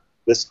anymore.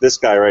 this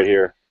guy right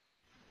here.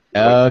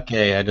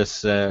 Okay, I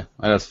just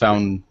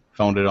found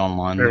it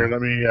online. Here,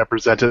 let me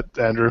present it,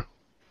 Andrew.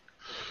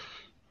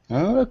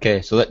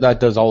 Okay, so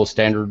that does all the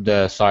standard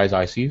size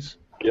ICs.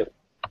 Yep.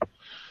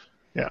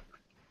 Yeah,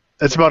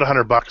 it's about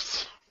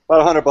 $100.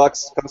 About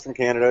 $100. Comes from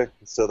Canada,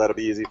 so that'll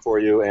be easy for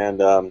you.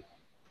 And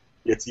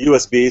it's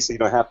USB, so you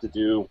don't have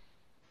to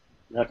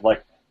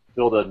like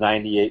build a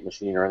 98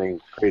 machine or anything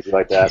crazy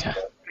like that. Yeah.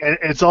 And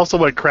it's also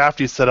what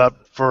Crafty set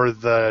up for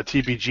the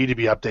TPG to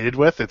be updated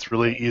with. It's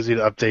really easy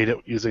to update it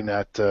using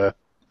that. Oh,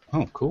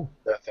 cool.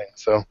 That thing.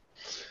 So.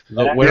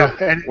 Where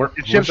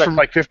It ships from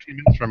like 15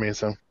 minutes from me.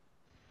 So.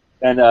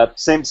 And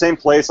same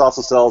place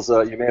also sells.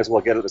 You may as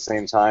well get it at the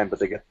same time, but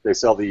they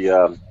sell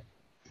the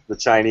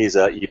Chinese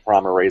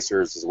EEPROM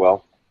erasers as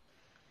well.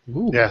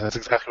 Ooh. Yeah, that's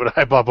exactly what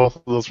I bought. Both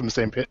of those from the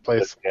same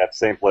place. Yeah,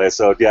 same place.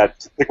 So yeah,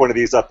 pick one of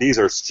these up. These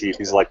are cheap.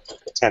 These are like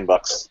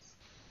 $10.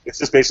 It's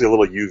just basically a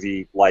little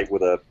UV light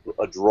with a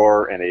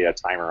drawer and a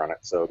timer on it.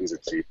 So these are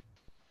cheap.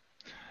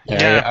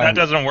 Yeah, if that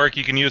doesn't work,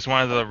 you can use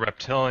one of the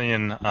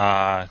reptilian,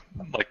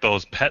 like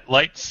those pet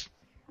lights.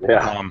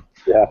 Yeah.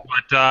 Yeah.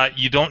 But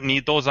you don't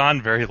need those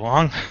on very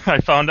long,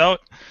 I found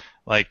out.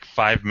 Like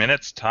 5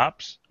 minutes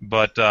tops.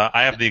 But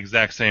I have the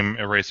exact same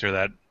eraser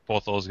that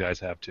both those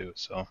guys have too.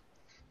 So.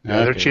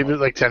 Yeah, they're cheap. They're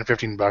like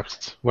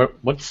 $10-15.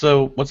 What's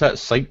that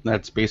site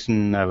that's based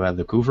in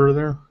Vancouver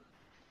there?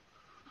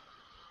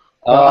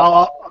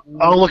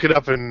 I'll look it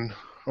up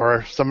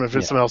if someone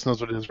else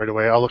knows what it is right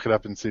away, I'll look it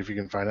up and see if you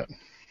can find it.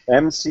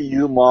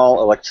 MCU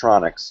Mall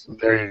Electronics.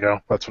 There you go.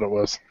 That's what it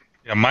was.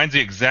 Yeah, mine's the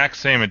exact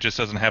same. It just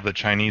doesn't have the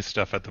Chinese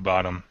stuff at the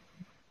bottom.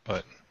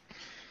 But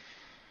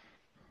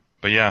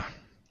yeah,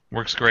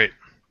 works great.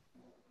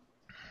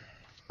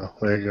 Oh,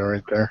 there you go,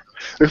 right there.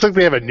 Looks like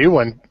they have a new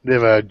one. They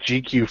have a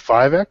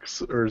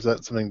GQ5X, or is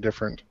that something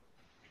different?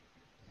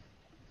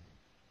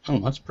 Oh,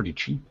 that's pretty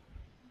cheap.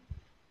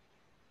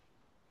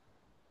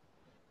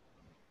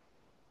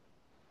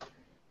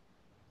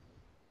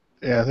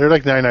 Yeah, they're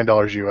like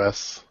 $99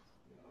 US.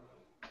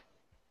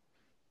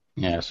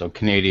 Yeah, so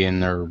Canadian,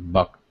 they're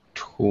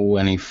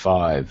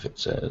 $1.25. It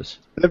says.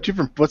 They have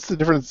different. What's the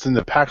difference in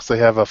the packs? They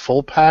have a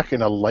full pack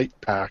and a light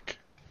pack.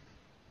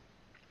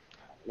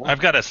 I've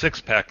got a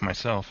 6-pack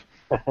myself.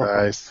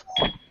 Nice.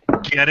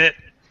 Get it?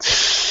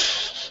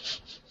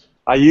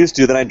 I used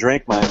to, then I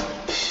drank mine.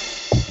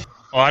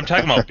 Oh, I'm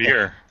talking about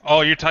beer.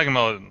 Oh, you're talking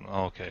about...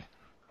 Oh, okay.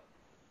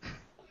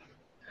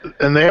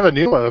 And they have a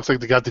new one. It looks like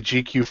they got the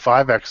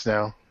GQ5X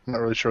now. I'm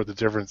not really sure what the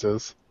difference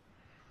is.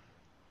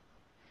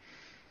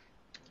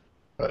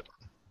 But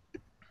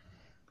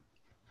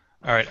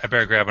All right, I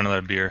better grab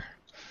another beer.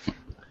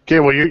 okay,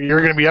 well you're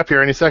going to be up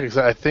here any second.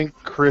 So I think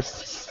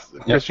Chris,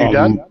 you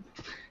done?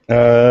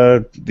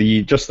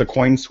 Just the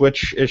coin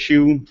switch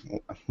issue.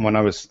 When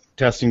I was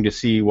testing to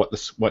see what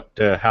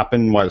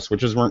happened, why the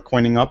switches weren't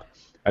coining up,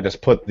 I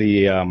just put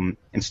the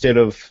instead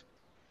of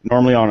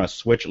normally on a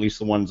Switch, at least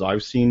the ones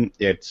I've seen,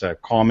 it's a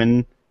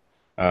common,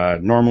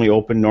 normally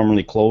open,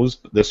 normally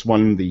closed. But this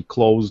one, the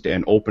closed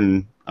and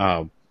open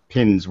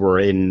pins were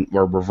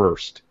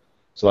reversed.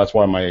 So that's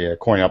why my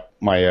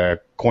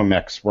coin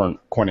mechs weren't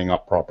coining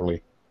up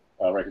properly.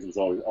 Right, because it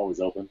was always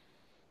open.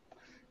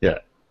 Yeah.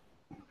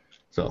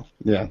 So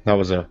yeah, that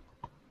was a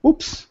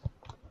whoops.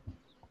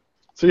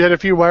 So you had a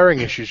few wiring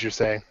issues, you're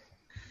saying?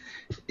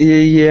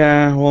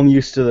 Yeah, well, I'm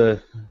used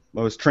to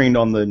I was trained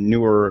on the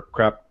newer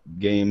crap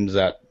games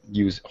that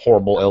use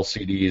horrible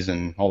LCDs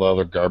and all the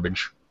other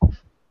garbage.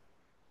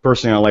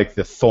 Personally, I like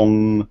the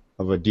thong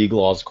of a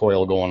degauss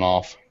coil going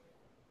off.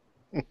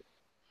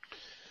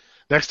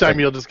 Next time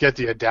you'll just get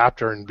the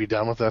adapter and be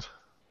done with it.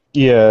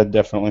 Yeah,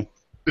 definitely.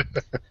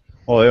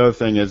 Well, the other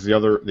thing is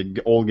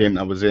the old game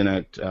that was in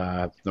it,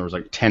 there was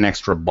like 10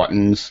 extra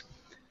buttons.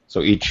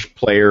 So each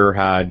player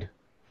had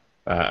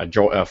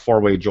a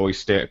four-way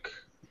joystick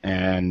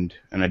and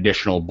an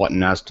additional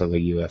button as to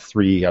the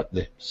three at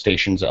the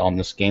stations on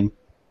this game.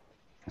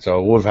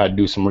 So we've had to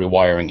do some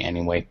rewiring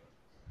anyway.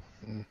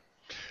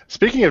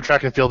 Speaking of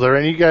track and field, are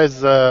any of you guys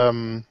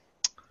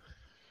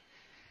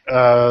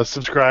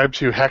subscribe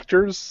to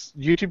Hector's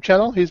YouTube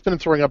channel? He's been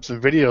throwing up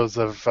some videos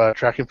of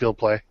track and field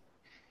play.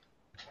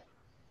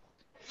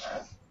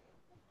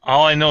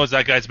 All I know is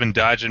that guy's been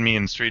dodging me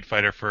in Street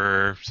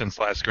Fighter since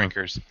last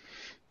Grinkers.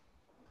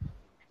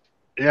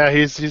 Yeah,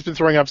 he's been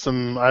throwing up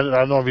some. I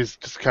don't know if he's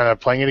just kind of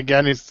playing it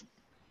again. He's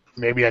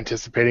maybe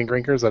anticipating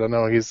Grinkers. I don't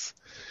know. He's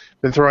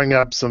been throwing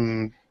up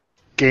some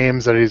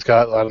games that he's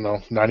got. I don't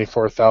know,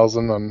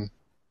 94,000 on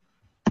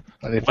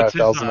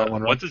 95,000 on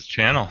one run. What's his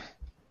channel?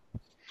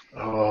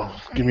 Oh,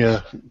 give me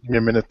a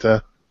minute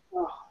to.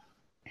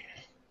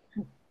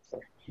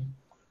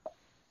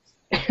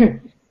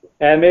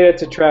 And I made it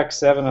to track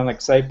 7 on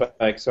Excite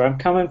Bike, so I'm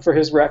coming for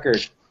his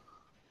record.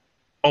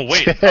 Oh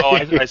wait! Oh,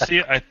 I see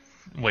it.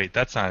 Wait,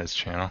 that's not his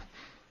channel.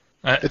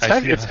 It's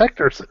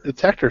Hector.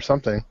 It's Hector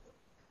something.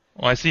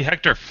 Well, I see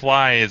Hector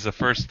Fly is the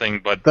first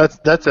thing, but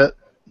that's it.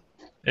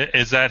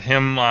 Is that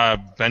him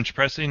bench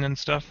pressing and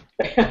stuff?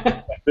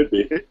 Could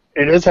be.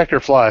 It is Hector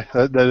Fly.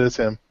 That is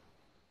him.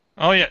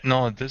 Oh yeah,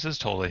 no, this is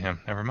totally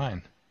him. Never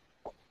mind.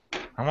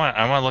 I want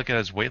to look at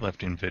his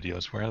weightlifting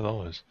videos. Where are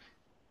those?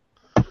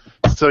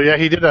 So yeah,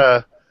 he did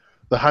the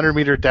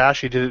 100-meter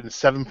dash. He did it in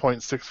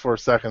 7.64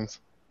 seconds.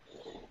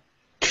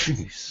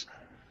 Jeez.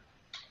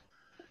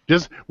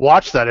 Just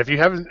watch that. If you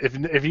haven't,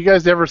 if you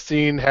guys ever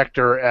seen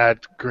Hector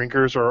at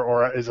Grinkers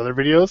or his other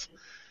videos,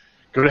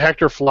 go to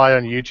Hector Fly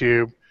on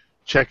YouTube.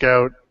 Check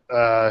out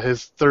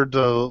his third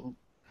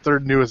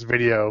newest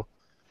video.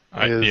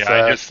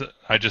 I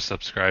just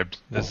subscribed.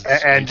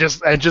 And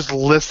just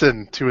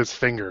listen to his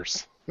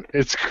fingers.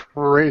 It's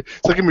great.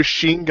 It's like a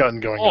machine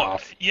gun going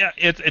off. Yeah,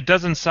 it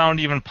doesn't sound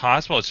even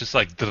possible. It's just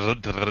like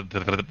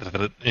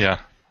yeah.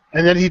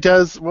 And then he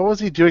does. What was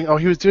he doing? Oh,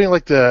 he was doing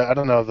like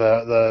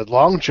the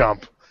long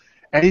jump,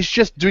 and he's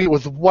just doing it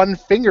with one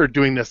finger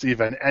doing this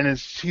even, and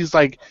he's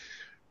like,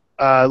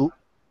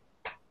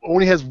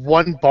 only has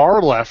one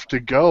bar left to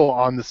go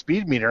on the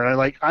speed meter,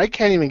 and I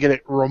can't even get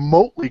it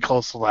remotely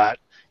close to that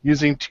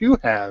using two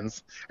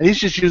hands, and he's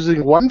just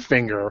using one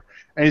finger,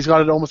 and he's got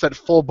it almost at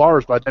full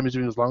bars by the time he's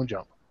doing his long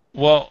jump.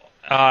 Well,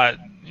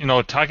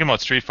 talking about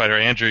Street Fighter,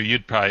 Andrew,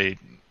 you'd probably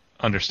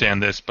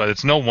understand this, but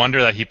it's no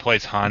wonder that he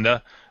plays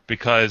Honda,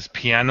 because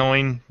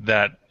pianoing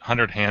that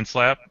 100 hand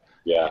slap,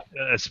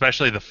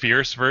 especially the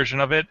fierce version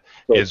of it,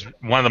 is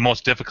one of the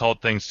most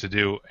difficult things to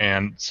do,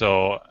 and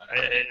so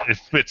it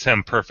fits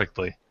him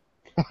perfectly.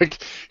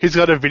 Like, he's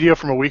got a video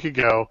from a week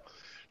ago,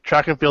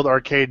 track and field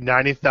arcade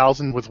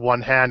 90,000 with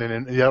one hand, and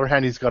in the other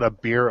hand he's got a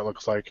beer, it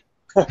looks like.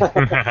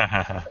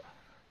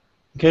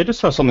 Okay, I just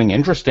saw something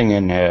interesting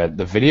in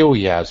the video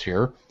he has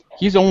here.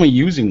 He's only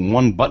using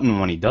one button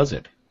when he does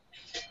it.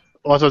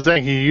 Well, that's what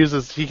I'm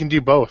saying. He can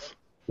do both.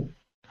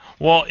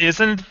 Well,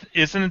 isn't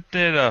it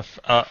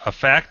a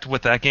fact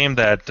with that game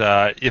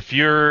that if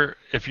you're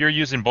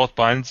using both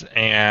buttons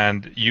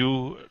and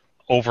you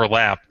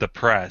overlap the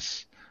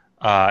press,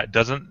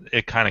 doesn't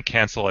it kind of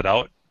cancel it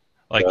out?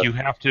 Like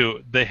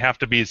they have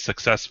to be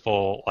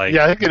successful. Like,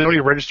 yeah, I think it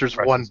only registers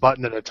one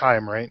button at a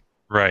time, right?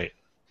 Right.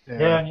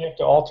 Yeah, and you have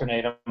to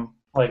alternate them.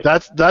 Like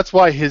that's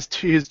why his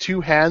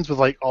two hands with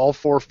like all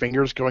four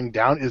fingers going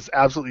down is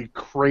absolutely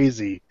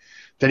crazy.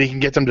 Then he can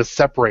get them to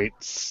separate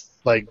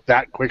like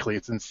that quickly.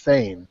 It's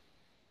insane.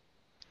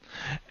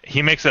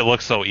 He makes it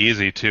look so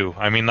easy too.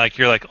 I mean, like,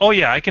 you're like, oh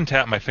yeah, I can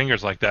tap my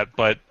fingers like that,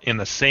 but in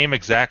the same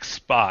exact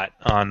spot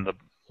on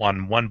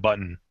one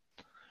button.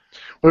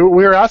 We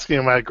were asking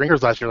him at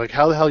Grinkers last year, like,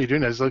 how the hell are you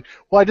doing that? He's like,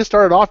 well, I just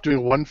started off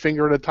doing one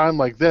finger at a time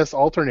like this,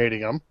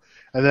 alternating them.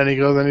 And then he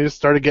just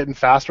started getting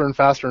faster and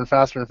faster and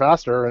faster and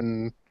faster,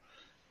 and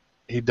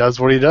he does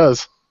what he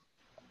does.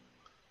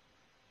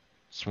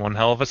 It's one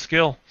hell of a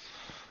skill.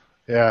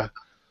 Yeah.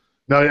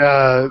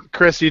 No,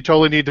 Chris, you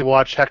totally need to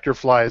watch Hector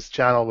Fly's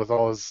channel with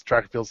all his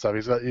track and field stuff.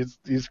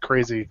 He's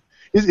crazy.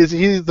 Is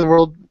he the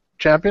world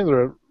champion,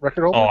 the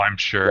record holder? Oh, I'm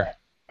sure.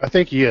 I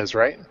think he is,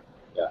 right?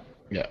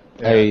 Yeah.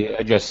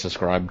 I just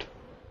subscribed.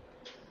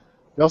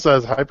 He also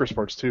has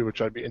Hypersports too, which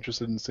I'd be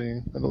interested in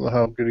seeing. I don't know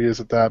how good he is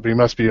at that, but he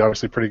must be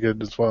obviously pretty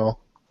good as well.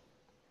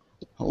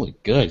 Holy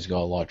good, he's got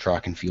a lot of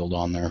track and field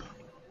on there.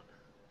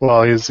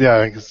 Well, he's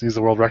the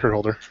world record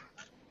holder.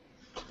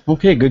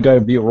 Okay, good guy to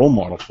be a role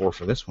model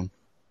for this one.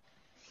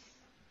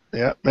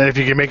 Yeah, and if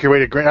you can make your way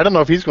to Green, I don't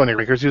know if he's going to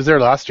Grinkers. He was there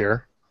last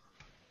year.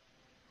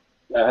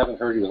 I haven't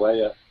heard either way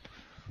yet.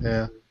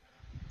 Yeah.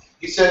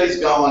 He said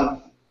he's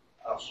going.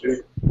 Oh,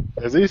 shoot.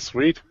 Is he?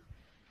 Sweet.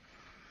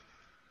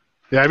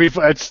 Yeah,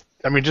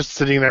 just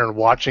sitting there and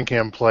watching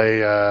him play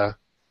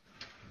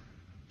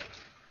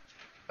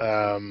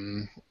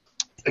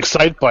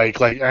Excite Bike.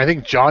 Like, I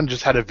think John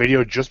just had a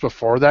video just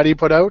before that he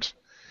put out,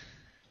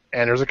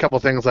 and there's a couple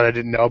things that I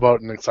didn't know about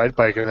in Excite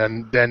Bike,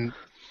 and then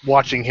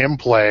watching him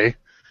play,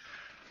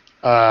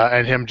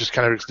 and him just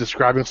kind of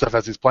describing stuff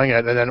as he's playing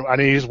it, and then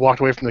he just walked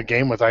away from the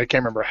game with I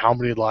can't remember how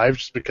many lives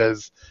just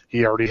because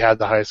he already had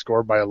the highest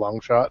score by a long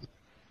shot.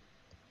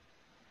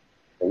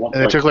 And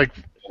it took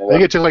I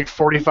think it took like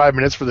 45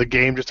 minutes for the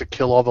game just to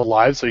kill all the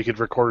lives so you could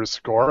record a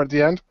score at the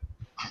end.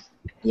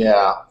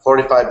 Yeah,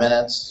 45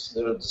 minutes.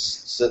 They would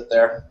just sit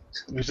there.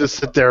 You just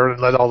sit there and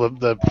let all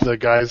the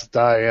guys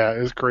die. Yeah, it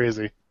was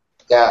crazy.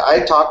 Yeah, I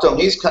talked to him.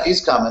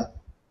 He's coming.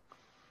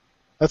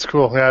 That's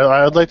cool. Yeah,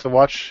 I'd like to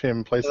watch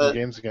him play some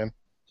games again.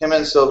 Him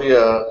and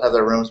Sylvia have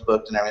their rooms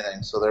booked and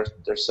everything, so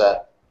they're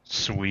set.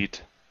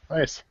 Sweet.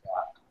 Nice.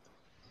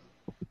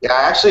 Yeah,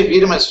 I actually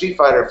beat him at Street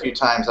Fighter a few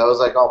times. I was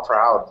like all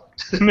proud.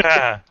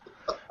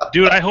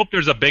 Dude, I hope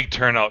there's a big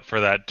turnout for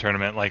that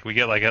tournament. Like we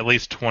get like at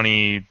least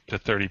 20 to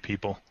 30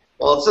 people.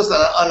 Well, it's just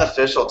an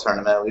unofficial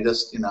tournament. We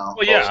just, Well,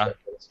 yeah.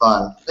 It's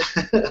fun.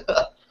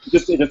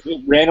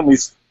 it randomly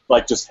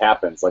just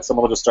happens. Like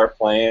someone will just start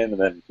playing, and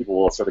then people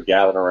will sort of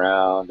gather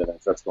around, and then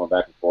it starts going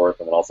back and forth,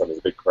 and then all of a sudden there's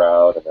a big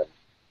crowd, and then.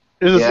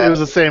 It was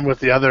the same with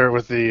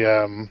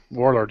the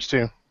Warlords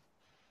too.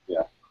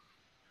 Yeah.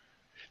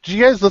 Did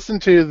you guys listen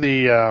to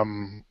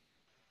the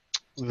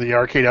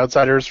Arcade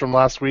Outsiders from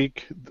last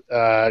week?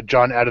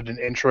 John added an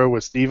intro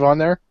with Steve on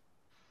there.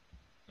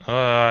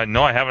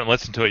 No, I haven't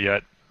listened to it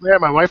yet. Yeah,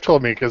 my wife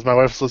told me because my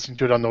wife was listening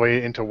to it on the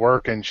way into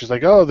work, and she's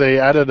like, "Oh, they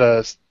added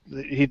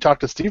he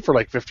talked to Steve for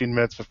like 15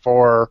 minutes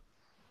before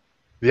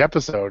the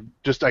episode,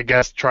 just I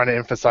guess trying to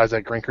emphasize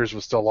that Grinkers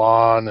was still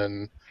on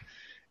and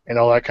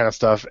all that kind of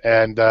stuff."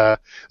 And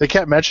they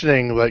kept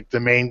mentioning like the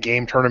main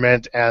game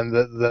tournament and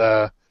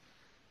the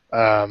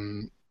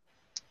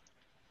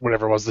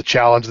whatever it was, the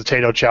challenge, the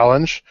Tato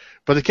challenge,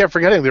 but they kept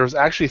forgetting there was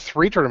actually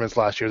 3 tournaments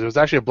last year. There was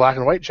actually a black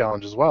and white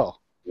challenge as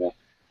well. Yeah.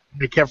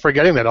 They kept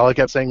forgetting that. All they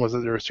kept saying was that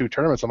there was 2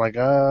 tournaments. I'm like,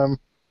 I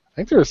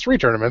think there was 3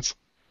 tournaments.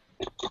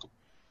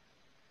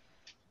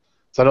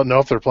 So I don't know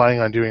if they're planning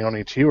on doing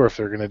only 2 or if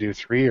they're going to do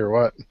 3 or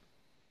what.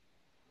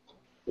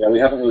 Yeah, we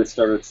haven't really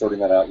started sorting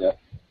that out yet.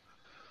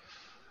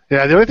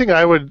 Yeah, the only thing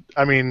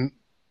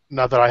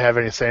not that I have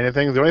any say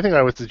anything, the only thing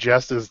I would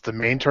suggest is the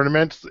main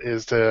tournament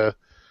is to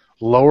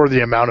lower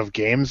the amount of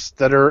games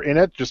that are in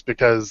it, just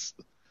because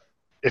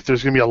if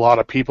there's going to be a lot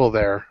of people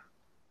there,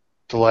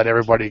 to let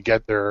everybody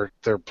get their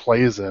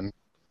plays in.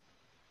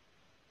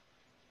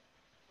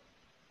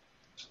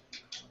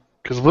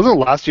 Because wasn't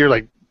last year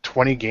like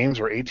 20 games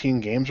or 18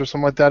 games or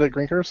something like that at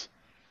Grinkers?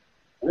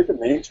 I think the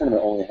main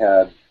tournament only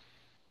had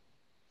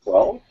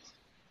 12?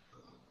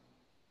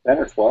 10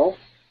 or 12?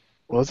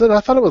 Was it?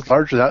 I thought it was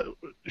larger.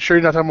 Sure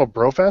you're not talking about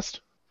Brofest?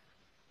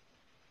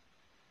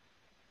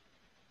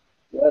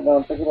 Yeah, no,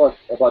 I'm thinking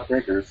about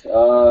Grinkers.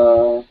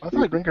 I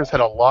thought Grinkers had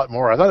a lot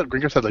more. I thought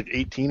Grinkers had like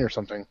 18 or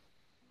something.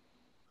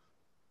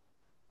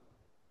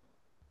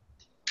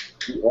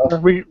 Yeah.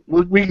 We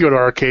can go to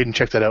arcade and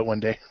check that out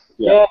one day.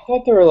 Yeah, I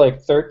thought there were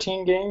like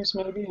 13 games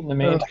maybe in the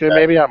main. Okay,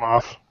 maybe I'm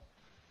off.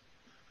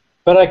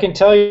 But I can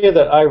tell you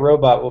that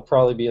iRobot will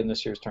probably be in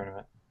this year's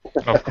tournament.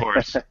 Of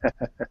course.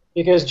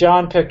 Because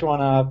John picked one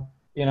up,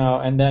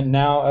 and then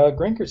now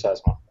Grinkers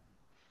has one.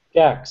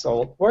 Gak,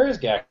 so where is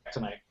Gak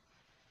tonight?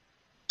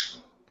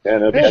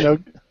 Yeah,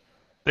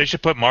 They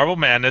should put Marble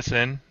Madness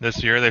in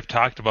this year. They've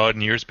talked about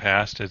in years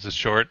past. It's a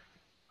short,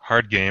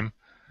 hard game.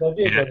 That'd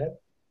be a good one.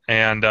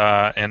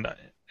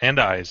 And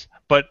Eyes.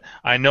 But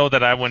I know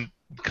that I wouldn't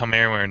come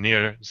anywhere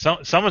near.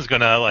 Someone's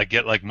gonna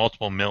get like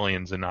multiple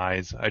millions in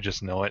Eyes. I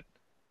just know it.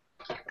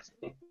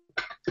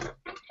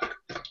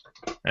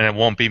 And it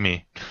won't be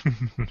me.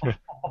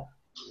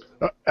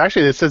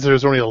 Actually, it says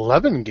there's only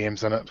 11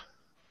 games in it.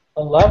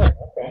 11,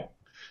 okay.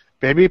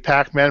 Baby,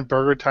 Pac-Man,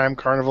 Burger Time,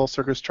 Carnival,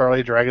 Circus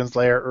Charlie, Dragon's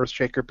Lair,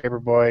 Earthshaker,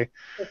 Paperboy,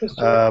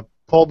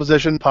 Pole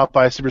Position,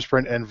 Popeye, Super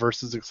Sprint, and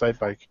Versus Excite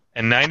Bike.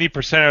 And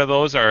 90% of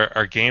those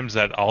are games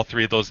that all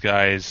 3 of those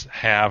guys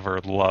have or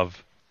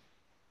love.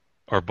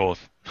 Or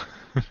both.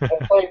 I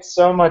played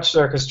so much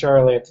Circus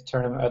Charlie at the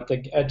tournament,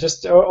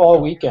 just all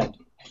weekend.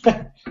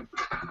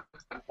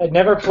 I'd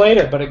never played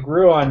it, but it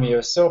grew on me. It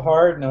was so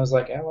hard, and I was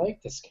like, I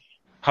like this game.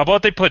 How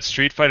about they put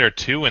Street Fighter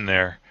 2 in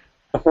there?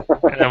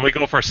 And then we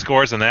go for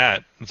scores on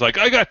that. It's like,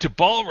 I got to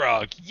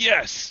Balrog,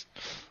 yes!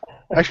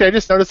 Actually, I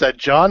just noticed that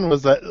John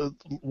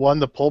won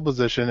the pole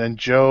position and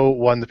Joe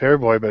won the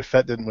Paperboy, but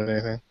Fett didn't win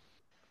anything.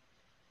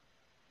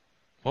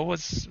 what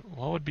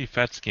would be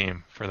Fett's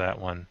game for that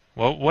one?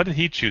 What did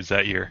he choose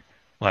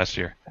last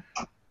year?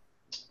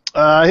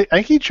 I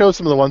think he chose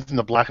some of the ones in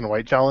the black and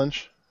white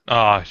challenge.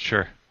 Ah,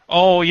 sure.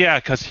 Oh yeah,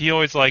 because he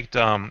always liked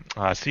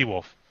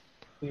Seawolf.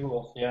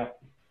 Seawolf, yeah.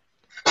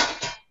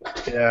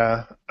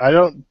 Yeah, I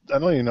don't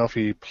even know if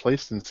he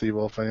placed in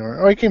Seawolf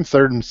anywhere. Oh, he came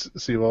third in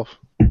Seawolf.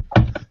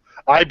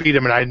 I beat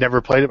him, and I had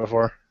never played it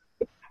before.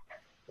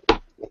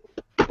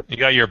 You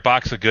got your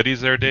box of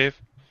goodies there, Dave?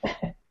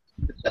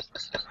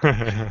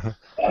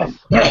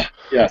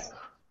 Yes.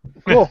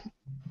 Cool.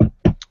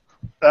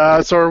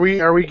 So are we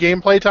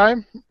gameplay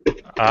time?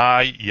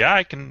 Yeah,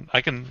 I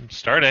can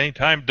start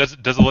anytime. Does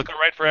it look all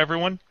right for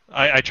everyone?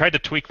 I tried to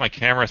tweak my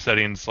camera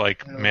settings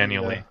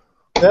manually.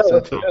 Yeah,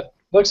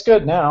 looks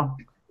good now.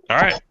 All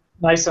right.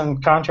 Nice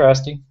and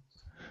contrasty.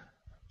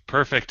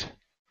 Perfect.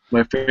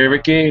 My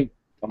favorite game.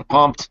 I'm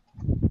pumped.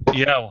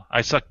 Yeah,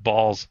 I suck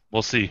balls.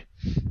 We'll see.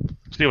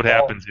 See what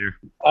happens here.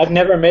 I've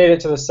never made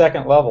it to the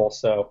second level,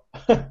 so.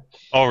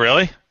 Oh,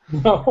 really?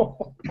 No.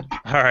 All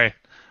right.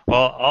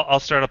 Well, I'll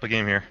start up a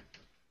game here.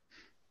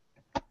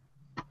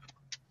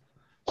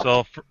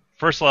 So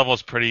first level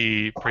is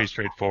pretty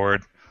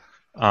straightforward.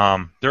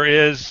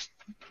 There's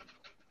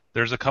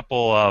a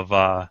couple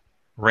of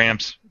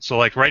ramps. So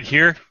like right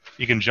here,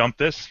 you can jump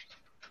this.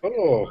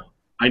 Oh.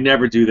 I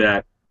never do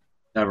that.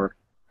 Ever.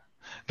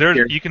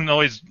 Here. You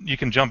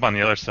can jump on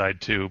the other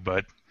side too,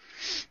 but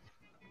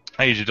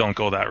I usually don't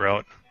go that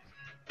route.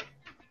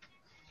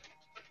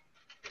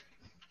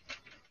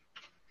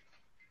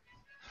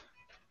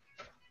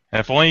 And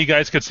if only you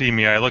guys could see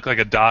me, I look like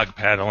a dog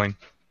paddling.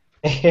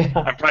 Yeah.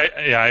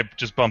 I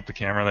just bumped the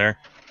camera there.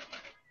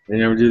 I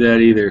never do that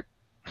either.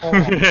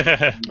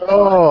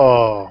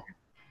 Oh.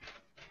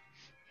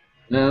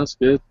 No, that's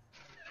good.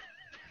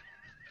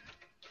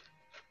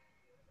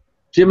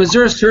 Jim, is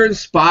there a certain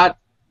spot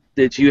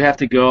that you have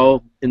to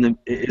go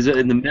is it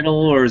in the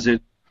middle or is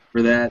it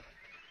for that?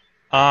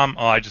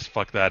 I just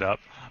fucked that up.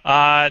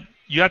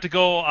 You have to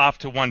go off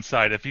to one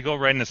side. If you go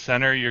right in the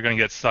center, you're gonna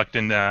get sucked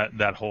in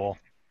that hole.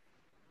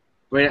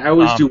 I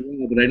always do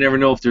well, but I never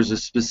know if there's a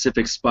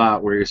specific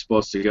spot where you're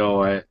supposed to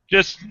go.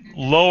 Just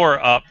lower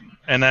up,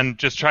 and then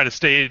just try to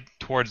stay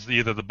towards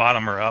either the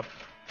bottom or up.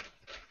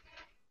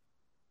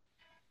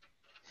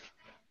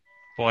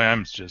 Boy,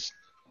 I'm just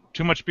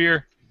too much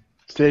beer.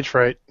 Stage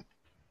fright.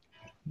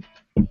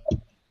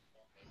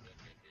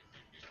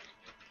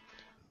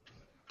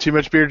 Too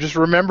much beer. Just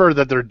remember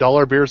that they're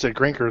dollar beers at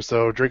Grinkers,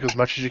 so drink as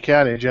much as you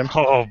can, eh, Jim?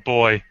 Oh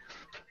boy,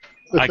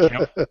 I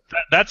can't.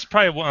 That's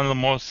probably one of the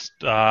most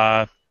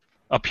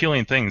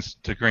appealing things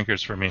to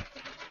Grinkers for me.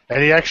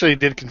 And he actually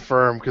did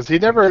confirm because they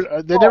never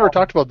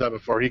talked about that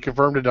before. He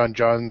confirmed it on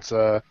John's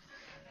on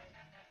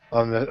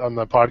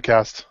the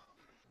podcast.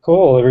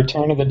 Cool, the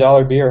return of the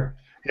dollar beer.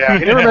 Yeah,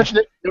 he never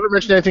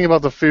mentioned anything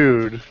about the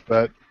food,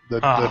 but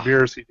the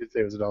beers he did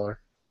say was $1.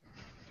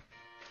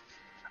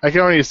 I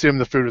can only assume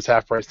the food was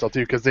half price still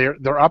too because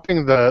they're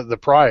upping the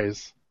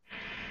prize.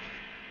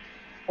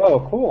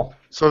 Oh, cool.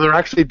 So they're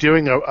actually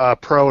doing a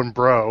pro and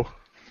bro.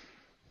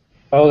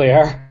 Oh, they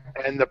are.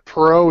 And the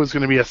pro is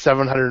going to be a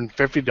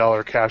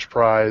 $750 cash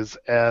prize,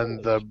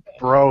 and the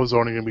bro is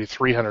only going to be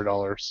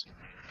 $300.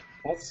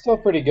 That's still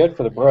pretty good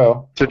for the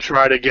bro. To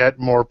try to get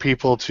more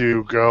people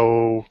to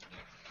go,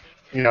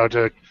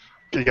 to,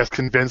 I guess,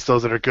 convince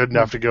those that are good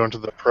enough to go into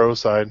the pro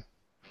side.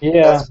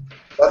 Yeah.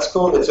 That's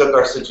cool they took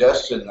our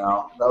suggestion,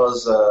 though. That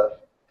was,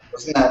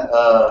 wasn't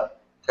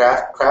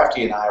that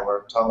Crafty and I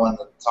were one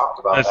that talked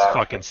about this that. This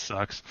fucking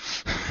sucks.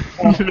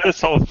 This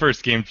whole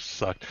first game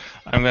sucked.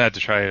 I'm going to have to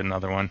try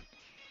another one.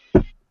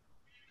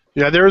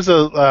 Yeah, there was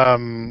a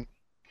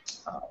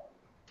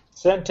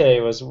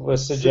Sente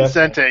was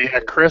suggesting. Sente,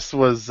 yeah, Chris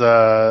was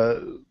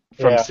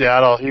from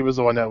Seattle. He was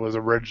the one that was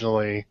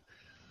originally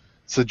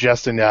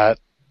suggesting that.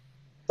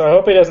 So I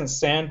hope he doesn't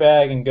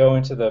sandbag and go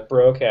into the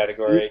bro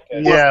category.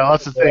 Yeah,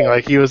 that's the thing.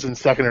 Like he was in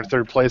second or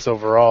third place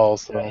overall.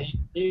 So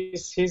yeah,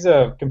 he's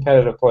a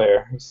competitive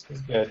player. He's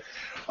good.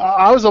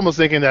 I was almost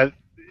thinking that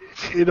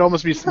it'd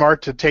almost be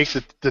smart to take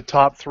the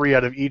top 3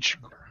 out of each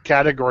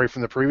category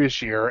from the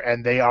previous year,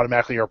 and they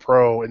automatically are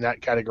pro in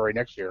that category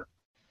next year.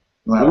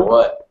 No matter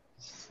what.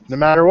 No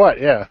matter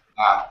what, yeah.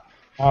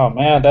 Oh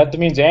man, that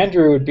means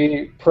Andrew would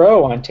be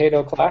pro on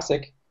Tato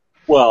Classic.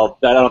 Well,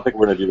 I don't think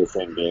we're going to do the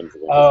same games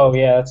again. Oh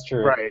yeah, that's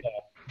true. Right. Yeah,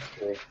 that's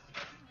true.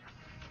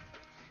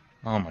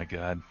 Oh my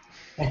god.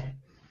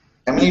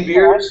 How many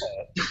beers?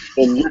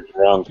 And you're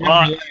drunk.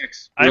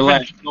 I've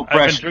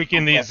been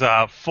drinking these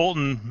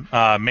Fulton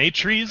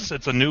Maytrees.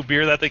 It's a new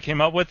beer that they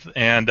came up with,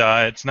 and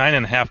it's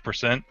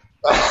 9.5%.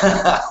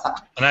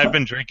 And I've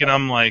been drinking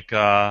them like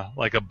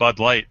a Bud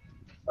Light.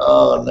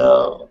 Oh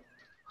no!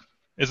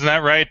 Isn't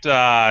that right,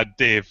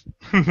 Dave?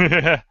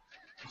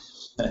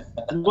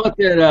 What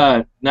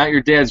that? Not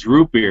your dad's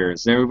root beer.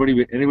 Has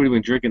anybody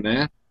been drinking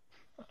that?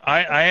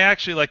 I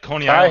actually like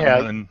Coney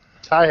Island.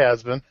 Ty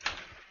has been.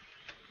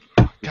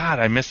 God,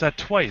 I missed that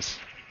twice.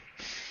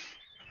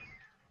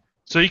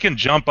 So you can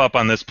jump up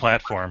on this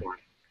platform.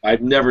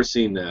 I've never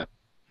seen that.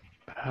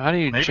 How do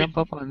you Maybe. jump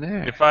up on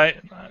there? If I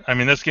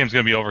mean, this game's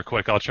gonna be over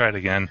quick. I'll try it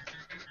again.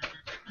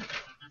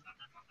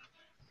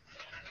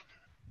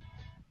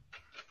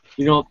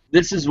 You know,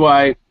 this is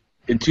why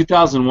in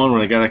 2001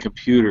 when I got a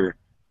computer,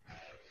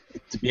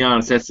 to be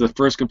honest, that's the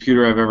first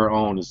computer I've ever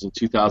owned is in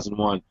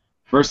 2001.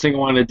 First thing I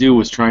wanted to do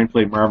was try and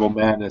play Marble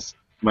Madness.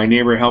 My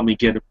neighbor helped me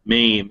get a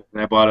MAME,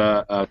 and I bought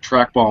a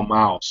trackball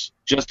mouse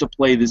just to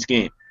play this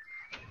game.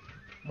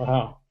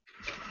 Wow.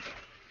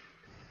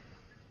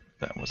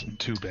 That wasn't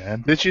too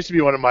bad. This used to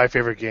be one of my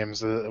favorite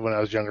games when I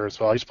was younger as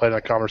well. I used to play it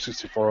on Commodore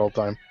 64 all the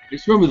time. I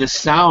just remember the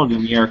sound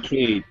in the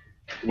arcade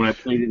when I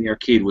played in the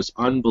arcade was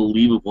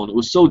unbelievable, and it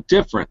was so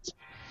different.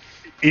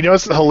 You know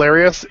what's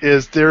hilarious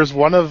is there's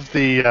one of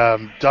the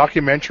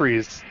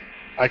documentaries,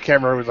 I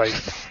can't remember, like,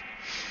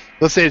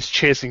 let's say it's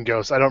Chasing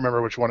Ghosts. I don't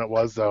remember which one it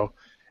was, though.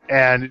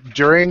 And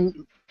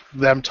during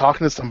them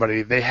talking to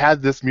somebody, they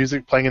had this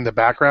music playing in the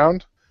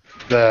background,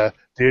 the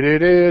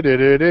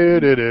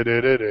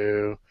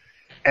do-do-do-do-do-do-do-do-do.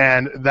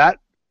 And that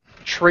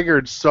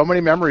triggered so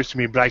many memories to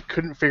me, but I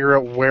couldn't figure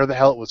out where the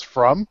hell it was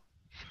from.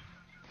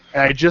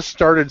 And I just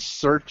started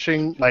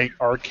searching like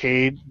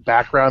arcade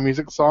background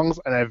music songs,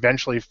 and I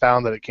eventually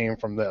found that it came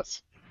from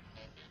this.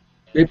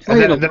 They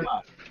played And a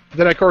lot.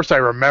 then of course, I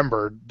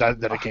remembered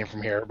that it came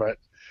from here, but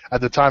at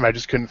the time, I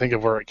just couldn't think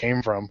of where it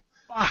came from.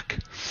 Fuck.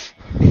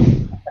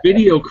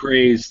 Video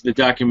Craze, the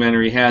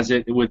documentary, has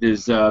it with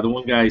his the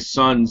one guy's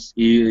sons,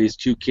 his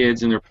two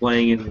kids, and they're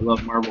playing and they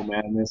love Marble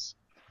Madness.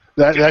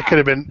 That could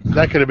have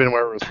been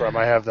where it was from.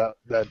 I have that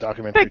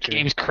documentary That too.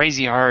 game's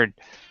crazy hard.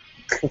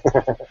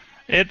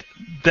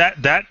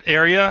 That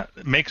area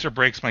makes or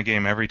breaks my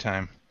game every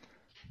time.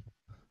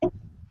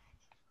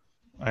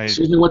 As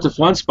soon as I went to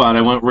Fun Spot,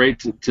 I went right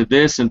to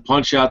this and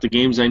punch out the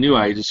games I knew.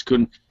 I just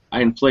couldn't. I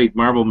hadn't played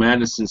Marble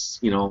Madness since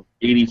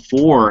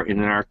 '84 in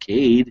an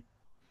arcade.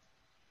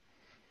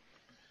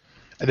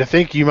 And I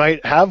think you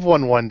might have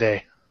one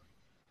day.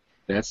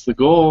 That's the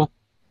goal.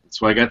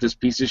 That's why I got this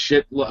piece of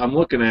shit. I'm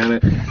looking at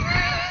it.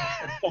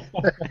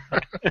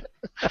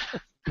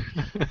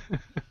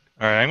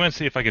 All right, I'm going to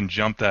see if I can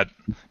jump that.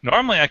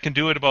 Normally, I can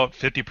do it about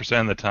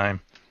 50% of the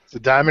time. It's a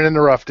diamond in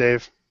the rough,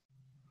 Dave.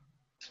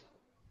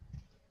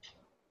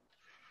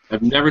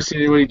 I've never seen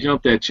anybody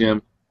jump that,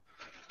 Jim.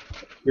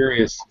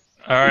 Curious.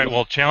 All right,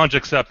 well, challenge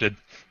accepted.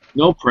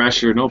 No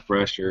pressure, no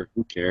pressure.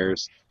 Who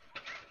cares?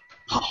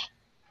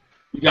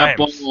 You got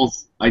Nice.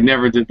 balls. I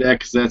never did that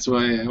because that's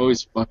why I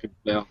always fucking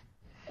fell.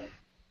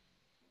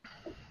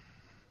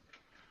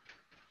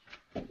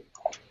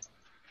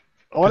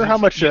 I wonder how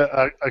much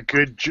a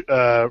good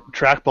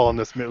trackball in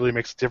this really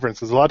makes a difference.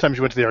 Because a lot of times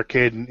you went to the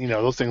arcade and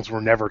those things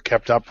were never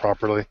kept up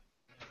properly.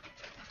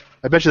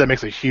 I bet you that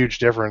makes a huge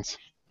difference.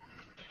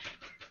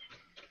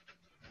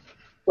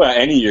 Well,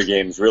 any of your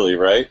games, really,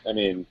 right? I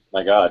mean,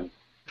 my God.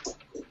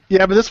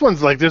 Yeah, but this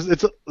one's like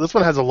this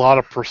one has a lot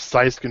of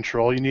precise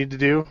control you need to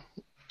do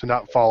to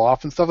not fall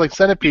off and stuff. Like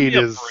Centipede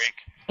Give me a is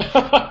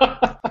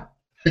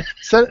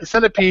break.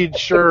 Centipede.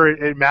 Sure,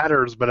 it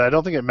matters, but I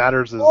don't think it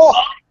matters as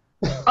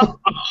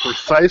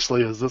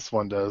precisely as this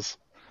one does.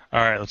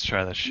 All right, let's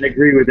try this I shit.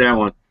 agree with that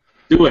one.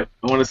 Do it.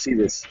 I want to see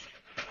this.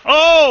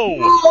 Oh!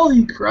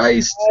 Holy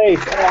Christ!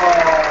 Nice.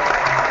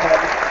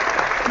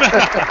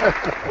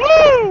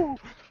 Woo!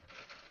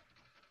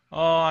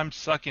 Oh, I'm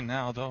sucking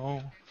now,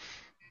 though.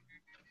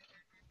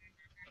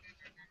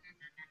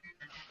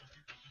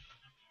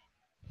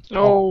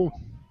 No.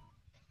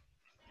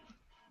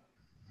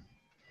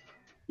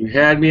 You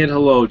had me at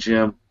hello,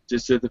 Jim.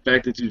 Just at the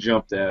fact that you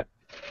jumped that.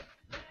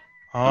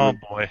 Oh,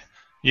 boy.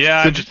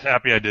 Yeah, So I'm just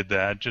happy I did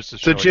that, just to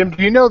show So, Jim, you.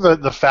 do you know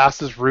the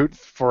fastest route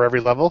for every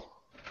level?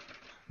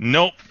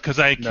 Nope, because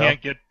I No?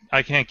 can't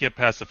get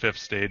past the 5th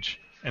stage.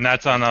 And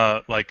that's on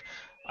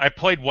I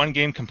played one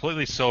game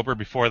completely sober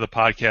before the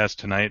podcast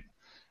tonight,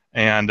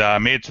 and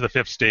made it to the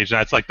 5th stage, and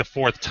that's like the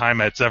 4th time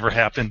that's ever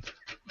happened.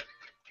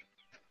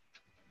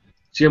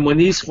 Jim, when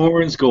these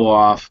horns go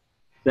off,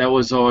 that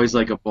was always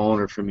like a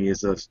boner for me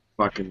as a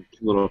fucking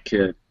little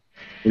kid.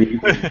 When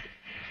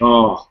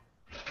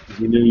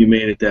you knew you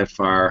made it that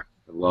far.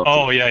 I loved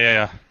Oh, it.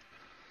 yeah.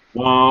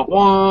 Wah,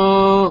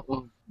 wah.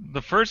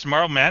 The first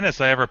Marble Madness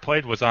I ever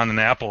played was on an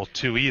Apple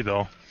IIe,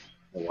 though.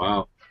 Oh,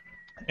 wow.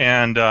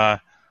 And it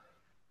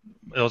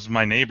was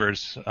my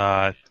neighbors.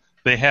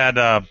 They had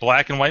a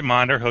black and white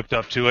monitor hooked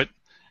up to it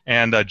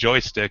and a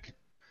joystick.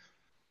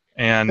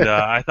 And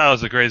I thought it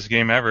was the greatest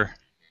game ever.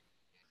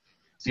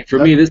 See, for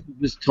me, this is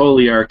just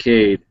totally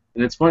arcade.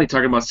 And it's funny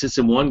talking about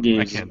System 1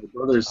 games. I can't. My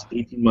brother's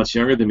 18 months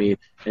younger than me,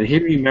 and he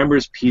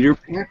remembers Peter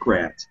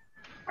Packrat.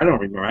 I don't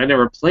remember. I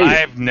never played it.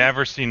 I've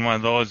never seen one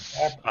of those.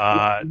 He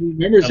At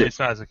remembers it. least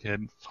not as a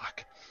kid.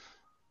 Fuck.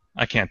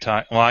 I can't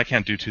talk. Well, I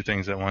can't do two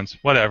things at once.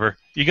 Whatever.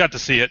 You got to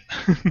see it.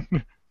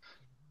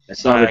 I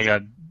saw I it.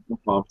 got. I'm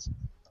pumped.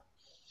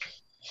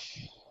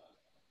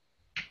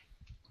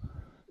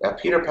 Yeah,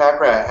 Peter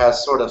Packrat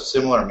has sort of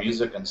similar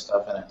music and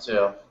stuff in it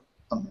too.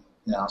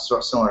 Sort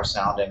of similar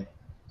sounding.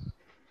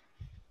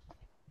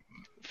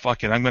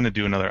 Fuck it. I'm gonna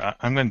do another.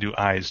 I'm gonna do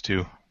eyes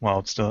too. While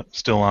it's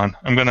still on.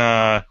 I'm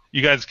gonna.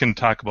 You guys can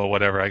talk about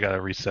whatever. I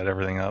gotta reset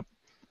everything up.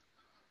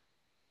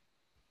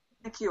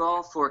 Thank you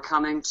all for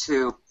coming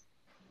to.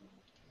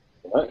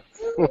 What?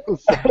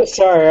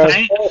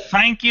 Sorry.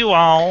 Thank you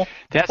all.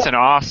 That's an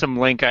awesome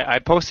link. I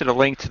posted a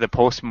link to the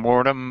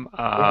post-mortem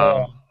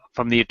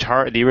from the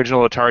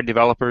original Atari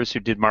developers who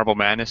did Marble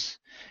Madness.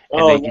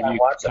 And they give you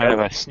kind of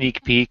a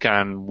sneak peek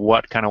on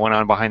what kind of went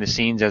on behind the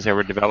scenes as they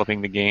were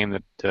developing the game,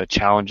 the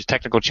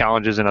technical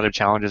challenges and other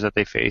challenges that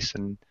they face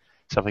and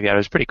stuff like that. It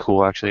was pretty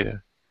cool, actually.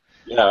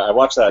 Yeah, I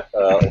watched that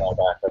a while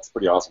back. That's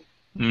pretty awesome.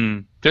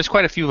 There's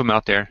quite a few of them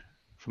out there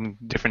from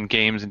different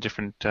games and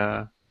different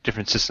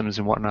systems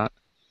and whatnot.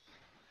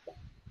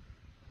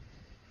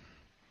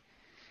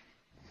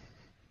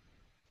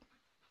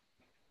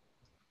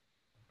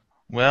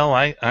 Well,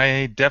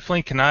 I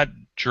definitely cannot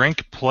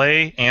drink,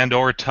 play, and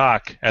or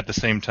talk at the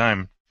same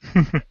time.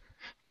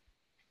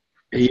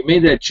 You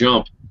made that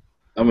jump.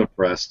 I'm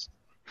impressed.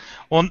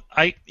 Well,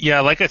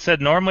 like I said,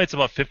 normally it's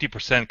about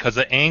 50% because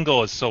the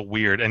angle is so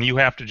weird, and you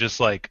have to just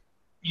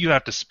you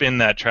have to spin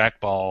that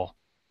trackball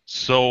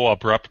so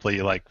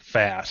abruptly, like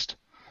fast.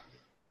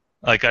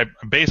 Like I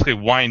basically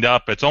wind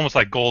up. It's almost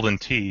like Golden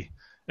Tee,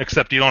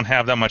 except you don't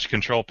have that much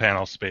control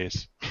panel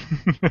space.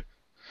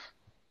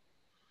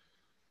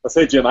 Let's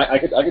say, Jim, I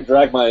could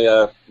drag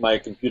my my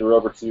computer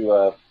over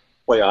to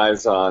play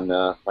Eyes on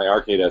my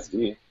arcade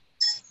SD.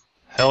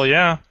 Hell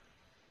yeah!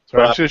 So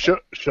actually,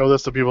 show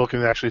this so people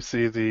can actually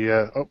see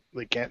the.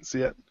 They can't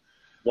see it.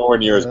 Nowhere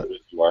near as good as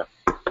you are.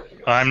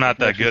 I'm not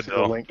that good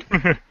though. Link.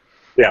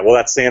 Yeah, well,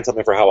 that's saying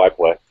something for how I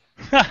play.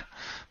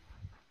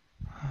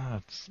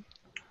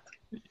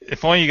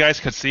 If only you guys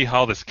could see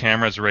how this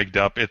camera's rigged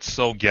up. It's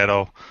so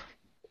ghetto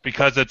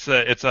because it's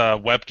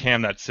a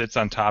webcam that sits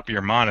on top of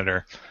your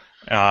monitor.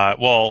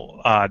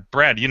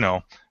 Brad, you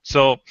know.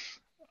 So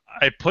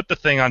I put the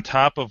thing on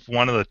top of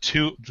one of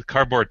the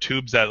cardboard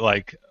tubes that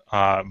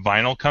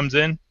vinyl comes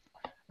in,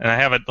 and I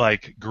have it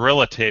like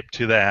Gorilla taped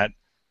to that,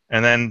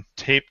 and then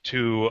taped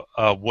to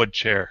a wood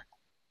chair.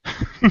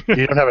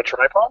 You don't have a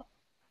tripod?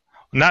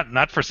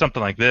 Not for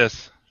something like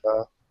this.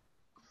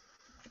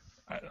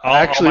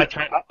 All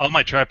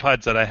my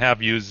tripods that I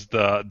have use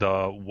the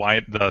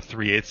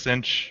 3/8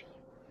 inch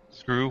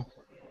screw.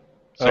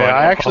 So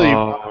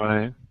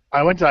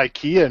I went to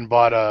IKEA and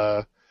bought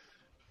a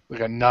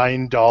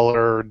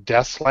 $9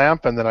 desk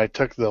lamp, and then I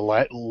took the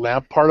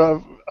lamp part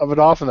of it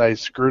off, and I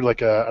screwed I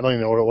don't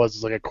even know what it was.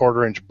 It's like a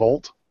 1/4-inch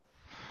bolt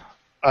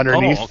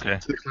underneath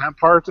the lamp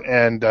part,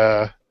 and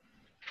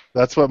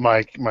that's what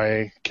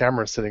my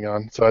camera is sitting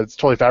on. So it's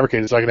totally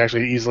fabricated, so I can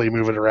actually easily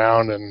move it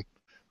around and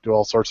do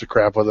all sorts of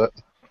crap with it.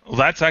 Well,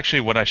 that's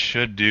actually what I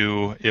should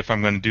do if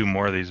I'm going to do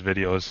more of these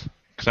videos.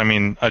 Because, I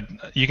mean,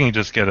 you can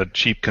just get a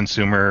cheap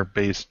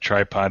consumer-based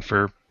tripod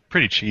for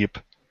pretty cheap.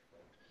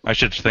 I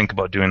should think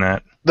about doing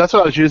that. That's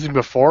what I was using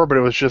before, but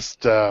it was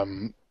just,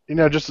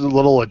 just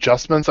little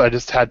adjustments. I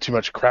just had too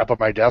much crap on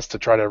my desk to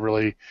try to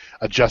really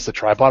adjust the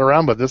tripod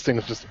around, but this thing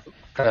is just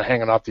kind of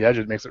hanging off the edge.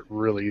 It makes it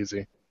really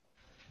easy.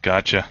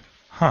 Gotcha.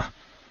 Huh.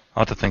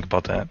 I'll have to think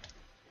about that.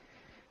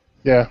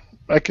 Yeah.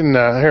 I can,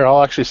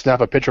 I'll actually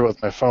snap a picture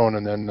with my phone,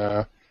 and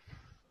then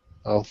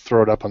I'll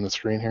throw it up on the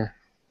screen here.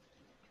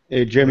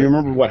 Hey, Jim, you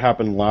remember what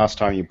happened last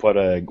time you put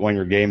one of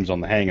your games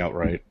on the Hangout,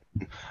 right?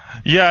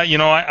 Yeah,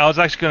 I was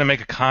actually going to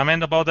make a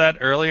comment about that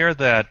earlier,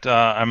 that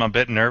I'm a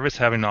bit nervous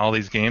having all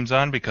these games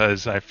on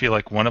because I feel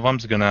like one of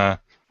them's going to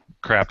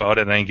crap out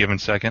at any given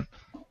second.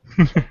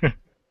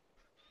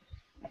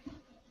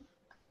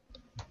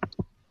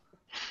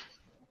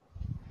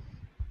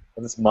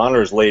 And this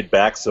monitor's laid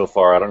back so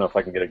far, I don't know if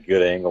I can get a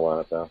good angle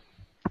on it, though.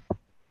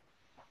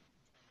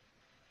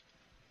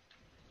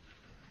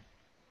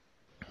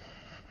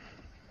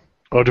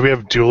 Oh, do we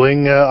have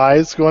dueling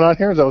eyes going on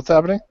here? Is that what's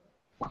happening?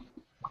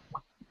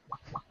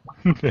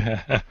 You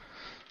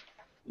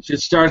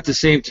should start at the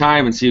same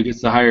time and see who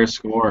gets the higher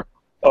score.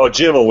 Oh,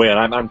 Jim will win.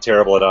 I'm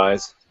terrible at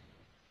eyes.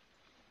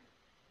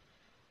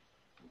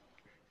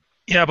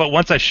 Yeah, but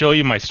once I show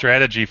you my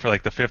strategy for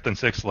the 5th and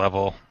 6th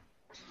level,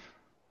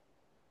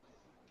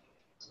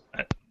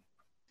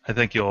 I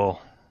think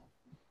you'll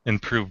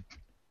improve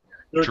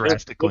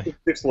drastically. 5th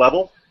and 6th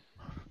level?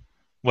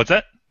 What's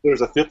that?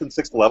 There's a 5th and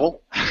 6th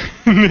level?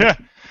 Yeah.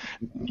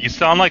 You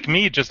sound like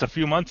me just a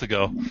few months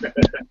ago.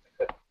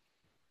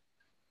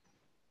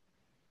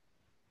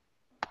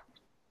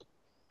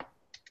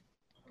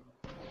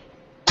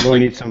 Really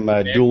need some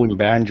dueling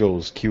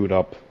banjos queued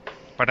up.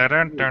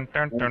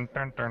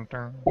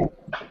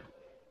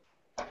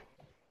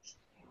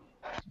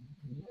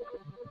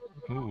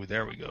 Ooh,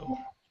 there we go.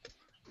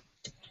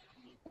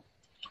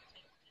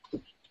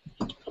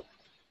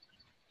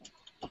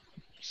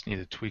 Just need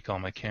to tweak all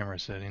my camera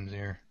settings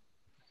here.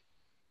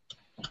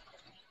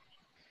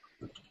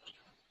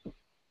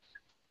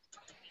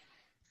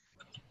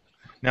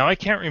 Now I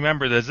can't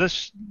remember. Does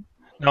this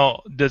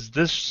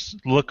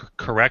look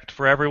correct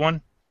for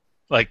everyone?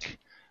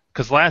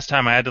 Because last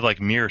time I had to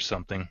mirror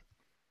something.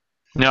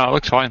 No, it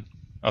looks fine.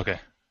 Okay.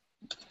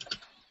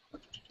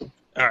 All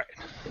right.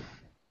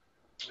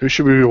 Who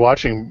should we be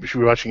watching? Should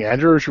we be watching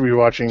Andrew, or should we be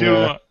watching?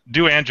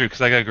 Do Andrew,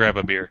 because I gotta grab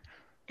a beer.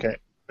 Okay,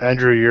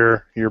 Andrew,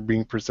 you're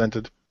being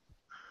presented.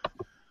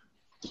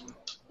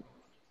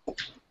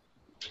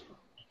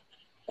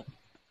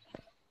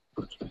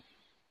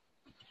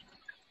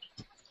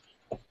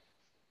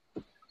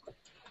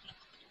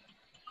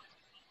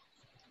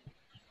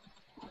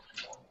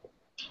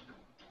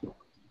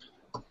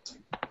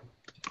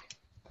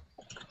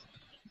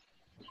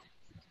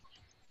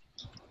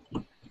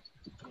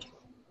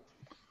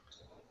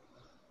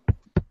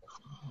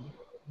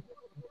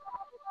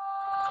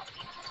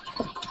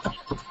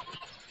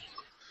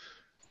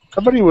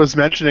 Somebody was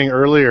mentioning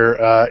earlier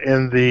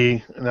and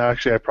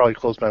actually I probably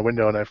closed my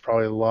window and I've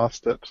probably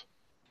lost it.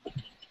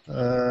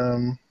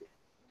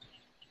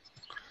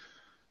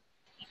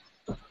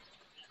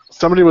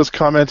 Somebody was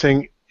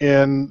commenting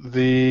in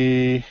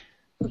the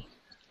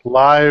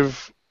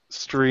live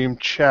stream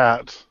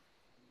chat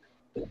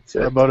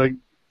about a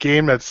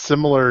game that's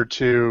similar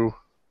to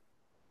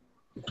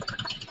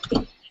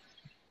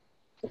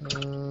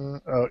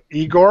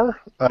Igor.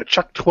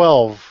 Chuck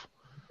 12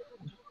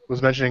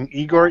 was mentioning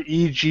Igor,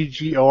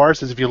 Eggor.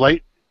 Says if you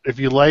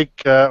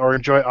like or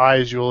enjoy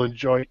Eyes, you will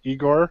enjoy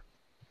Igor.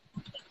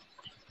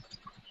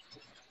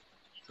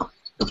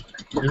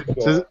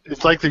 Says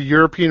it's like the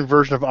European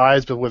version of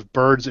Eyes, but with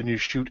birds and you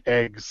shoot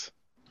eggs.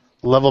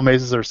 The level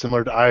mazes are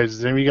similar to Eyes.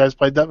 Has any of you guys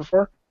played that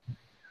before?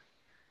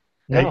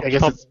 No. I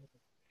guess it's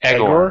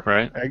Eggor,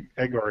 right?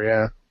 Eggor,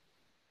 yeah.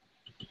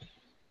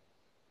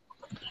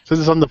 Says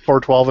it's on the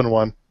 412 and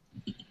one.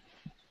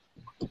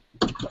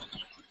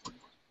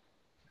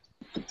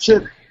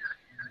 Shit.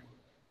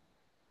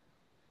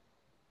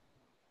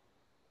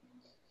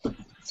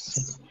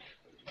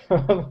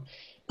 I'm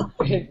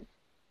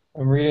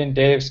reading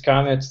Dave's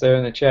comments there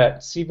in the chat.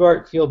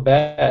 Seabart, feel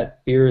bad.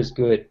 Beer is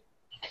good.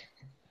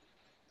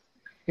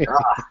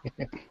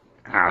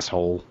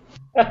 Asshole.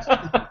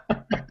 There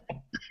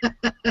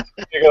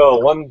you go,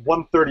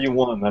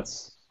 131.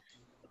 That's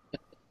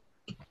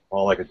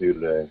all I could do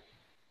today.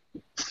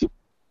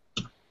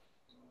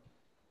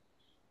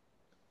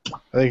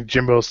 I think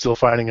Jimbo's still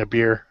finding a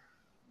beer.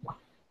 I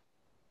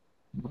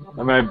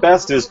mean, my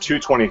best is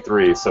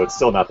 223, so it's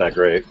still not that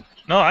great.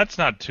 No, that's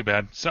not too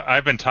bad. So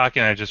I've been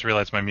talking. I just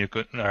realized my mic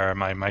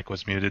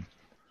was muted.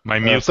 My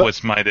mute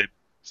was muted.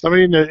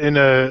 Somebody in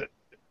the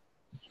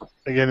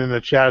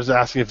chat is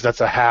asking if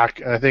that's a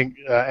hack, and I think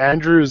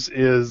Andrew's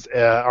is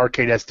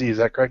Arcade SD. Is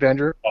that correct,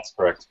 Andrew? That's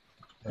correct.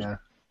 Yeah.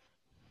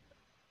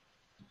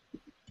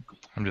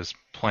 I'm just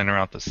playing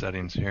around with the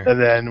settings here. And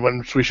then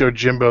when we showed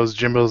Jimbo's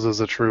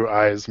is a true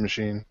Eyes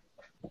machine.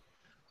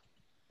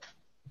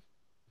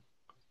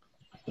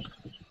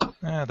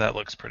 That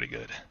looks pretty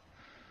good.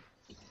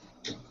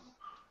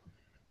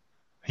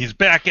 He's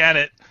back at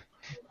it.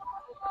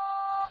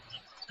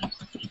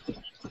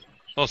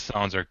 Those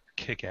sounds are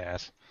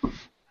kick-ass.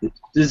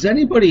 Does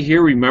anybody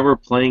here remember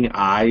playing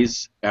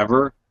Eyes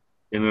ever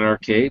in an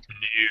arcade?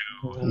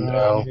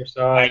 No.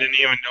 I didn't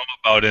even know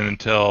about it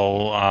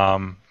until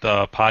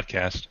the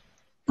podcast.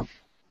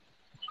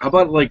 How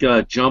about like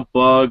a Jump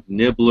Bug,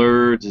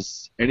 Nibbler?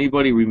 Does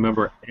anybody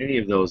remember any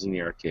of those in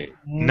the arcade?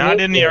 Not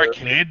in the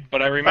arcade,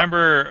 but I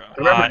remember. I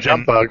remember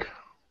Jump Bug.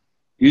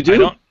 You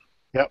do?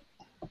 Yep.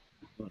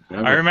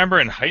 I remember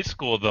in high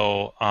school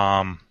though.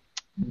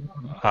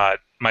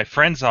 My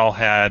friends all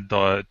had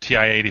the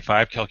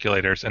TI-85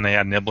 calculators, and they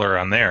had Nibbler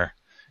on there,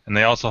 and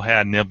they also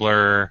had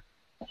Nibbler.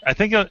 I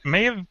think it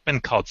may have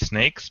been called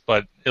Snakes,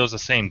 but it was the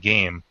same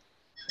game,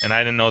 and I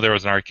didn't know there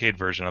was an arcade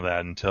version of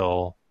that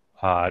until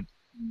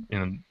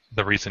in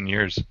the recent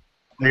years.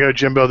 There you go,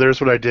 Jimbo.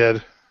 There's what I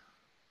did.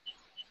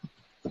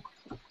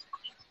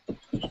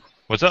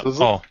 What's up?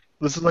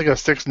 This is like a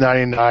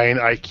 $6.99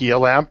 IKEA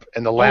lamp,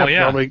 and the lamp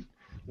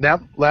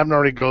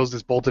normally goes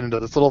this bolted into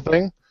this little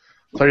thing.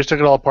 So I just took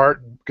it all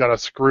apart, got a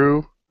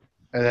screw,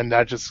 and then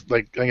that just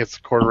I think it's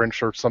a 1/4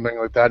 inch or something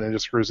like that, and it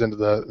just screws into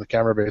the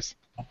camera base.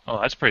 Oh,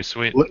 that's pretty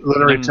sweet.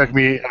 Literally took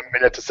me a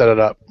minute to set it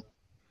up.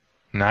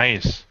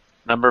 Nice.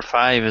 Number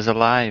 5 is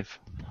alive.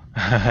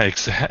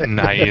 Nice.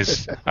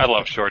 I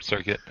love Short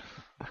Circuit.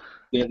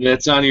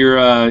 That's on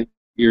your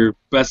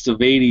best of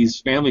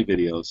 '80s family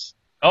videos.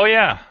 Oh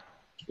yeah.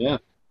 Yeah.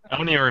 I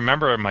don't even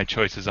remember my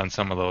choices on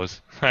some of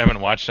those. I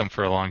haven't watched them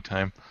for a long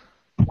time.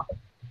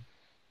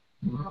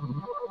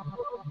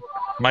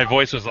 My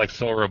voice was like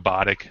so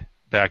robotic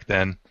back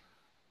then.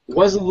 It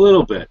was a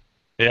little bit.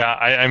 Yeah,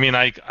 I mean,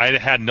 I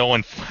had no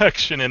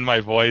inflection in my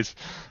voice.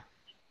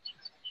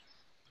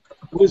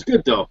 It was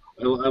good though.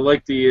 I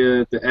liked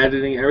the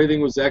editing.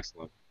 Everything was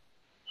excellent.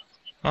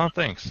 Oh,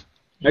 thanks.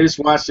 I just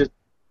watched it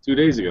 2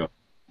 days ago.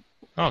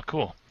 Oh,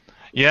 cool.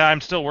 Yeah, I'm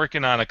still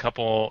working on a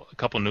couple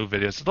new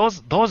videos.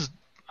 Those.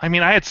 I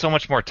mean, I had so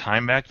much more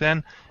time back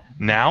then.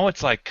 Now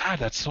it's like, God,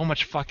 that's so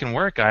much fucking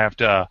work. I have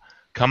to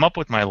come up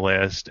with my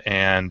list,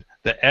 and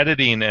the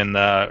editing and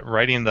the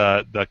writing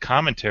the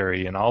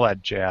commentary and all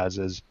that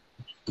jazz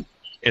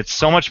it's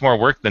so much more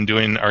work than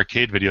doing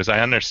arcade videos.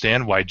 I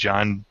understand why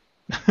John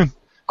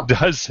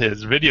does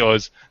his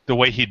videos the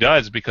way he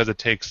does, because it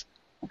takes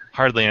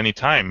hardly any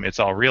time. It's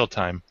all real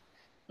time.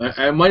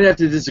 I might have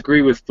to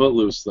disagree with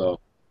Footloose though.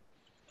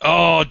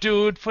 Oh,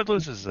 dude,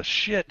 Footloose is the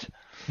shit.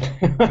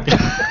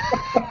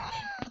 The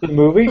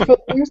movie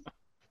Footloose?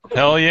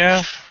 Hell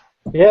yeah.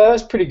 Yeah, that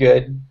was pretty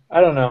good.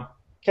 I don't know.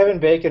 Kevin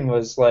Bacon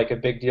was like a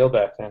big deal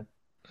back then.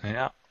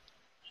 Yeah.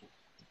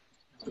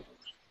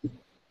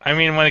 I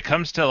mean, when it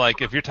comes to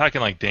like, if you're talking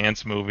like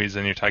dance movies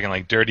and you're talking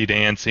like Dirty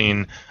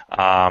Dancing,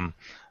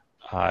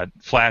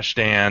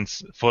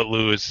 Flashdance,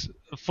 Footloose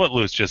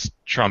just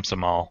trumps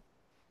them all.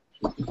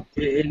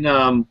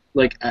 And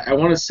like I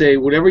want to say,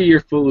 whatever year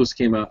Footloose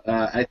came out,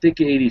 I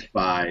think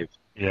 '85.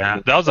 Yeah,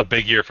 that was a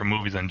big year for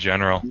movies in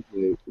general.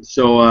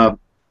 So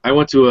I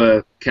went to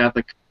a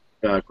Catholic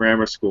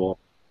grammar school,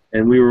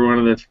 and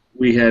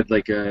we had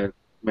like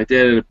my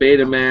dad had a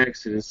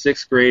Betamax, and in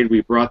 6th grade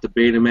we brought the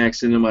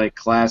Betamax into my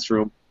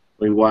classroom.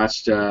 We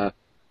watched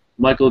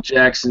Michael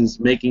Jackson's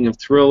Making of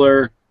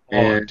Thriller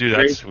and dude, that's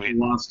Raiders of sweet. the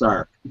Lost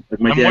Ark.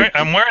 Like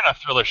I'm wearing a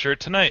Thriller shirt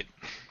tonight.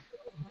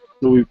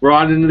 So we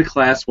brought it into the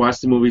class,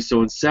 watched the movie.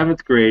 So in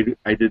 7th grade,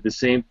 I did the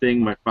same thing.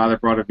 My father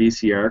brought a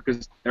VCR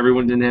because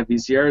everyone didn't have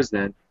VCRs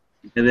then.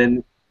 And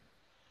then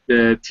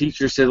the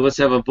teacher said, let's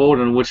have a vote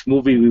on which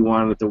movie we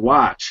wanted to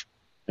watch.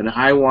 And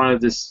I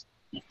wanted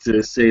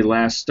to say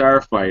Last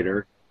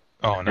Starfighter.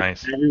 Oh,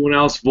 nice. And everyone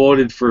else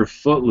voted for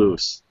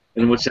Footloose,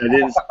 in which I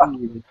didn't see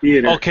in the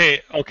theater.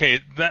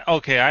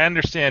 Okay, I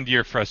understand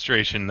your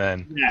frustration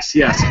then. Yes,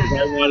 because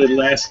I wanted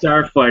Last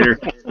Starfighter,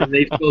 and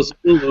they chose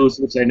Footloose,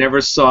 which I never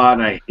saw,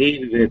 and I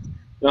hated it.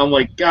 And I'm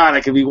like, God,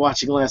 I could be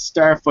watching Last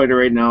Starfighter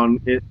right now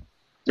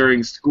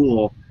during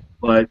school.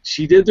 But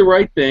she did the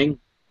right thing.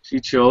 She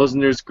chose,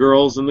 and there's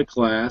girls in the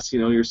class,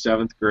 your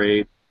 7th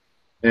grade,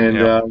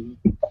 and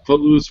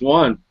Footloose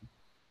won.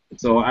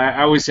 So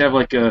I always have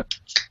like a,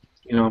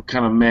 I'm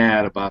kind of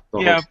mad about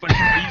those. Yeah, but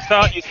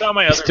you saw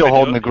my other. Still videos.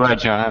 holding the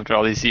grudge on after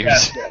all these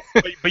years. Yes.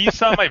 but you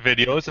saw my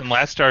videos, and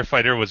Last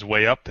Starfighter was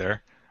way up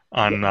there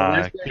on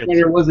Last kids.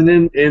 Starfighter wasn't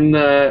in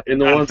the On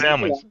ones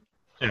families.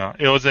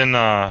 It was in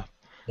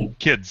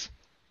kids.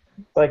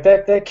 Like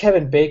that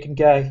Kevin Bacon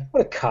guy.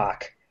 What a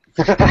cock.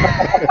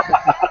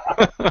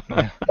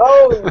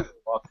 Oh.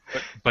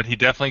 But he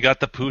definitely got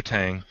the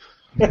poo-tang.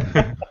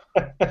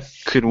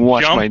 Couldn't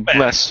watch Jump my back.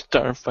 Last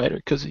Starfighter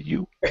because of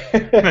you.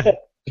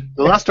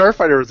 The Last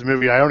Starfighter was a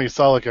movie I only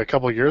saw like a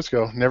couple of years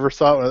ago. Never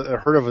saw it,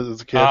 heard of it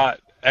as a kid.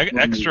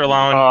 Extra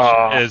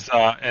Lounge is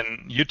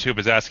and YouTube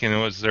is asking,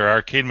 was there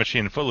arcade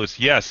machine in Footloose?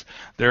 Yes,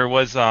 there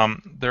was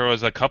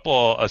a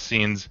couple of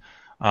scenes.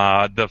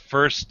 The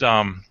first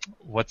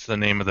what's the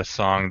name of the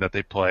song that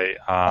they play?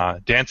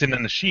 Dancing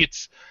in the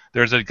Sheets.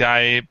 There's a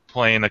guy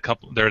playing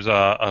there's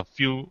a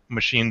few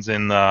machines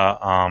in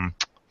the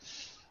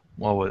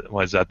what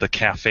was that, the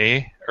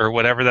cafe or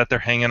whatever that they're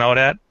hanging out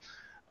at.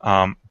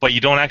 But you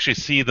don't actually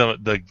see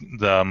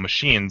the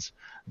machines.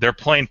 They're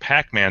playing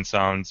Pac-Man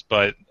sounds,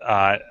 but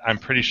I'm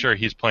pretty sure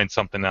he's playing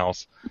something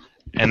else.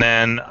 And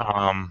then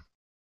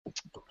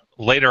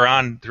later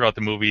on throughout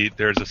the movie,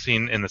 there's a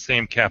scene in the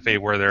same cafe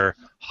where they're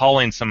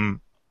hauling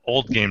some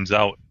old games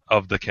out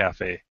of the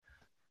cafe,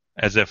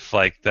 as if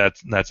like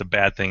that's a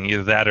bad thing.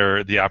 Either that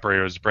or the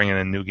operator is bringing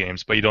in new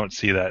games, but you don't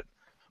see that.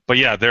 But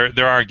yeah,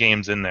 there are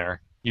games in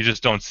there. You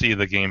just don't see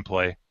the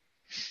gameplay.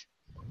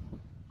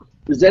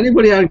 Does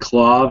anybody on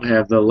Clove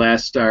have the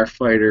Last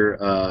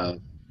Starfighter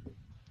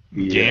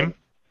game?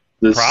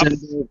 The Props?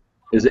 symbol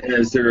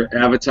as their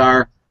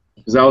avatar?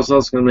 Because I was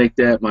also going to make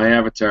that my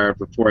avatar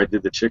before I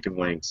did the chicken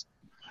wings.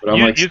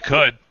 But You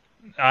could.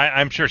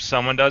 I'm sure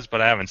someone does,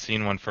 but I haven't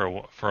seen one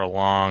for a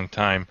long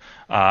time.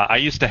 I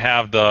used to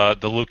have the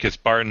Lucas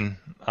Barton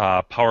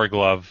Power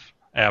Glove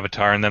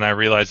avatar, and then I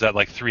realized that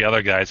like 3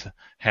 other guys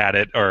had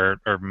it or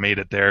made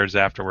it theirs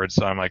afterwards.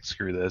 So I'm like,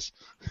 screw this.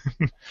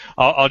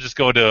 I'll just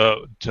go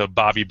to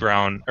Bobby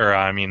Brown, or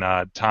I mean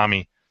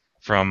Tommy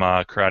from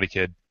Karate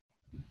Kid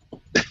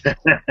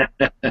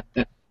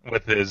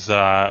with his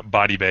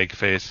body bag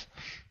face.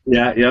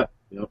 Yep.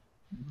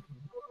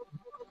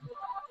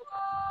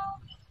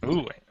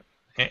 Ooh,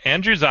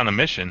 Andrew's on a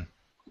mission.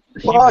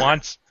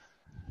 What?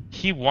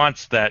 He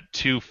wants that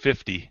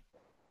 250.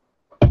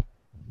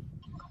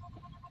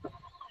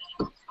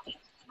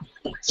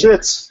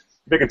 Shit's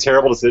making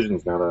terrible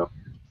decisions now, though.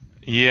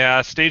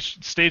 Yeah,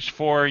 stage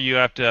 4, you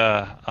have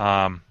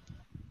to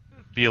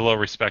be a little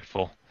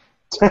respectful.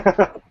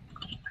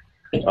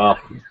 Oh.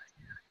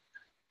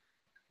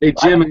 Hey,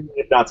 Jim. I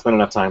did not spend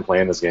enough time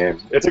playing this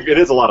game. It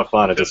is a lot of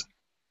fun.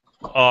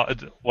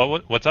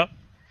 What's up?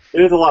 It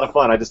is a lot of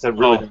fun. I just have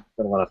really didn't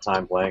spend a lot of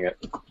time playing it.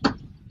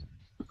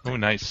 Oh,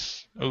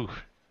 nice. Ooh,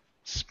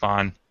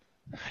 spawn.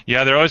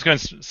 Yeah, they're always going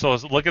to. So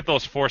look at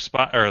those 5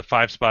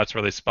 spots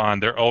where they spawn.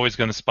 They're always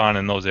going to spawn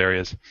in those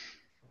areas.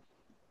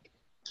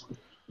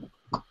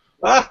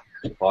 Ah,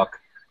 fuck.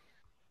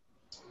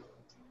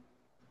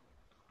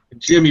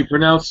 Jim, you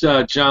pronounced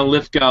John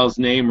Lithgow's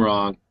name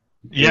wrong.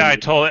 Yeah,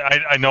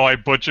 I know I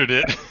butchered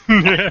it.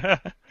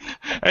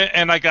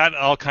 And I got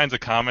all kinds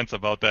of comments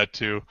about that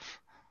too.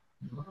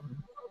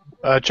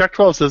 Check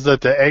 12 says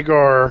that the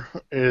Agar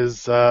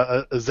is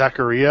a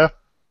Zachariah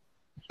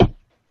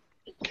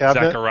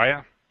cabinet.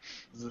 Zachariah?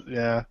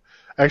 Yeah.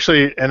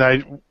 Actually, and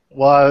I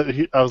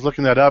was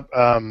looking that up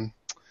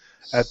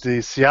at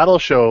the Seattle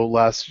show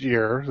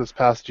this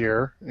past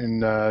year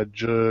in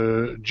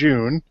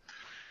June.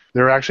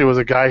 There actually was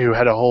a guy who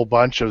had a whole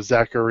bunch of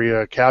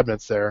Zachariah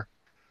cabinets there.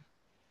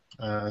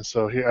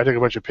 So I took a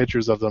bunch of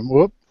pictures of them.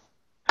 Whoop.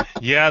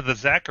 Yeah, the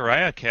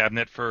Zachariah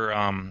cabinet for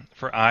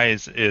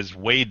eyes is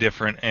way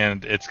different,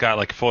 and it's got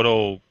like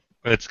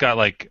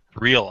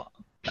real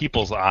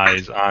people's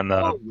eyes on the.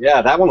 Oh,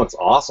 yeah, that one looks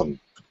awesome.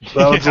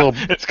 That one's a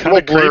little, it's kind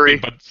of blurry,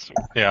 but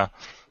yeah.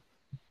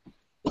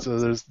 So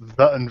there's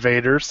the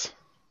Invaders.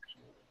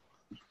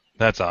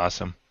 That's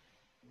awesome.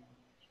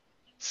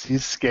 Sea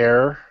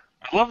Scare.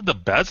 I love the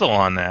bezel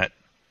on that.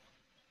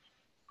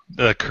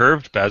 The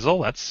curved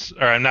bezel.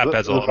 Or not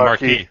bezel, The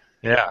marquee. marquee.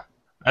 Yeah,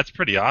 that's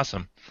pretty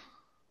awesome.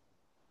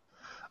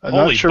 I'm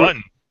Holy not sure.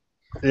 button.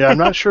 Yeah, I'm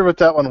not sure what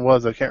that one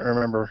was. I can't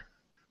remember.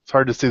 It's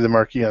hard to see the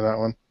marquee on that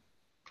one.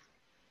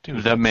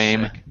 Dude, The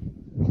MAME. sick.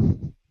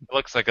 It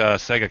looks like a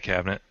Sega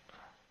cabinet.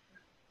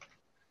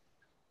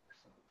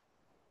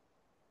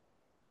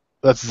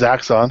 That's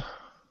Zaxxon.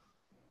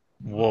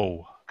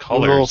 Whoa, The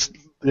little, colors.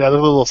 yeah, the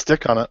little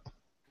stick on it.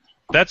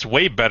 That's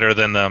way better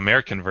than the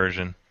American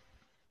version.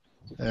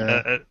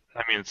 Yeah.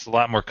 I mean, it's a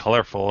lot more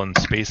colorful and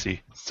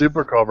spacey.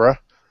 Super Cobra.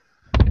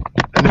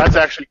 And that's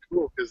actually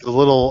cool because the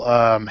little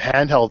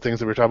handheld things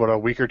that we were talking about a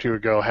week or two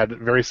ago had a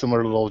very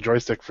similar little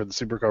joystick for the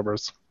Super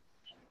Cobras.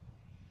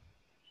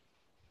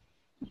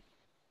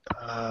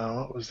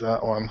 What was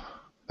that one?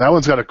 That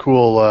one's got a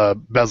cool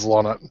bezel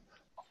on it.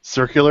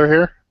 Circular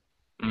here.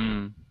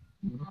 Mm.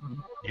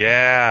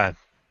 Yeah.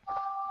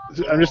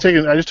 I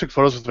just took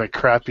photos with my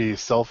crappy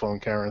cell phone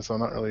camera, so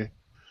I'm not really.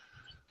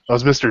 That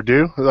was Mr.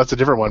 Do. That's a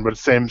different one, but it's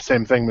same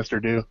thing,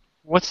 Mr. Do.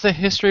 What's the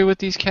history with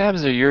these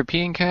cabs? Are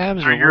European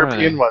cabs? They're Or what are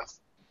European they?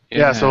 ones.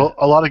 Yeah, so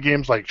a lot of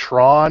games like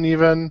Tron,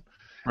 even,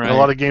 Right. and a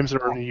lot of games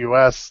that are in the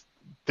U.S.,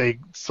 they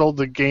sold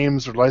the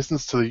games or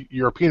licensed to the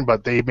European,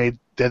 but they had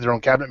their own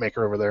cabinet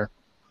maker over there.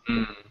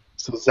 Mm.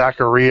 So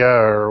Zaccaria,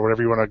 or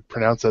whatever you want to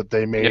pronounce it,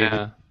 they made.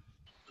 Yeah.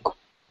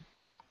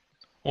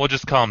 We'll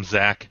just call him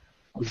Zach.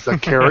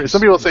 Zaccaria. Some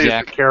people say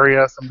Zach.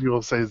 Zaccaria, some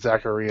people say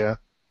Zaccaria.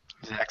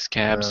 Zach's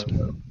cabs.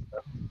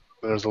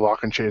 There's a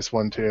Lock and Chase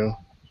one too.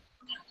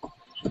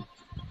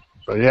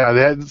 But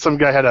yeah, some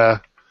guy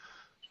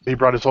he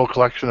brought his whole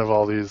collection of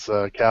all these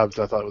cabs.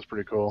 I thought it was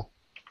pretty cool.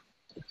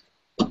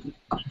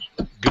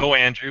 Go,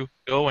 Andrew.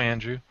 Go,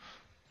 Andrew.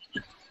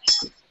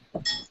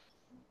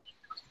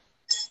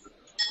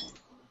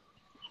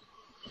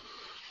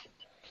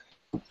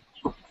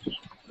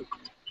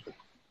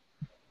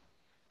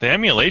 The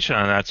emulation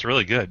on that's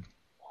really good.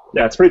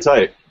 Yeah, it's pretty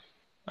tight.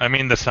 I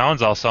mean, the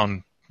sounds all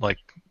sound like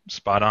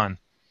spot on.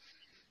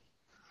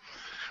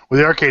 Well,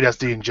 the arcade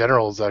SD in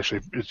general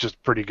it's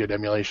just pretty good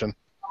emulation.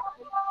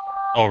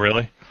 Oh,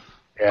 really?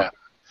 Yeah.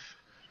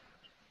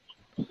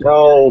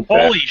 No,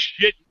 Holy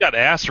shit, you got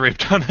ass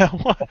raped on that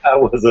one.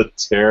 that was a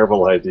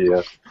terrible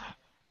idea.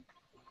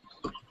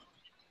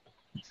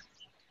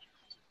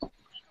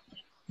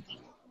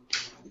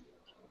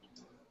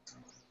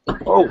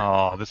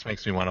 Oh, this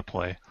makes me want to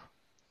play.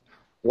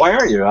 Why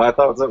aren't you? I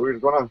thought that we were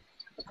going on.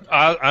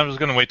 I was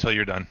going to wait till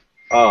you're done.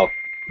 Oh,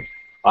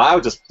 I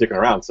was just sticking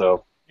around,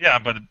 so. Yeah,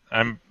 but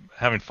I'm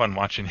having fun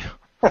watching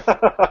you.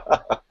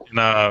 In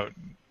a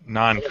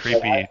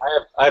non-creepy...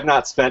 I have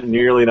not spent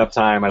nearly enough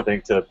time, I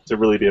think, to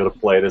really be able to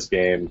play this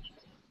game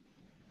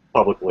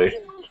publicly.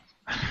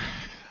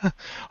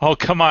 Oh,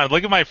 come on.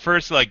 Look at my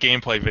first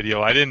gameplay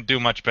video. I didn't do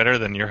much better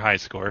than your high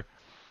score.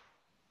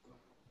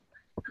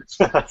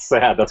 That's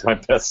sad. That's my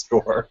best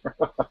score.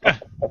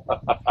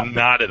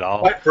 Not at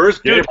all. My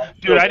first game.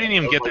 Dude, I didn't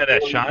even get that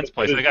at Sean's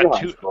place. I got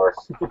two.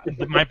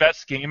 My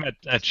best game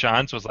at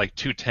Sean's was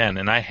 210,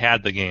 and I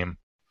had the game.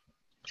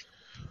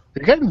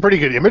 You're getting pretty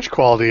good image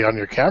quality on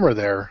your camera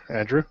there,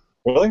 Andrew.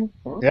 Really?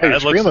 Yeah, your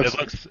screen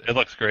it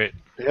looks great.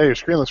 Yeah, your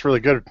screen looks really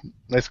good.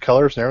 Nice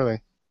colors and everything.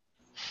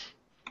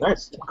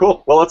 Nice.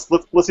 Cool. Well,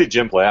 let's see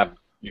Jim play.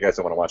 You guys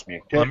don't want to watch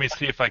me. Let me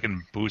see if I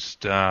can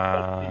boost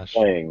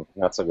playing.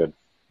 Not so good.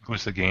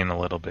 Boost the gain a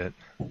little bit.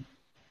 All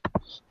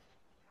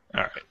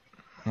right.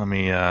 Let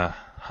me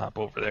hop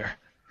over there.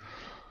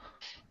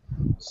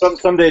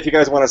 Someday, if you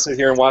guys want to sit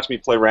here and watch me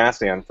play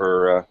Rastan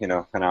for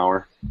an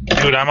hour.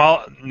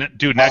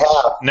 Dude,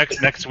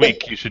 next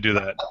week you should do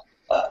that.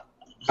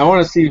 I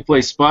want to see you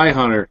play Spy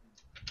Hunter.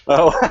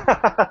 Oh.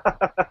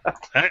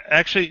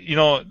 Actually,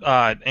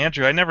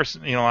 Andrew, I never,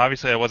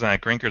 obviously I wasn't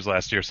at Grinkers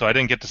last year, so I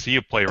didn't get to see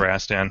you play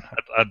Rastan.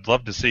 I'd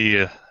love to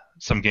see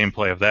some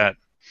gameplay of that.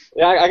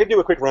 Yeah, I could do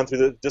a quick run through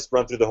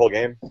the whole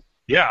game.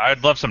 Yeah,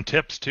 I'd love some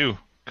tips too,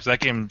 because that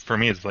game for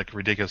me is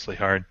ridiculously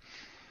hard.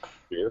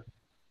 Yeah.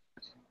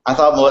 I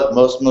thought what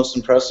most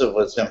impressive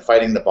was him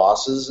fighting the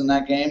bosses in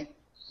that game.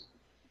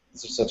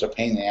 This is such a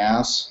pain in the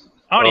ass.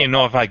 I don't even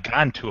know if I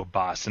got into a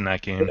boss in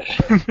that game.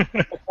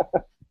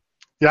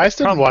 Yeah, I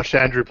still watched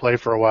Andrew play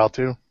for a while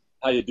too.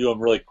 How you do them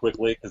really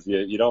quickly, because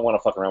you don't want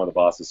to fuck around with the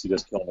bosses. You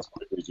just kill them as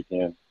quickly as you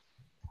can.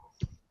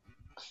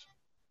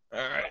 All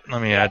right,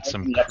 let me add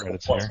some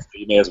credits here.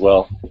 You may as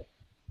well.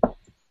 All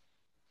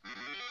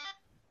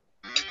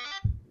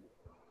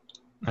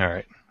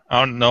right. I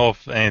don't know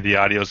if any of the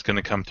audio is going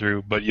to come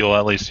through, but you'll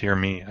at least hear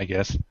me, I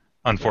guess.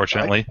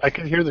 Unfortunately. I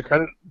can hear the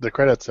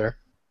credits there.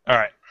 All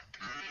right.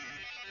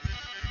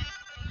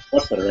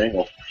 Much better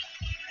angle.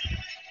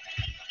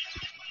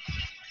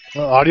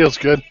 Well, audio's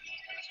good.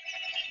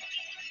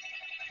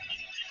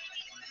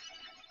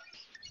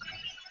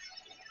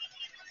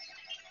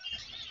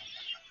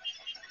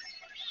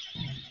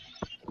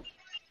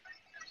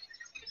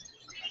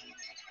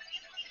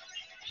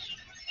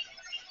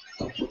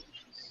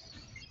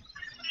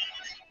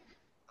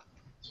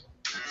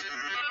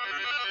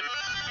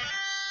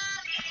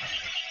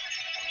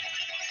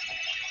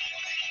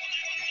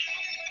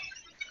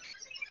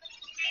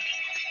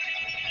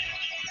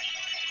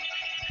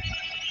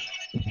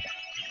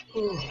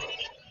 So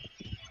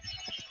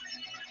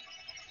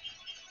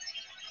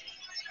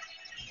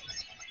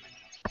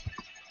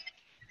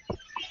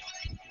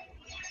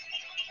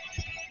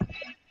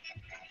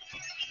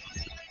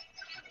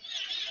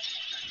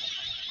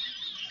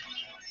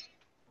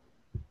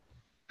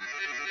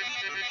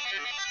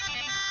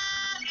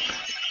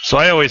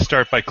I always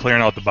start by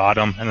clearing out the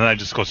bottom, and then I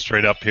just go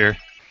straight up here.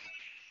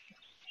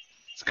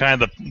 It's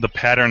kind of the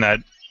pattern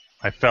that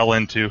I fell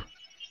into.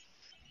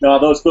 No,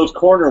 those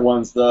corner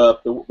ones, the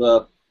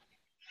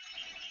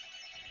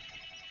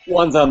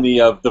ones on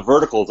the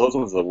verticals, those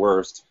ones are the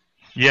worst.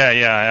 Yeah,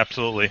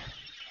 absolutely.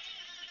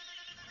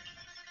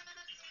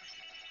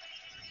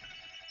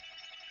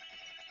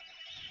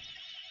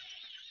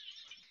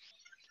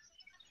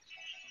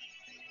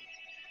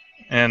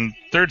 And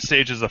third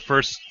stage is the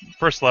first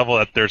level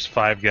that there's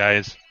 5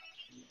 guys.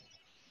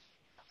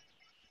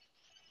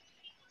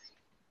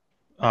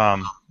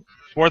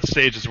 Fourth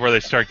stage is where they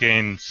start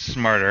getting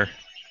smarter.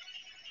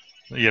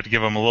 You have to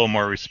give them a little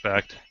more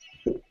respect.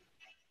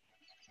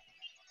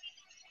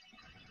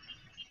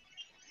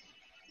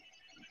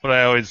 But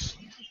I always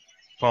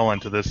fall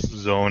into this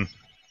zone.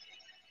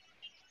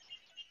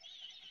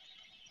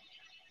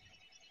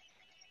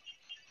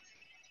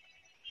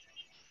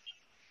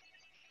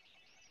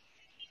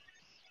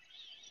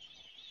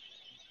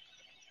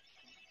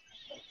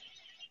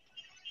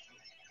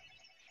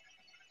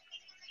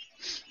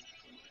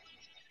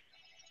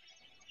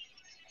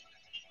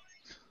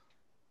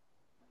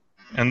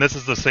 And this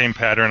is the same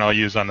pattern I'll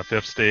use on the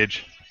 5th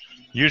stage.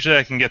 Usually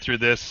I can get through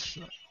this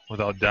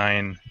without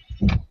dying.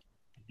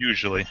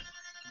 Usually.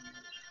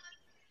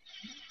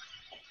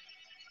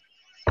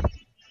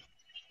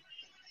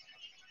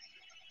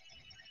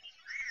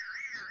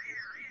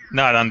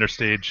 Not under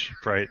stage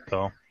fright,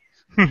 though.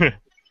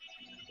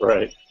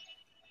 Right.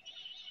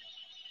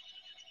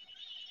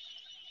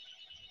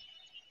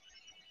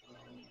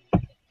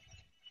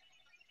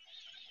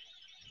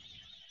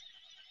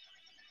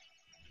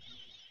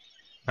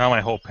 Now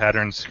my whole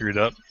pattern's screwed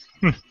up.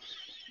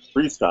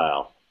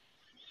 Freestyle.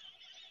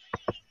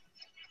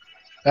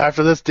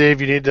 After this,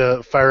 Dave, you need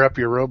to fire up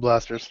your road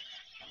blasters.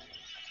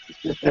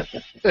 I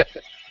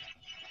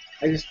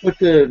just put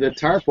the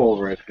tarp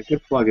over it. I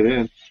could plug it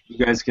in.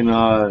 You guys can,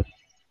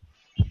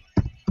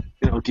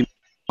 give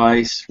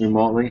advice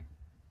remotely.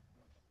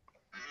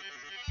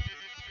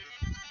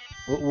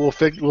 We'll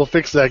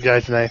fix that guy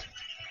tonight.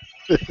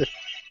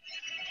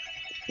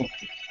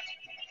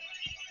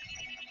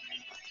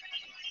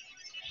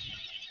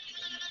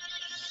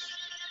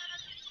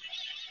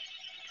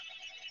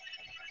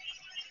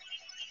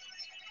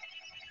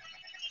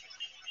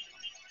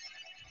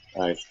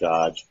 Nice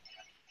dodge.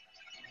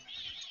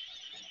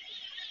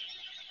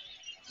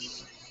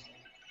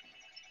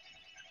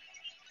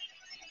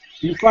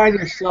 Do you find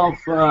yourself,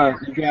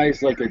 you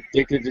guys, like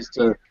addicted just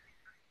to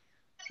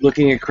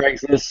looking at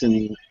Craigslist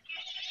and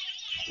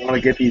want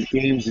to get these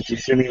games that you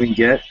shouldn't even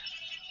get?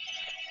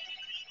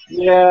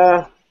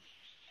 Yeah.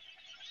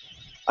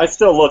 I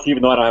still look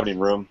even though I don't have any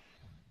room.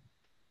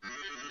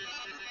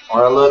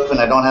 Or I look when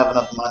I don't have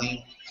enough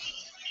money.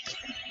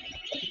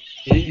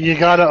 You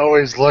gotta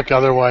always look,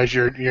 otherwise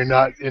you're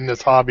not in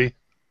this hobby.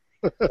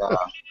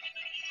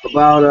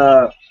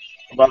 About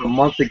a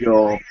month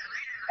ago,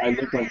 I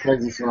looked on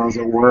Craigslist when I was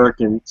at work,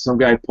 and some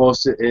guy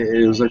posted.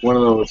 It was like one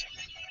of those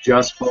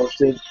just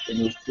posted, and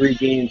it was 3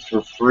 games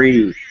for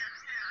free.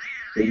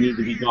 They need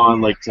to be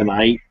gone like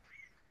tonight,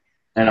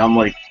 and I'm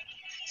like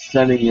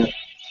sending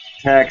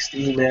text,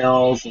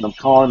 emails, and I'm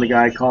calling the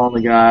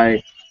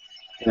guy,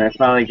 and I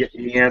finally get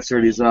the answer.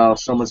 He's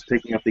someone's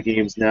picking up the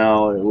games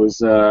now. It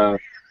was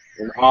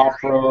an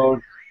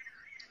off-road.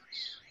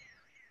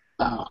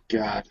 Oh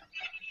God.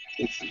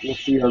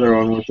 What's the other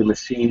one with the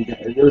machine?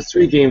 There was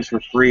 3 games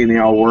for free, and they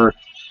all worked,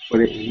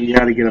 but he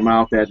had to get them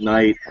out that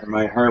night, and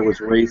my heart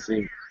was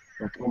racing.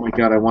 Like, oh my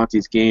God, I want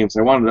these games.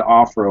 I wanted the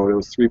off-road. It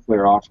was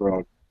 3-player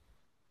off-road.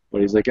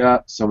 But he's like,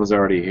 someone's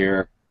already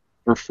here.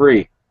 For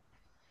free.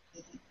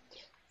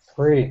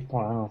 Free?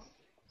 Wow.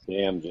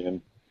 Damn,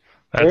 Jim.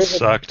 That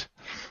sucked.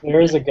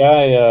 There's a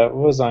guy who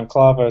was on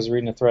Clov I was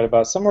reading a thread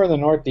about somewhere in the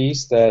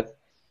Northeast that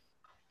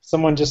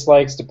someone just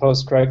likes to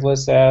post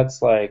Craigslist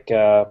ads like,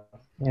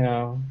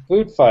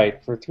 food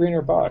fight for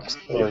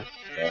 $300.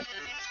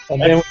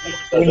 And then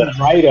when you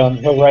write him,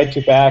 he'll write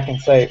you back and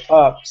say,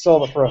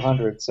 sold it for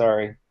 $100,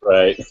 sorry.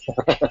 Right.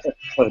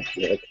 What a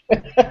dick.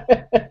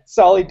 That's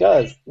all he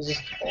does. He's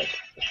just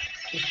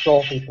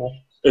troll people.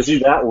 Is he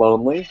that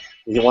lonely?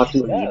 Does he want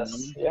to?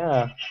 Yes,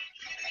 yeah.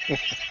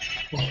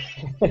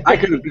 I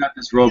could have got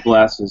this road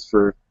glasses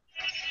for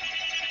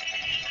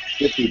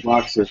 $50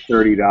 or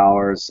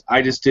 $30.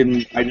 I just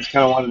kind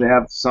of wanted to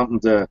have something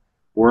to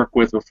work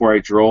with before I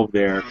drove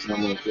there. So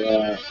I'm like,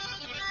 yeah.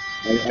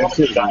 I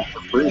should have got it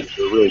for free.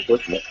 They're really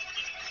pushing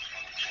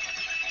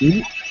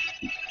it.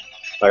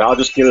 Like, I'll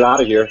just get it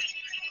out of here.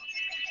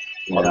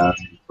 Yeah.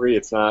 Free.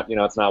 It's not,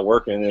 it's not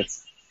working.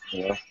 It's,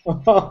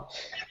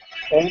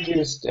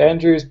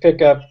 Andrew's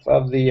pickup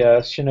of the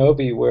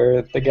Shinobi,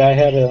 where the guy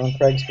had it on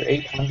Craig's for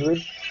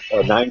 $800.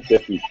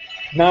 $950.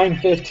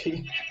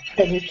 $950.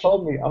 And he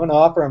told me I'm gonna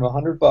offer him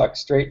 $100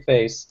 straight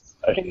face,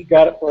 and he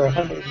got it for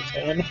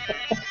 110.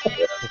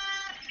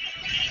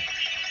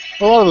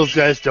 A lot of those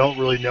guys don't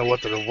really know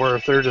what they're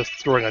worth. They're just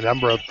throwing a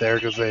number out there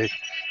because they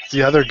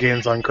see other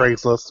games on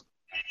Craigslist.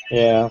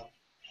 Yeah.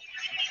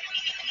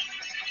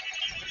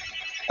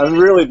 And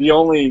really, the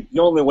only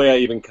way I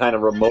even kind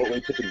of remotely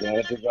took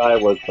advantage of the guy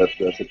was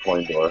the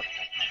coin door.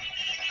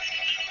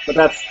 But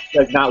that's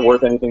like not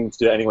worth anything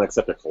to anyone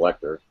except a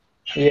collector.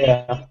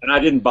 Yeah. And I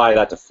didn't buy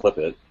that to flip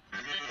it.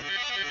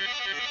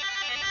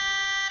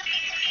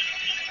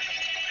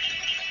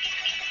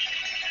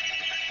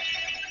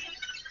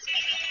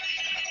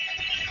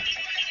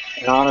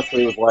 And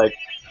honestly, it was like,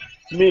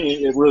 to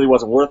me, it really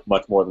wasn't worth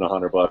much more than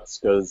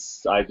 $100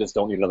 because I just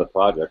don't need another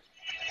project.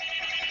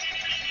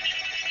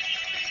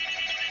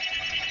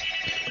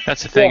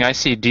 That's the thing. Yeah. I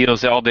see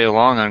deals all day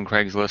long on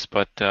Craigslist,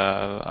 but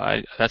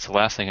that's the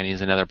last thing I need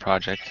is another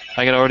project.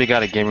 Already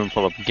got a game room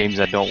full of games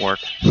that don't work.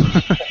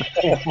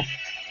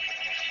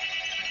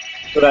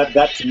 So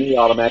that to me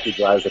automatically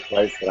drives the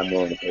price that I'm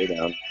willing to pay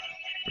down.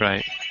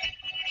 Right.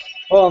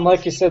 Well, and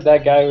like you said,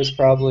 that guy was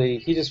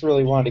he just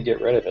really wanted to get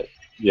rid of it.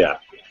 Yeah.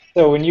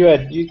 So when you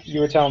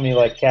were telling me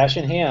like cash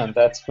in hand,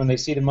 that's when they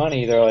see the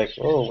money, they're like,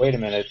 oh, wait a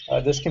minute,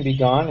 this can be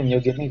gone, and you'll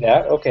give me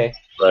that? Okay.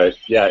 Right.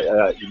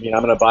 Yeah. You mean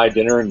I'm going to buy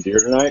dinner and beer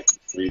tonight?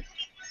 Sweet.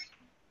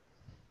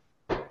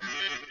 All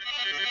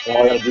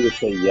I got to do is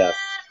say yes.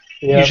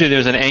 Yeah. Usually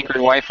there's an angry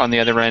wife on the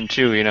other end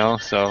too,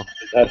 so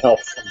That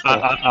helps.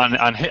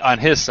 on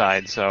his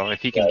side. So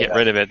if he can get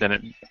rid of it,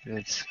 then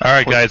it's All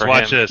right, works guys, for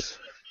watch him. this.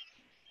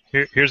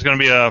 Here's going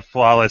to be a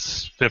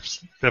flawless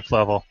fifth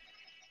level.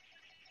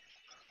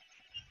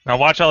 Now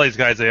watch all these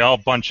guys. They all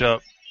bunch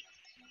up.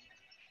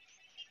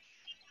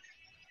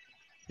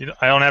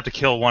 I don't have to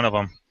kill one of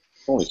them.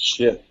 Holy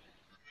shit.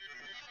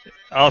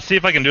 I'll see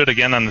if I can do it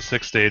again on the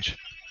 6th stage.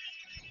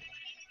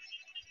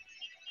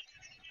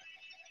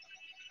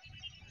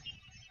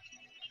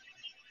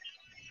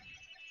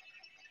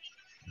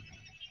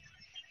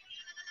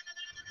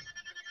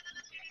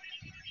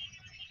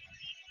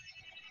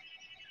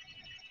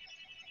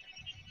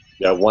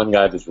 Yeah, one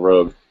guy just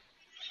rogue.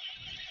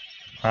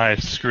 I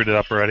screwed it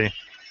up already.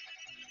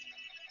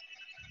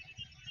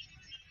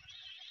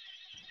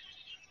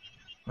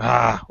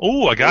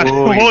 Oh, I got it.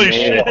 Ooh, you Holy made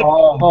shit. it.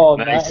 Oh,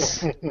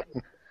 Nice. nice.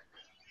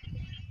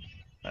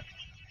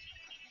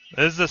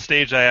 This is a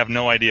stage I have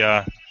no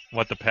idea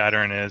what the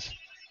pattern is.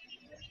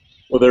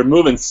 Well, they're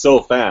moving so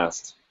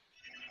fast,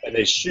 and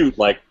they shoot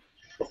like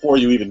before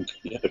you even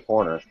hit the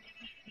corner.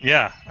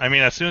 Yeah, I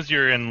mean, as soon as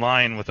you're in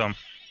line with them.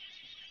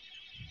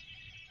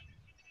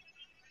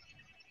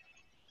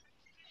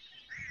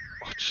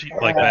 Oh, cheat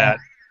like that.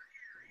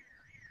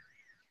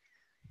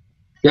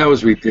 That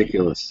was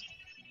ridiculous.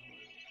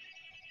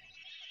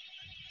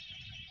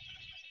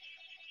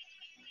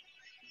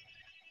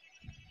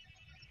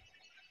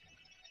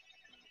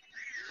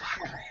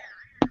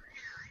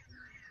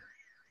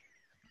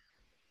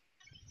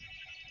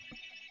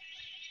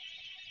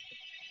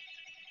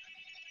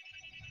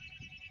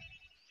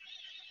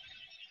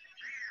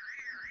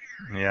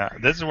 Yeah,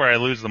 this is where I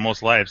lose the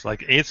most lives.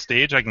 Like 8th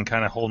stage, I can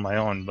kind of hold my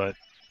own, but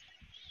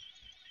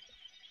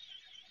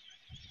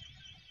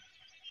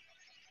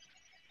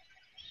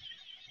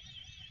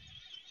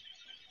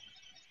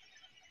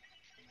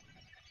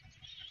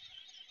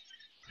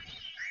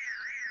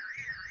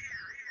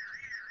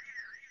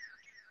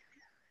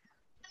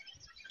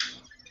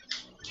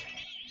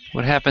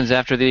What happens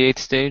after the 8th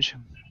stage?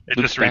 it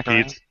Loops just back around?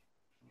 repeats.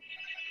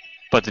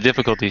 But the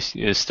difficulty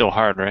is still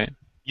hard, right?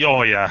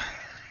 Oh, yeah.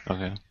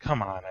 Okay.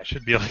 Come on, I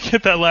should be able to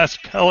get that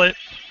last pellet.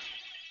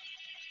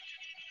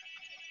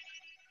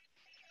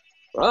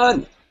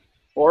 Run,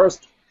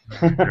 Forrest.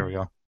 There we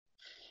go.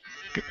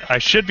 I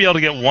should be able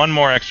to get one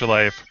more extra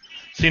life.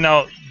 See,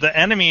 now, the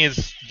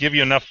enemies give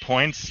you enough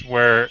points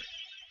where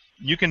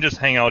you can just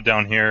hang out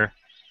down here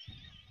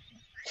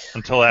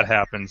until that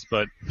happens,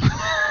 but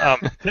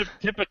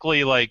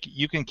typically, like,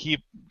 you can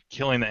keep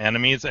killing the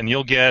enemies, and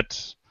you'll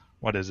get,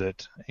 what is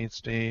it, 8th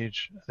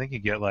stage? I think you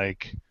get,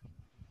 like,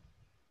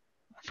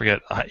 I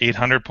forget,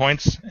 800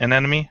 points an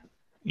enemy?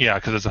 Yeah,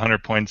 because it's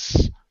 100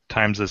 points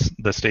times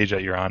the stage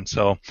that you're on,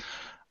 so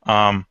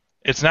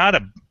it's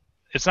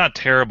not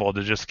terrible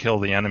to just kill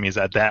the enemies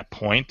at that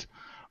point,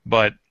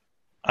 but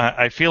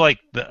I feel like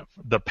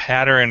the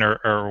pattern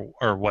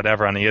or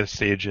whatever on the 8th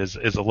stage is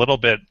a little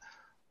bit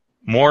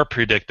more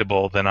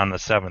predictable than on the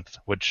 7th,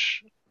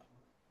 which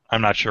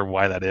I'm not sure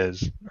why that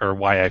is or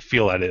why I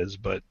feel that is.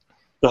 But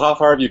So how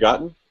far have you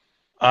gotten?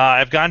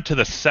 I've gotten to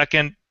the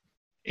 2nd,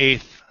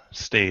 8th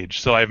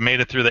stage, so I've made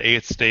it through the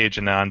 8th stage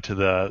and on to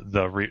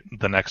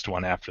the next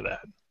one after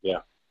that.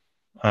 Yeah.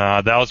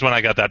 That was when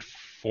I got that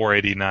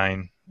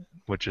 489,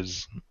 which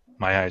is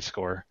my high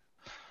score.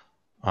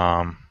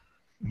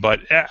 But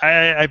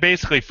I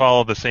basically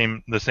follow the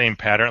same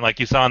pattern, like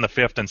you saw on the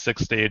 5th and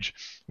 6th stage,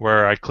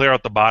 where I clear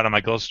out the bottom,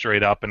 I go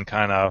straight up and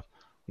kind of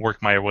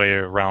work my way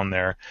around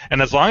there.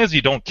 And as long as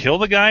you don't kill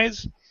the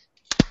guys,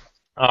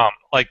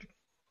 like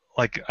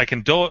like I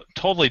can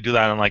totally do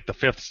that on like the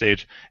 5th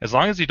stage, as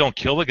long as you don't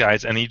kill the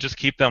guys and you just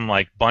keep them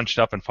like bunched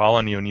up and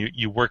following you, and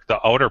you work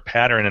the outer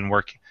pattern and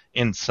work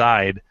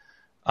inside.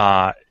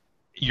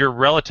 You're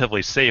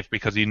relatively safe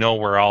because you know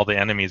where all the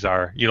enemies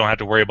are. You don't have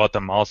to worry about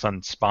them all of a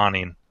sudden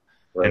spawning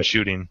and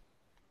shooting.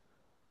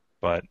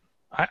 But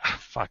I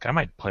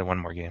might play one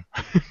more game.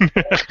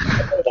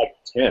 I like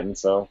 10,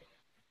 so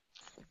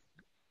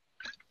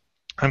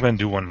I'm going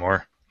to do one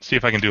more. See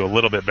if I can do a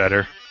little bit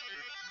better.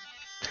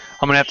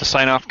 I'm gonna have to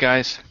sign off,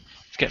 guys.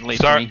 It's getting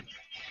late for me.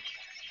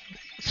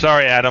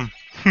 Sorry, Adam.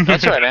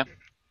 That's all right, man.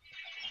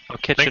 I'll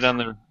catch it on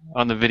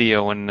the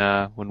video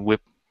when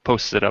Whip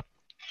posts it up.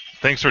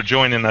 Thanks for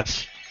joining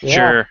us. Yeah.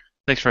 Sure.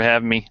 Thanks for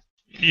having me.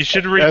 You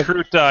should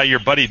recruit your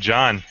buddy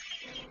John.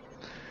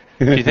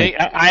 Do you think?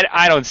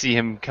 I don't see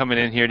him coming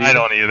in here. I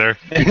don't either.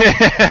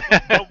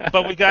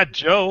 but we got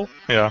Joe.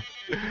 Yeah.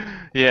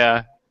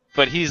 Yeah,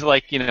 but he's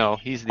like,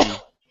 he's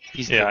the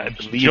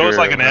leader. Joe's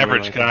like an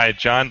average guy.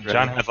 John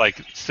has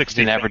like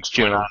 60. An average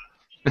Joe.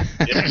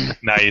 Yeah,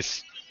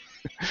 nice.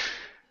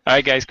 All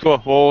right, guys.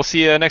 Cool. Well, we'll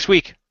see you next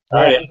week. All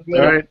right.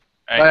 Bye,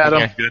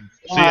 Adam. Okay, good.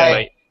 See Bye. ya.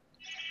 Bye.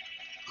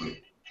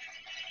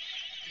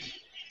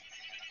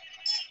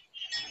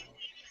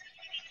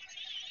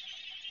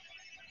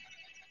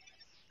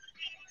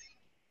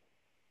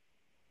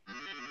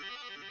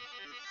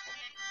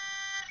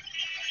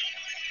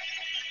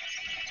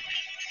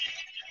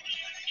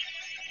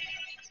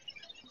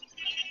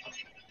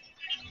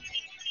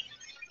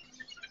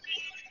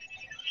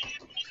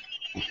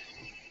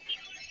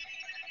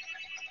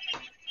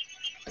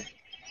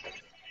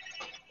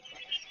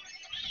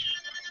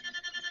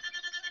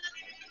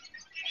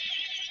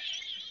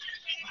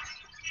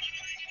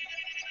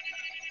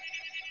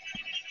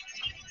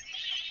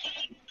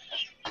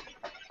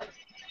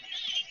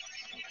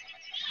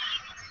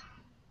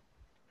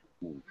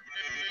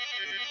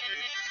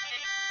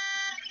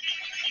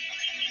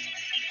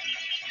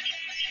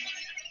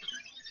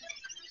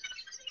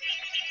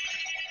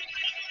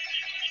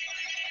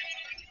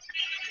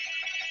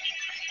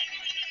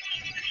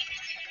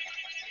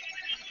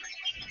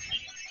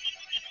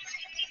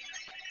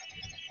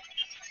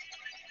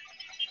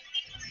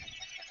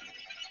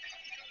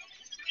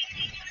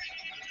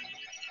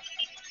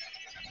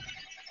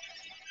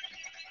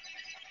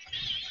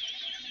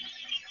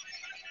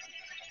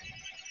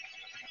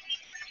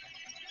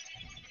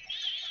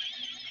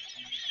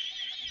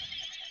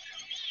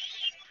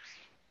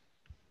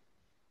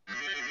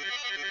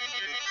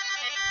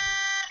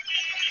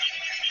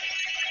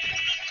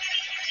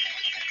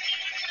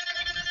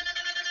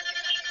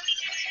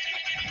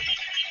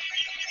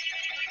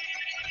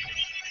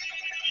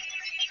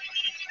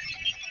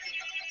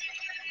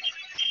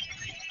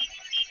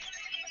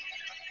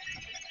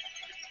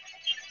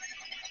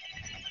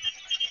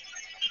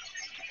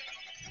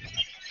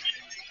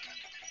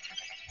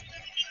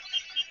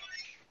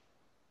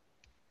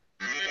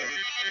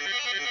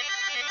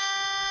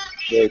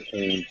 very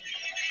clean.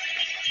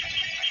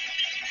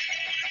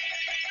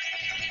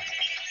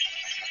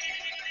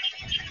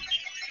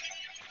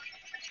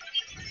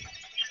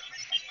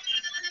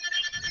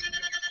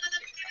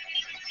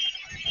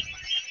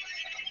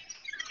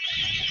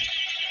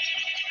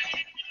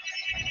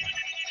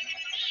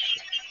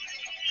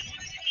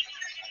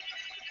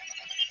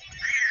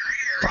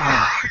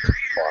 Wow.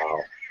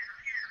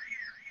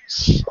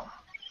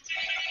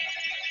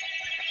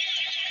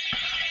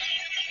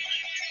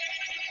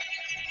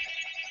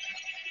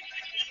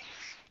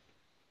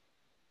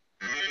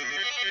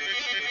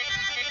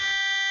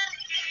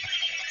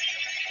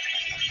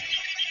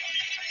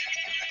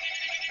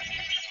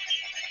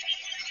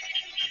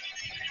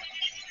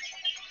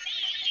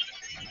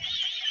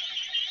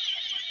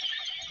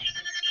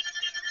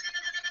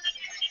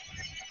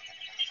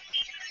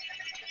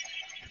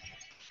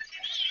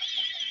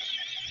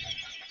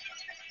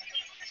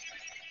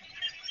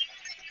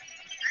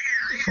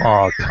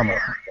 Oh, come on.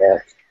 Yeah.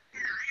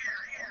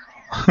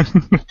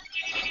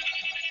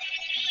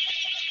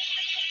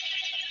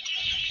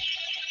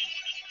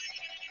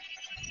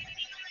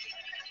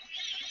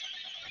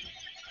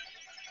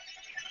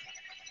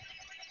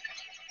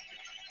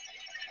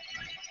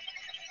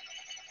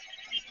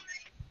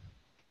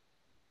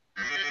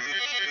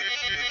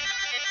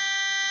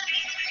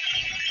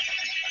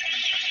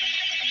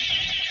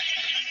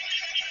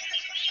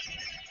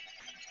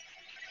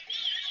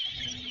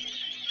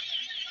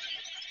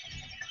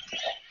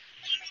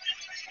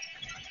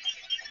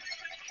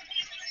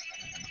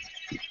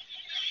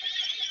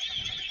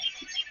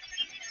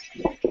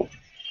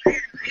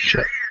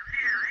 Shit.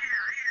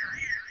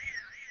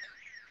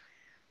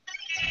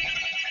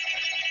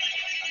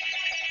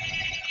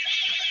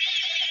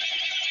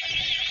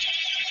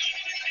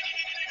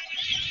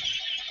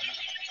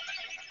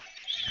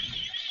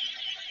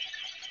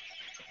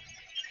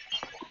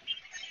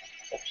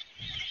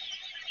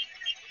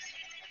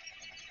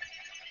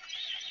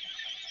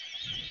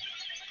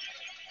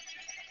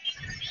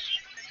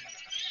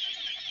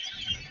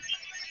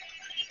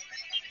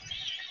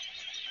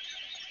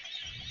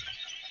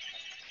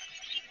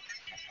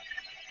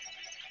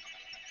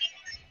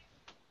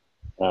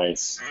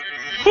 Nice.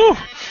 Whew.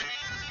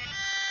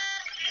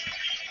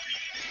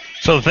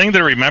 So the thing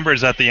to remember is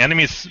that the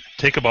enemies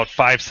take about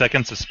 5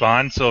 seconds to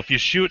spawn. So if you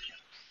shoot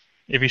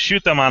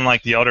them on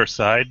like the outer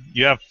side,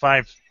 you have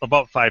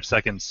about 5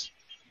 seconds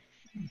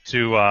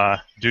to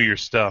do your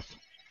stuff.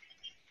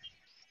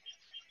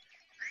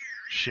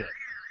 Shit.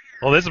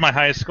 Well, this is my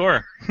highest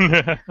score.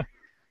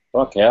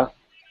 Fuck yeah.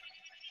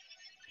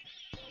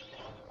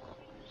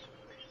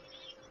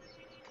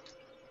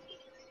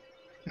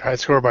 High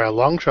score by a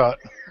long shot.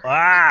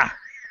 Ah!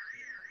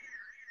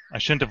 I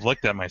shouldn't have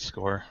looked at my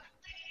score.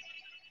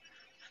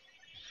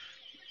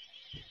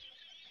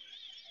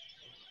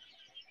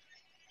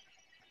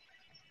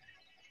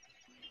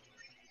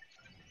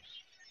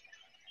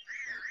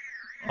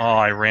 Oh,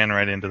 I ran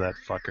right into that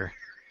fucker.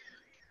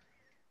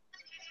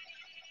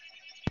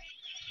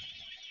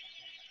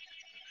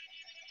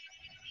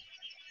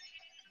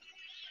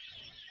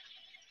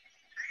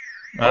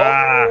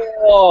 Ah!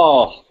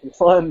 Oh,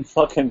 one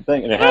fucking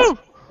thing. And it has,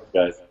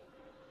 guys.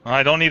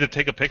 I don't need to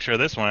take a picture of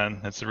this one.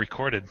 It's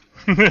recorded.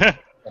 Well,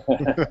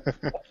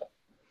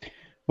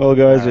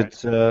 guys, All right.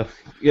 it's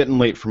getting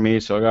late for me,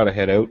 so I gotta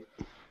head out.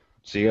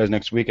 See you guys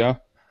next week, huh?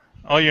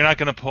 Oh, you're not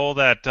going to pull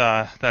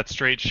that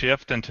straight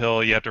shift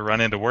until you have to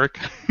run into work?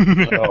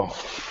 Oh,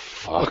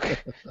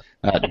 fuck.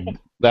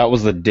 That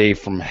was the day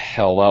from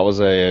hell. That was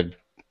I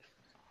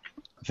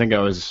think I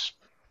was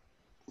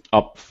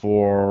up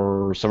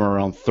for somewhere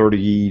around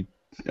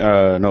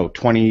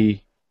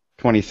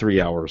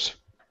 23 hours.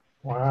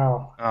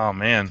 Wow. Oh,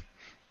 man.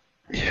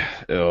 Yeah.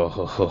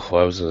 Oh,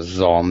 I was a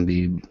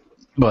zombie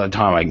by the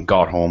time I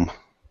got home.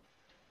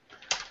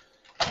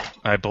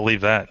 I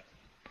believe that.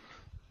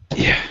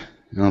 Yeah.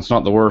 No, it's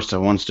not the worst. I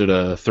once did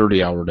a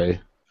 30-hour day.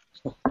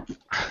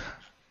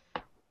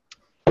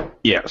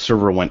 Yeah,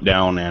 server went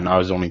down, and I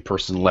was the only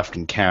person left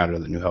in Canada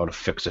that knew how to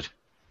fix it.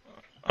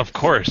 Of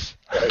course.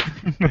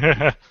 Well,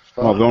 the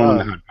only one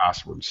that had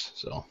passwords,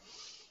 so.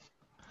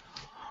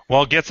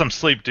 Well, get some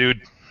sleep,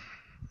 dude.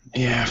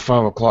 Yeah,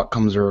 5 o'clock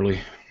comes early.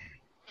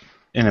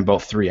 In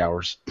about 3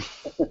 hours.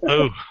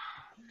 Oh.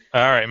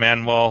 All right,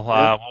 man.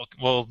 Well,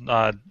 we'll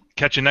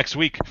catch you next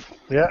week.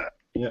 Yeah.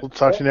 We'll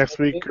talk to you next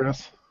week,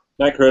 Chris.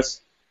 Night,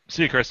 Chris.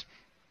 See you, Chris.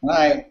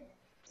 Night.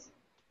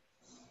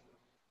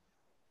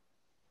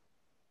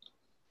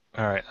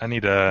 All right.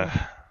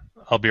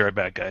 I'll be right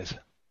back, guys.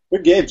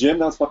 Good game, Jim.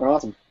 That was fucking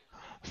awesome.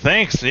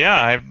 Thanks.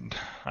 Yeah,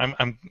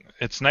 I'm.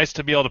 It's nice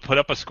to be able to put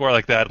up a score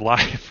like that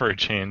live for a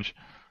change.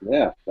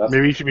 Yeah.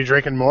 Maybe you should be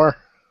drinking more.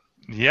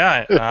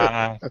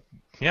 Yeah.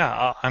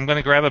 Yeah. I'm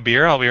gonna grab a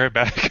beer. I'll be right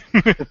back.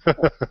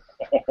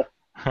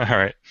 All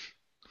right.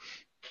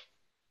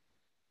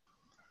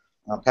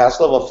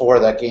 Past level 4,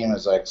 that game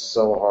is like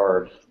so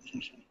hard.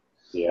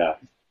 Yeah.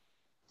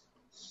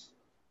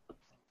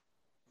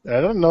 I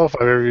don't know if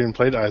I've ever even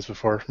played Eyes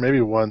before. Maybe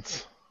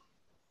once.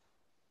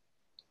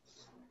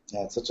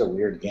 Yeah, it's such a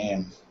weird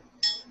game.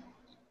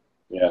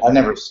 Yeah. I've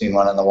never seen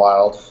one in the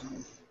wild.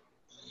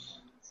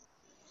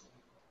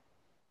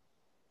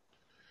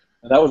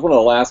 And that was one of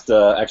the last,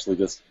 actually,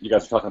 just you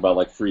guys were talking about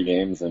like free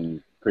games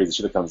and crazy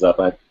shit that comes up.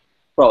 I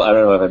don't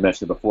know if I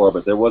mentioned it before,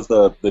 but there was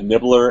the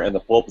Nibbler and the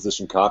Pole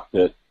Position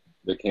Cockpit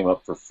that came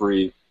up for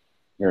free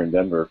here in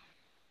Denver.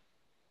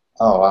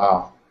 Oh,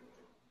 wow.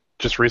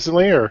 Just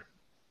recently, or?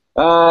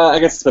 I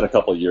guess it's been a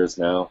couple of years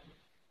now,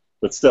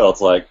 but still,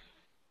 it's like,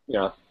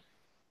 a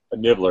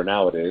Nibbler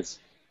nowadays.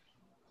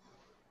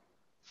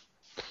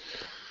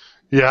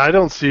 Yeah, I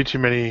don't see too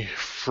many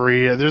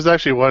free. There's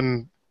actually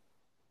one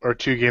or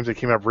two games that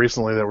came up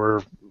recently that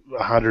were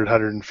 100,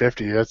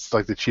 150. That's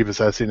like the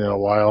cheapest I've seen in a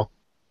while.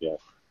 Yeah.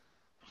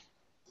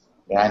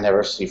 Yeah, I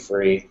never see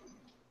free.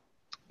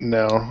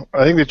 No,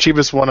 I think the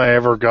cheapest one I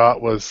ever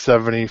got was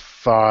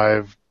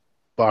 $75,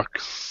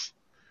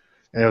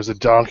 and it was a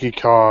Donkey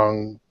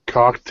Kong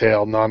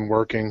cocktail,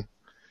 non-working.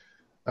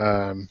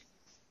 I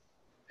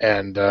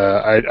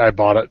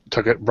bought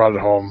it, brought it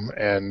home,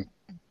 and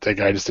the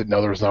guy just didn't know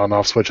there was not an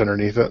off switch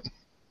underneath it.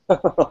 God.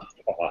 Oh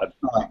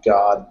my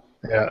god.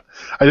 Yeah,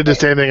 I did the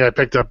same thing. I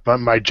picked up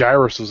my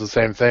gyrus was the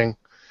same thing.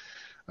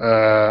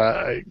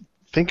 I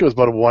think it was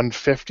about a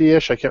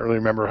 150-ish. I can't really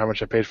remember how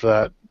much I paid for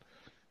that.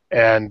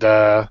 And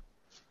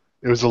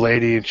it was a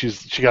lady, and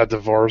she got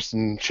divorced,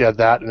 and she had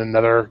that and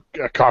another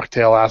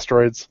cocktail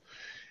asteroids.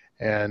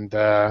 And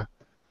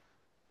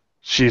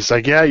she's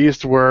like, "Yeah, it used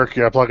to work.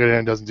 Yeah, plug it in,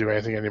 it doesn't do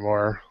anything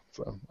anymore."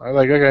 So I was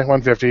like, "Okay,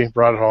 150."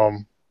 Brought it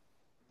home,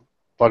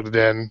 plugged it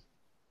in,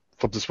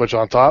 flipped the switch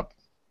on top,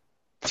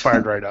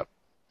 fired right up.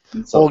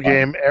 So Whole fun.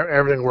 game,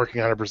 everything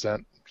working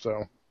 100%.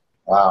 So.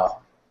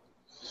 Wow.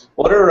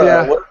 What are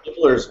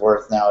Nibblers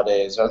worth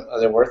nowadays?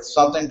 Are they worth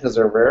something because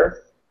they're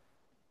rare?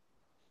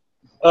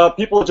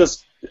 People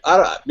just,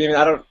 I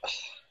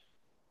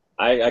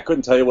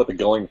couldn't tell you what the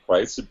going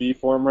price would be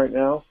for them right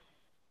now.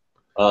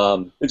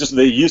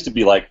 They used to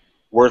be like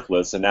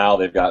worthless, and now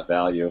they've got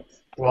value.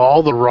 Well,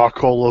 all the rock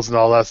colas and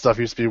all that stuff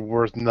used to be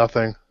worth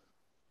nothing.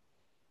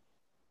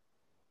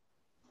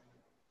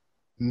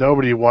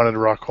 Nobody wanted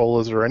rock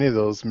colas or any of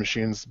those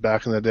machines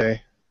back in the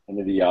day.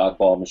 Any of the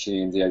oddball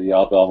machines, the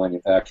oddball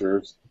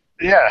manufacturers.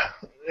 Yeah,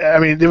 I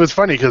mean, it was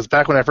funny because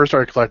back when I first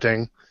started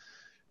collecting,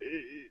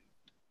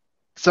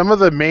 some of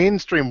the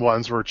mainstream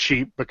ones were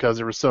cheap because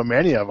there were so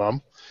many of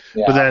them.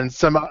 But Yeah. then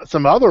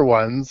some other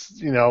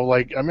ones,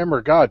 like I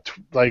remember, God,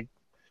 like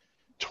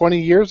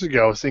 20 years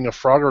ago, seeing a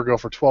Frogger go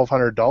for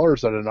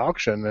 $1,200 at an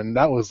auction, and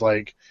that was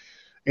like,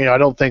 I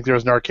don't think there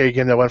was an arcade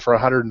game that went for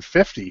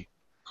 150,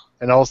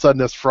 and all of a sudden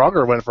this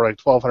Frogger went for like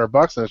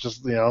 $1,200, and it's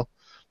just the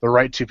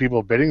right two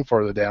people bidding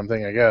for the damn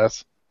thing, I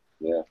guess.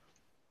 Yeah.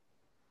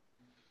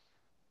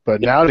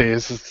 But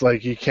nowadays, it's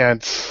like you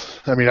can't.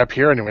 I mean, up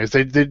here, anyways,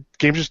 the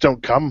games just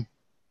don't come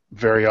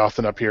very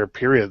often up here.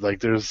 Period. Like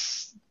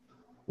there's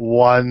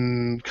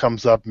one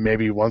comes up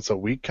maybe once a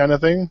week, kind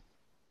of thing.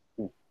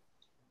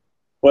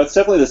 Well, it's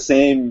definitely the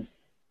same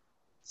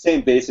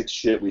basic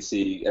shit we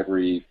see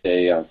every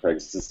day on Craigslist.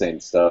 It's the same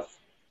stuff,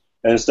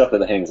 and there's stuff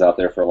that hangs out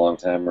there for a long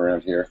time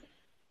around here.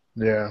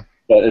 Yeah.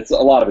 But a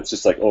lot of it's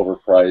just like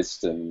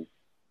overpriced, and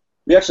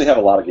we actually have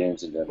a lot of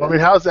games in Denver. Well, I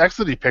mean, how's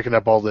Exidy picking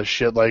up all this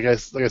shit? Like I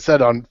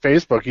said on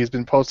Facebook, he's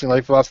been posting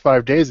like for the last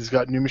 5 days. He's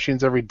got new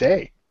machines every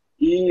day.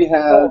 He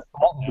has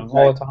all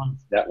the time.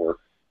 Network.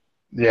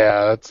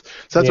 Yeah, that's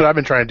what I've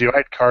been trying to do. I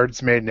had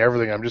cards made and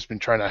everything. I've just been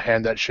trying to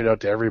hand that shit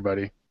out to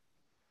everybody.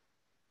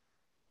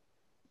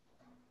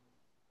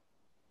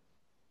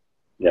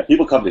 Yeah,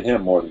 people come to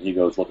him more than he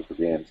goes looking for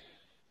games.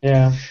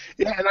 Yeah.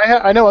 Yeah, and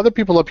I know other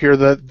people up here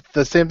that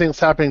the same thing's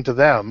happening to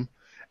them,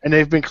 and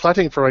they've been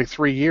collecting for like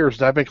 3 years,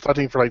 and I've been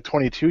collecting for like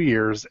 22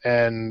 years,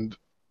 and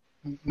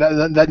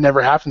that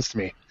never happens to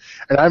me.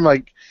 And I'm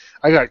like,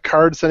 I got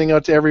cards sending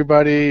out to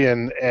everybody,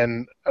 and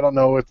I don't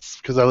know,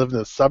 it's because I live in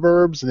the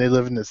suburbs and they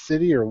live in the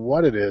city or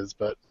what it is,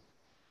 but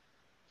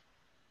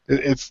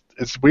it's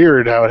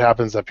weird how it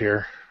happens up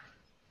here.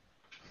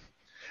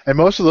 And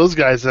most of those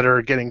guys that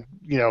are getting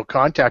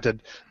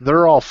contacted,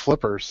 they're all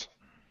flippers.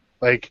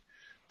 Like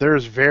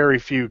there's very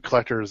few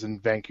collectors in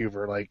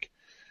Vancouver. Like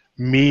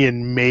me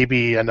and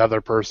maybe another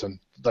person.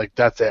 Like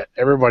that's it.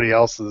 Everybody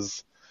else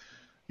is,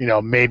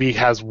 maybe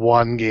has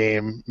one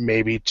game,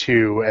 maybe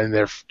two, and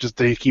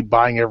they keep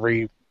buying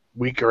every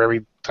week or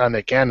every time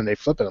they can, and they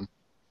flip them.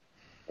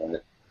 Right.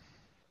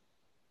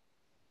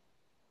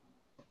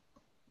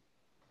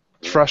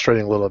 It's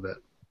frustrating a little bit.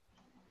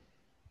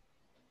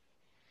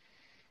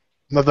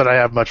 Not that I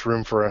have much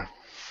room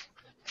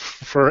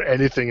for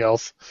anything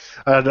else.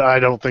 I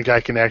don't think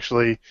I can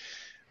actually,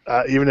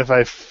 even if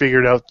I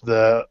figured out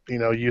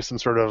use some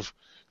sort of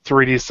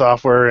 3D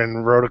software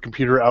and wrote a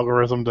computer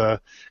algorithm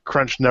to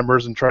crunch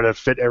numbers and try to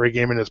fit every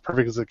game in as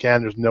perfect as it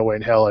can, there's no way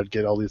in hell I'd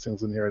get all these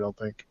things in here, I don't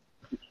think.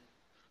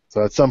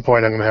 So at some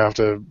point I'm going to have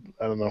to,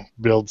 I don't know,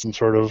 build some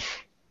sort of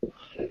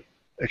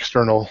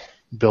external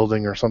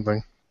building or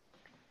something.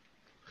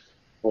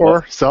 Well,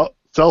 or sell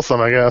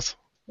some, I guess.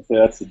 So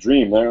that's the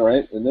dream there,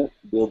 right? Isn't it?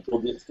 Build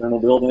the external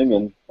building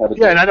and have it.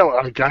 Yeah, and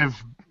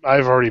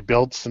I've already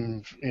built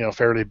some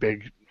fairly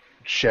big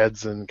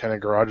sheds and kind of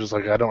garages.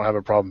 Like I don't have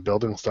a problem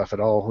building stuff at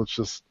all. It's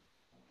just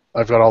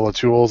I've got all the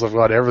tools, I've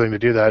got everything to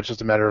do that. It's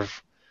just a matter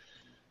of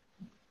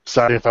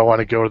deciding if I want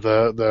to go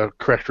the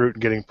correct route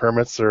and getting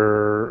permits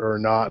or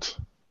not.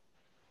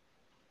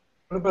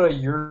 What about a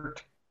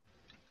yurt?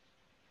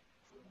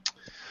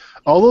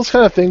 All those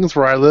kind of things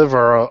where I live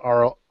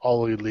are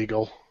all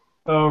illegal.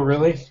 Oh,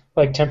 really?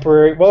 Like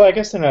temporary? Well, I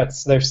guess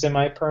they're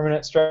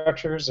semi-permanent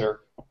structures, or.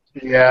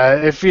 Yeah,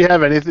 if you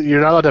have anything, you're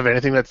not allowed to have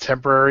anything that's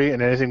temporary,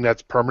 and anything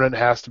that's permanent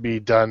has to be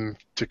done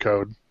to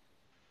code.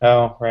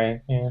 Oh,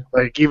 right. Yeah.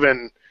 Like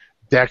even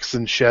decks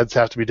and sheds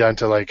have to be done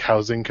to like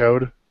housing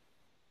code.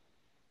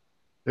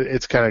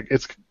 It's kind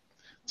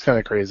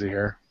of crazy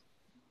here.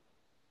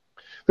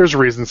 There's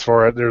reasons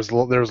for it. There's a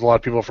lot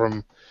of people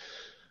from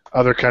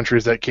other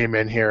countries that came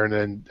in here, and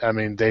then I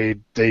mean they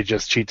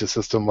just cheat the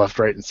system left,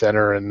 right, and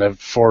center, and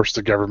have forced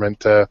the government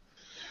to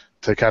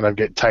kind of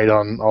get tight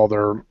on all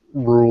their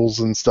rules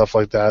and stuff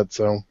like that.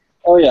 So.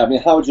 Oh yeah, I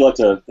mean, how would you like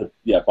to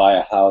buy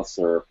a house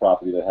or a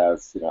property that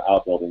has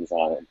outbuildings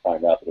on it and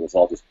find out that it was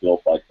all just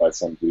built by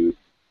some dude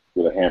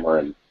with a hammer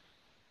and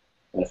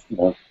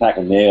a pack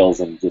of nails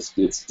and it's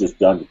just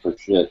done for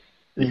shit.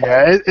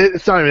 Yeah,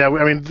 it's not even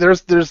that. I mean,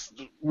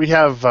 we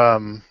have.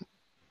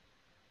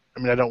 I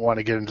mean, I don't want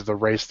to get into the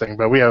race thing,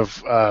 but we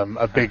have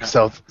a big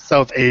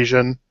South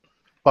Asian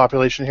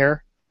population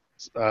here,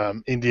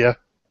 India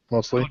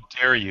mostly. How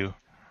dare you?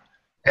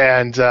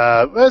 And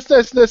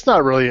it's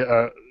not really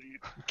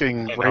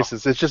getting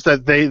racist. It's just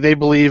that they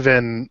believe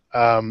in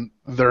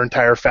their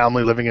entire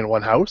family living in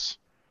one house.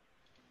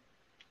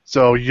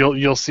 So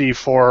you'll see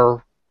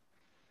 4,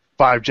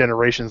 5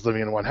 generations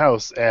living in one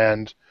house,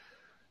 and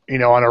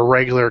on a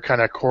regular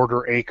kind of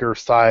quarter-acre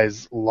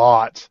size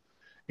lot,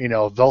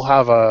 they'll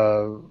have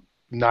a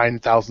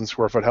 9,000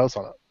 square foot house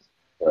on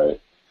it.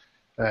 Right.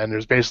 And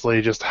there's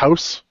basically just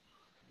house,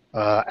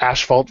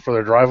 asphalt for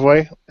their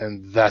driveway,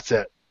 and that's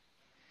it.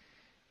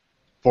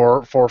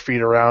 4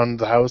 feet around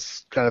the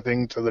house kind of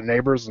thing to the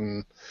neighbors,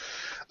 and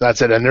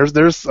that's it. And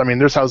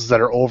there's houses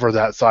that are over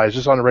that size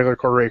just on a regular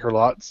quarter-acre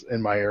lots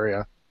in my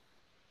area.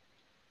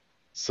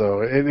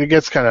 So it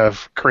gets kind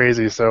of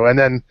crazy. So, and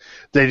then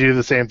they do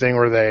the same thing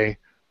where they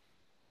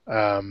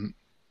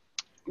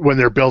when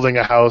they're building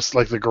a house,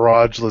 like the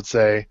garage, let's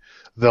say,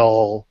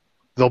 they'll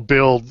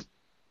build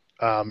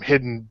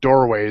hidden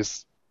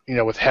doorways,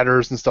 with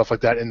headers and stuff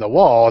like that in the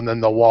wall, and then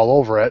they'll wall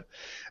over it.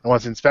 And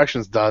once the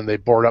inspection's done, they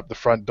board up the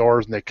front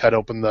doors and they cut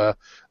open the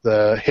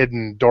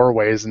hidden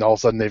doorways, and all of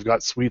a sudden they've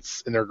got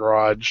suites in their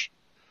garage.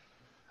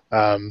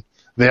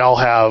 They all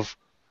have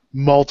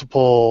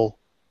multiple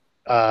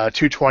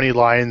 220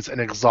 lines and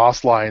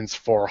exhaust lines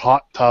for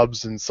hot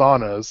tubs and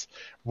saunas,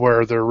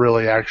 where they're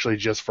really actually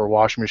just for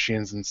washing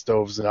machines and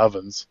stoves and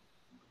ovens.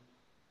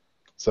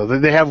 So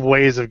they have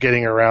ways of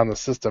getting around the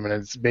system, and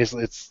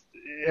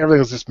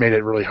everything's just made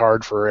it really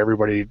hard for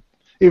everybody,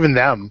 even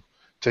them,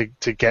 to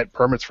get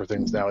permits for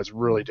things now. It's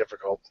really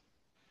difficult.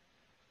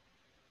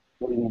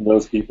 What do you mean,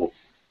 those people?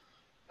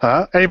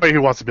 Huh? Anybody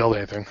who wants to build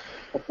anything.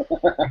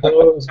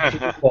 Those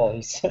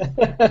people.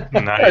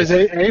 Nice.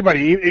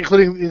 Anybody,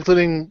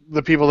 including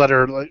the people that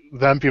are like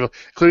them people,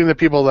 including the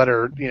people that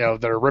are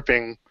that are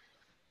ripping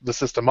the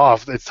system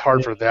off. It's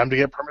hard for them to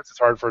get permits. It's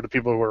hard for the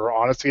people who are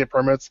honest to get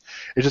permits.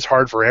 It's just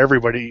hard for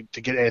everybody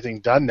to get anything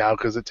done now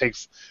because it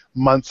takes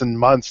months and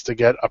months to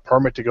get a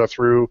permit to go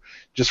through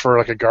just for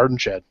like a garden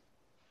shed.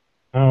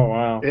 Oh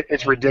wow.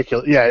 It's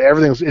ridiculous. Yeah,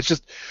 everything's. It's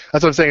just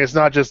that's what I'm saying. It's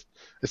not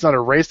a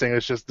race thing.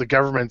 It's just the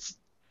government's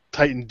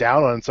tightened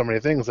down on so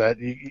many things that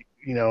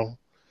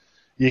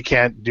you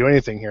can't do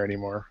anything here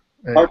anymore.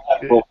 Hard to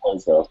have it both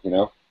ways,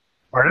 though.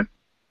 Pardon?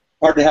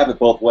 Hard to have it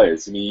both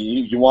ways. I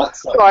mean, you want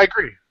something. No, I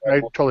agree.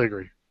 I totally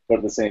agree. But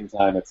at the same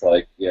time, it's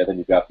like, yeah, then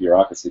you've got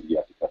bureaucracy that you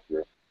have to cut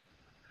through.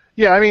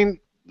 Yeah, I mean,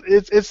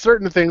 it's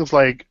certain things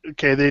like,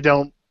 okay, they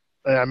don't.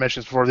 I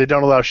mentioned this before. They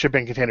don't allow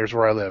shipping containers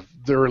where I live.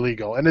 They're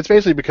illegal, and it's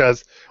basically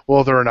because,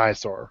 well, they're an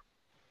eyesore.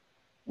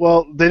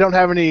 Well, they don't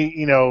have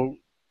any,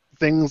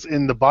 things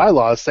in the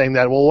bylaws saying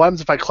that, well, what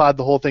happens if I clad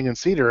the whole thing in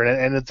cedar and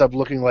it ends up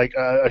looking like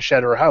a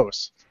shed or a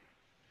house?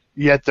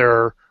 Yet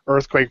they're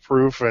earthquake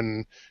proof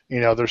and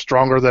they're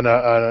stronger than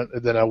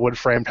a wood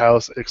framed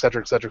house, et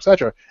cetera, et cetera, et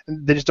cetera.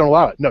 And they just don't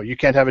allow it. No, you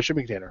can't have a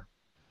shipping container.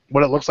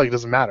 What it looks like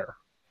doesn't matter.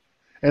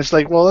 And it's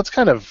like, well, that's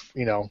kind of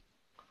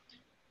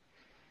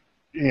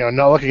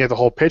not looking at the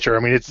whole picture. I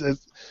mean, it's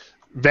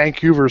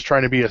Vancouver's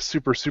trying to be a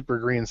super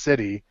green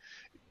city,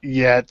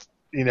 yet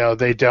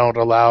they don't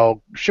allow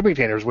shipping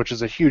containers, which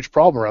is a huge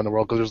problem around the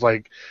world because there's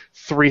like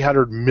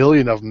 300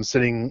 million of them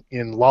sitting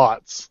in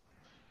lots,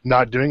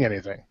 not doing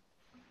anything,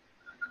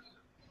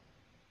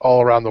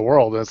 all around the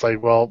world. And it's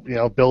like, well,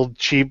 build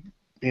cheap,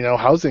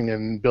 housing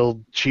and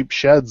build cheap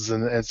sheds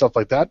and stuff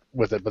like that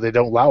with it, but they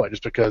don't allow it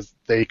just because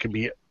they could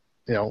be,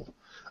 an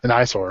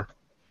eyesore.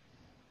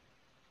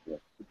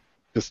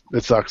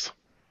 It sucks.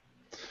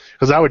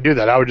 Because I would do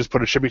that. I would just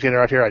put a shipping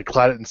container out here. I'd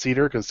clad it in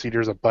cedar because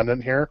cedar is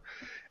abundant here.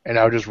 And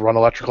I would just run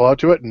electrical out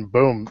to it, and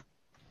boom,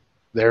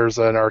 there's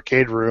an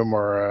arcade room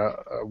or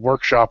a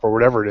workshop or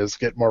whatever it is.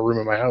 Get more room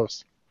in my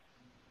house,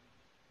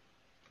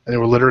 and it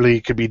would literally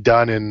could be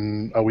done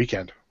in a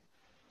weekend.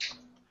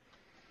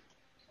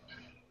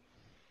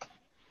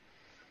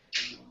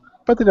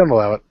 But they don't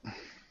allow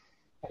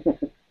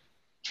it.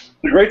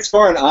 Great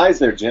score on eyes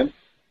there, Jim.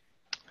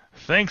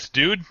 Thanks,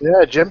 dude.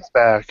 Yeah, Jim's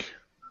back.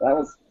 That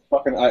was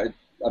fucking.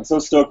 I'm so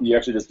stoked that you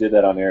actually just did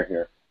that on air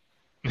here.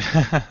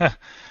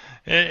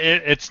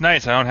 It's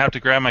nice. I don't have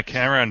to grab my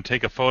camera and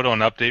take a photo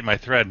and update my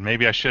thread.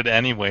 Maybe I should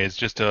anyways,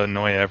 just to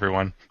annoy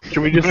everyone.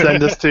 Should we just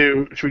send us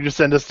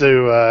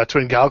to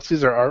Twin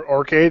Galaxies or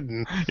Arcade?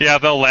 And yeah,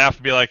 they'll laugh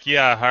and be like,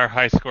 "Yeah, our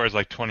high score is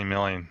like 20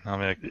 million." I'll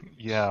be like,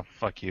 "Yeah,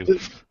 fuck you."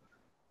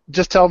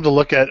 Just tell them to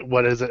look at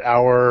what is it,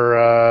 hour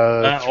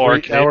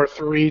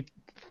 3,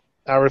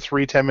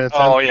 10 minutes.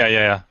 Oh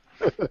yeah.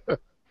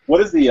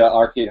 What is the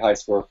arcade high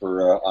score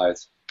for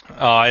eyes?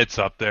 It's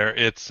up there.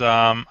 It's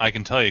I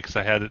can tell you because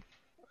I had it.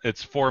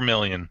 It's 4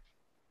 million.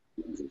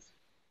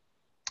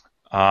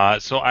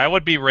 So I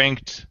would be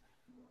ranked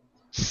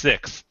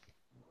 6th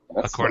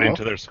according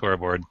to their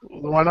scoreboard.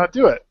 Why not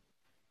do it?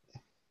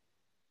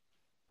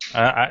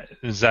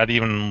 Is that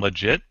even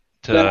legit?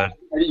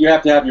 You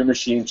have to have your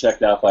machine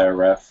checked out by a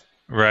ref.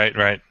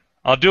 Right.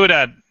 I'll do it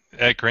at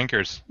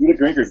Grinkers. Do it at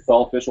Grinkers. It's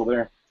all official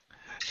there.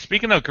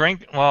 Speaking of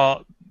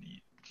well,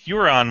 you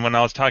were on when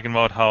I was talking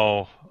about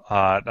how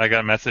I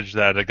got a message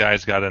that a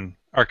guy's got an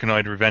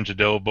Arkanoid Revenge of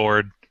Doe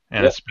board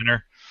and a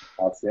spinner.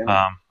 Outstanding.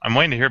 I'm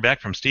waiting to hear back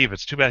from Steve.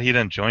 It's too bad he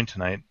didn't join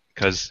tonight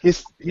because he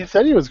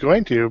said he was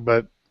going to,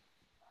 but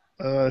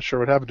I'm not sure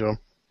what happened to him.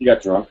 He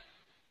got drunk.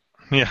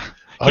 Yeah.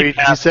 He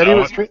said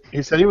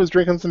he was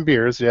drinking some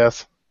beers.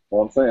 Yes.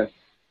 Well, I'm saying.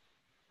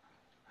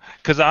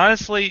 Because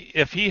honestly,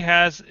 if he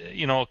has,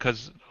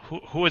 because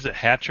who is it,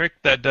 Hattrick,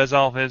 that does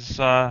all of his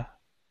I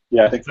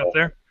think stuff so.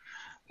 there?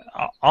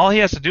 All he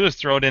has to do is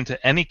throw it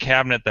into any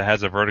cabinet that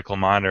has a vertical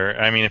monitor.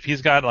 I mean, if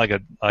he's got like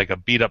a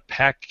beat up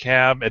pack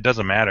cab, it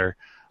doesn't matter.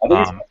 I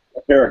think it's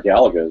a pair of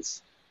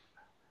Galagas.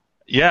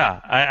 Yeah,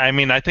 I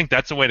mean, I think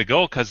that's the way to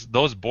go because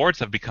those boards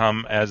have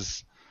become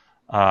as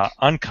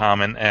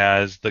uncommon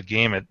as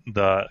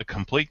the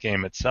complete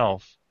game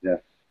itself. Yeah.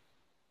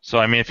 So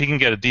I mean, if he can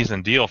get a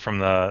decent deal from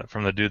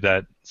the dude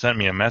that sent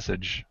me a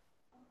message,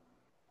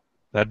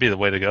 that'd be the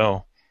way to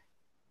go.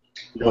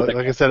 You don't think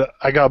Like I said,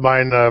 I got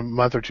mine a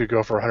month or two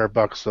ago for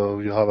 $100, so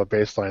you'll have a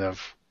baseline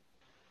of.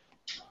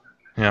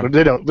 Yeah. But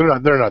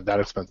they're not that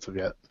expensive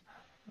yet.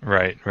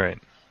 Right.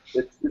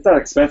 it's not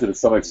expensive. It's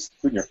something just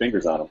putting your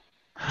fingers on them.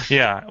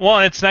 Yeah. Well,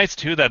 it's nice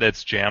too that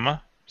it's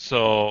JAMA.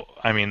 So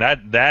I mean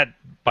that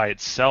by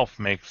itself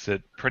makes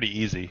it pretty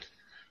easy.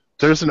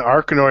 There's an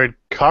Arkanoid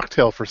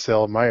cocktail for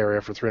sale in my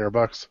area for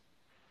 $300.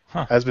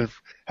 Huh. Has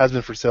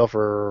been for sale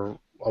for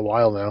a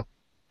while now.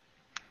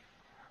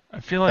 I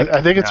feel like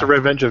I think it's a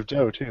Revenge of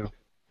Doe too.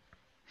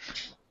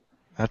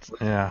 That's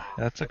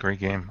a great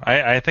game.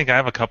 I think I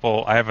have a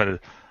couple. I have a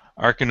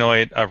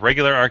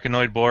regular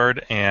Arkanoid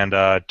board, and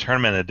a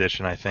tournament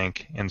edition, I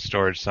think, in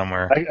storage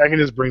somewhere. I can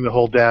just bring the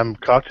whole damn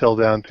cocktail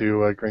down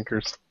to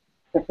Grinkers.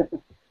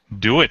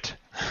 Do it.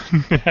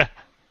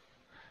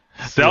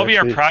 That'll be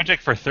our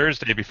project for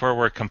Thursday before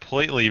we're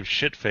completely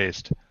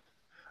shit-faced.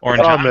 Or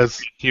The problem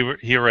is,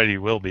 he already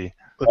will be.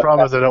 the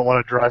problem is I don't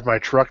want to drive my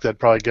truck that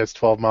probably gets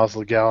 12 miles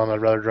a gallon.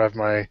 I'd rather drive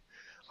my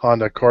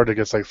Honda Accord that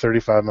gets like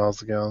 35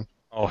 miles a gallon.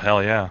 Oh,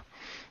 hell yeah.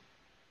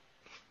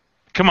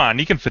 Come on,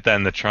 you can fit that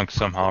in the trunk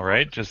somehow,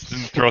 right? Just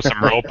throw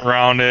some rope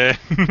around it.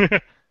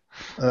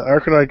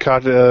 Arkanoid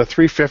cocktail,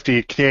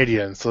 350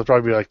 Canadian, so it'll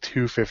probably be like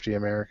 250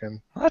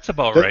 American. That's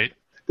about right.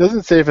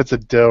 Doesn't say if it's a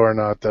doe or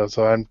not though,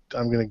 so I'm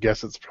gonna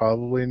guess it's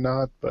probably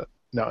not, but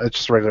no, it's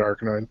just regular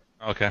Arkanoid.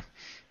 Okay.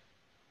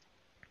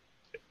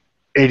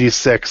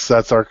 86,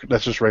 that's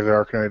just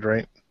regular Arkanoid,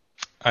 right?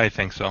 I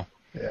think so.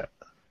 Yeah.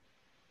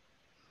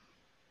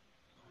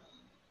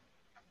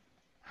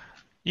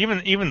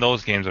 Even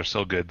those games are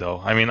so good though.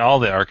 I mean, all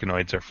the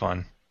Arkanoids are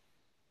fun.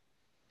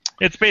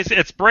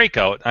 It's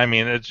Breakout. I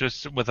mean, it's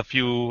just with a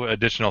few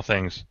additional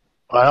things.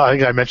 Well, I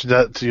think I mentioned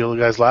that to you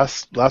guys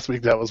last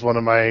week. That was one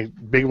of my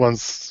big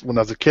ones when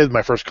I was a kid.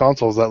 My first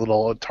console was that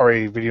little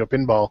Atari Video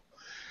Pinball,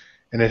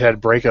 and it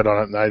had Breakout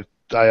on it, and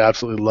I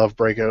absolutely love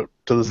Breakout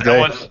to this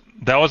day.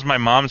 That was my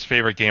mom's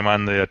favorite game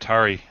on the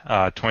Atari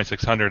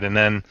 2600, and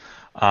then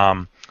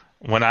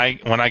when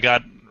I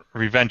got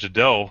Revenge of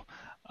Doe,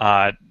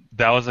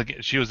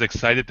 she was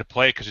excited to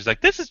play because she's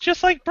like, this is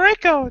just like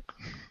Breakout.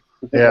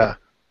 Yeah.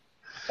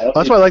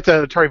 That's why I like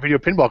the Atari Video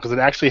Pinball, because it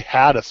actually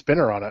had a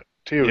spinner on it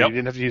too. Yep. You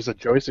didn't have to use a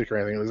joystick or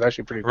anything. It was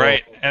actually pretty cool.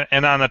 Right,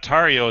 and on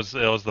Atari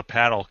it was the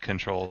paddle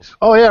controls.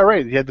 Oh yeah,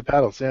 right. You had the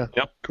paddles. Yeah.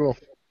 Yep. Cool.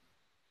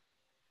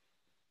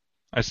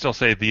 I still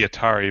say the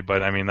Atari,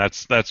 but I mean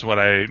that's what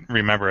I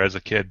remember as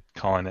a kid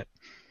calling it.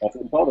 That's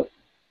what we called it.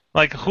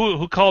 Like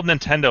who called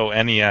Nintendo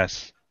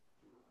NES?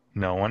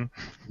 No one.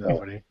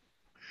 Nobody.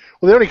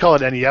 Well, they only call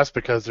it NES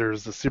because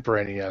there's the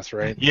Super NES,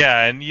 right?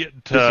 Yeah, and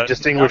to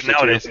distinguish the two.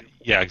 nowadays.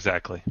 Yeah,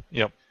 exactly.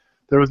 Yep.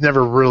 There was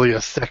never really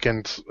a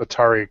second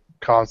Atari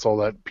console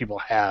that people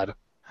had.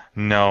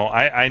 No,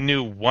 I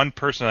knew one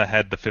person that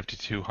had the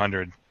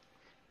 5200.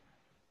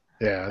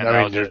 Yeah, and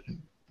I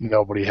mean,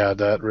 nobody had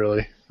that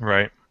really.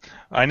 Right.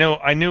 I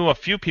knew a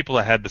few people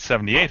that had the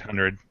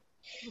 7800,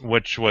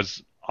 which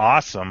was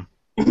awesome.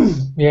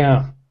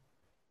 Yeah.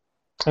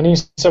 I knew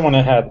someone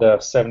that had the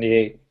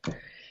 78.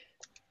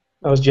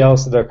 I was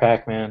jealous of their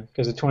Pac-Man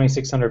because the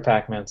 2600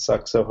 Pac-Man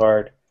sucked so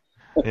hard.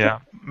 Yeah,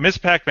 Miss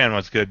Pac-Man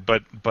was good,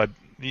 but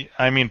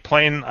I mean,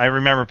 I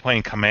remember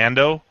playing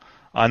Commando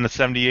on the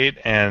 78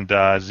 and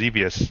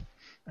Xebius,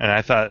 and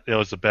I thought it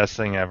was the best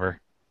thing ever.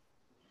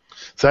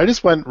 So I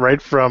just went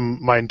right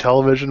from my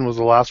Intellivision was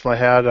the last one I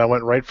had. I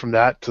went right from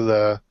that to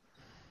the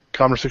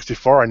Commodore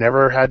 64. I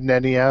never had an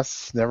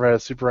NES, never had a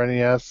Super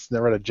NES,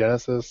 never had a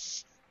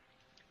Genesis.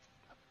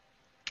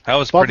 That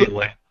was pretty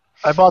late.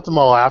 I bought them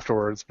all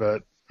afterwards,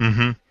 but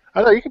mm-hmm. I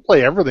don't know, you could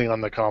play everything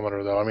on the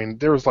Commodore though. I mean,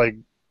 there was like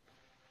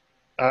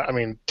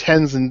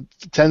tens and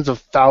tens of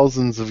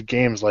thousands of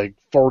games, like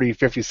 40,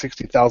 50,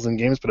 60,000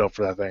 games put out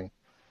for that thing.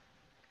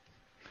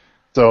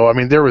 So, I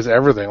mean, there was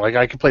everything. Like,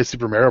 I could play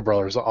Super Mario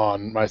Brothers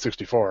on my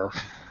 64.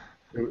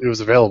 It was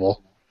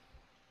available.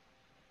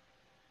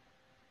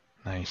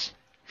 Nice.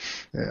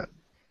 Yeah.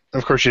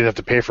 Of course, you didn't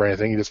have to pay for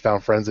anything. You just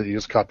found friends that you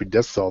just copied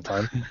discs all the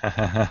time.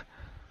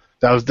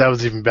 That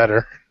was even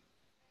better.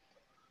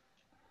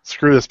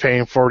 Screw this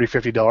paying $40,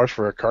 $50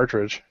 for a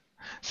cartridge.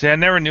 See, I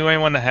never knew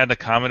anyone that had a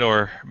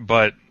Commodore,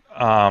 but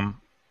I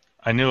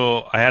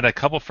had a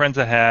couple friends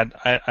that had.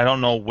 I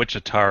don't know which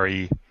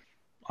Atari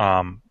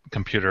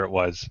computer it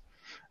was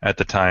at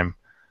the time,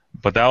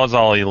 but that was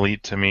all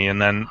Elite to me.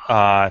 And then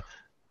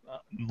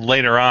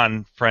later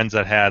on, friends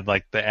that had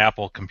like the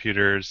Apple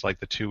computers, like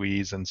the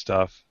 2Es and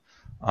stuff,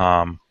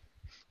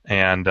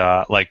 and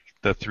like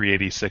the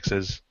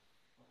 386s.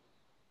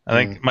 I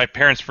think my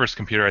parents' first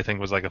computer, I think,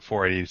 was like a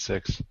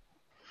 486,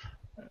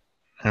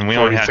 and we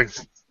only had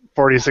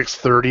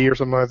 4630 or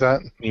something like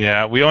that.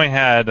 Yeah, we only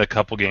had a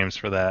couple games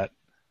for that,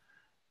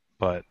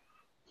 but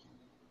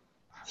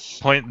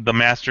point the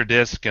master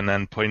disc and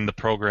then putting the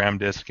program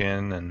disc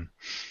in, and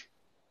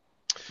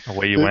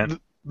away you went.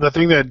 The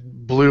thing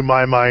that blew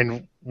my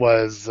mind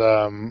was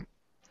my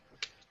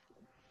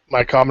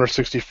Commodore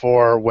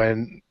 64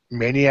 when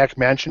Maniac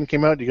Mansion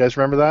came out. Do you guys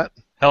remember that?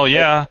 Hell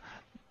yeah.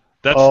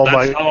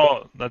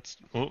 Well,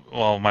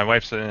 my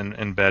wife's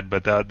in bed,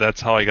 but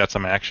that's how I got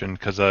some action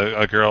because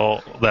a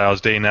girl that I was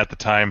dating at the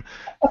time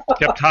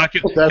kept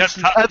talking.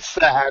 That's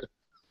sad.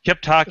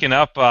 Kept talking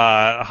up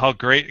how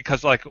great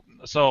because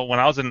so when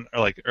I was in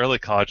early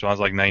college when I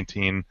was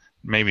 19,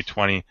 maybe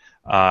 20,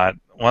 one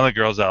of the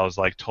girls that I was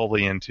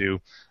totally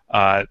into,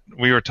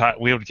 we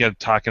would get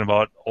talking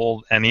about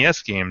old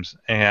NES games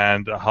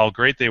and how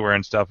great they were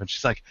and stuff, and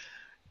she's like,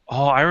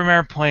 oh, I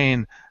remember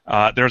playing.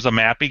 There was a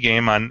Mappy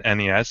game on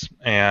NES,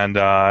 and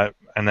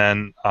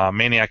then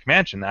Maniac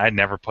Mansion. I'd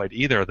never played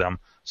either of them,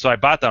 so I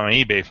bought them on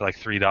eBay for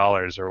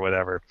 $3 or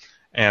whatever.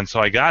 And so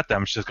I got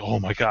them. She's like, oh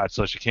my god!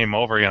 So she came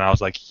over and I was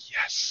like,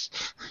 yes.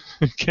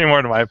 Came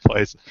over to my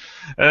place,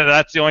 and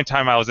that's the only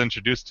time I was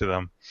introduced to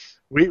them.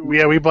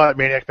 We bought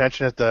Maniac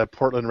Mansion at the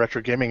Portland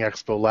Retro Gaming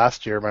Expo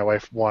last year. My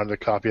wife wanted a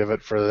copy of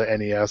it for the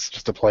NES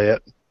just to play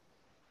it.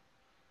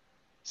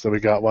 So we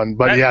got one,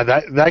 but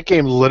that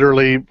game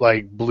literally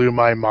blew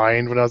my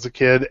mind when I was a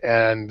kid,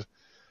 and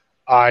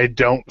I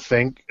don't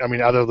think,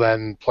 other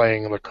than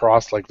playing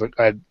lacrosse, I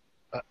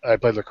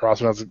played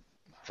lacrosse when I was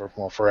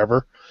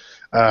forever.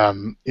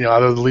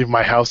 Other than leave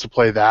my house to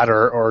play that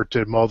or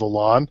to mow the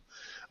lawn,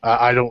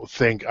 I don't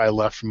think I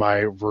left my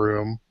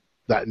room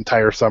that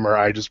entire summer.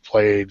 I just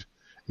played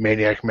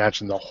Maniac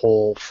Mansion the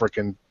whole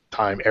freaking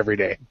time every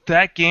day.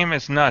 That game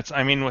is nuts.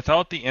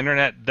 Without the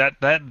internet,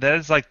 that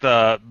is like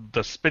the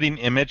spitting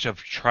image of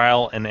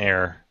trial and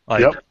error.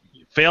 Yep.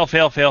 Fail.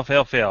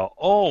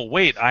 Oh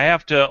wait, I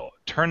have to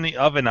turn the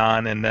oven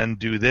on and then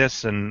do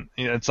this, and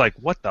it's like,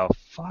 what the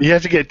fuck? You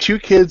have to get two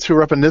kids who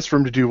are up in this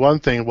room to do one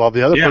thing while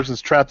the other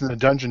person's trapped in the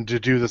dungeon to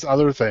do this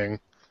other thing.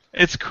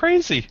 It's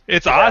crazy.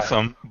 It's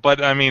awesome, but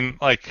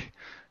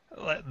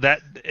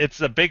that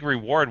it's a big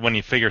reward when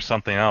you figure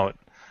something out.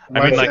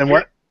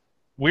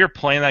 We were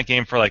playing that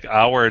game for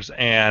hours,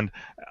 and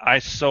I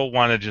so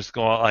want to just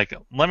go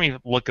let me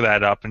look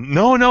that up. And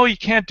no, you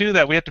can't do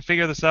that. We have to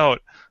figure this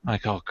out. I'm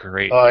like, oh,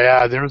 great. Oh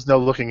yeah, there was no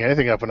looking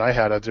anything up when I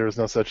had it. There was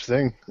no such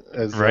thing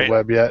as the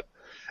web yet.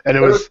 And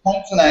there was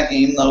points in that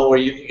game though where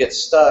you could get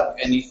stuck,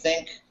 and you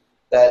think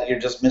that you're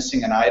just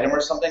missing an item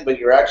or something, but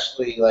you're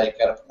actually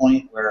at a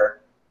point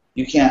where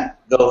you can't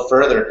go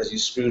further because you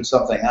screwed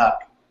something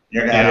up.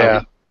 You're gonna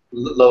have to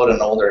load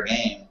an older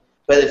game.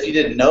 But if you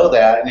didn't know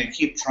that, and you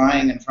keep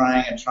trying and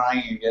trying and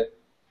trying, you get,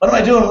 what am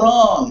I doing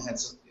wrong?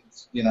 It's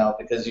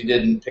because you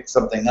didn't pick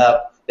something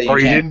up that you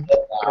can't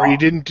get now. Or you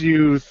didn't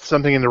do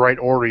something in the right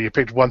order. You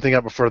picked one thing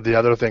up before the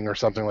other thing or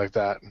something like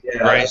that.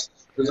 Yeah, right.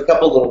 There's a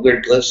couple little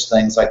weird glitch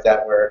things like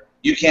that where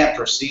you can't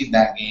proceed in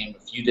that game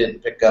if you didn't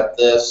pick up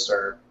this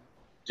or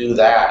do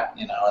that,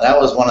 And that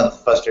was one of the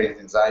frustrating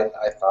things I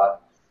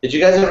thought. Did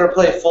you guys ever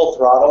play Full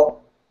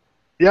Throttle?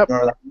 Yep.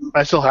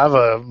 I still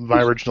have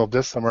my original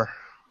disc somewhere.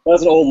 That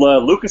was an old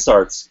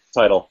LucasArts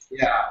title.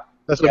 Yeah.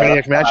 That's what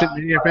Maniac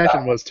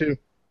Mansion was, too.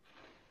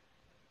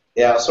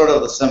 Yeah, sort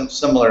of the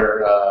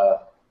similar...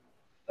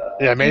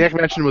 Maniac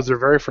Mansion was their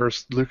very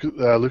first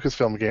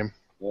Lucasfilm game.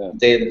 Yeah.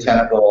 Day of the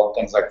Tentacle,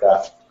 things like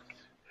that.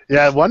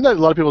 Yeah, one that a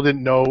lot of people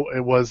didn't know,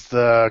 it was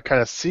the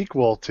kind of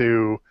sequel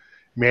to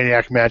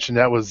Maniac Mansion.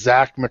 That was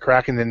Zach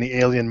McCracken and the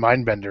Alien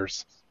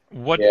Mindbenders.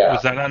 What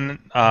was that on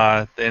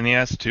the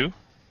NES, too?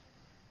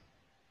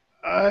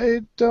 I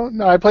don't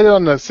know. I played it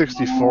on the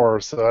 64,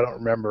 so I don't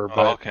remember.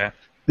 But okay.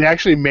 They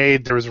actually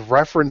there was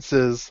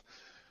references.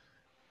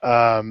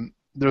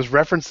 There's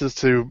references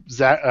to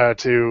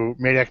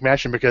Maniac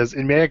Mansion because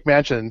in Maniac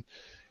Mansion,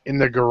 in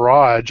the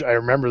garage, I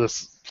remember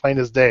this plain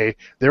as day.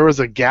 There was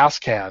a gas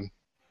can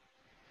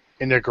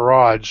in the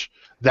garage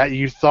that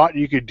you thought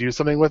you could do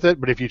something with it,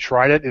 but if you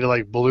tried it,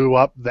 it blew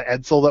up the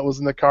Edsel that was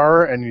in the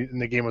car,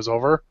 and the game was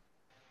over.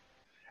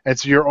 And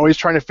so you're always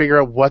trying to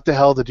figure out what the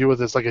hell to do with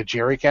this, like a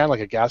jerry can, like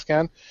a gas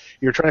can.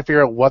 You're trying to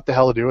figure out what the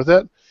hell to do with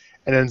it.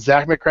 And in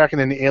Zach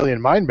McCracken and the Alien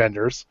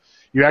Mindbenders,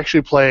 you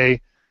actually play,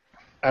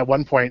 at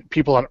one point,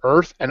 people on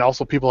Earth and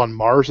also people on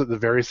Mars at the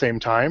very same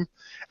time.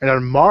 And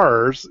on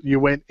Mars,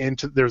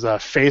 there's a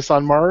face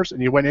on Mars,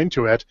 and you went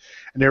into it,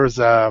 and there was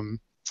a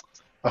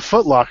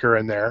Foot Locker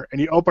in there, and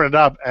you open it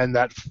up, and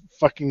that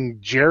fucking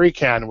jerry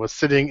can was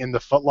sitting in the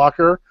Foot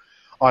Locker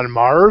on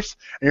Mars,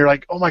 and you're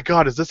like, oh my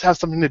god, does this have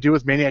something to do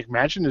with Maniac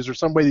Mansion? Is there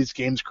some way these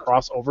games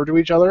cross over to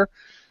each other?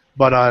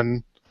 But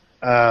on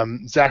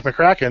Zach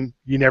McCracken,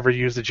 you never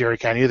used the jerry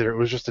can either. It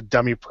was just a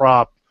dummy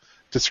prop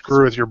to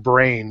screw with your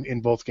brain in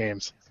both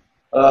games.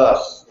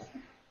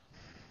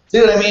 See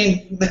what I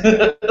mean?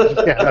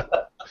 Yeah.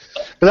 But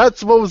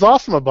that's what was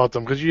awesome about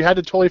them, because you had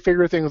to totally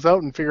figure things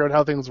out and figure out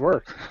how things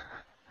work.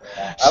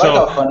 Yeah. I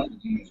like how funny the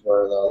games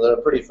were, though. They're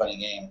pretty funny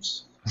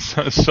games.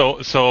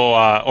 So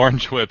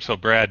Orange Whip. So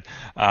Brad,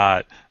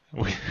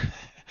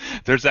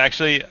 there's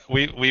actually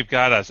we've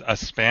got a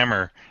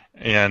spammer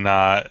in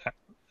on,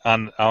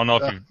 I don't know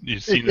if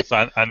you've seen this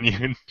on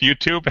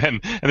YouTube,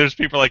 and there's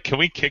people like, can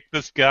we kick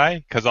this guy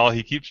because all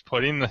he keeps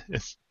putting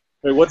is.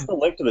 Wait, what's the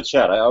link to the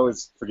chat? I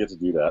always forget to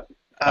do that.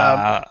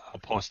 I'll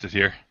post it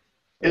here.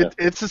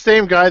 It's the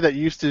same guy that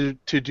used to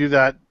do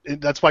that.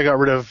 That's why I got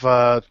rid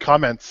of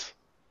comments.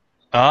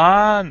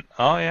 Oh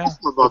yeah.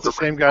 It's the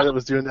same guy that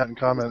was doing that in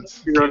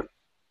comments.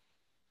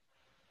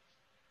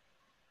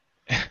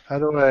 How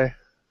do I?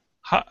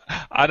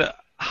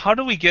 How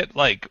do we get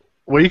like?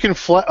 Well, you can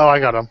Oh, I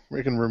got him.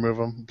 We can remove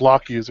him.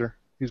 Block user.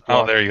 He's Oh,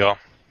 blocked. there you go.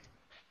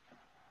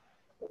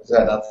 It's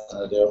got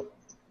nothing to do.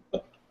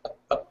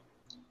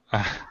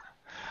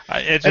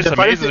 It just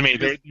amazes me.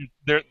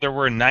 There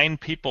were 9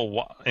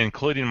 people,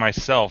 including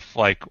myself,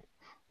 like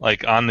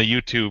on the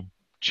YouTube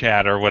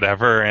chat or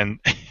whatever, and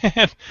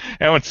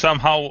and when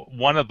somehow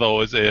one of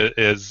those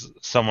is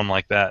someone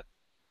like that.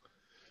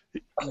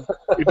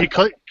 If you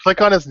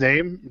click on his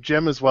name,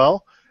 Jim, as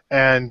well,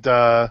 and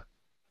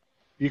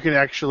you can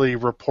actually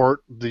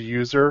report the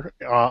user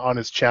on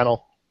his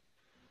channel.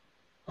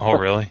 Oh,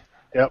 really?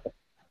 Yep.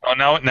 Oh,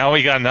 now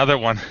we got another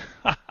one.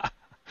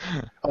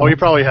 Oh, he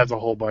probably has a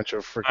whole bunch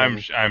of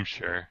freaking. I'm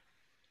sure.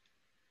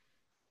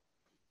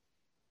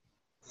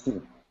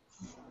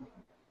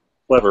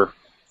 Clever.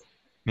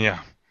 Yeah.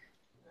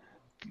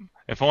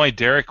 If only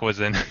Derek was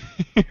in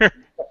here.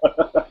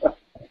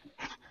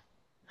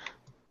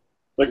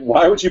 Like,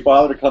 why would you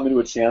bother to come into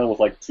a channel with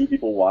like 2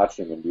 people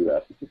watching and do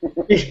that?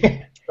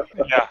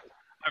 Yeah.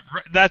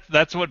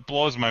 That's what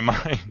blows my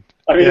mind.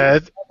 I mean, Yeah,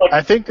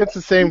 I think it's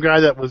the same guy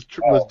that was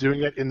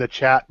doing it in the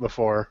chat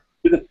before.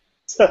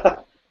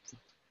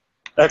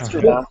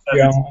 Extra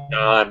nonsense.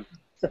 Gone.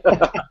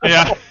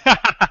 Yeah.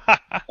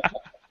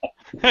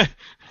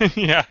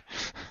 Yeah.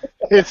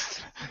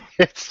 It's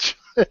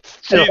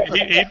chill.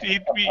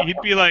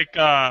 He'd be like,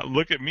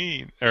 look at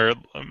me, or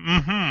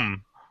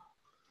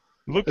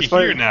looky It's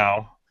funny. here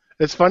now.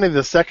 It's funny.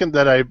 The second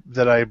that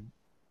I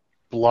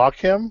block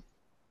him,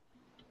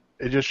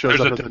 it just shows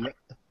There's up a as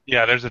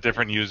Yeah, there's a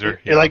different user.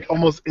 it like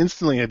almost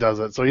instantly it does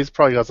it. So he's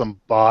probably got some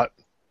bot.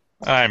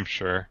 I'm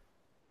sure.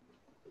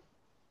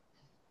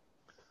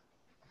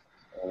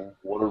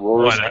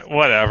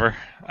 Whatever.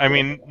 I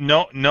mean,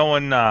 no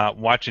one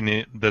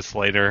watching this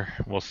later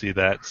will see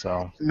that.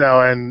 So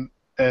No,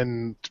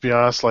 and to be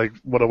honest, like,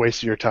 what a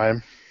waste of your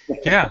time.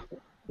 yeah.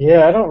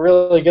 Yeah, I don't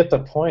really get the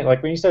point.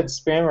 Like, when you said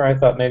spammer, I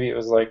thought maybe it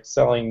was like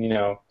selling,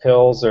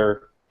 pills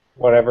or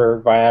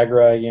whatever,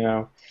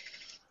 Viagra,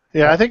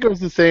 Yeah, I think it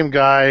was the same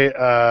guy.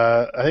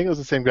 I think it was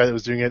the same guy that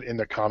was doing it in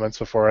the comments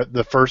before.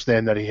 The first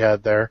name that he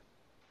had there.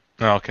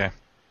 Oh, okay.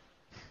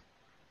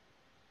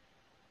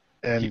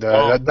 And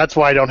that's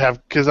why I don't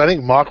have, because I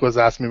think Mock was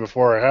asking me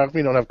before, how come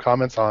you don't have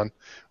comments on?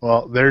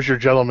 Well, there's your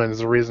gentleman is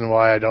the reason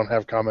why I don't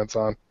have comments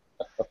on.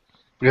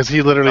 Because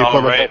he literally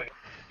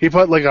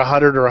put like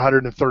 100 or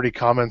 130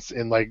 comments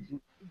in like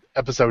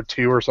episode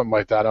 2 or something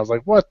like that. I was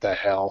like, what the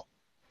hell?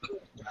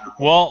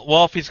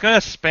 Well, if he's gonna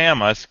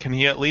spam us, can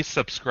he at least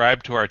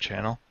subscribe to our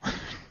channel?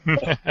 Give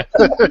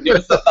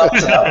us a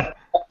thumbs up.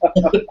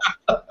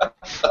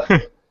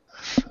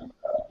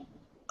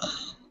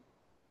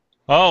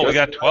 Oh, we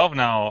got 12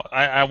 now.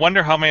 I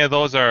wonder how many of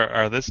those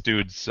are this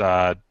dude's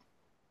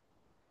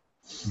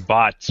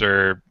bots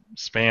or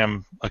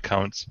spam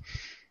accounts.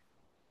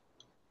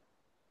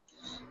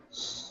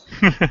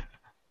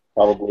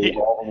 Probably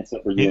all of them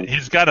except for you.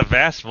 He's got a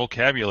vast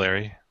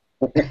vocabulary.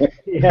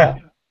 Yeah.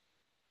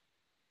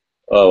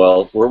 Oh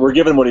well, we're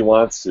giving him what he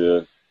wants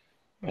to.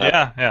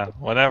 Yeah,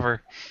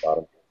 whatever.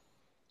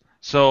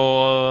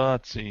 So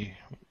let's see,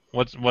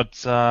 what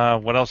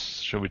else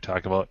should we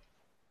talk about?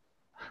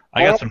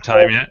 I got some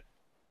time yet.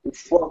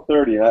 It's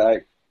 12:30.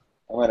 I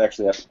might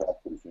actually have to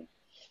talk pretty soon.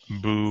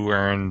 Boo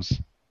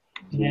earns.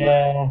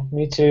 Yeah,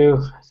 me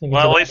too.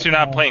 Well, at least you're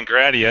not playing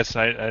Gradius.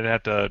 I'd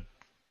have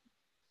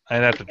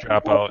to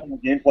drop out.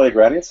 Gameplay of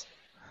Gradius?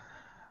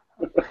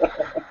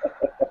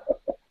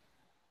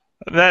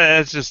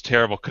 That's just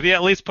terrible. Could he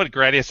at least put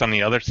Gradius on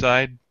the other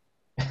side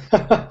so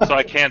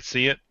I can't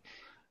see it?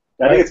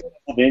 I think it's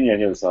Castlevania on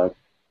the other side.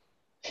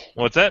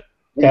 What's that?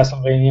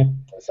 Castlevania.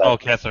 Oh,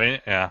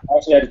 Castlevania. Yeah. I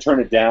actually had to turn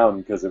it down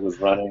because it was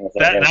running.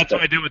 That's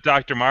what I did with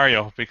Dr.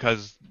 Mario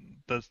because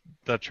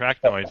the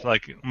track noise.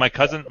 Like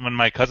when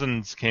my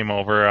cousins came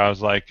over, I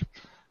was like,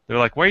 they're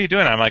like, "What are you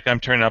doing?" I'm like, "I'm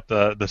turning up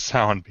the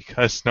sound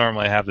because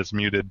normally I have this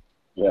muted."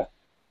 Yeah.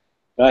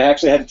 I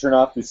actually had to turn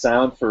off the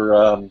sound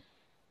for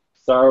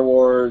Star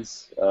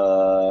Wars,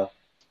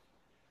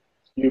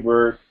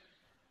 Hubert,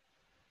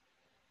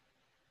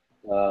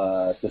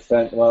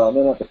 Defend. Well,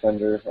 no, not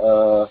Defender.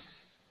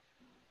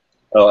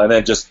 And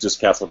then just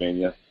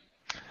Castlevania.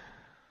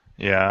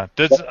 Yeah.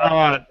 Does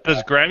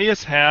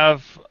Gradius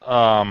have?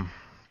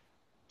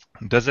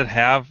 Does it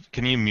have?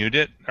 Can you mute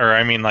it? Or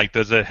I mean, like,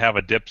 does it have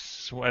a dip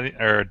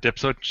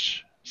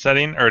switch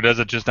setting, or does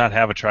it just not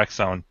have a track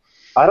sound?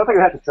 I don't think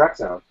it had the track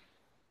sound.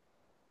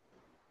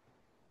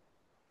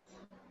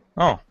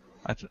 Oh,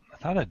 I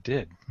thought it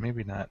did.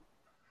 Maybe not.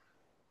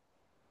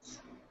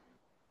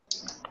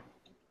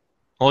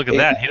 Well, look at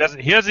that. He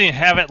doesn't even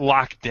have it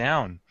locked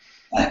down.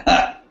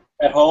 At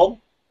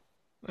home?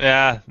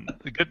 Yeah.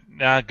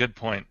 Good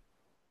point.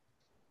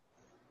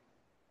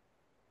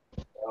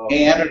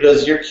 Hey, Andrew,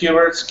 does your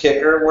Qwertz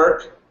kicker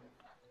work?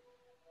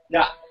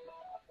 Yeah.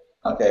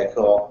 Okay,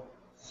 cool.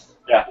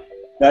 Yeah.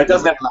 No, it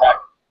doesn't have to back.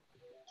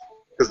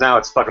 Because now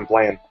it's fucking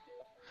playing.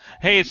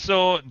 Hey,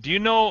 so do you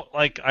know?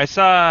 Like, I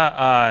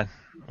saw,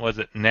 was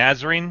it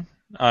Nazarene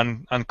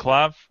on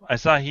Clav? I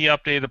saw he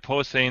updated a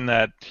post saying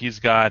that he's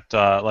got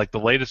like the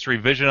latest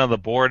revision of the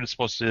board is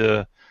supposed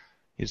to.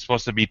 He's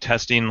supposed to be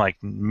testing like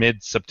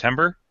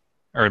mid-September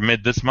or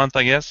mid this month,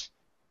 I guess.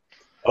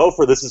 Oh,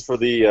 this is for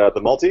the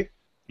multi.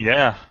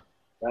 Yeah.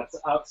 That's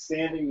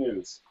outstanding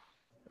news.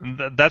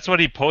 That's what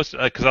he posted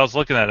because I was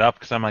looking that up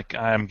because I'm like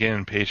I'm getting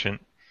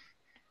impatient.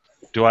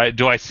 Do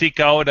I seek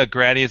out a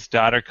Gradius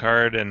daughter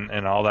card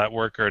and all that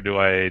work, or do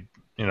I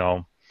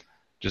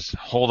just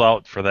hold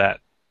out for that?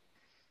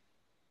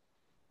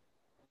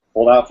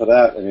 Hold out for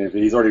that. I mean, if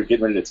he's already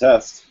getting ready to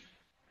test.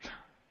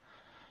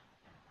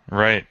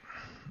 Right.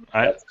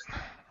 That's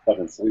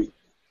fucking sweet.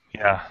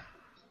 Yeah.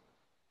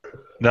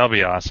 That'll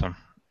be awesome.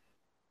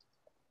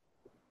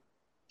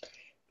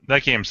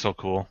 That game's so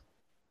cool.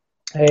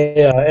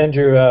 Hey,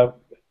 Andrew,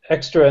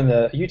 Extra in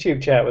the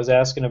YouTube chat was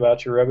asking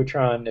about your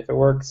Robotron, if it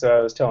works. So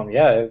I was telling him,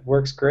 yeah, it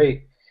works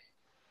great.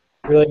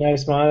 Really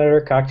nice monitor.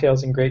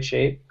 Cocktail's in great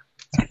shape.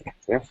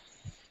 Yeah.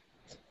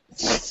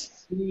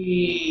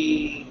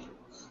 Sweet.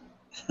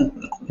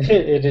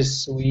 It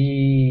is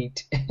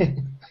sweet.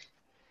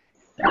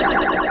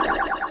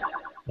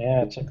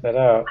 Yeah, check that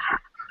out.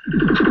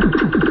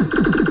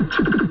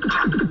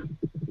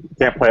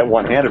 Can't play it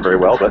one-handed very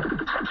well, but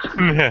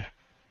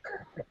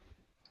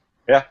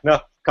yeah, no,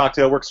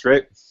 Cocktail works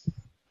great.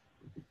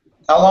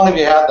 How long have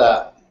you had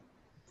that?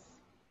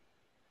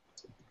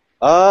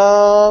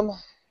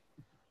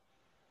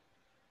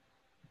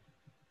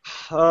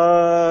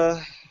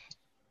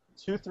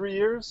 2-3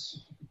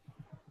 years.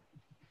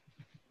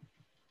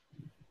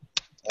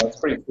 That's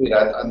pretty sweet.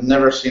 I've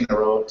never seen a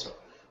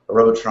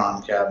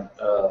Robotron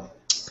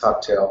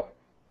cocktail.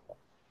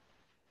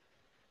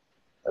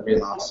 That'd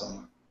be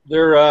awesome.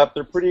 They're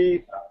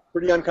pretty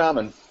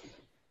uncommon.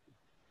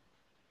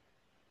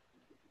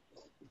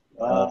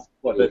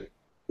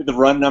 The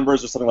run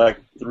numbers are something like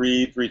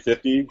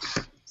 350,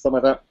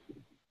 something like that.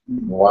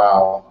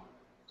 Wow.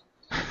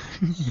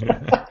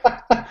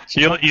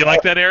 You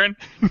like that, Aaron?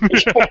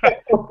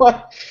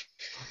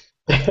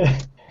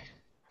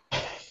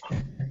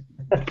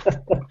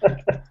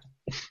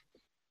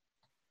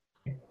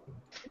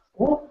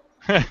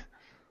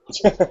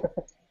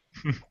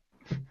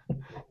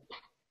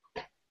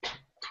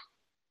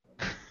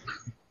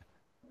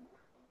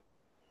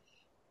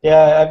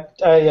 Yeah,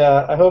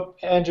 I hope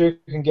Andrew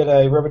can get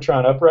a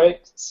Robotron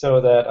upright so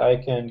that I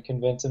can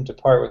convince him to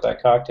part with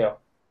that cocktail.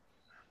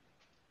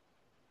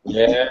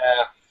 Yeah.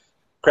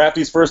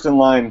 Crafty's first in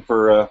line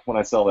for when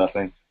I sell that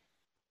thing.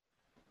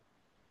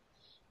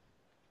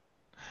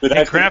 But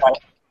Hey, I think Craft.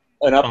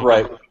 an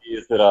upright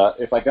is that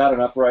if I got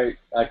an upright,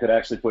 I could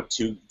actually put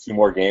two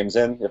more games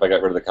in if I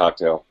got rid of the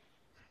cocktail.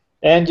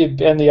 And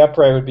the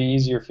upright would be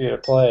easier for you to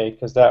play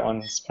because that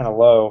one's kind of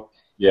low.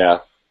 Yeah.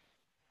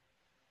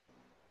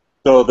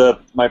 So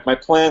my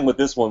plan with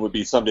this one would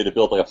be someday to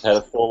build like a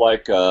pedestal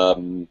like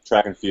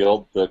track and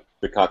field, the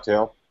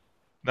cocktail.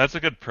 That's a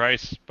good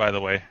price, by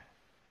the way.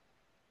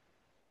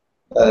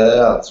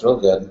 Yeah, it's real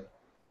good.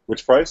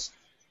 Which price?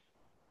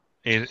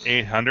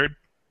 800.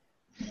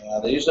 Yeah,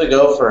 they usually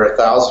go for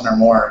 1,000 or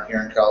more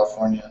here in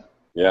California.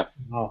 Yeah.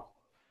 Oh,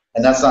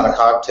 And that's not a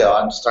cocktail.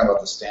 I'm just talking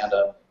about the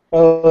stand-up.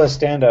 a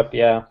stand-up,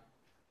 yeah.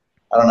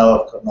 I don't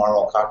know if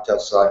normal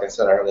cocktails. So like I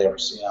said, I hardly ever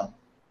see them.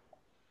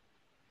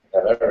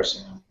 If I've ever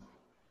seen them.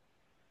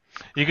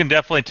 You can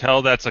definitely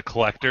tell that's a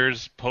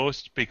collector's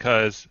post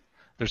because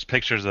there's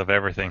pictures of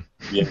everything.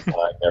 Yeah,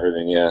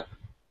 everything. Yeah.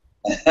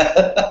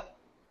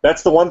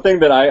 That's the one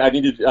thing that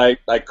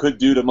I could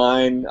do to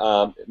mine.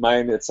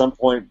 Mine at some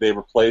point they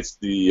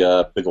replaced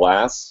the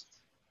glass.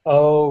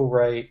 Oh,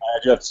 right. I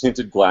do have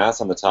tinted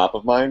glass on the top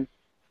of mine,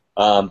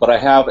 but I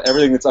have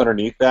everything that's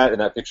underneath that in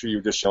that picture you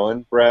were just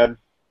showing, Brad.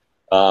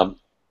 My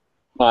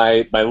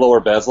lower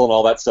bezel and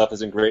all that stuff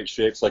is in great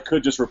shape, so I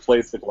could just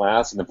replace the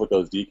glass and then put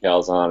those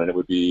decals on, and it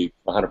would be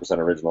 100%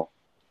 original.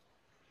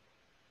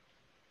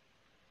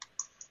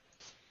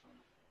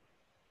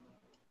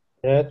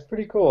 Yeah, it's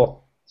pretty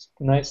cool. It's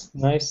a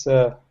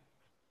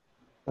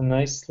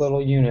nice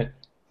little unit.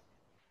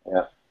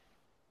 Yeah.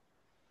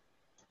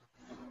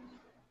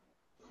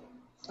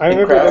 I Hey,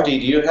 remember. Crafty,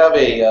 do you have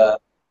a? I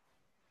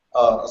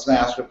was going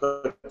to ask you,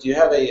 do you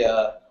have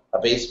a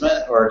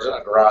basement or is it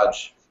a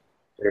garage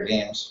for your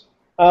games?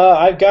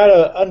 I've got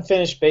an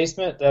unfinished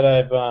basement that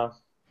I'm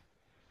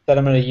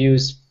going to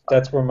use.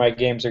 That's where my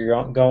games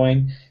are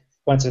going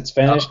once it's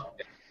finished. Oh.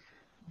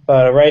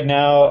 But right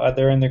now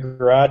they're in the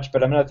garage.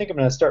 But I think I'm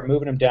going to start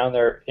moving them down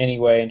there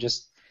anyway, and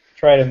just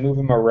try to move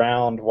them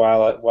around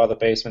while the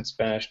basement's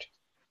finished.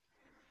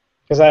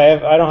 Because I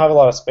don't have a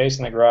lot of space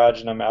in the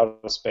garage, and I'm out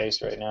of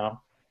space right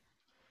now.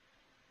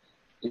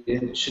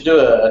 You should do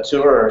a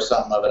tour or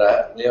something of it.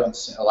 I haven't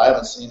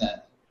seen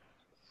it.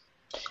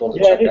 Cool to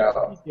Yeah, check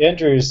out.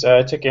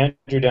 I took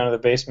Andrew down to the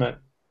basement.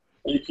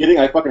 Are you kidding?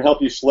 I fucking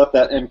helped you schlep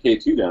that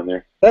MK2 down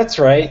there. That's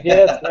right.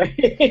 Yeah, that's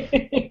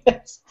right.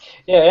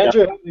 Yeah,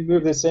 Andrew helped me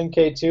move this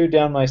MK2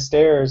 down my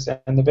stairs,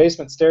 and the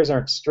basement stairs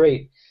aren't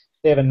straight.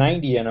 They have a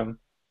 90 in them.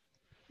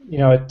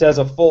 it does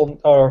a full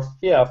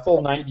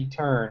 90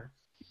 turn.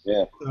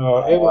 Yeah.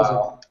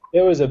 So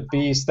it was a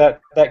beast.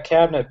 That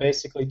cabinet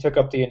basically took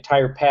up the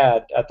entire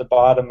pad at the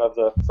bottom of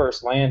the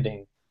first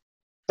landing.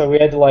 So we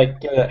had to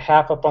like get it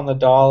half up on the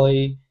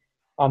dolly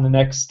on the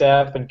next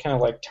step and kind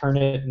of like turn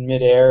it in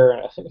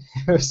midair.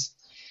 It was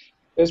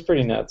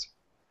pretty nuts.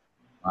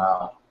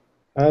 Wow.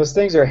 Those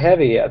things are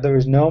heavy. There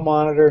was no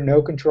monitor,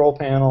 no control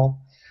panel.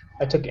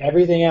 I took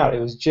everything out. It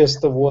was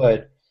just the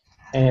wood,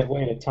 and it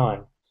weighed a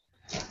ton.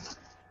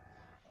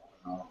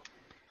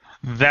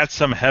 That's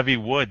some heavy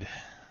wood.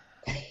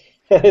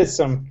 That is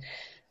some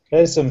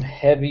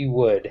heavy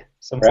wood,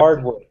 some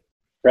hardwood.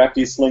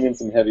 Crafty slinging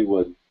some heavy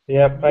wood.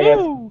 Yep, I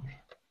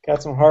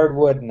got some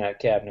hardwood in that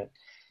cabinet.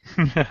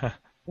 What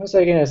was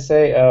I gonna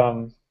say?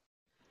 Oh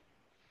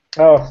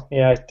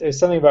yeah, there's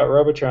something about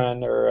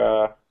Robotron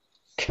or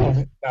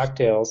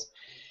cocktails.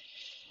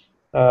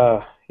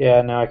 Yeah,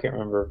 now I can't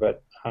remember,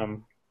 but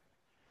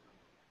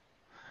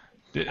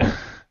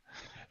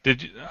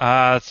Did you,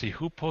 let's see,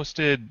 who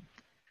posted?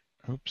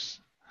 Oops,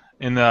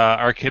 in the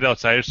Arcade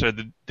Outsiders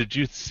thread. Did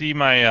you see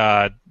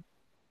my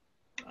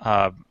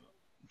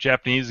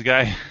Japanese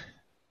guy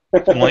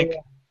link?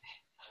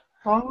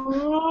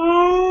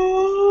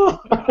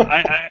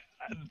 I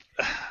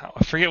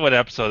forget what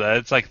episode that.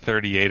 It's like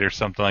 38 or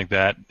something like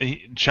that.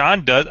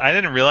 Sean does. I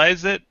didn't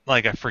realize it.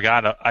 Like I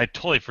forgot. I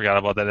totally forgot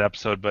about that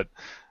episode. But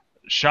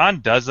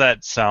Sean does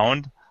that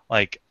sound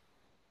like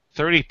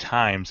 30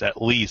 times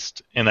at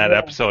least in that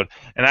episode.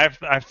 And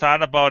I've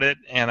thought about it,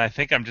 and I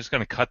think I'm just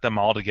going to cut them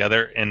all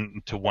together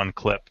into one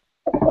clip.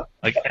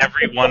 Like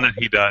every one that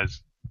he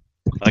does,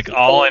 like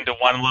all into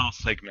one little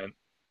segment.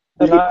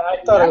 And I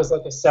thought it was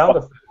like a sound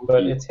effect,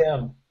 but it's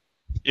him.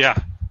 Yeah.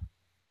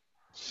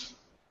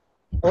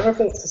 I wonder if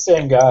it's the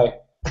same guy.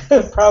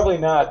 Probably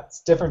not.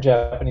 It's a different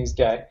Japanese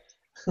guy.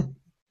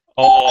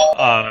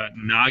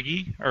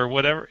 Nagi or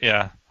whatever.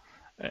 Yeah.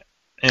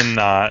 In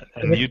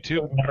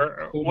YouTube.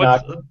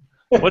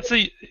 What's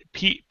the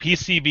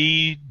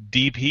PCB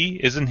DP?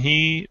 Isn't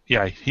he?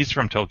 Yeah, he's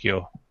from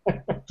Tokyo.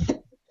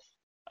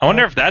 I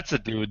wonder if that's a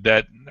dude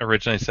that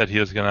originally said he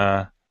was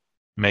gonna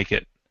make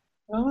it.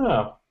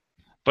 Oh.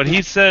 But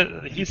he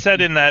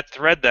said in that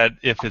thread that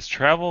if his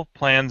travel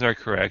plans are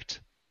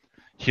correct,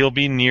 he'll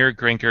be near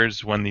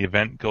Grinkers when the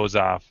event goes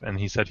off, and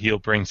he said he'll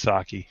bring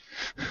sake.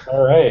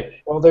 All right.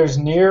 Well, there's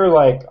near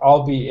like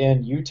I'll be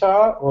in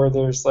Utah, or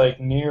there's like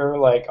near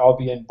like I'll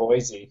be in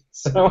Boise.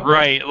 So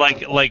right,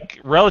 like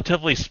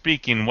relatively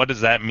speaking, what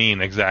does that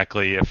mean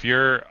exactly? If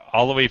you're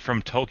all the way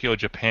from Tokyo,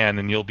 Japan,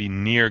 and you'll be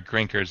near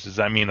Grinkers, does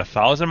that mean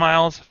 1,000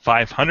 miles,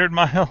 500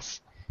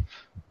 miles,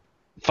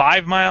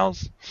 5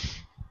 miles?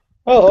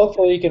 well,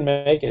 hopefully you can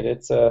make it.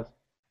 It's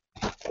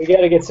we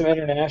got to get some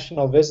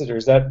international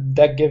visitors.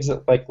 That gives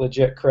it like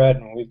legit cred,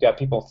 and we've got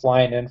people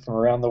flying in from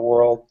around the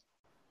world.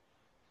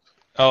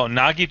 Oh,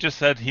 Nagi just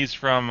said he's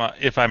from,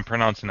 if I'm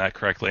pronouncing that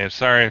correctly. I'm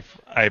sorry if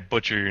I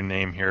butcher your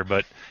name here,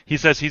 but he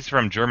says he's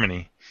from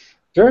Germany.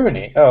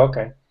 Germany? Oh,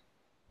 okay.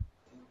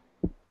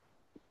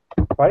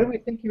 Why do we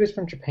think he was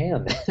from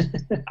Japan?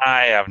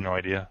 I have no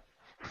idea.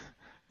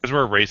 Because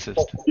we're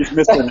racist. He's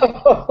missing.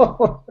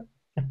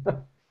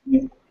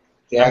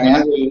 Yeah, and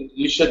Andrew,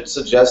 you should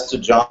suggest to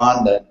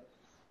John that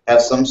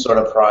have some sort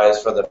of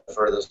prize for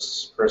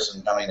this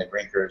person coming to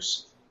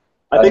Grinkers.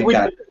 I think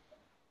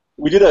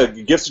we did a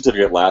gift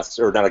certificate last,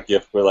 or not a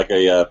gift, but like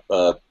a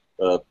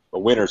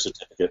winner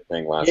certificate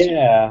thing last year.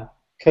 Yeah,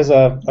 because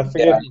I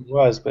forget who it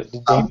was, but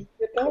did Damien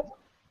get that?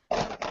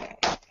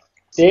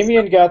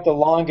 Damien got the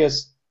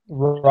longest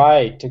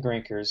ride to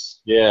Grinkers.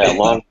 Yeah,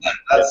 long.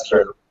 That's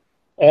true.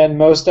 And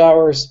most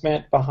hours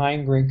spent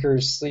behind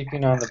Grinkers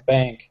sleeping on the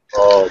bank.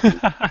 Oh.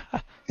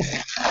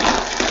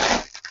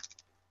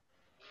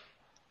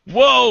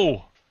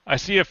 Whoa! I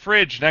see a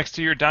fridge next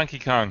to your Donkey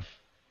Kong.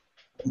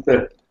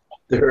 There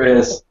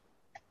is.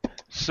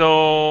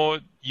 So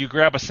you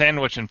grab a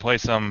sandwich and play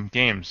some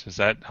games. Is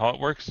that how it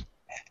works?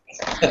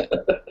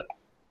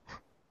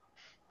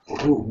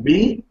 Who,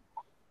 me?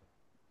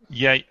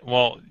 Yeah,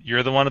 well,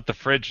 you're the one at the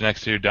fridge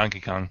next to your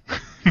Donkey Kong.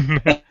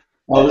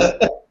 Well,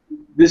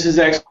 this is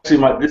actually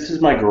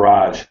my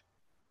garage.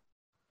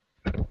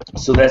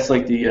 So that's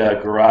like the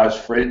garage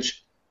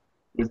fridge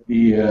with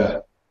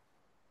the.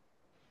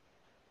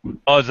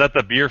 Oh, is that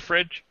the beer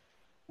fridge?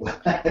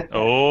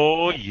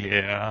 Oh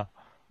yeah.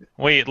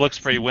 Wait, it looks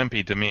pretty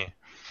wimpy to me.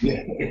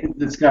 Yeah,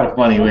 it's kind of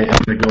funny. Wait, I'm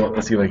gonna go.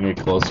 Let's see if I can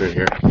get closer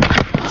here.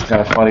 It's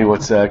kind of funny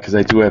what's because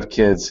I do have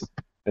kids,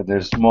 and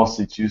there's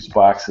mostly juice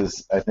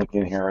boxes. I think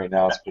in here right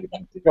now it's pretty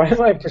empty. Why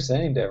am I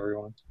presenting to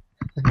everyone?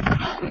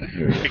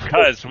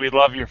 Because we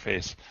love your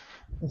face.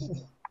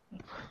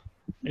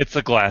 It's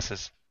the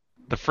glasses.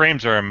 The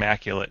frames are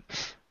immaculate.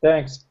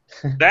 Thanks.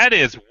 That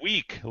is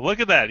weak. Look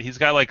at that. He's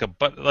got like a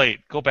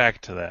Wait, go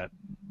back to that.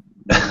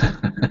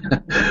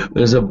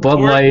 There's a Bud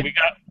Light. We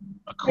got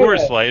a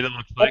Coors Light. It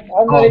looks like.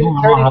 I'm not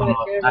even turning the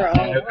camera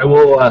on. I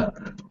will. I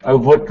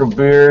put the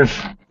beers.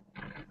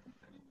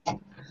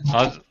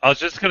 I was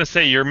just gonna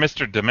say you're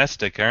Mr.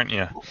 Domestic, aren't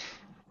you?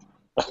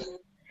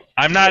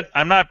 I'm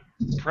not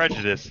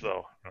prejudiced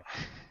though.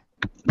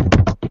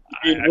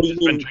 I've just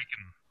been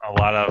drinking a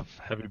lot of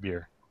heavy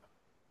beer.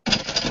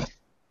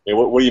 Hey,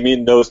 what do you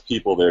mean those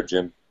people there,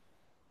 Jim?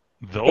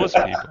 Those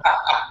people.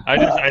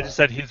 I just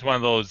said he's one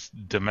of those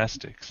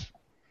domestics.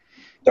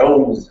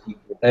 Those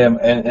people.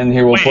 And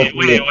here we'll Wait. put.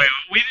 We didn't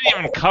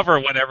even cover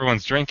what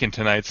everyone's drinking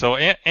tonight. So,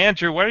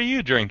 Andrew, what are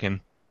you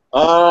drinking?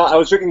 I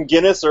was drinking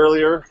Guinness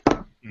earlier.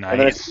 Nice. And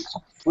then I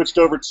switched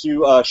over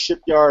to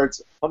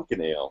Shipyard's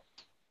Pumpkin Ale.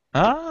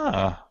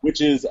 Ah.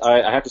 Which is,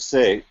 I have to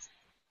say,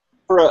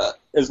 for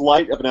as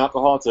light of an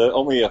alcohol, it's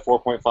only a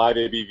 4.5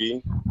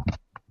 ABV.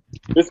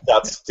 This is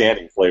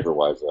outstanding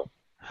flavor-wise, though.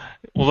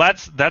 Well,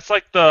 that's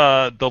like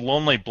the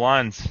Lonely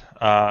Blondes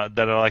that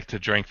I like to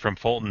drink from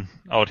Fulton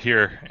out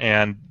here,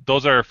 and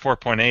those are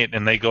 4.8,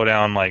 and they go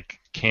down like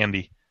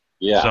candy.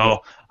 Yeah.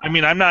 So I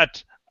mean,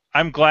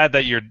 I'm glad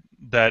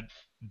that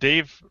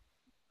Dave.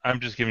 I'm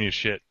just giving you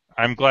shit.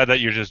 I'm glad that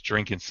you're just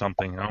drinking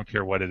something. I don't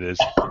care what it is.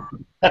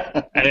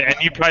 and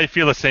you probably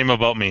feel the same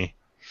about me.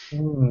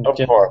 Of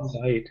course.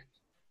 Light.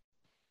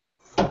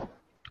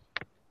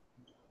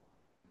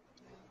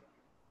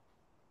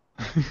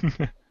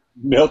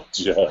 Milk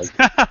jug.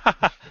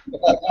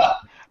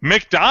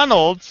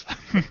 McDonald's.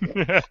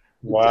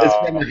 Wow. It's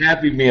from a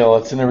Happy Meal.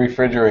 It's in the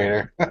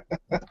refrigerator. Is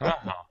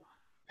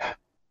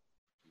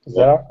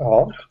that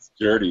alcohol? It's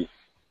dirty.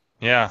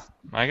 Yeah,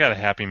 I got a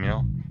Happy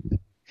Meal.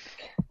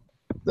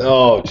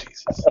 Oh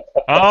Jesus!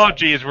 Oh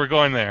geez, we're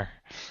going there.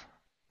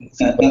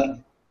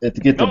 To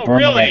get the No, burn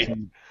really.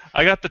 marks.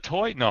 I got the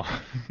toy. No.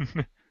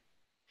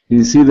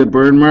 You see the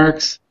burn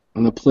marks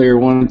on the player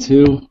 1 and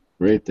 2?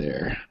 Right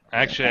there.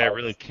 Actually, I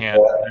really can't.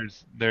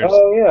 There's.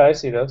 Oh yeah, I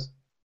see those.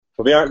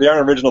 Well, they aren't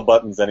original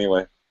buttons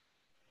anyway.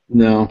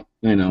 No,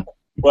 I know.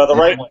 Well, the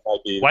right one might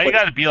be. Why you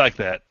gotta be like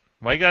that?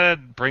 Why you gotta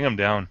bring them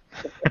down?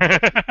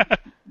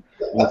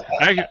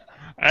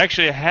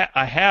 Actually,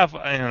 I have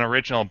an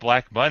original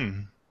black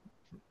button.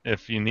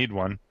 If you need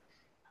one,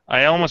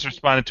 I almost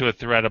responded to a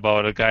thread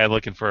about a guy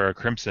looking for a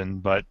crimson,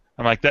 but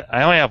I'm like, that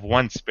I only have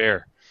one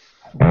spare.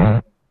 Yeah,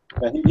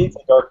 he needs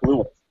a dark blue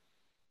one.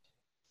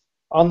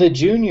 On the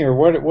junior,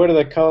 what are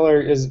the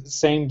color? Is it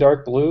same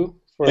dark blue?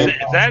 Is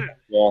that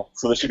Yeah,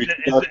 so there should be.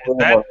 is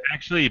that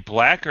actually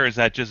black, or is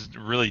that just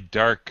really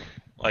dark?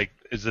 Like,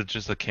 is it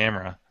just a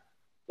camera?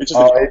 It's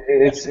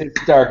just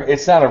It's dark.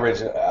 It's not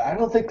original. I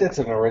don't think that's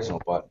an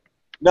original button.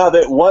 No,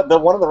 the one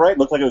on the right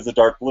looked like it was a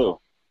dark blue.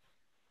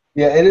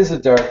 Yeah, it is a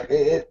dark.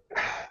 I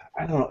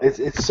don't know.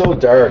 It's so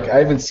dark. I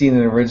haven't seen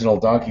an original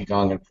Donkey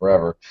Kong in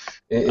forever.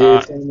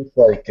 It's almost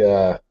like.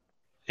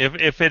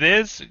 If it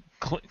is,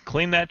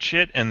 clean that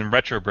shit and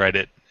retrobread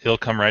it. It'll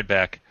come right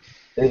back.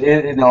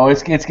 No,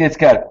 it's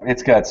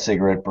got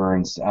cigarette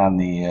burns on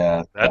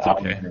the. That's the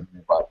okay.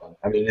 Button.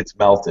 I mean, it's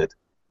melted.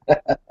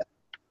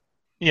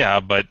 Yeah,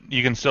 but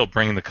you can still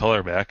bring the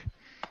color back.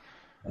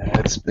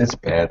 It's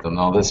bad though.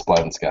 No, this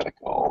button's got to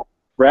go.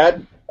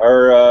 Brad,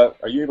 are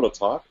you able to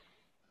talk?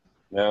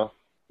 No,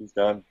 he's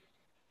done.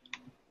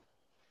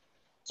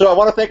 So I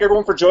want to thank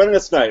everyone for joining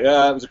us tonight.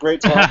 It was a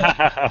great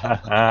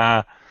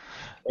talk.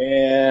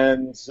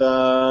 And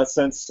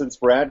since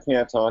Brad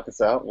can't talk us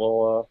out,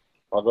 I'll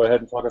go ahead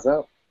and talk us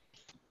out.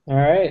 All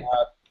right.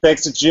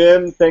 Thanks to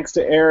Jim. Thanks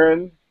to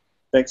Aaron.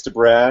 Thanks to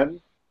Brad.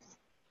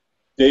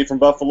 Dave from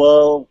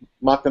Buffalo.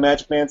 Mock the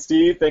Magic Man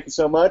Steve. Thank you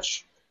so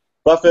much.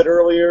 Buffett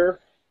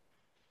earlier.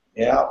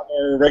 Yeah.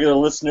 Our regular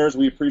listeners,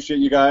 we appreciate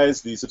you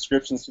guys. The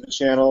subscriptions to the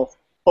channel.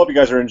 Hope you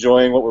guys are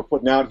enjoying what we're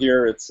putting out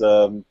here. It's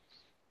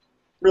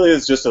really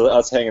is just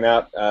us hanging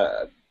out.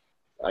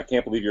 I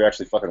can't believe you're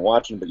actually fucking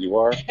watching, but you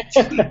are.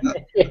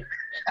 It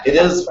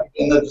is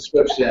in the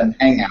description,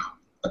 Hangout.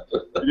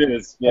 It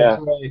is, yeah.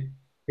 That's right.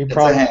 It's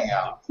a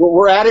Hangout.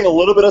 We're adding a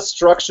little bit of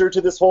structure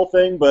to this whole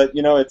thing, but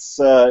you know, it's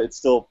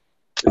still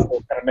kind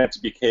of meant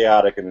to be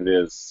chaotic, and it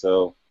is.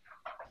 So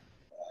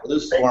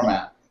Loose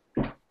format.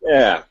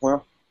 yeah,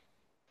 well,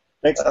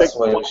 thanks. That's the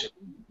way we should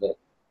do it.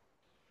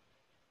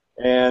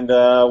 And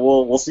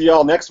we'll see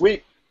y'all next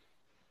week.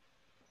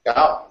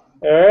 Out.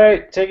 All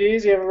right. Take it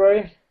easy,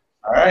 everybody.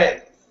 All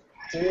right.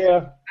 See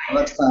ya.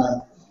 Next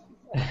time.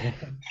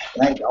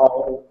 Thank you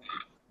all.